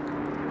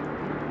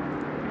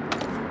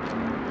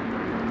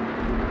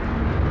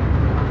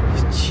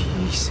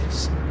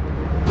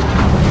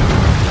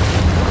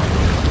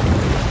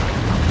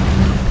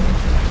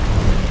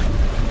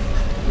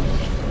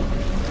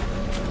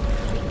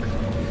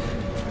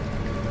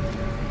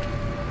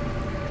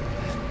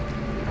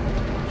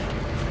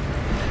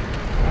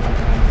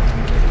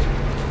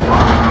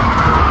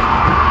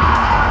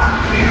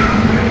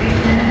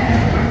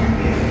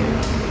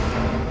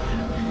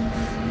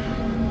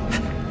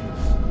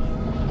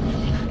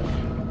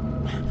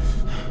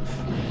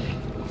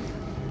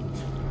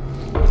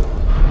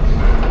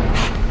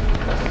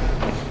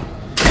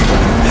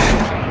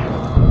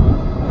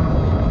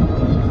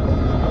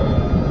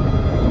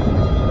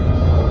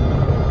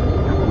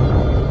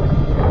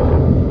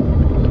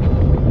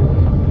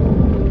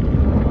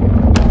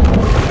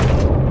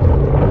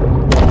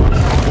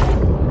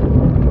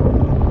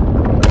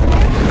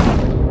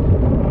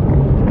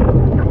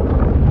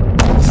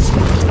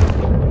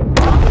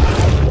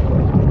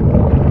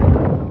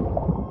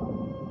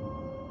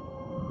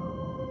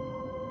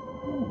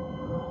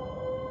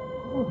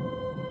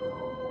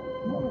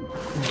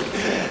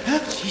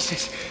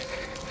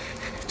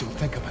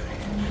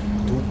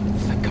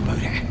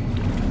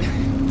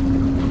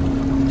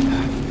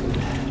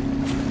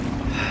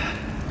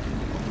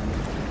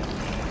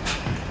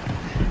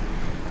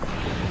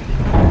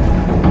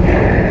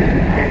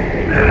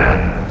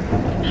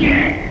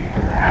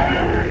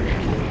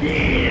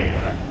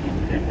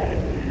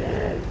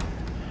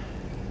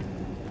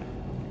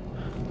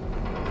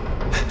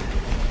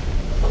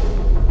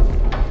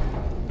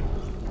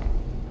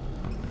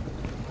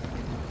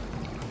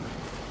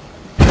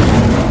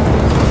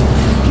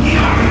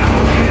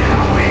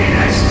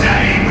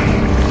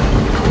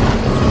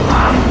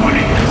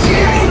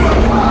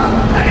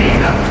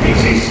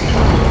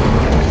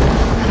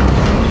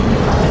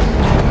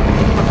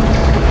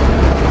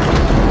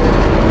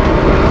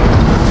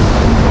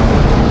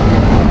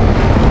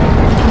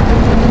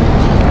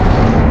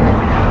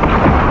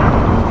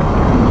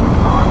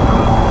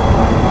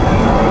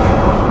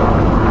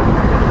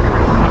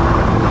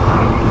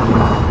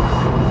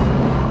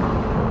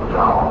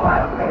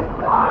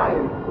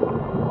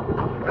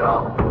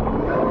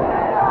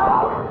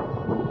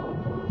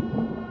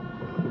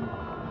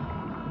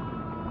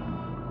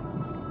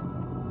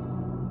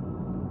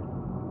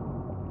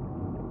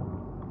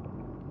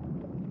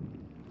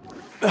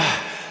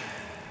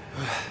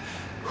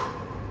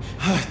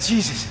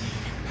 Jesus.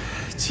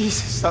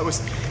 Jesus, that was...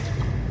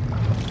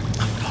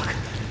 Fuck.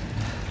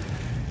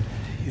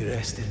 You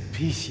rest in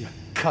peace, you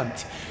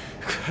cunt.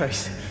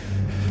 Christ.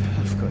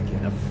 I've got to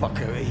get the fuck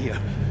out of here.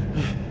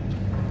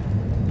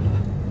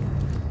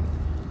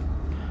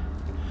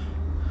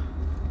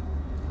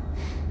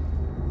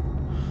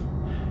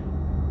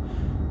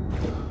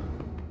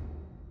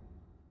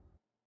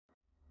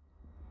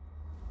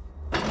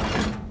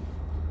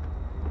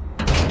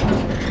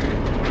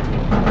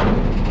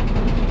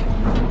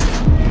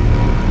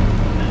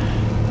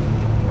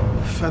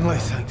 Finlay,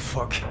 thank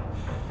fuck.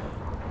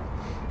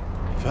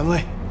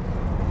 Finlay?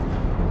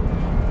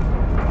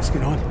 What's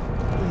going on?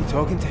 Who are you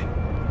talking to?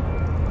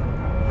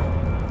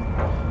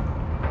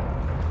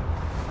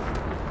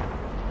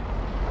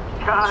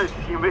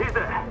 Kaz, you made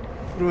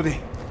it.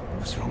 Brody,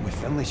 what's wrong with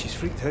Finlay? She's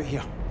freaked out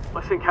here.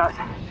 Listen, Kaz.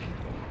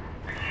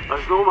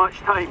 There's no much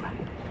time.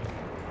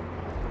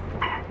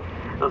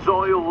 There's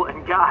oil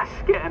and gas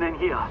getting in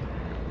here.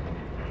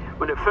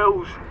 When it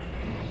fills,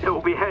 it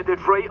will be headed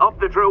right up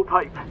the drill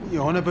pipe. What are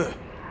you on about?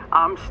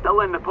 I'm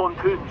still in the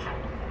pontoons.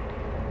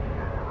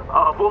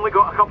 I've only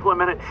got a couple of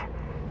minutes.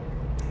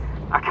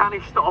 I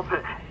can't stop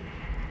it.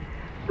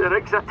 The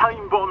rig's a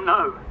time bomb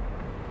now.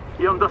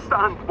 You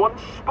understand? One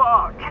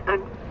spark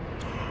and...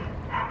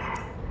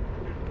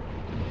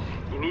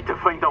 You need to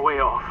find a way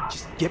off.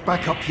 Just get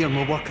back up here and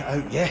we'll work it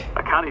out, yeah?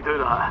 I can't do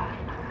that.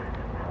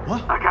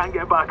 What? I can't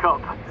get back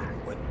up.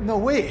 What? No,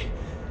 wait.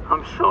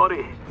 I'm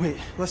sorry. Wait,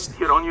 listen.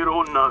 You're on your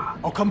own now.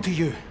 I'll come to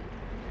you.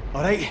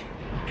 All right?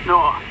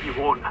 No, you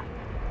won't.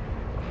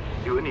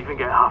 You wouldn't even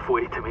get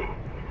halfway to me.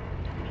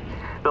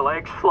 The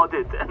leg's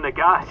flooded and the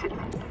gas,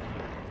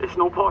 it's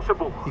no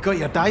possible. You got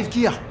your dive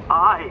gear?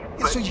 Aye,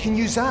 yeah, so you can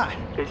use that?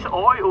 It's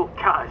oil,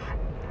 Kaz.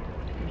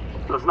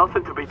 There's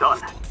nothing to be done.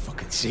 Don't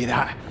fucking say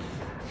that.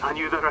 I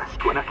knew the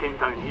risk when I came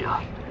down here.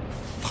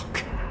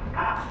 Fuck.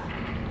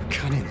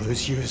 Can I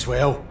lose you as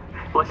well?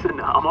 Listen,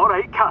 I'm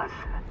alright, Kaz.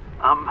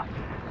 I'm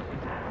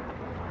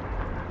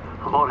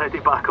already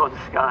back on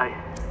Skye.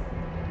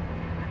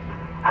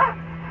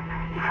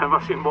 You've never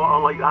seen water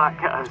like that,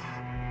 Kaz.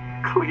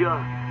 Clear,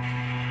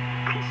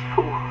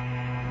 peaceful.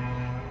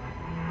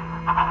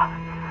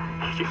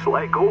 You just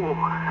let go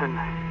and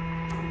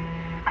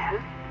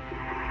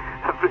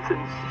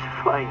everything's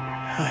fine.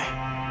 Aye.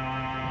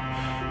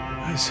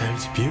 That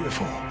sounds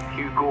beautiful.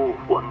 You go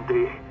one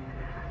day.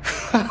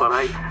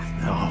 Alright?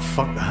 No,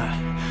 fuck that.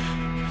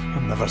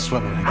 I'm never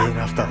swimming again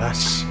after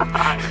this.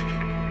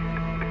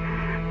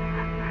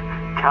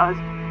 Kaz,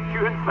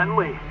 you and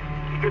Finlay,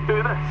 you could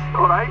do this,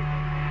 alright?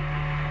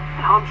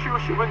 I'm sure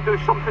she wouldn't do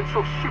something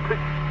so stupid.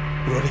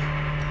 Rory,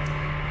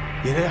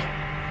 you there?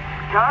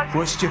 Kaz?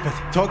 What's stupid?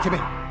 Talk to me.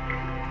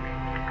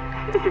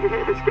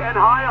 It's getting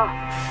higher.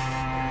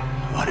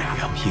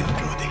 Alright, I'm here,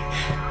 Brody.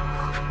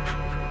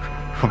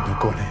 I'm not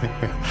going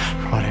anywhere.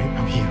 Alright,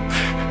 I'm here.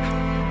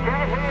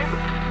 Get him!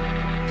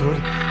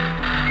 Brody.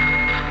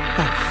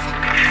 Oh,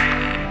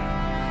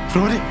 fuck.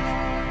 Brody.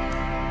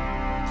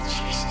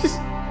 Jesus.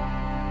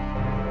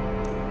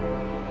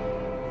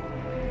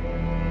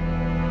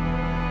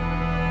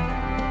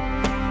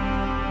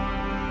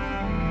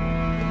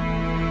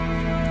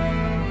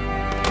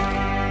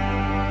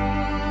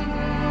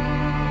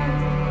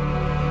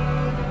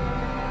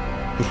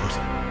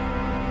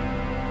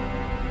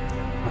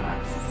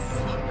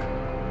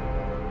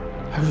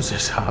 How's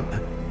this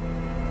happening?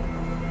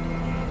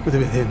 What are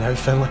we there now,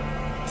 Finlay?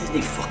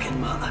 Doesn't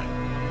fucking matter.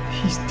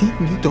 He's dead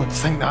and you don't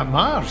think that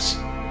matters?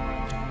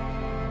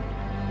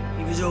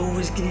 He was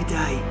always gonna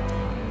die.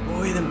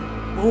 All of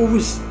them.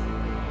 Always.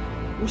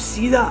 We'll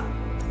see that.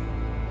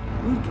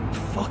 We've been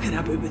fucking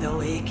about with the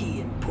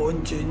Lecky and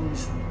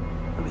pontoons.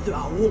 And without a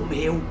hope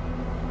in hell.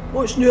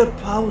 Watching our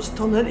pals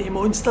turn into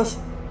monsters.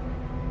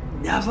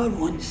 Never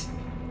once.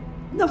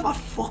 Never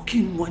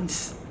fucking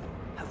once.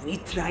 We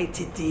tried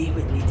to do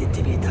what needed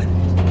to be done.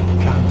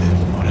 Calm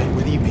down, alright?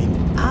 What do you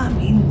mean?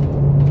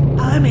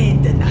 I'm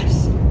ending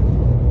this.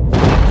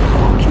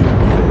 Fucking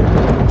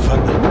now.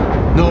 Finlay.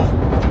 No.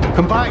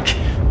 Come back.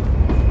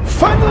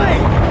 Finlay!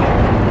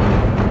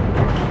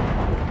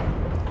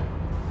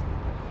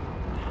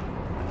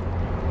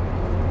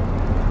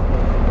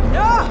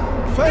 Yeah!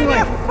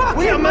 Finlay!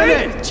 Wait a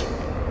minute!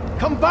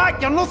 Come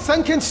back, you're not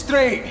thinking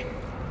straight.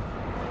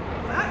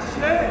 That's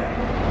it.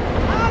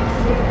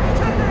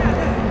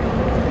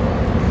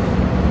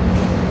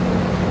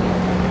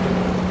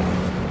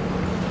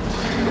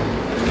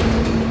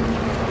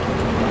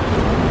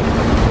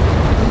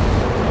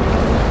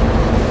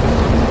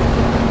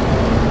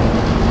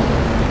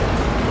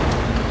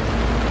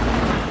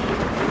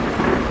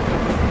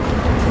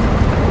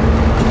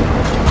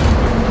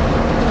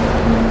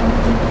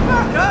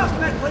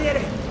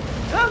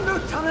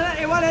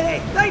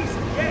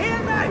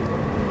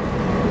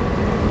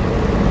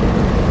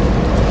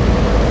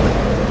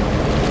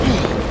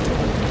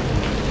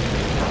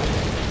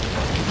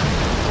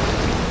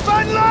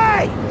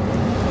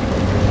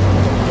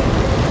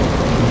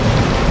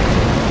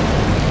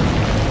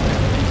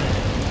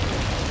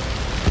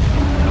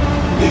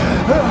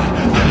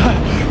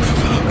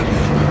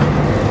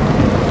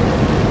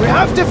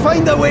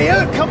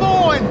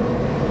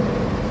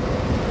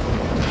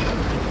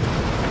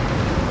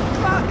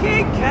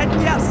 fucking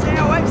kidding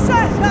yourself? It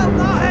says there's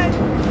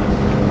nothing!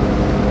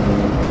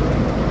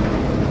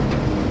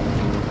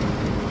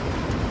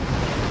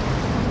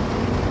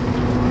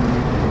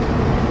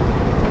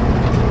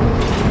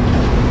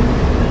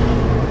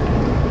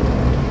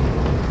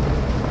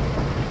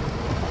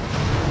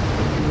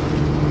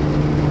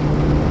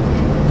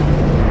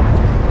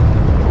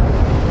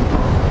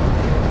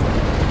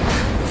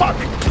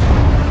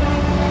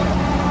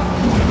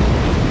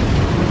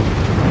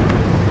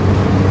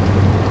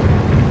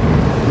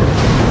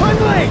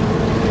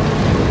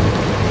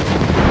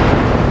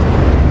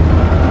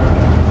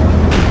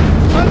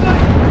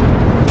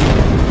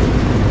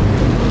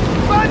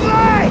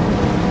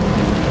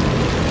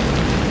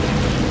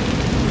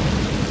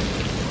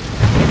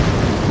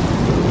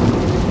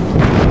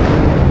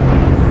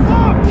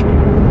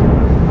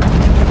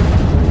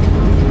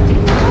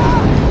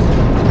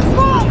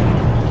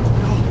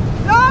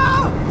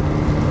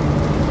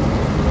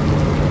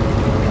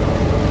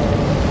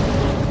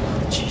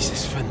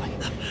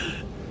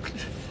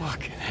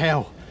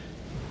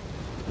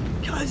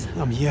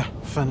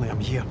 Finlay, I'm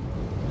here.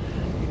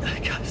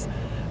 Guys,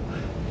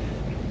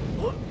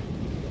 what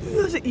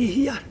is it you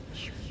hear?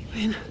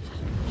 When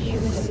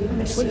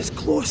it's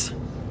close.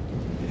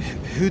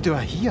 Who do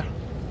I hear?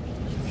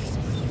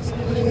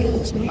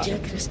 It's made you a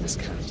Christmas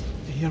card.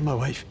 You hear my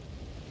wife?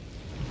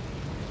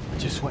 I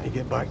just want to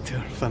get back to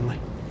her, Finlay.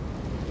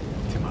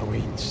 To my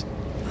wains.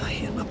 I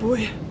hear my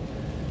boy.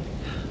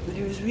 When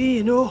he was wee,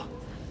 you know.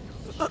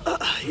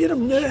 I hear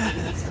him now.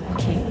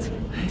 Kate.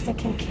 I'm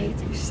thinking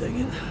Kate. He's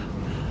singing.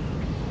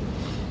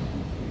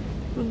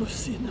 We're not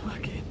seeing him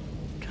again,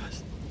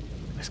 Kaz.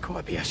 There's got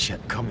to be a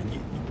ship coming.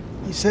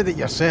 You said it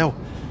yourself.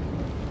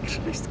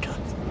 Christ,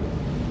 Kaz.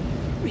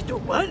 We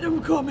don't want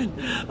him coming.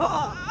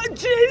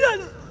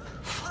 Jesus!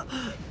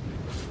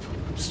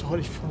 I'm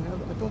sorry, Finlay.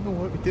 I don't know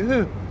what to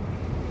do.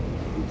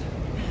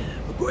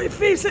 We've got to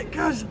face it,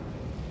 Kaz.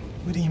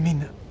 What do you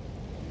mean?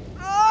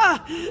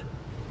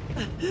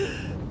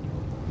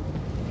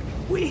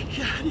 We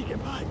can't get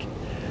back.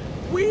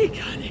 We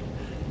can't.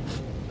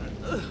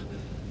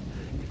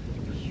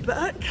 But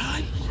that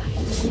can.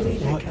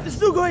 What? It's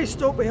not going to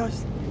stop with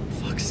us.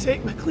 Fuck's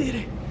sake,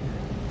 McCleary.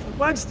 For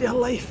once in your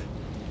life.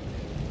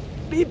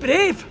 Be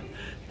brave.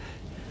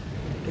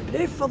 Be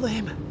brave for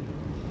them.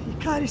 You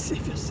can't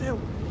save yourself.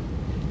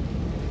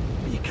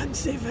 But you can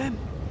save them.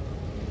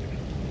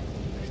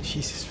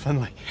 Jesus,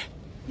 Finlay.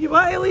 You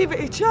want to leave it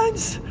a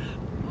chance?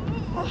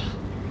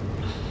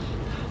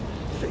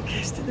 If it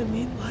gets to the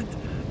mainland.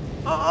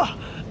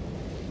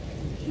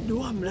 You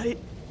know I'm right.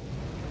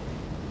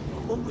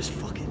 I'm always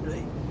fucking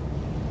right.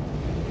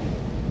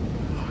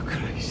 Oh,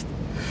 Christ.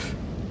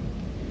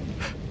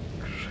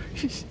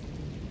 Christ.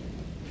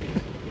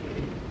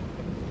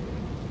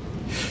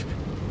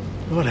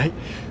 All right.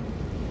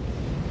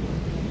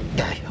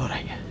 Aye, all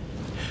right.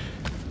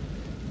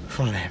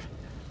 For them.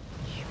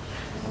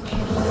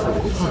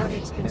 Sorry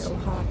it's been so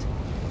hard.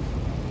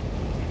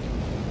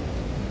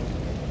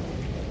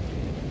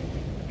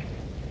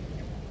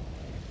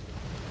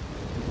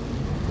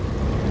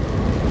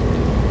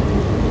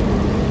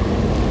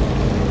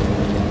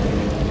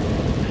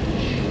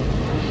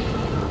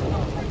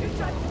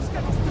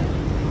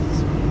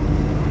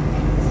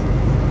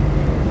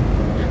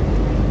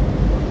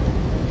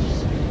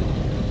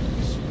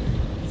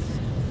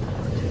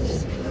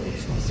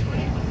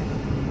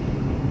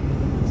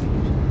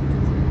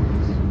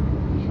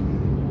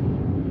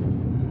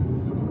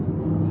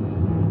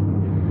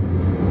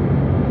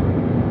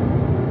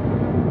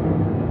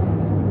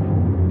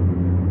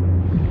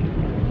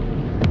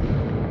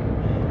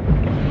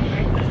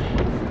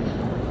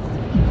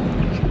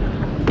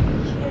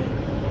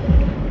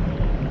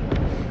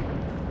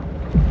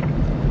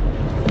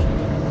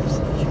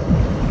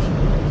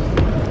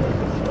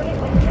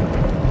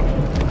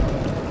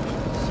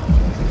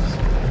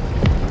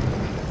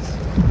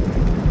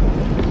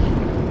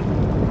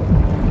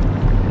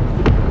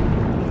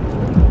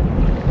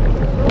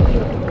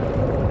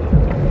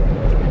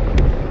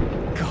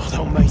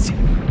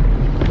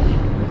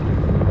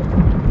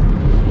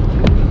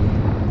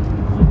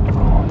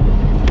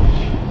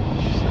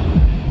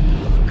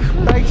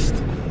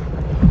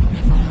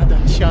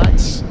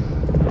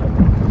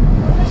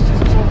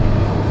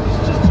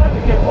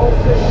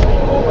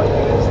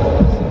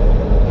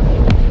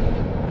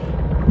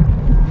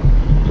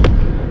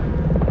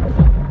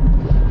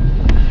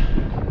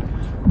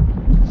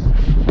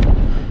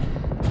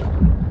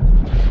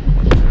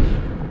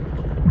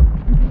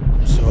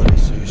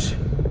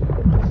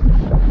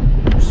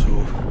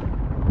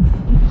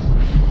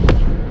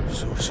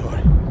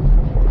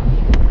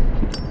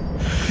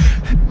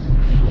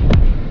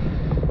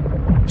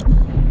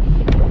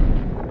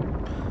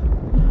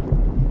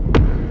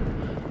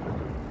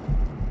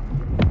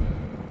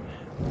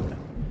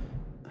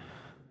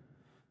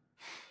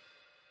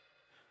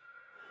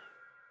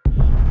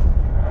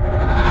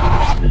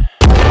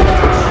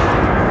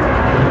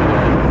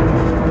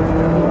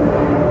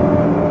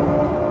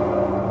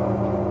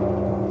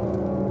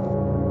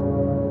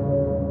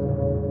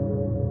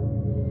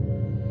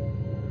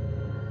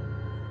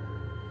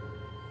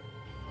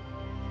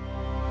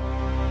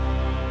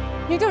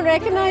 You don't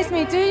recognise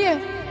me, do you?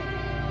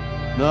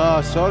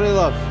 No, sorry,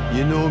 love.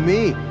 You know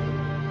me.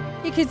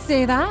 You could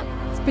say that.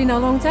 It's been a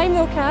long time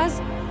though, Kaz.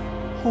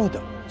 Hold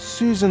up.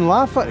 Susan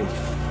Lafferty.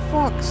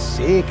 Fuck's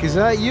sake, is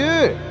that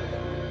you?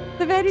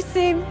 The very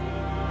same.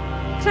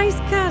 Christ,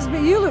 Kaz,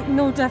 but you look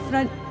no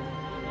different.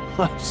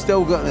 I've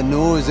still got the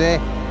nose, eh?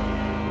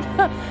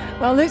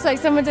 Well, looks like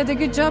someone did a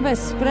good job of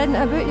spreading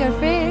it about your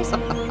face.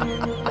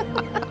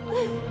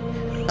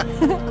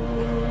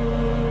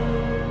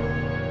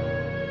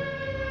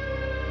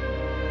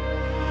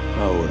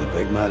 Oh, the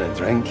big man a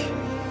drink.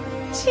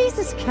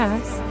 Jesus,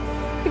 Kaz.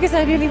 Because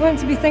I really want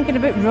to be thinking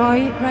about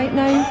Roy right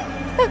now.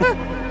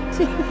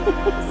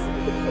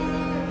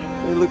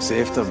 He looks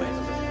after me.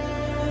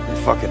 He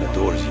fucking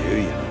adores you,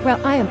 you know.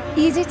 Well, I am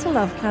easy to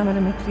love,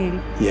 Cameron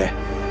McCleary. Yeah.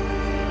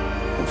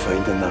 I'm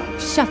finding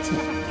that. Shut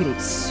up, great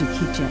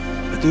Suki Jip.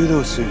 I do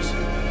though, Suze.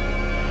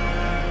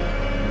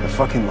 I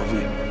fucking love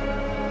you.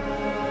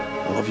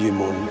 I love you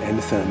more than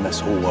anything in this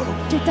whole world.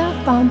 You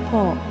daft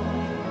vampire.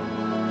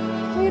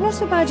 Well, you're not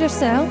so bad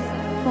yourself,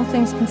 all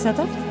things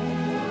considered.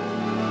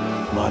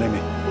 Marry me.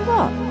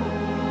 What?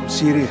 I'm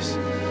serious.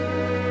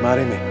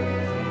 Marry me.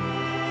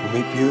 We'll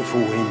make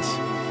beautiful Waynes.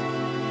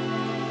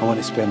 I want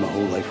to spend my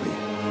whole life with you.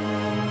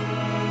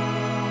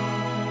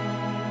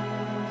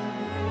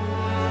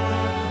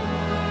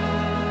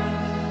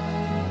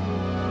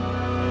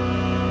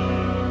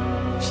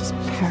 She's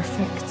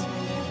perfect.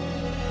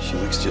 She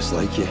looks just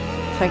like you.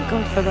 Thank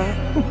God for that.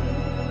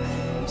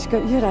 She's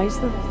got your eyes,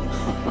 though.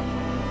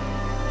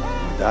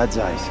 My dad's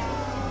eyes.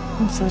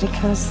 I'm sorry,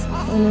 Kaz.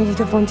 I know you'd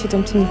have wanted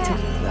him to meet her.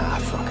 Nah,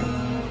 fuck him.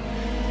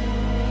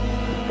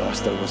 The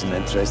bastard wasn't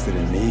interested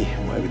in me.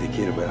 Why would he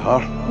care about her?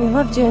 He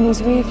loved you in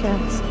his way,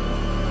 Kaz.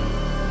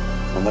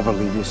 I'll never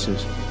leave you,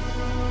 Suze.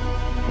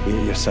 I'll be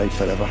at your side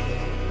forever.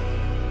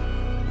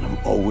 And I'm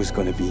always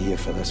going to be here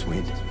for this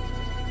Wayne.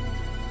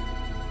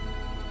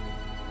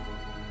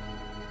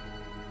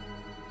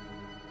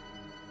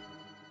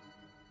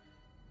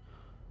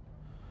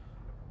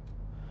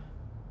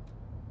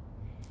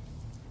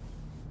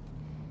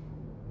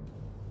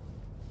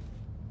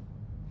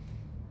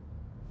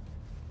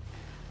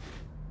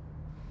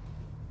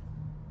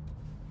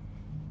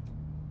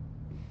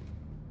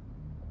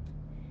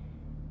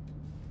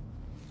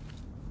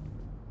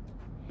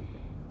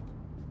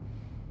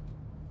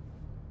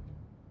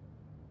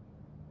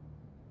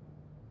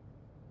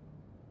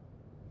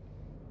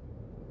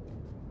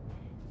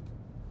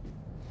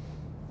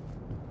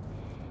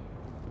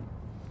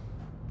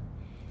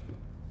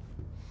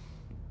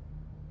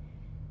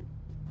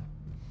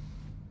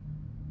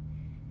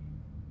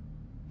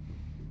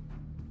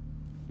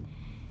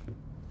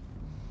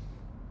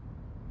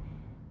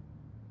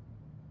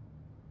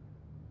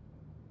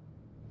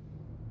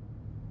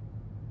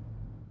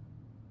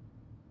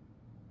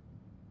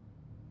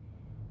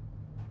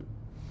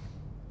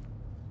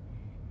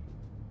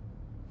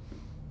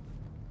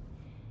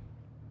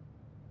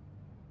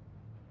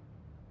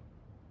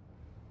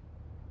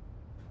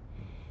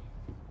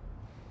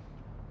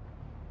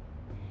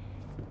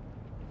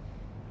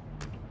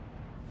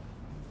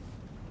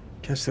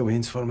 Kiss the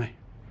Waynes for me.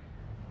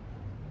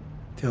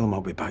 Tell them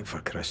I'll be back for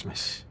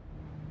Christmas.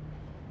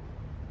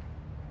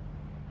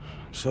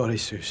 I'm sorry,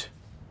 Suze.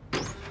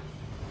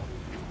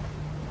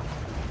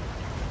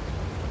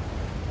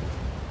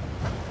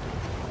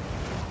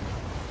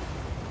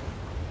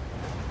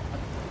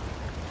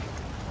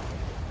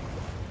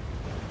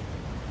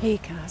 Hey,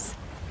 Kaz.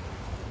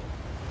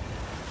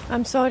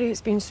 I'm sorry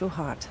it's been so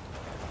hard.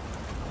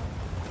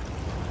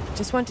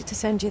 Just wanted to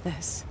send you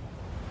this.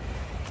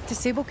 To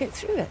say we'll get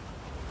through it.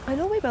 I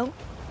know we will.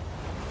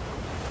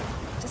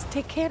 Just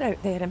take care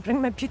out there and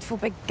bring my beautiful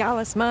big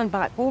gallus man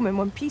back home in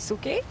one piece,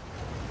 okay?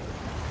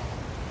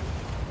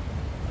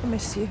 I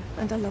miss you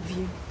and I love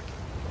you.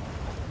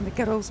 And the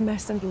girls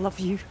miss and love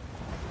you.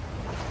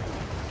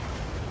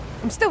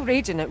 I'm still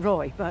raging at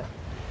Roy, but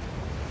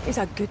he's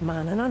a good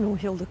man and I know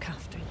he'll look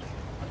after you.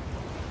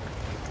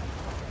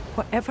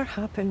 Whatever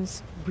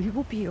happens, we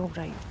will be all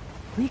right.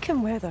 We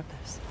can weather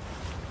this.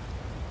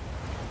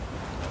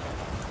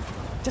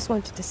 Just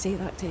wanted to say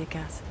that to you,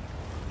 Kaz.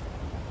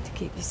 To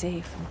keep you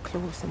safe and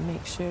close and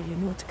make sure you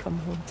know to come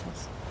home to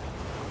us.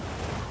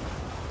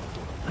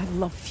 I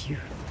love you,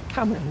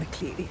 Cameron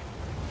McCleary.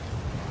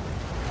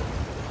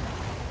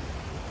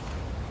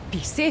 Be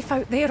safe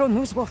out there on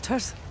those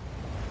waters.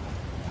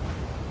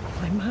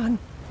 My man.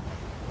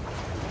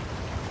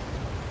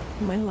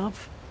 My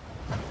love.